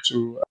glory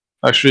to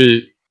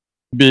actually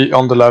be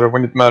on the ladder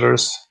when it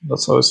matters.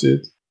 That's how I see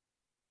it.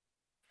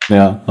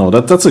 Yeah, no,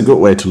 that's a good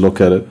way to look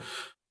at it.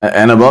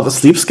 And about the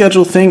sleep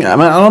schedule thing, I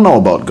mean, I don't know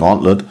about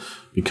Gauntlet,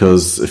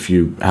 because if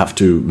you have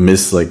to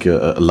miss like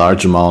a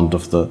large amount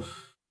of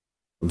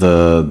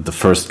the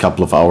first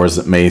couple of hours,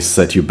 it may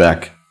set you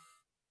back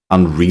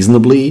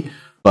unreasonably.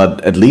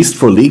 But at least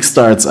for league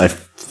starts, I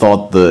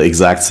thought the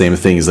exact same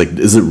thing. Is like,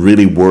 is it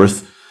really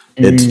worth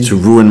it to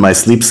ruin my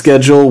sleep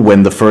schedule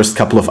when the first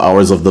couple of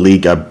hours of the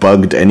league are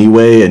bugged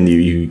anyway, and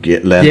you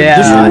get landed Yeah,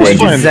 it's and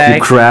fine. you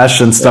exactly.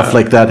 crash and stuff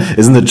like that?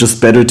 Isn't it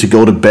just better to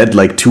go to bed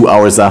like 2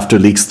 hours after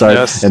league start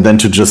Yes. and then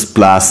to just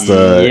blast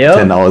Yep.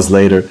 10 hours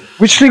later?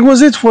 Which league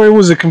was it where it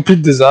was a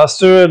complete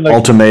disaster? And like,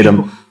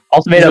 Ultimatum.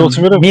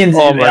 Ultimatum. Me and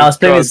Oh my I was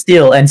playing God. with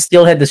Steel, and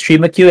Steel had the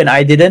streamer queue, and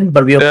I didn't.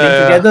 But we were playing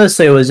Yeah. together,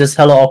 so it was just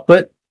hella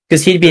awkward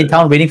because he'd be in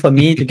town waiting for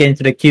me to get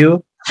into the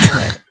queue.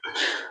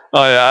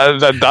 Oh yeah,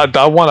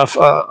 that one I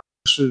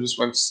actually just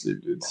went to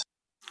sleep, dude.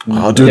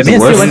 Oh, dude, Yeah, me the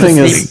and Steel worst went to thing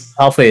sleep is,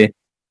 halfway.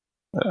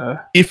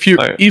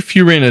 If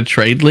you're in a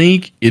trade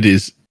league, it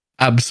is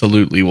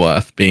absolutely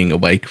worth being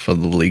awake for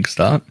the league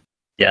start.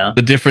 Yeah.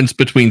 The difference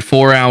between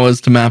 4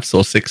 hours to maps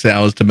or 6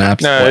 hours to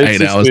maps Yeah, or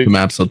it's 8 hours big. to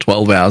maps or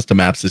 12 hours to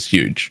maps is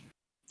huge.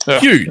 Yeah.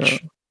 Huge. Yeah.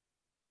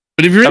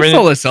 But if you're in I mean-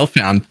 solo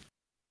self-found,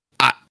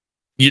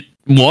 you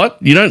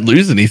don't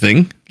lose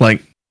anything.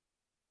 Like,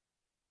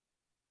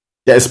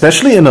 yeah,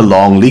 especially in a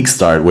long league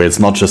start where it's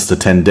not just a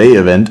 10-day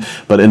event,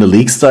 but in a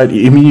league start,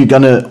 I mean, you're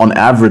gonna on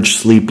average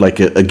sleep like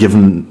a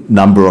given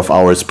number of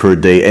hours per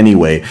day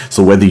anyway.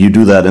 So whether you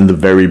do that in the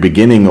very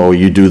beginning or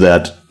you do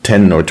that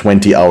 10 or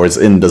 20 hours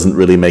in doesn't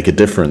really make a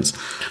difference.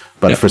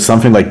 But Yeah. for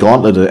something like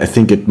Gauntlet, I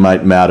think it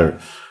might matter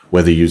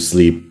whether you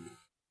sleep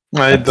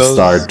Yeah, at the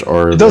start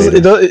or It does.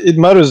 later. It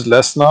matters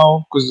less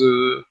now because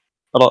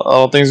I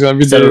don't think it's gonna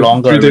be It's a the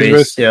longer 3 day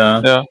race.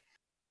 Yeah. Yeah,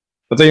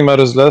 I think it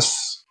matters less.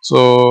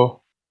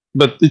 So,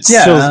 but it's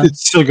Yeah.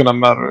 still gonna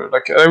matter.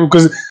 Like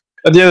because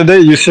at the end of the day,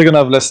 you're still gonna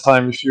have less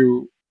time if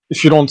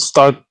you don't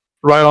start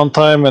right on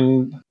time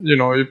and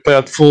you play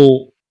at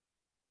full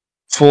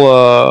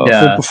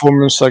Yeah.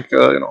 performance. Like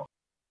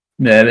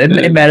Yeah.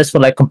 It matters for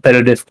like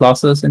competitive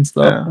classes and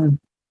stuff. Yeah.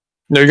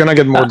 you're gonna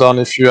get more done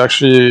if you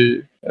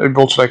actually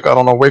able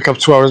to wake up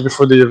 2 hours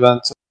before the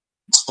event,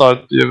 start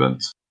the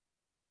event.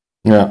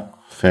 Yeah,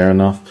 fair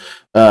enough.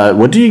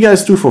 What do you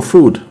guys do for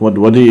food?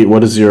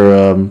 What is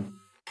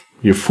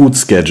your food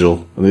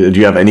schedule? Do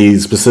you have any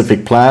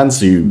specific plans?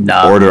 Do you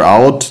No. order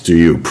out? Do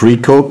you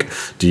pre-cook?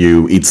 Do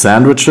you eat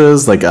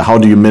sandwiches? Like, how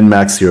do you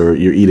min-max your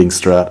eating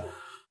strat?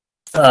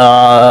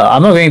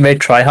 I'm not going very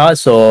try hard,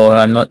 so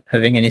I'm not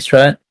having any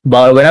strat.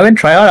 But when I went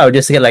try hard, I would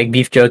just get like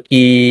beef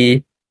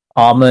jerky,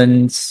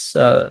 almonds,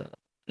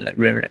 like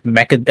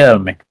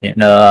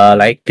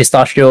like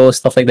pistachio,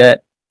 stuff like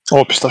that.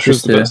 Oh, pistachio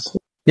is the Just, best.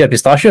 Yeah,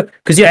 pistachio,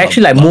 because you're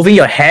actually like moving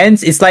your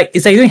hands. It's like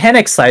doing hand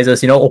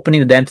exercises, opening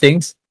the damn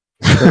things.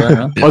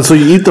 So, Oh, so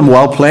you eat them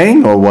while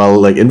playing or while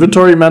like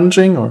inventory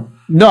managing, or?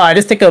 No, I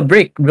just take a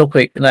break real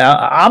quick. Like,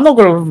 I'm not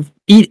gonna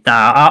eat.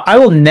 I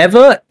will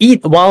never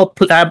eat while.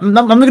 I'm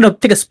not gonna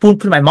take a spoon,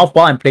 put in my mouth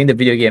while I'm playing the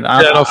video game.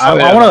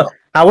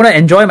 I wanna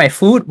enjoy my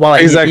food while I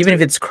eat. Exactly. Even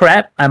if it's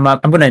crap, I'm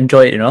gonna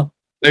enjoy it. I'm not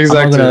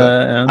Exactly.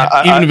 gonna,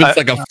 even if it's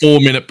like a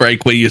 4-minute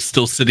break where you're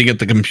still sitting at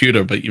the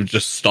computer, but you've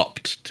just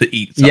stopped to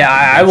eat. Something,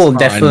 I will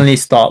that's fine. definitely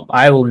stop.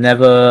 I will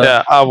never.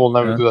 Yeah, I will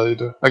never Yeah. do that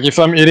either. Like if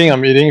I'm eating,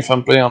 I'm eating. If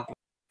I'm playing, I'm playing.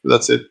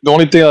 That's it. The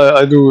only thing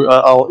I do,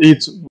 I'll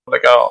eat.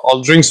 Like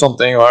I'll drink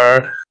something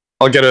or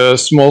I'll get a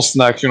small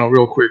snack,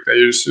 real quick.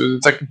 It's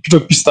like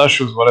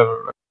pistachios,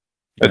 whatever.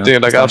 I Yeah,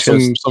 think like I have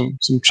pistachios.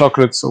 some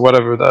chocolates or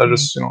whatever that are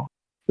just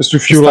just to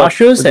fuel up.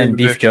 Pistachios at the and end of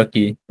the beef day.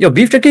 jerky. Yo,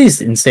 beef jerky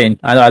is insane.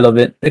 I love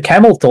it. The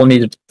camel told me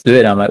to do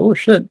it. I'm like, oh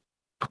shit.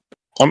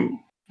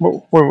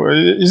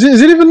 Wait, is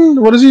it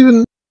even? What is it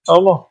even? I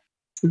don't know.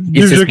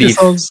 Beef just jerky beef.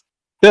 sounds.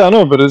 Yeah, I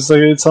know, but it's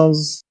like it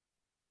sounds.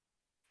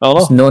 I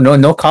don't There's know.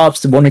 no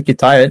carbs. It won't make you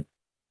tired.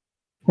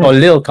 Or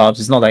little carbs.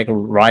 It's not like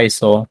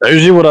rice or.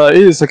 Usually, what I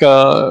eat is like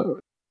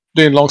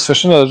during long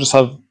session. I just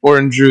have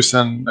orange juice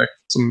and like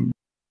some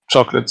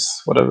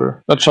chocolates,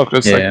 whatever. Not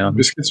chocolates, Yeah. like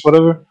biscuits,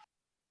 whatever.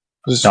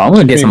 Just No, I'm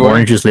gonna keep get me some going.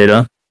 orange juice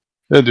later.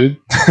 Yeah, dude.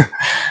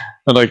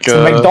 And like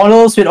Some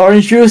McDonald's with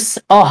orange juice.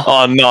 Oh,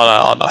 oh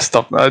no,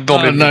 stop! Don't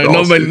Oh, make no,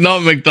 McDonald's, dude. not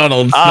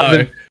McDonald's. Ah, No.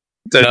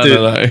 Dude,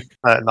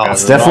 No.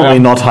 It's definitely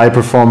not high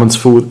performance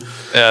food.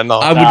 Yeah, no.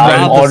 I would I'm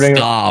rather ordering-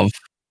 starve.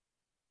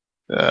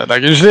 Yeah,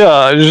 like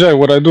usually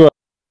what I do, I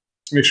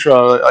make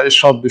sure I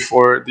shop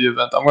before the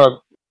event. I'm gonna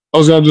I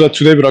was gonna do that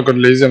today, but I got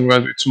lazy. I'm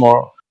gonna do it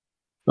tomorrow.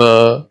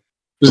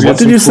 Just What get did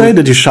some you food. say?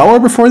 Did you shower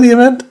before the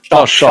event?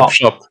 Oh, shop.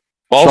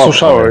 Also Shop,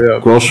 shower, okay. yeah.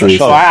 Groceries.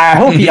 Shower. So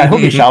I hope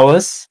he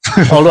showers.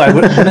 Although I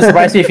wouldn't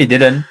surprise me if he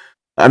didn't.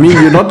 I mean,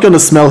 you're not gonna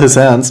smell his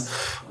hands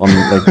on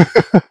like.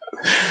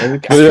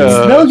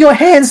 Smell your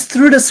hands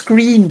through the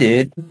screen,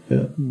 dude.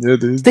 Yeah,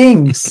 dude.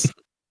 Things.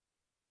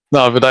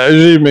 No, but I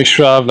usually make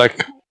sure I have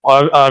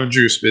I have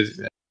juice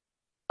basically.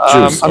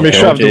 Juice, I make okay.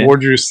 sure I have the Okay.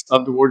 word juice. I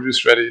have the word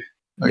juice ready.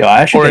 Like Yo,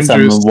 I should get orange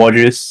some juice, water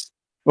juice.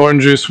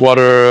 orange juice,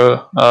 water.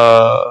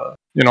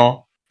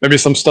 Maybe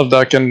some stuff that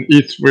I can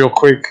eat real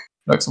quick,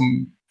 like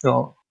some,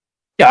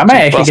 Yeah, I might Some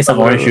actually get some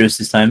pasta, orange whatever. juice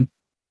this time.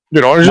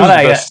 dude, orange Now juice is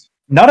that the I best.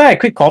 Now that I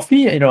quit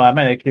coffee, I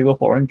might actually go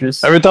for orange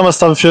juice. Every time I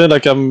start feeling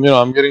like I'm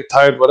getting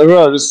tired, whatever,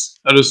 I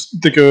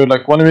just take a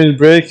 1 minute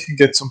break,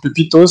 get some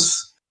pepitos,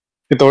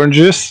 get orange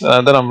juice,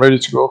 and then I'm ready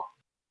to go.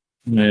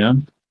 Yeah.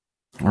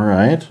 All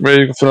right. Ready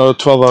to go for another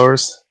 12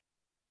 hours.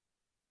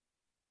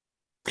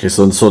 Okay,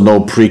 so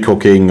no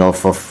pre-cooking of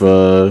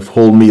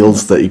whole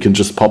meals that you can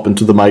just pop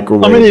into the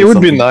microwave. I mean, it or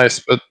would be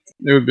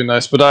something.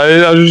 nice, but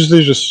I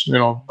usually just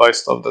buy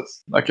stuff that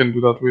I can do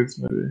that with.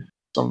 Maybe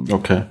some.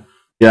 Okay.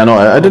 Yeah, no,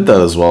 I did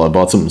that as well. I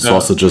bought some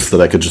sausages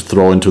that I could just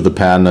throw into the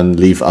pan and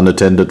leave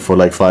unattended for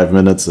 5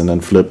 minutes, and then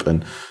flip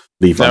and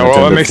leave Yeah, or I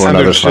unattended make for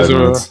another 5 sandwiches or-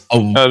 minutes.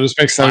 Oh, Just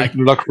make Like-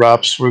 like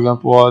wraps, for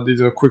example. These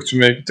are quick to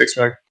make. It takes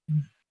me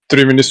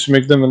 3 minutes to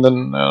make them, and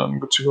then I'm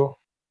good to go.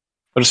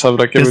 I just have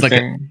There's like a-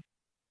 everything.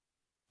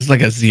 there's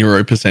like a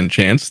 0%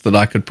 chance that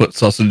I could put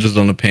sausages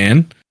on a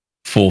pan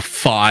for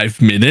 5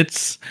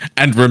 minutes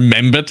and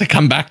remember to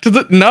come back to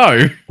the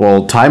no.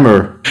 Well,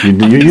 timer. You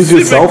use your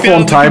Sit cell back down phone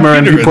on the timer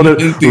and you computer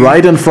put it and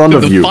right in front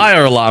of The you.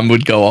 fire alarm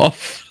would go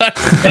off.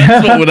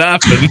 That's what would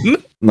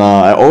happen. No,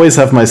 I always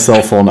have my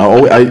cell phone.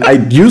 I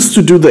used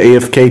to do the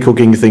AFK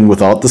cooking thing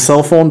without the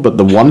cell phone, but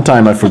the one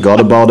time I forgot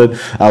about it,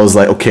 I was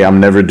like, okay, I'm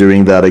never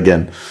doing that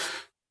again.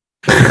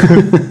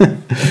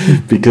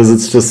 Because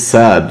it's just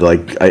sad.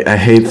 I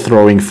hate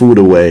throwing food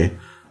away.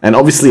 And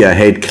obviously I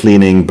hate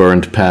cleaning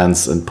burnt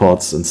pans and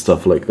pots and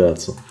stuff like that.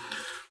 So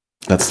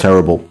that's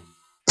terrible.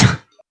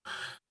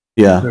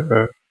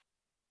 Yeah.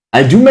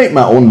 I do make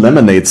my own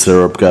lemonade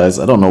syrup, guys.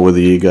 I don't know whether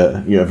you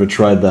ever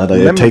tried that.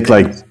 I take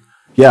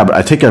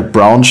I take a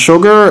brown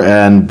sugar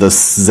and the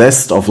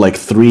zest of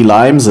 3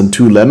 limes and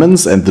 2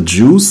 lemons and the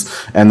juice,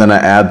 and then I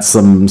add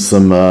some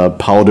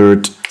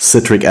powdered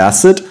citric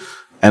acid,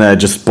 and I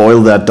just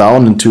boil that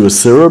down into a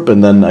syrup,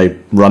 and then I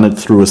run it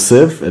through a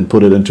sieve and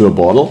put it into a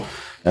bottle,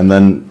 and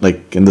then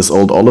in this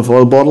old olive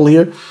oil bottle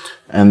here,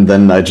 and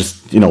then I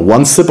just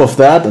 1 sip of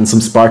that and some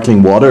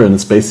sparkling water, and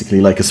it's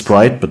basically like a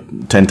Sprite, but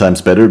 10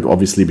 times better,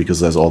 obviously, because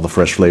there's all the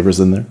fresh flavors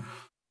in there.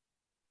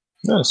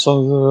 Yeah,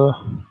 sounds.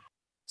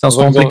 Sounds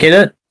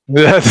complicated.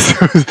 Yeah,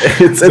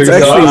 It's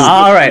actually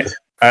All right.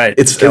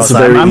 it's Okay, so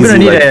very I'm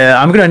easy.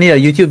 gonna need a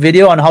YouTube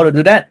video on how to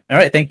do that. All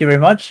right, thank you very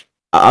much.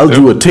 I'll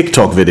do a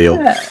TikTok video.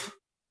 Maybe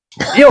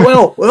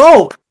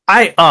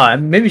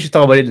we should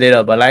talk about it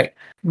later.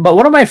 But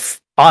one of my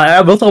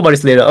I will talk about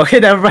this later. Okay,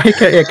 never mind.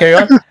 Carry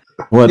on.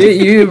 What?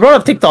 you brought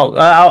up TikTok.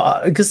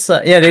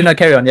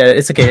 Carry on. Yeah,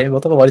 it's okay.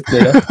 We'll talk about it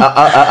later.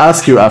 I'll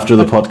ask you after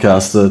the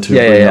podcast to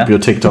bring up your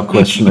TikTok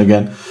question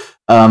again.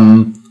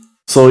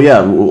 So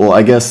yeah, well,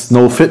 I guess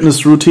no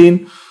fitness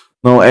routine,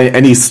 no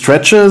any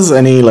stretches,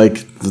 any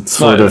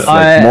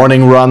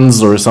morning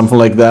runs or something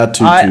like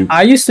that.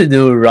 I used to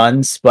do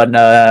runs, but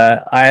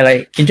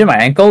I injured my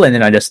ankle and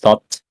then I just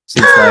stopped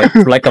since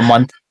for a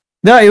month.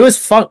 No, it was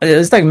fun. It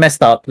was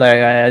messed up.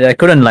 I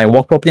couldn't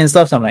walk properly and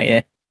stuff. So I'm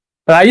yeah.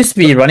 But I used to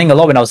be running a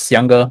lot when I was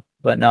younger,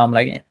 but now I'm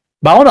yeah.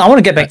 But I want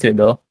to get back to it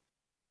though.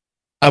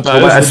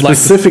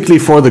 Specifically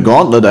for the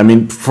gauntlet, I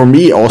mean, for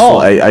me also,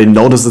 I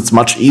noticed it's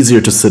much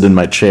easier to sit in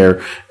my chair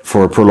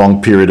for a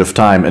prolonged period of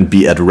time and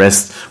be at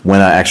rest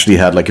when I actually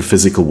had a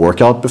physical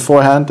workout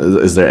beforehand.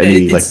 Is there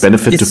any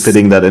benefit to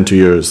fitting that into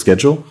your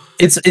schedule?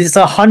 It's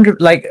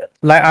 100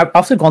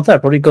 after gauntlet,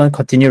 I'm probably going to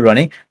continue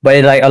running, but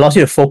it allows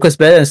you to focus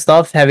better and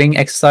stuff. Having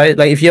exercise,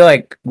 if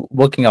you're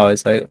working out,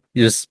 it's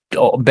just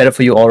better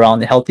for you all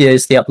around. Healthier, you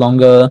stay up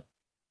longer,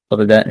 stuff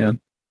like that. Yeah.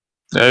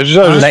 Yeah,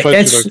 just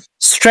try to,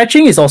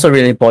 stretching is also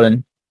really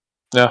important.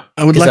 Yeah,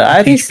 I would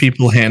to teach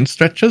people hand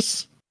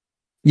stretches.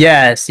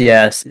 Yes.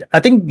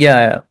 I think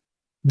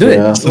do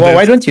it. So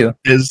why don't you?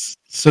 There's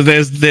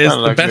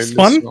the best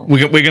one.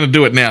 We're going to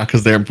do it now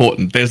because they're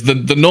important. There's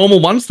the normal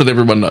ones that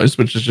everyone knows,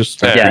 which is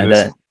just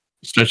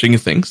stretching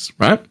things,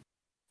 right?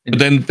 But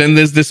then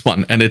there's this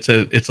one, and there's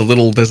a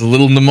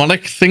little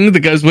mnemonic thing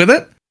that goes with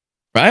it,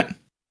 right?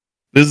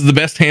 This is the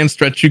best hand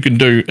stretch you can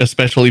do,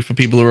 especially for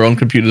people who are on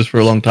computers for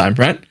a long time,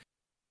 right?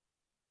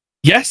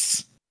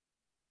 Yes.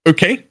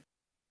 Okay.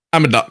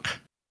 I'm a duck.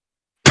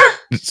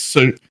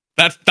 So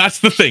that's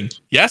the thing.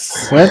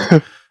 Yes.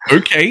 What?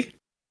 Okay.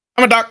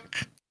 I'm a duck.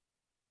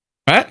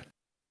 Right?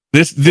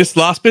 This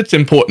last bit's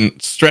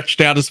important. Stretched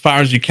out as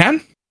far as you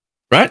can.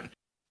 Right?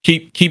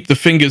 Keep the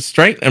fingers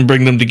straight and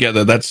bring them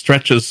together. That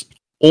stretches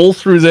all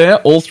through there,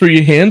 all through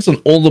your hands,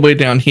 and all the way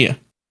down here.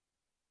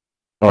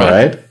 All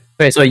right.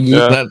 Okay, so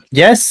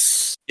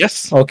yes.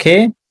 Yes.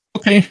 Okay.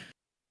 Okay,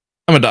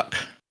 I'm a duck.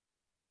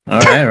 All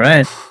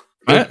right.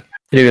 Right?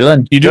 Did we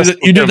learn? You do Just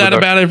that. You do I'm a that duck.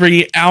 about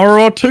every hour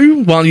or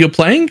two while you're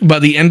playing. By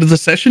the end of the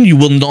session, you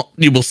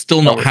will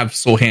still not have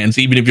sore hands,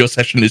 even if your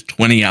session is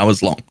 20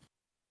 hours long.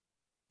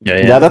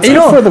 Yeah, that's You good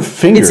know, for the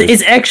fingers.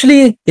 It's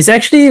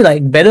actually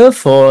like better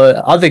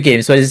for other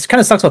games, but it kind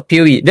of sucks for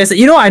PoE.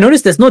 I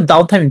noticed there's no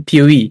downtime in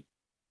PoE.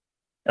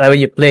 Like when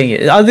you're playing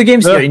it. Other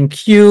games, Yeah. you're in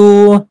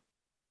queue,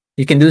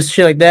 you can do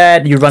shit like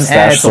that. You run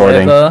Stash ads or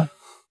sorting. whatever.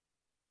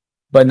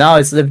 But now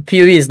it's the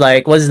PoE is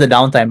like, what is the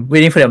downtime?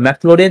 Waiting for the map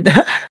to load in.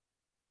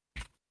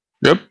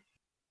 Yep.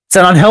 It's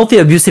an unhealthy,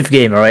 abusive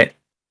game, alright?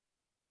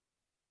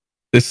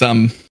 This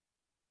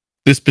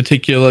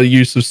particular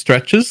use of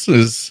stretches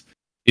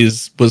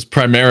was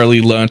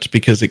primarily learnt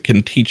because it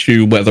can teach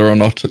you whether or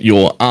not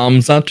your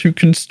arms are too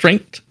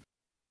constrained.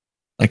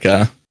 Like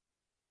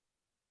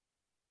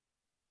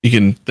you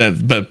can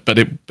but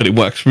it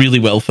works really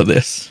well for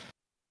this.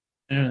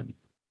 Yeah.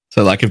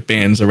 So like if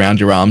bands around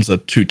your arms are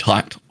too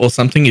tight or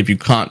something, if you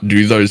can't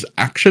do those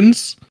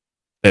actions,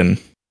 then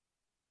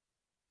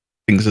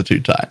things are too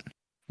tight.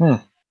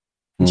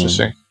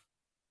 Interesting.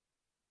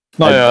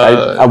 No,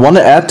 I want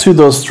to add to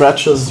those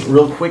stretches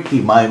real quickly.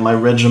 My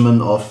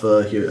regimen of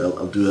here.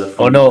 I'll do that.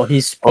 For Oh you. no,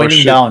 he's pointing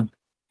shit. down.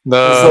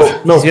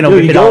 So no, He's gonna here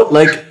whip you it go. out.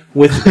 Like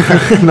with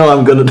no,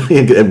 I'm gonna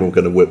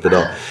whip it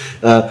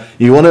out.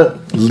 You want to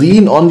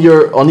lean on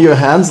your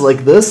hands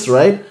like this,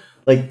 right?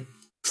 Like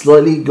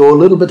slightly go a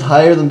little bit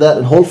higher than that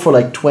and hold for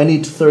like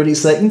 20 to 30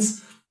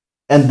 seconds,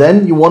 and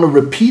then you want to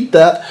repeat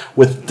that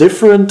with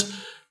different.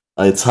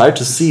 It's hard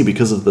to see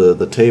because of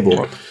the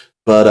table,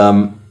 but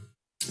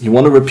you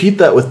want to repeat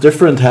that with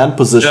different hand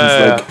positions,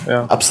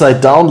 Yeah. upside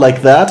down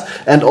like that,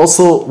 and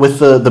also with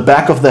the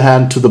back of the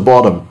hand to the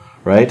bottom,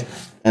 right?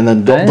 And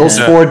then those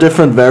Yeah. 4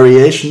 different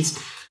variations,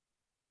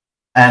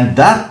 and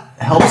that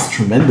helps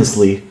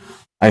tremendously,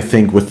 I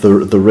think, with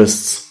the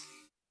wrists.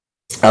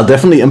 I'll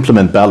definitely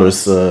implement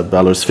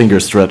Balor's finger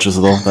stretches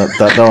though.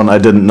 That one I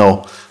didn't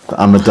know.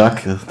 I'm a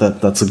duck.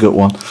 That's a good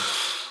one.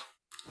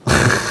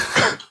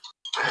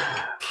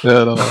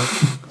 Yeah, no.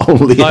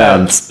 Only yeah.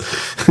 hands.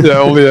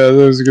 Yeah, that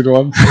was a good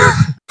one.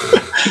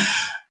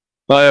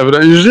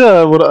 But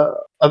usually what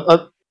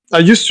I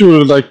used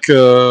to like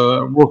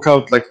work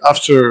out like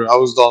after I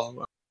was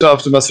done,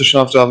 after my session,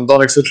 after I'm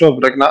done, etc.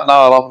 But like now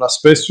I don't have enough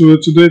space to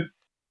do it,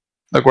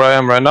 like where I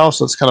am right now,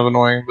 so it's kind of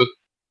annoying. But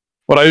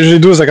what I usually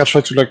do is like I try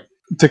to like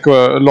take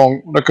a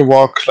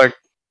walk like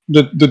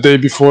the day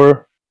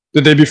before,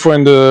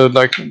 and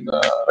like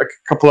a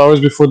couple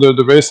hours before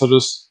the race. I'll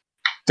just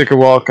take a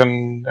walk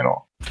and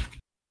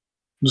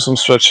do some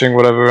stretching,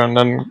 whatever, and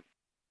then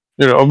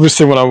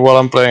obviously while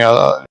I'm playing,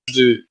 I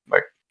usually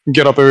like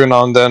get up every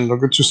now and then,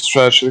 go to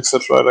stretch,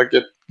 etc. Like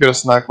get a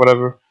snack,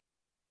 whatever.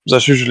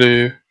 That's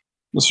usually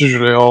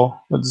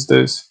all these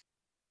days.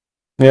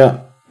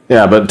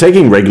 Yeah, but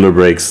taking regular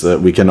breaks,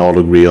 we can all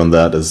agree on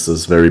that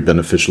is very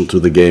beneficial to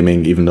the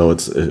gaming, even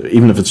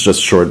if it's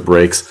just short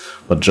breaks,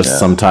 but just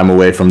some time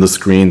away from the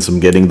screen, some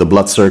getting the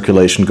blood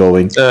circulation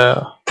going.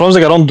 Problems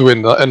like I don't do it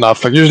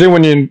enough. Like usually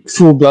when you're in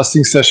full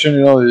blasting session,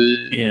 you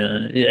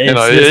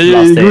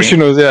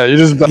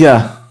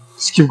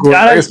just keep going.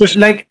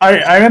 Like,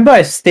 I remember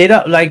I stayed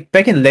up like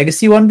back in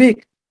Legacy one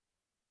week.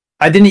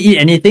 I didn't eat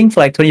anything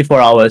for like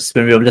 24 hours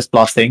when we were just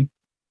blasting.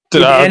 It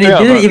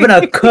didn't even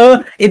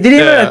occur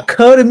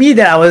to me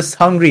that I was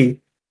hungry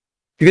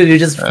because we were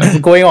just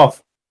going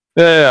off.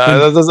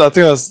 I think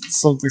that's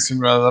something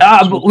similar.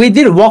 But we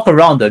did walk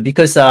around though,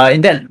 because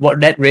in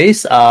that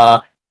race,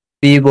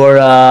 we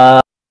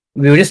were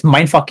just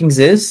mind fucking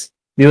Ziz.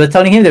 We were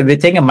telling him that we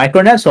were taking a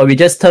micro nap, so we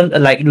just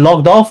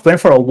logged off, went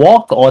for a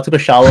walk, or took a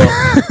shower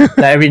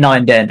every now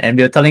and then, and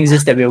we were telling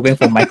Ziz that we were going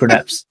for micro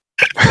naps.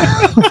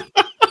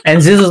 And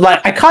Ziz was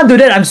like, I can't do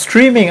that, I'm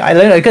streaming. I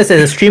learned because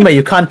as a streamer,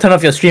 you can't turn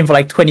off your stream for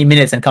like 20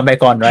 minutes and come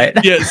back on, right?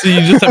 Yeah, so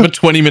you just have a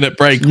 20-minute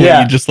break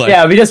where you just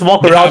we just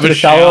walk around have to a the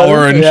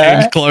shower and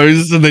change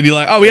clothes, and then you're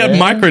like, oh, we had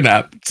micro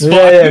nap. It's fine.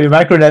 Yeah, we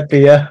micro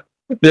napping, I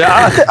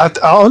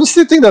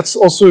honestly think that's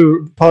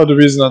also part of the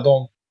reason I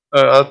don't.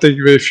 I take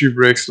very few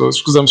breaks though,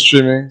 because I'm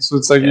streaming. So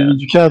it's like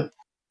you can't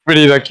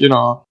really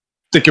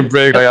take a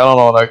break. Like I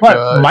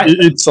don't know,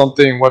 eat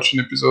something, watch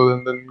an episode,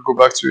 and then go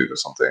back to it or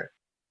something.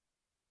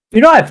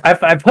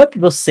 I've heard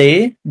people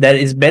say that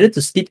it's better to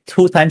sleep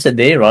 2 times a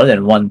day rather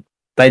than 1.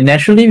 Like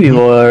naturally, we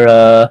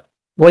were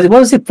what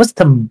was it? What's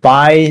to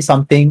buy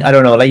something? I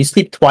don't know. Like you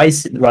sleep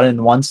twice rather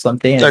than once.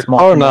 Something. Like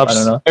power naps.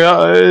 I don't know.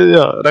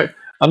 Yeah. Like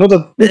I know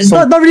that it's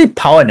not really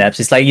power naps.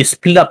 It's like you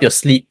split up your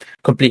sleep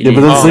completely. Yeah,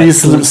 but then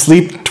so you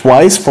sleep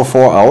twice for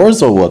 4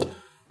 hours or what?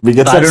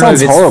 Because that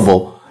sounds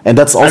horrible. And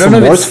that's also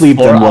more sleep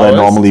than what I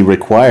normally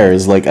require.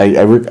 Is like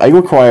I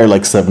require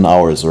like 7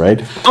 hours,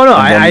 right? Oh no,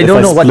 I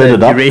don't know what the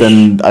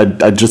duration.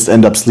 Then I just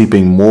end up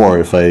sleeping more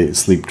if I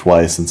sleep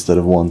twice instead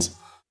of once.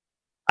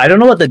 I don't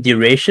know what the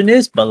duration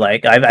is, but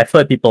like I've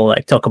heard people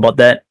like talk about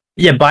that.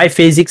 Yeah,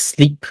 biphasic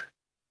sleep.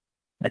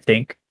 I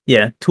think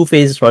 2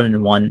 phases rather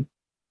than 1.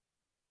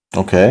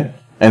 Okay,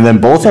 and then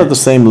both are the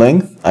same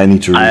length. I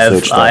need to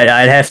research that.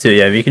 I'd have to.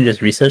 Yeah, we can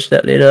just research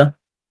that later.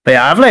 But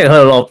yeah, I've like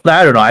heard a lot.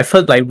 I don't know. I've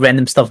heard like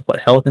random stuff about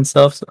health and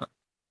stuff. So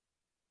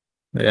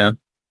yeah,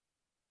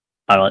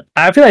 I don't know.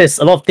 I feel like there's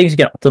a lot of things you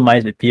can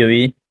optimize with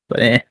PoE,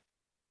 but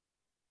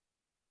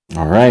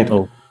All right.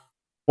 Oh.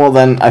 Well,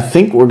 then I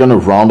think we're going to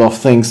round off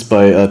things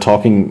by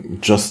talking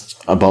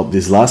just about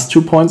these last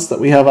 2 points that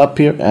we have up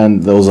here.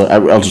 And those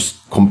are, I'll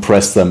just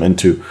compress them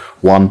into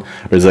one.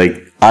 It's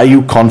like, are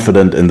you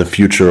confident in the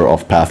future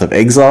of Path of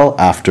Exile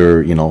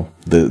after,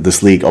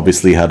 this league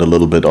obviously had a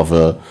little bit of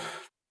a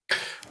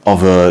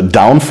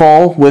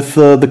downfall with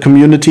the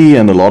community,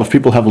 and a lot of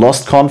people have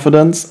lost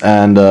confidence.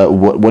 And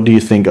what do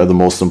you think are the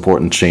most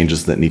important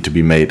changes that need to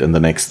be made in the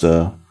next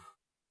half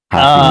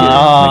a year,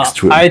 next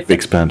two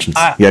expansions?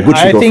 Good,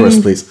 you go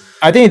first, please.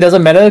 I think it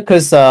doesn't matter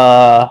because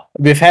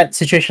we've had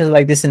situations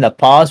like this in the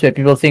past where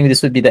people think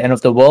this would be the end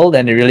of the world,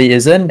 and it really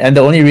isn't. And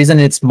the only reason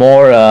it's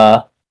more,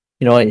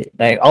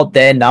 like out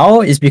there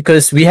now is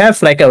because we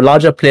have like a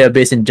larger player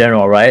base in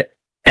general, right?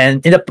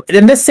 And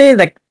let's say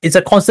like it's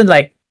a constant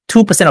like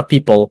 2% of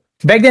people.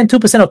 Back then,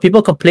 2% of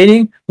people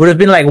complaining would have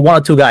been like 1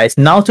 or 2 guys.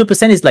 Now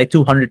 2% is like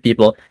 200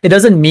 people. It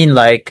doesn't mean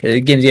like the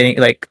game's getting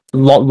like a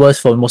lot worse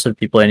for most of the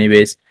people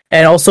anyways.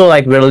 And also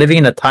like we're living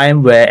in a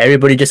time where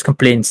everybody just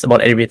complains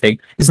about everything.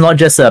 It's not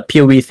just a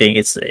PoE thing.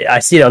 I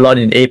see it a lot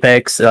in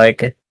Apex.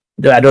 Like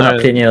I don't have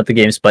played any other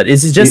games, but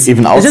it's just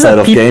even outside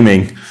of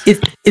gaming.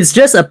 It's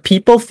just a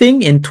people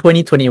thing in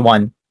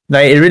 2021.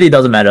 Like it really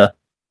doesn't matter.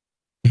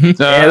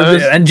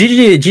 And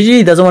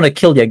GG doesn't want to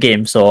kill their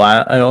game, so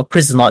I know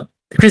Chris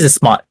is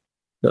smart.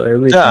 So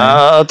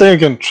I think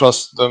you can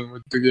trust them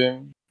with the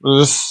game.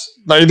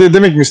 Just, like they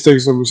make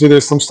mistakes. Obviously,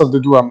 there's some stuff they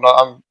do I'm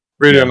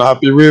really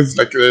unhappy with.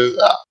 Like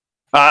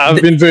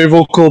I've been very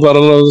vocal about a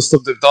lot of the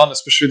stuff they've done,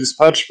 especially this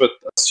patch. But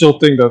I still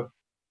think that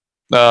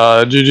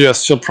GG is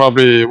still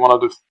probably one of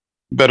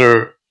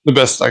the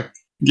best like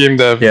game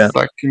dev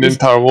like in the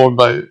entire world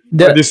by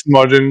this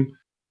margin.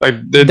 Like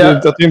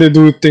I think they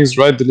do things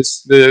right.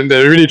 They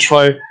really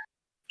try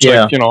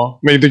to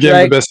make the game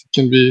the best it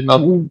can be.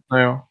 Not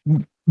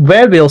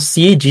where we'll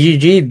see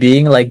GG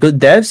being like good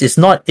devs is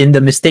not in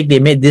the mistake they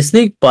made this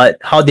league, but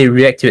how they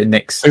react to it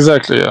next.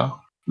 Exactly. Yeah.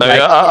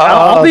 Like,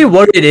 I'll be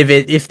worried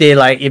if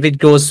it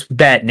goes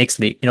bad next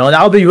league.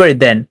 I'll be worried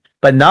then.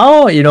 But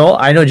now, I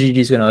know GG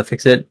is gonna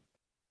fix it.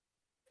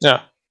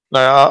 Yeah.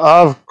 Like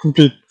I have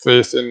complete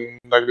faith in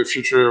like the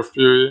future of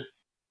PoE.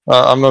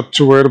 I'm not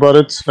too worried about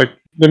it. Like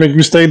they make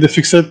mistake, they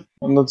fix it,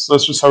 and that's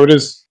just how it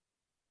is.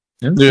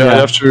 You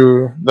have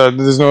to.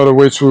 There's no other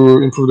way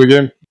to improve the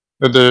game.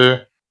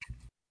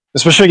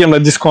 Especially a game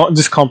like this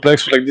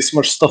complex with like this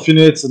much stuff in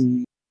it,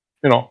 and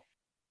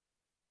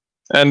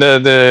and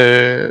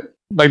they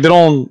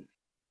don't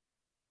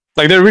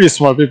like they're really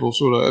smart people.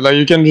 So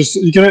like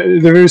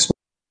they're very smart,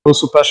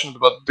 also passionate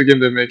about the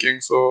game they're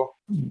making. So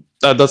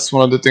that's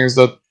one of the things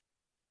that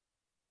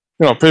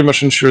pretty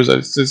much ensures that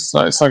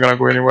it's not gonna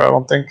go anywhere. I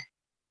don't think.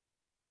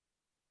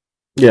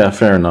 Yeah,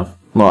 fair enough.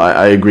 No,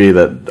 I agree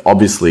that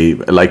obviously,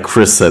 like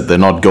Chris said, they're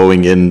not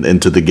going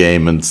into the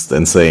game and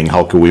saying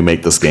how can we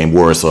make this game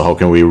worse or how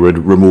can we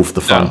remove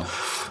the fun.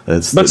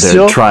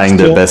 They're trying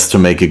their best to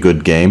make a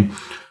good game,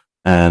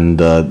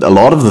 and a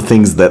lot of the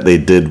things that they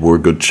did were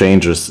good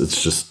changes.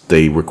 It's just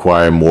they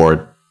require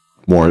more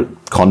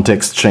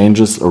context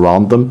changes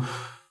around them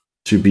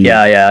to be.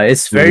 Yeah.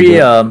 It's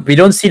very we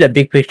don't see the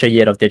big picture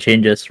yet of their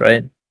changes,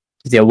 right?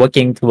 They're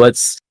working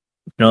towards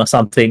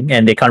something,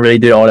 and they can't really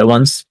do it all at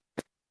once.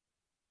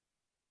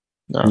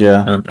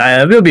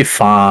 Yeah, we'll be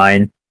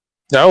fine.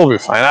 Yeah, we'll be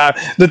fine.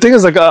 The thing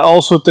is, like, I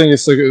also think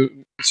it's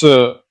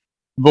a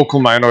vocal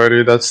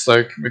minority that's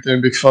like making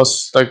a big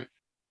fuss. Like,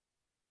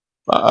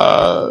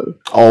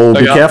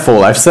 be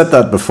careful! I've said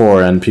that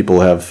before, and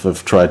people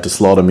have tried to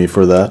slaughter me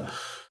for that.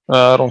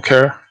 I don't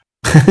care.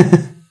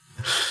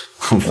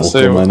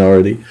 Vocal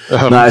minority.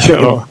 I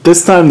think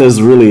this time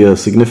there's really a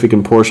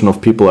significant portion of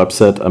people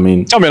upset. I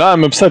mean,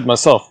 I'm upset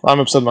myself.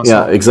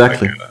 Yeah,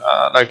 exactly.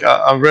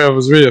 I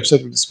was really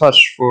upset with this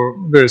patch for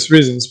various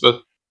reasons,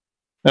 but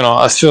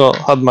I still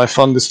had my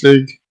fun this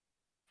league.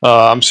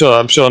 I'm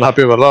sure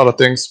unhappy about a lot of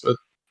things, but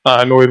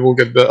I know it will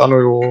get better. I know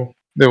it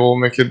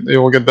will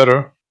get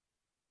better.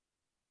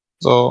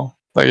 So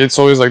like it's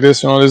always like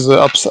this, there's the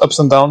ups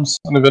and downs,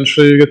 and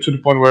eventually you get to the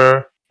point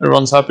where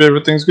everyone's happy,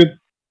 everything's good.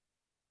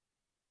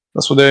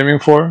 That's what they're aiming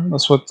for.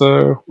 That's what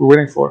we're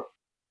waiting for.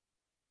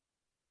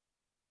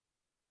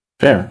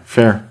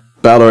 Fair.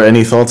 Balor,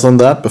 any thoughts on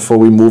that before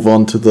we move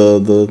on to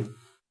the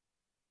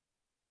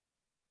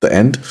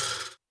end?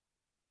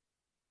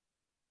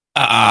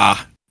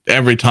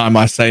 Every time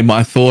I say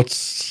my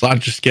thoughts, I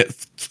just get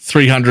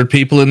 300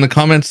 people in the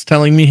comments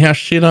telling me how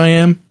shit I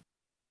am.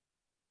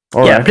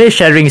 All right. Play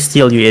Shattering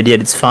Steel, you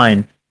idiot. It's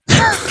fine.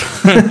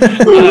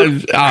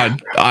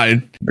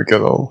 I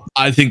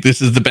think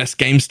this is the best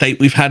game state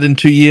we've had in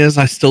 2 years.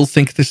 I still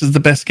think this is the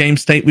best game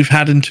state we've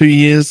had in 2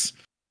 years.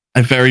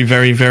 I very,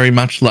 very, very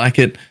much like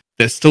it.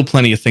 There's still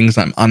plenty of things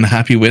I'm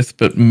unhappy with,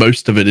 but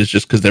most of it is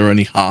just because they're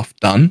only half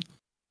done.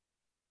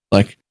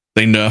 Like,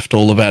 they nerfed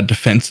all of our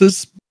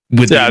defenses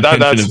with the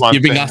intention of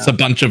giving us a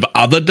bunch of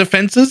other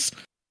defenses.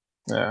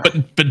 Yeah.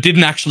 but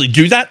didn't actually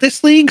do that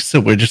this league. So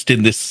we're just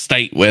in this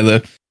state where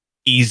the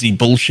easy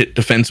bullshit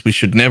defense we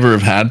should never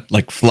have had,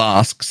 like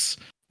flasks,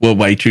 were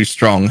way too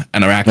strong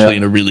and are actually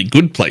in a really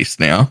good place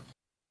now.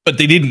 But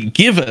they didn't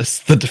give us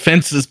the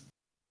defenses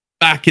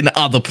back in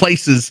other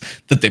places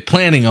that they're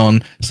planning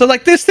on. So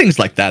like there's things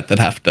like that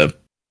have to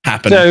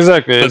happen. Yeah,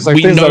 exactly. But It's like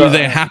we things know that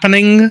they're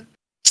happening.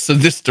 So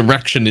this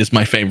direction is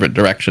my favorite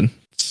direction.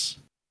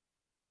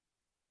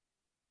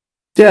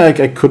 Yeah,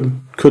 I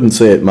couldn't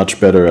say it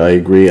much better. I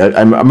agree.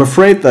 I'm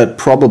afraid that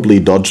probably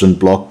dodge and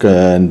block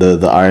and the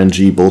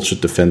RNG bullshit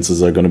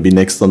defenses are going to be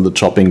next on the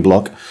chopping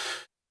block.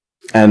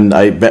 And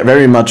I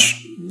very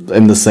much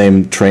in the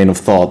same train of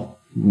thought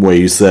where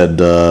you said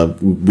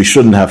we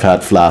shouldn't have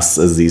had flasks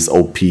as these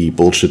OP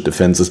bullshit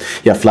defenses.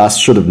 Yeah, flasks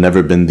should have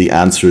never been the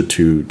answer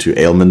to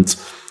ailment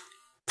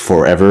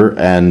forever,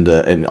 and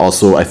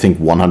also I think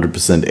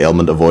 100%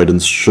 ailment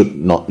avoidance should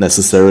not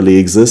necessarily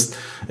exist.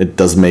 It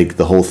does make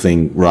the whole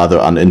thing rather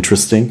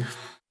uninteresting.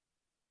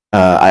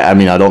 I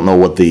mean, I don't know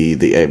what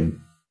the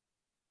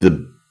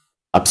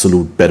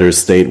absolute better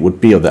state would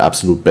be, or the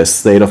absolute best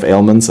state of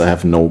ailments. I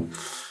have no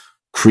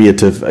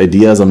creative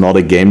ideas. I'm not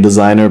a game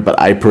designer, but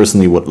I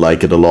personally would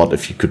like it a lot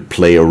if you could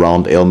play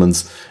around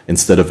ailments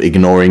instead of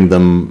ignoring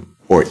them,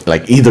 or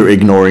like either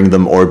ignoring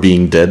them or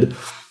being dead.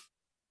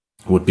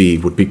 Would be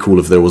cool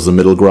if there was a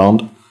middle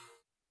ground.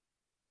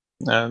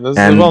 Yeah, that's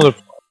another.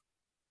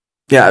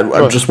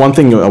 Yeah, just one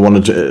thing I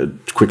wanted to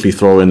quickly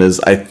throw in is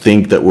I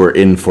think that we're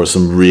in for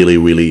some really,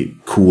 really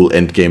cool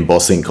endgame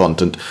bossing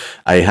content.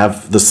 I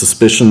have the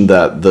suspicion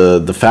that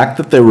the fact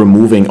that they're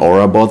removing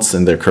aura bots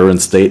in their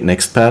current state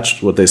next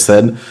patch, what they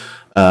said,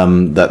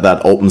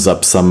 that opens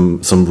up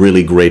some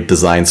really great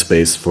design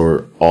space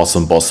for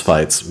awesome boss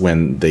fights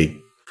when they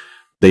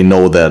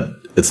know that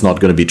it's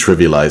not going to be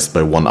trivialized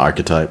by one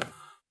archetype.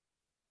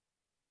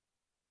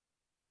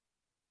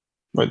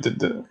 Wait,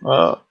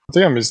 I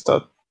think I missed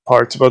that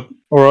part, but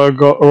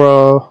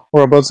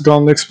Aura bots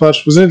gone next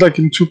patch. Wasn't it like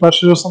in 2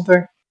 patches or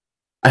something?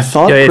 I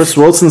thought Chris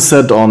Wilson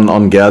said on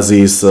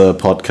Gazi's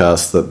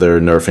podcast that they're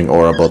nerfing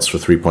aura bots for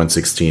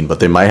 3.16, but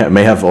they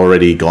may have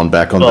already gone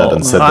back on that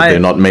and said that they're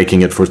not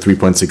making it for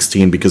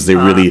 3.16 because they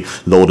really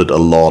loaded a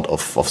lot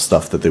of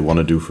stuff that they want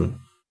to do for.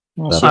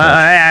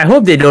 I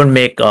hope they don't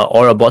make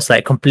aura bots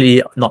like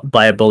completely not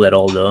viable at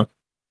all, though,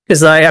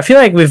 because I feel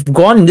like we've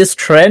gone in this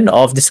trend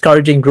of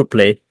discouraging group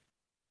play.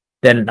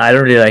 Then I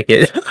don't really like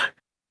it.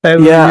 I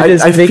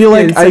feel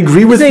like I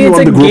agree with you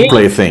on the group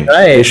play thing.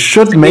 Right.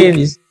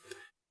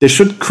 They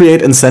should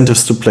create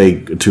incentives to play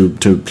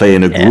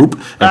in a group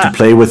and to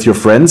play with your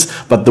friends.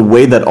 But the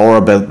way that aura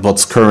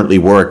bots currently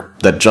work,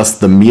 that just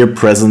the mere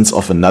presence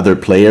of another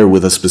player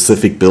with a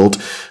specific build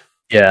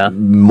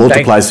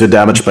multiplies your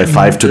damage by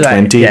 5 to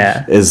 20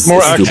 is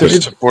more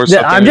stupid.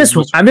 I'm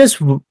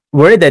just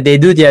worried that they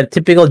do their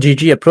typical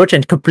GG approach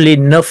and completely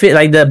nerf it,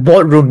 like the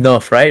boardroom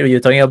nerf, right? What you're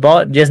talking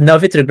about, just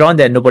nerf it to the ground,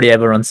 then nobody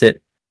ever runs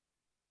it.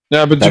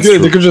 Yeah, but they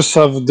could just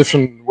have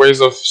different ways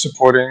of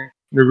supporting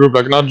your group,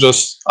 like not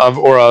just have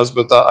auras,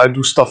 but I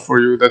do stuff for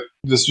you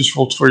that's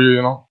useful for you,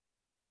 you know.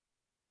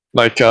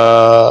 Like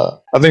I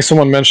think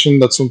someone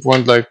mentioned at some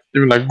point, like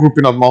even like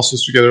grouping up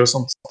monsters together or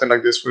something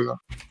like this with them.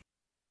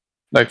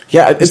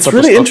 It's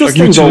really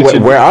interesting like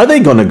though. Where are they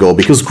gonna go?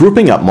 Because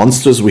grouping up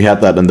monsters, we had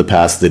that in the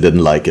past. They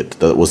didn't like it.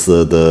 That was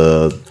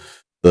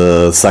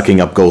the sucking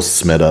up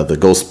ghosts meta, the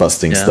ghost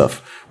busting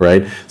stuff,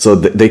 right? So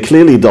they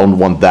clearly don't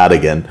want that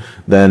again.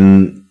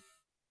 Then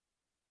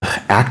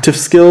active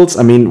skills.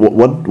 I mean,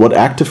 what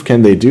active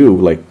can they do?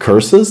 Like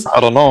curses? I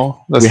don't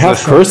know. We have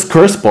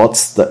curse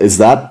bots. Is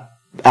that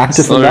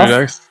active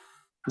enough?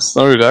 It's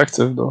not really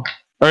active though.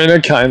 I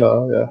mean,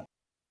 kinda, yeah.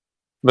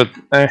 But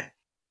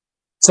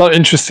it's not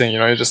interesting, you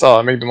know. You just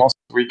I make the monster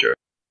weaker.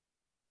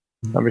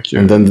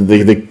 And then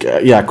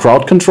the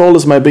crowd control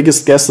is my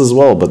biggest guess as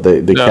well. But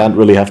they can't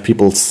really have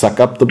people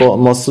suck up the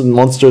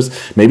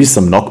monsters. Maybe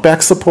some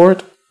knockback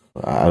support.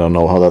 I don't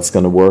know how that's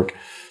gonna work.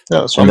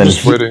 Yeah, so I'm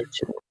just waiting.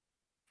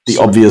 The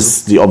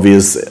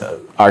obvious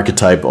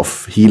archetype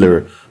of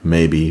healer,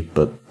 maybe,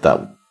 but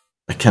that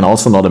I can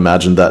also not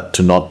imagine that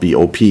to not be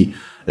OP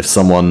if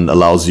someone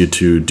allows you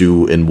to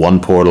do in one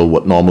portal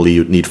what normally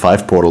you'd need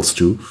 5 portals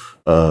to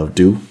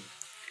do.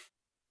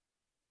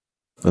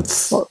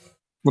 Well,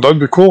 that'd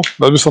be cool.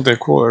 That'd be something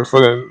cool.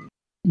 For them.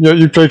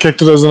 You play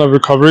character that doesn't have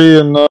recovery,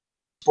 and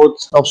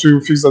support helps you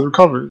fix that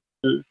recovery.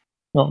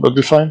 That'd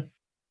be fine.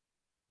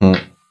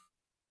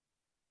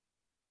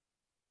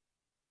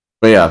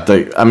 But yeah,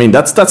 I mean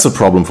that's a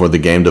problem for the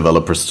game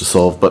developers to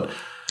solve. But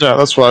yeah,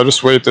 that's why I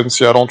just wait and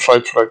see. I don't try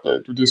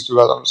to do this, do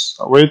that.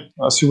 I wait,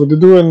 I see what they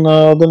do, and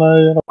then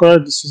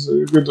alright, this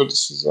is good or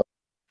this is.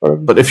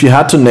 But if you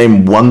had to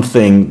name one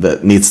thing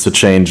that needs to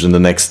change in the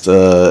next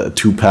 2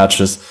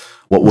 patches,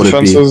 what would it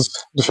be?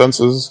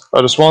 Defenses. I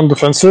just want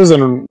defenses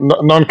and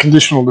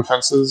non-conditional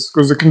defenses,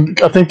 because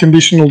I think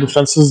conditional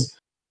defenses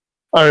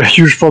are a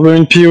huge problem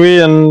in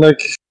PoE, and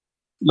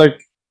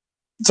like.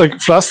 It's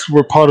like flasks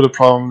were part of the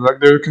problem. Like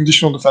there are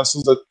conditional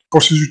defenses that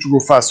forces you to go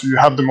fast, so you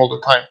have them all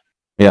the time.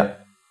 Yeah.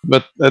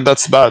 But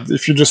that's bad.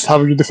 If you just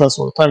have your defense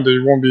all the time, then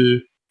you won't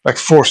be like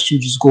forced to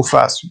just go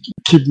fast. You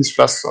keep these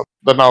flasks up.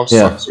 But now it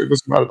sucks, so it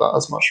doesn't matter that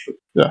as much. But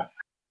yeah,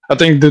 I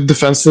think the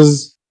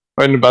defenses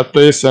are in a bad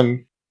place,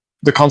 and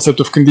the concept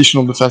of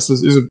conditional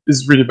defenses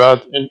is really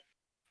bad in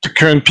the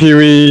current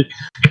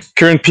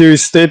PoE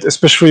state,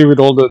 especially with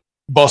all the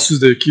bosses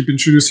they keep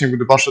introducing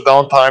with a bunch of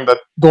downtime that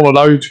don't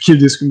allow you to kill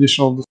these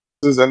conditional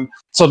defenses, and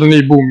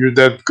suddenly, boom, you're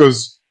dead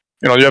because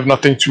you have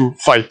nothing to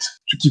fight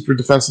to keep your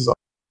defenses up.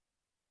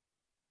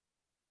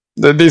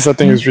 This, I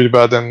think, is really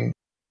bad, and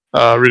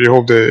I really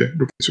hope they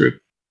look into it.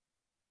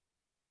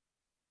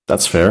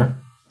 That's fair.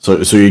 So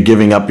you're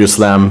giving up your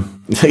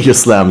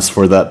slams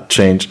for that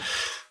change.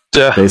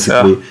 Yeah,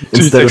 basically.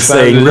 Instead of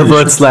saying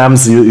revert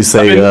slams, you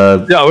say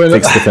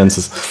fixed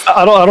defenses.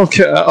 I don't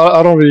care.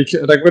 I don't really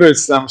care. Like whether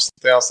it's slams or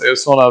something else, I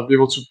just wanna be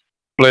able to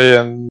play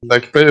and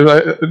play.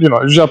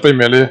 Usually I play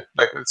melee.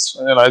 Like it's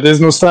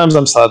there's no slams.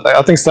 I'm sad. Like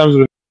I think slams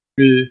would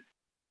be.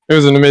 It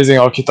was an amazing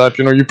archetype.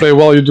 You play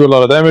well, you do a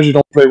lot of damage. You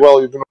don't play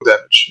well, you do no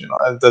damage.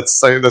 And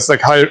that's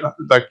like high.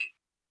 Like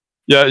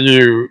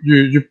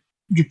you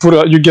put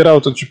out, you get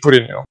out what you put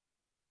in.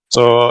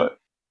 So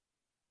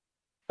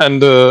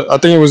and I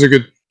think it was a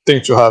good thing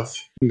to have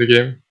in the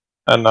game,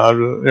 and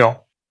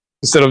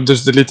instead of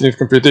just deleting it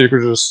completely, you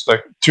could just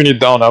tune it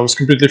down. I was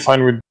completely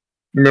fine with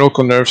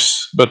numerical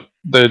nerfs, but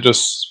they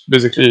just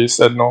basically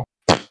said no,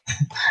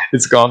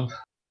 it's gone.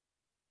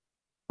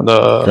 And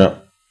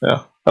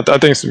I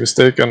think it's a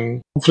mistake,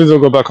 and hopefully they'll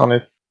go back on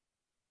it.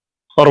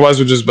 Otherwise,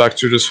 we're just back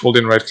to just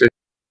holding right click,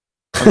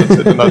 and that's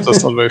it, and that's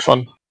just not very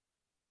fun.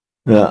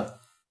 Yeah.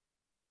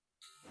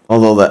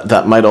 Although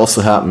that might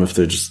also happen if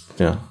they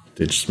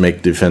just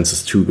make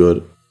defenses too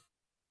good.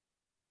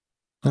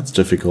 That's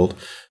difficult.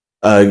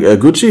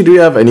 Gucci, do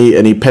you have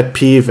any pet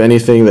peeve,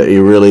 anything that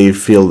you really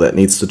feel that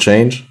needs to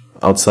change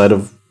outside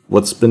of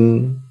what's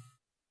been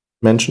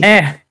mentioned?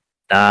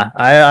 Nah.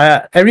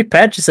 I every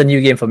patch is a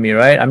new game for me,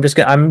 right?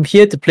 I'm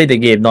here to play the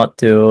game, not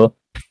to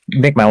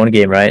make my own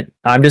game, right?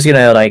 I'm just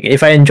gonna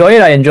if I enjoy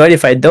it, I enjoy it.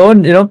 If I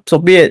don't, so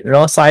be it.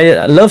 So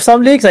I love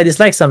some leagues, I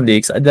dislike some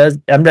leagues.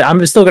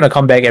 I'm still gonna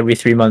come back every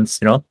 3 months,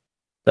 So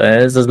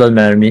it just doesn't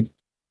matter to me.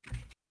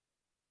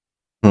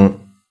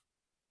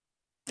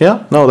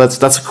 Yeah, no,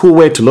 that's a cool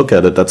way to look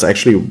at it. That's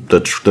actually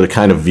the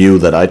kind of view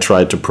that I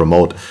tried to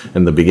promote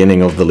in the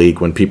beginning of the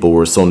league when people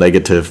were so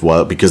negative,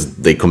 because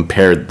they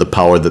compared the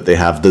power that they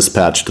have this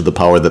patch to the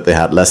power that they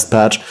had last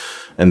patch,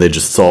 and they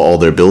just saw all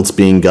their builds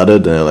being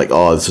gutted, and they're like,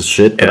 "Oh, this is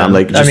shit." But I'm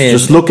like,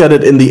 just look at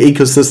it in the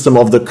ecosystem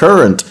of the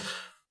current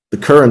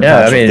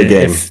patch of the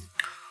game.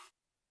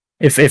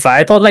 If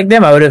I thought like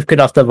them, I would have quit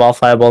after Val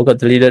Fireball got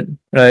deleted.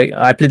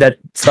 I played that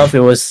stuff.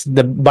 It was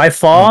by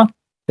far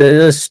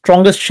the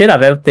strongest shit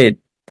I've ever played.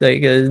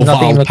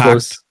 Nothing even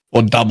close.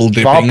 Or double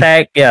dipping.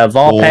 Valpack,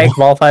 Valpack,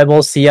 Val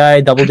Fireball,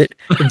 CI, double dip.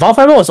 Val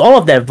Fireball was all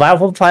of that.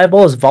 Val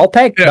Fireball is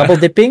Valpack, double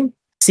dipping,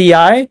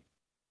 CI,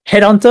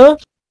 Headhunter.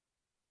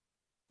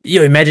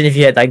 You imagine if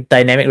you had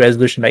dynamic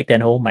resolution back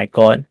then. Oh my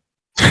god.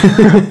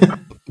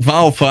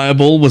 Val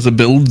Fireball was a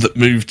build that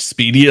moved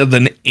speedier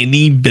than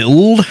any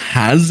build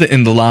has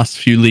in the last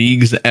few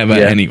leagues ever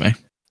anyway.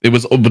 It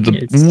was a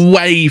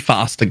way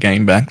faster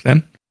game back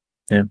then.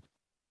 Yeah.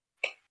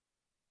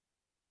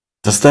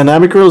 Does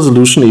dynamic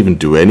resolution even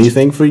do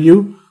anything for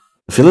you?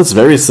 I feel it's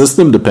very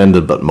system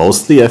dependent, but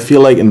mostly I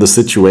feel like in the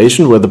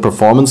situation where the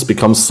performance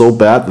becomes so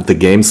bad that the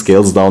game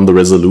scales down the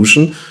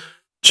resolution,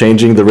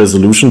 changing the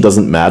resolution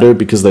doesn't matter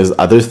because there's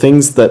other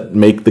things that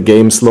make the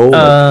game slow,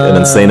 like an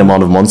insane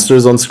amount of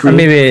monsters on screen.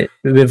 Maybe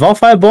with Val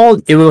Fireball,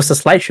 it was a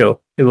slideshow.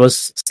 It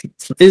was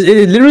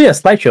literally a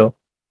slideshow.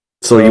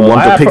 So you want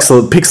a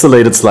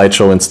pixelated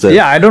slideshow instead?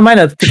 Yeah, I don't mind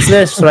a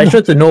pixelated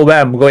slideshow to know where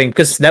I'm going,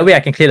 because that way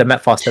I can clear the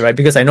map faster, right?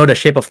 Because I know the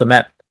shape of the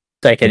map,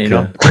 so I can,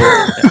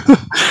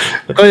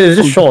 Because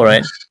it's just show,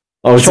 right?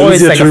 Oh, it's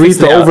easier to read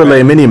the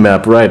overlay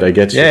mini-map, right? I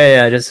get you.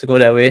 Yeah, just go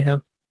that way.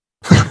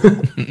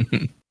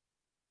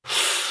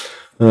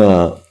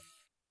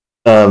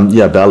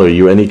 Balor,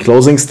 you any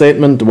closing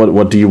statement?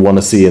 What do you want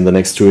to see in the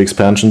next 2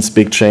 expansions?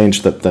 Big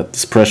change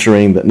that's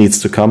pressuring, that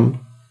needs to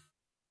come?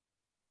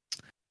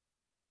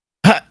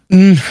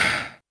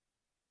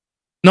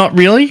 Not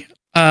really.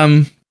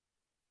 No,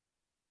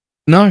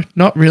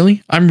 not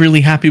really. I'm really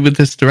happy with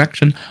this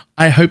direction.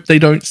 I hope they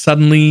don't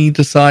suddenly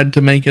decide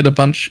to make it a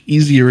bunch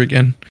easier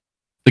again.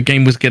 The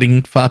game was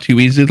getting far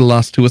too easy the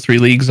last 2 or 3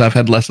 leagues. I've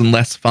had less and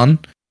less fun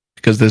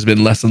because there's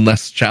been less and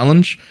less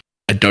challenge.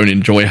 I don't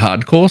enjoy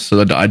hardcore,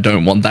 so I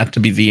don't want that to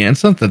be the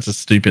answer. That's a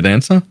stupid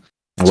answer.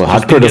 Well,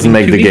 hardcore doesn't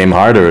make the game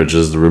harder. It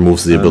just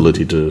removes the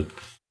ability to...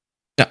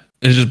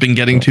 It's just been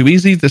getting too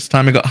easy. This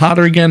time it got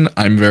harder again.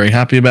 I'm very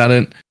happy about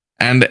it.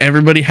 And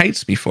everybody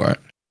hates me for it.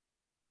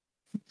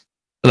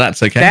 But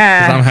that's okay.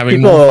 Because I'm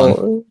having more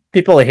fun.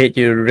 People hate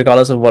you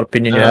regardless of what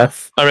opinion you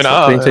have. I mean,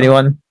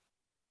 2021.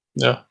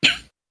 Yeah.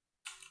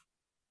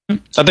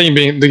 I think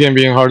the game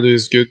being harder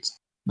is good.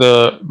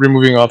 The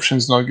removing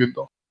options not good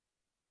though.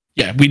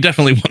 Yeah, we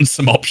definitely want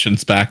some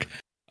options back.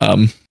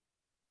 We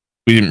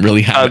didn't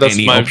really have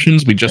any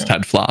options. We just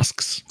had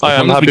flasks. I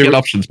am happy with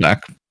options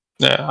back.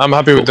 Yeah, I'm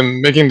happy with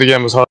them making the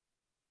game as hard.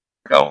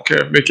 I don't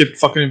care. Make it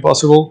fucking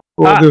impossible.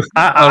 We'll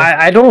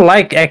I don't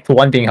like Act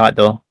 1 being hard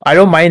though. I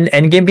don't mind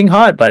endgame being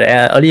hard, but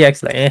early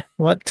Act's like,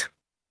 what?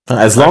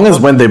 As long as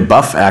when they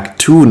buff Act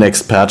 2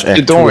 next patch,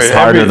 Act 2 is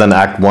harder than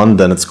Act 1,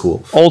 then it's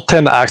cool. All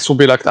 10 acts will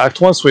be like Act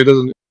 1, so it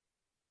doesn't...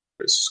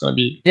 It's just gonna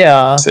be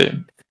the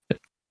same.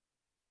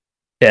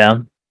 Yeah.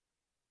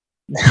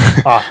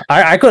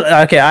 I could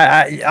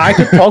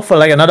talk for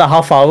like another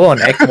half hour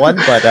on Act 1,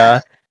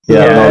 but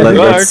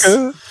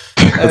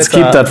let's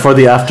keep that for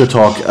the after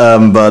talk.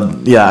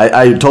 But yeah,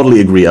 I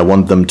totally agree. I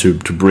want them to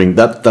bring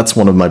that. That's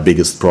one of my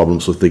biggest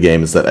problems with the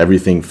game, is that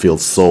everything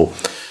feels so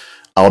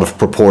out of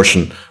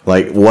proportion.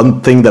 Like,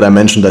 one thing that I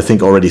mentioned, I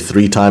think already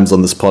 3 times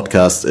on this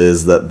podcast,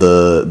 is that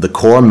the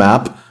core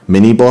map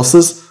mini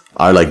bosses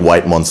are like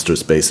white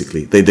monsters.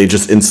 Basically, they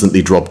just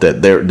instantly drop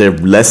dead. They're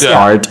less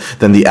hard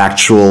than the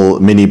actual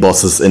mini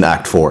bosses in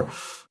Act 4.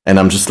 And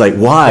I'm just like,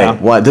 why? Yeah.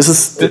 Why? This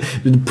is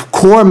the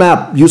core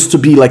map used to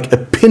be like a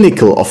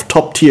pinnacle of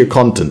top tier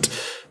content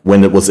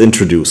when it was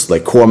introduced.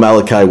 Like, Core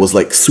Malachi was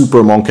like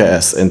super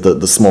Monka-esque, and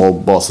the small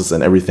bosses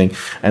and everything.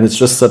 And it's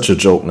just such a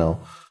joke now.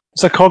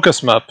 It's a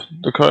Caucus map.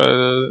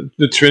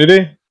 The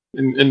Trinity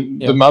in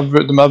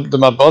the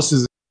map boss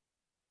is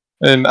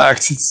in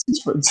Act.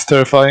 It's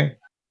terrifying.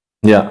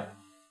 Yeah,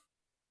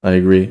 I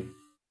agree.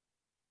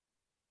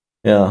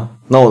 Yeah.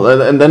 No,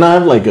 and then I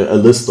have like a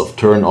list of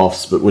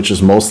turn-offs, but which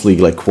is mostly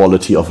like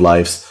quality of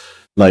life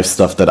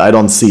stuff that I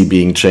don't see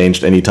being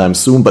changed anytime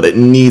soon, but it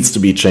needs to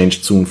be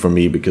changed soon for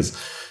me, because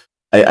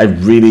I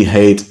really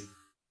hate...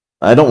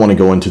 I don't want to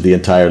go into the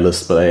entire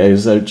list, but I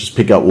just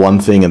pick out one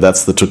thing, and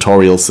that's the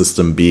tutorial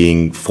system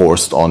being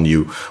forced on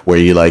you, where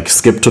you like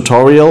skip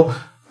tutorial,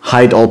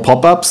 hide all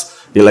pop-ups.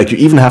 You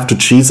even have to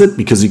cheese it,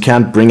 because you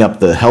can't bring up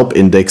the help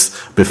index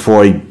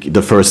before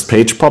the first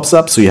page pops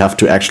up, so you have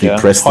to actually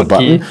press the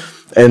button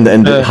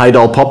and hide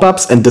all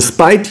pop-ups. And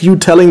despite you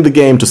telling the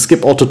game to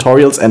skip all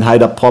tutorials and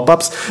hide up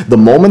pop-ups, the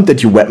moment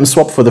that you weapon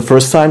swap for the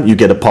first time, you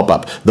get a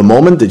pop-up. The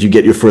moment that you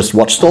get your first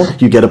watchstone,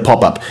 you get a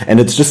pop-up. And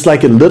it's just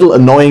like a little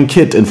annoying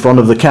kid in front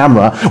of the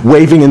camera,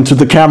 waving into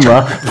the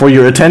camera for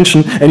your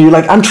attention, and you're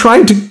like, I'm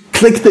trying to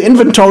click the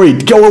inventory,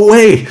 go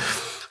away.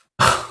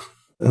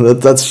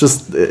 That's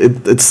just,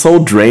 it's so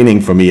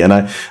draining for me. And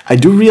I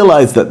do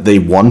realize that they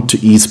want to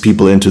ease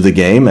people into the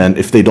game, and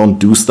if they don't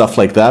do stuff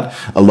like that,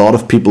 a lot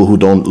of people who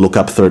don't look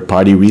up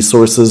third-party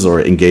resources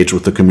or engage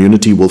with the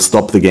community will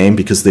stop the game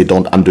because they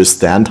don't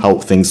understand how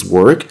things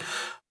work.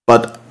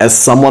 But as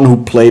someone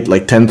who played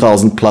like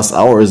 10,000 plus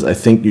hours, I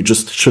think you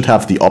just should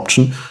have the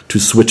option to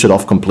switch it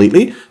off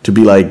completely, to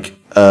be like,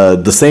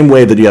 the same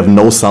way that you have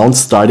no sound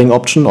starting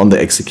option on the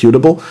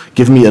executable,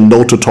 give me a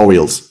no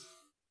tutorials.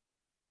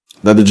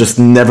 That it just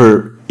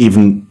never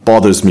even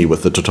bothers me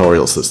with the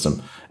tutorial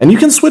system. And you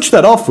can switch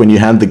that off when you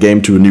hand the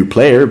game to a new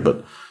player,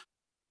 but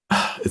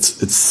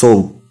it's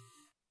so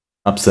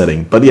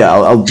upsetting. But yeah,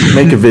 I'll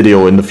make a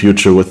video in the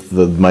future with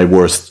my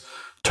worst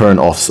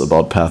turn-offs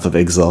about Path of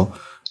Exile,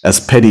 as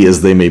petty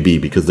as they may be,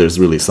 because there's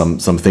really some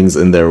things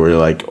in there where you're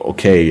like,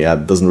 okay, yeah,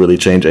 it doesn't really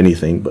change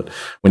anything, but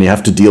when you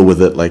have to deal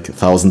with it like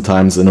 1,000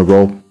 times in a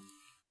row,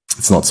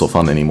 it's not so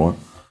fun anymore.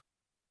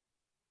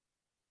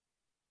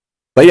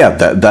 But yeah,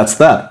 that's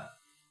that.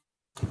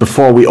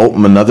 Before we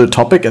open another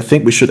topic, I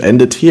think we should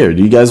end it here.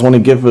 Do you guys want to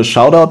give a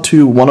shout out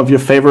to one of your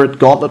favorite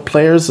Gauntlet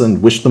players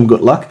and wish them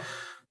good luck?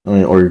 I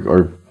mean,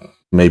 or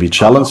maybe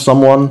challenge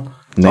someone,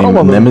 name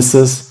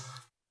Nemesis?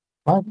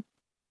 What?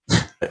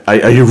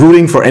 Are you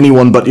rooting for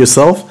anyone but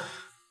yourself?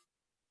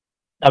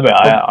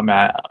 I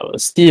mean,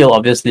 Steel,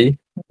 obviously.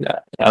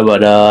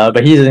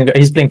 But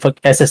he's playing for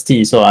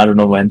SST, so I don't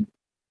know when.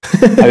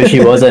 I wish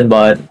he wasn't,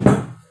 but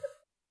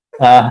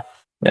yeah.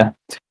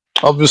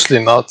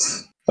 Obviously not.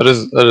 I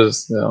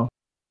just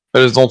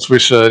don't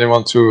wish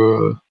anyone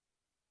to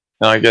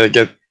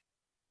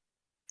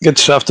get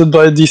shafted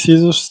by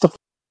DCs or stuff.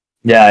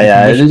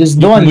 Yeah. Just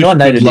no one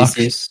died in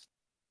DCs.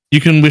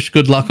 You can wish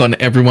good luck on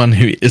everyone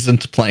who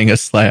isn't playing a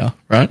Slayer,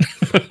 right?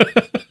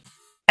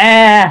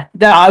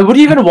 I would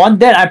even want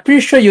that. I'm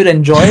pretty sure you'd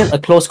enjoy a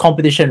close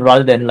competition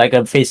rather than like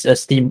a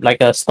steam, like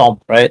a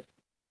stomp, right?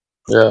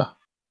 Yeah.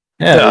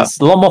 It's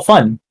a lot more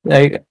fun.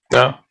 Like,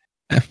 yeah.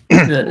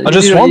 I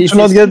just want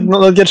to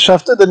not get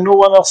shafted, and no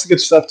one else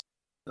gets shafted.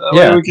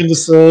 We can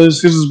just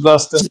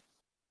blast them.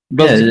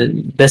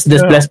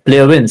 Best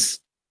player wins.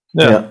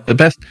 Yeah. The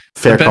best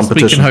we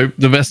can hope.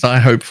 The best I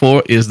hope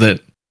for is that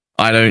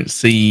I don't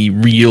see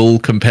real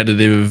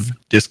competitive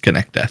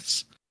disconnect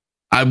deaths.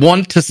 I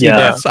want to see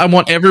deaths. I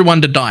want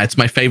everyone to die. It's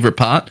my favorite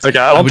part. Okay,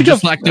 I would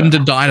just like them to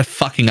die to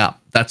fucking up.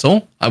 That's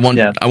all. I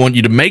want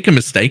you to make a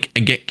mistake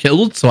and get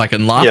killed so I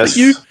can laugh at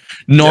you.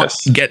 Not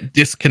get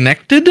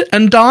disconnected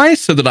and die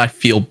so that I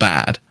feel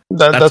bad.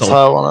 That's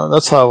how I wanna.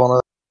 That's why I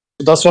want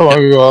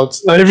to go out.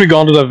 Every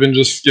gauntlet I've been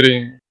just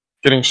getting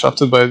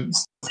shafted by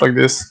stuff like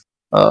this.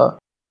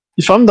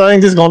 If I'm dying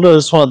this gauntlet, I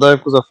just want to die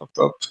because I fucked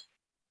up.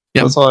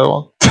 Yep. That's all I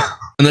want.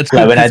 And that's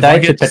good. When I die,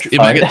 if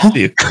I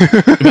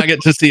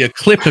get to see a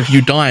clip of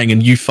you dying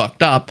and you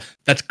fucked up,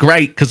 that's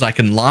great because I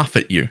can laugh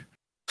at you.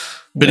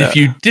 But if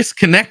you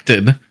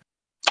disconnected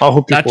I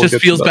hope that people just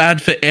get feels to that.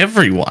 bad for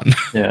everyone.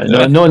 Yeah,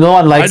 no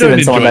one likes it don't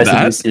when someone enjoy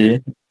dies in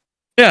that. DC.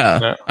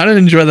 Yeah, I don't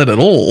enjoy that at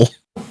all.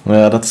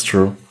 Yeah, that's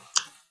true.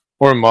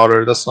 Or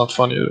Martyr, that's not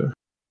funny either.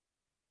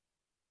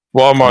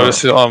 Well,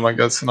 Martyr, oh my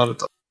god, it's another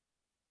topic.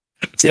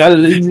 See,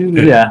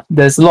 yeah,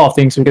 there's a lot of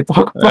things we could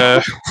talk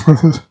about.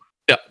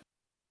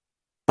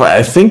 But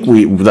I think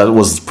that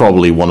was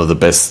probably one of the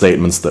best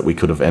statements that we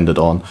could have ended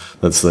on.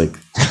 That's like,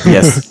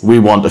 yes, we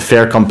want a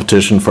fair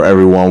competition for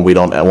everyone. We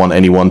don't want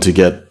anyone to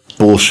get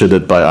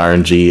bullshitted by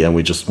RNG, and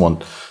we just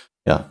want,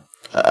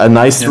 a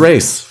nice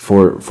race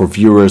for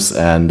viewers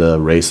and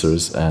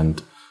racers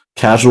and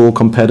casual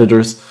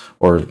competitors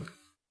or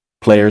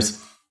players.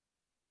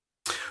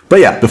 But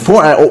yeah,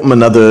 before I open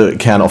another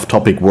can of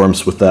topic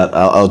worms with that,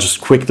 I'll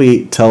just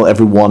quickly tell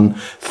everyone,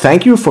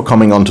 thank you for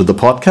coming onto the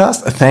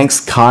podcast. Thanks,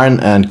 Karn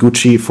and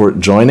Gucci, for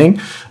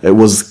joining. It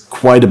was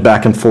quite a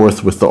back and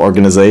forth with the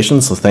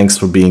organization, so thanks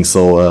for being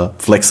so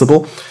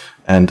flexible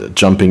and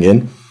jumping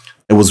in.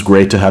 It was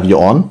great to have you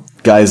on.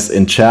 Guys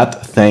in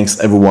chat, thanks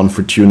everyone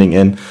for tuning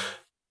in.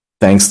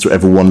 Thanks to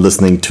everyone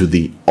listening to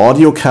the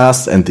audio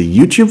cast and the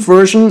YouTube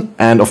version.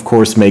 And of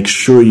course, make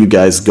sure you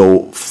guys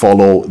go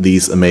follow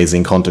these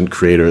amazing content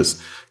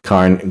creators,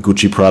 Karn,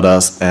 Gucci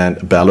Pradas,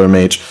 and Balor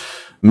Mage.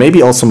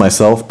 Maybe also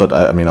myself, but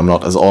I mean, I'm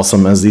not as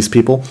awesome as these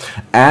people.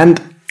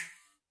 And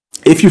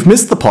if you've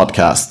missed the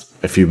podcast,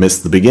 if you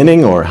missed the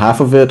beginning or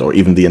half of it, or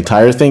even the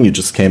entire thing, you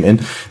just came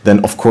in,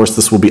 then of course,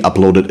 this will be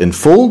uploaded in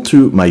full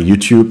to my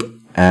YouTube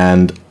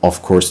and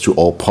of course to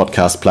all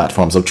podcast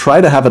platforms. I'll try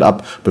to have it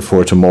up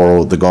before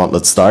tomorrow the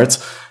gauntlet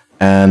starts.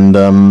 And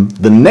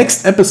the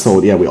next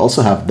episode, we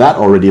also have that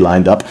already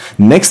lined up.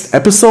 Next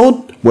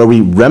episode, where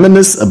we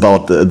reminisce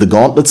about the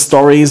gauntlet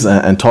stories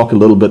and talk a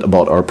little bit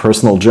about our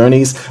personal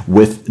journeys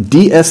with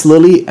DS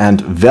Lily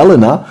and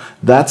Velina.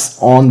 That's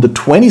on the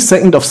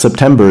 22nd of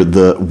September,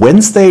 the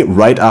Wednesday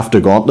right after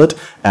gauntlet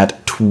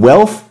at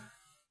 12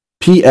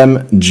 p.m.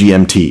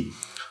 GMT.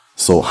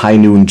 So high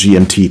noon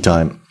GMT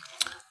time.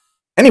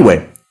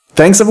 Anyway,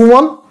 thanks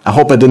everyone. I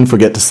hope I didn't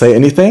forget to say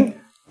anything.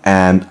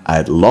 And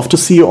I'd love to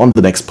see you on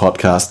the next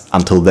podcast.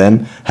 Until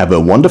then, have a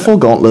wonderful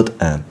gauntlet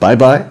and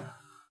bye-bye.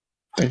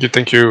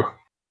 Thank you.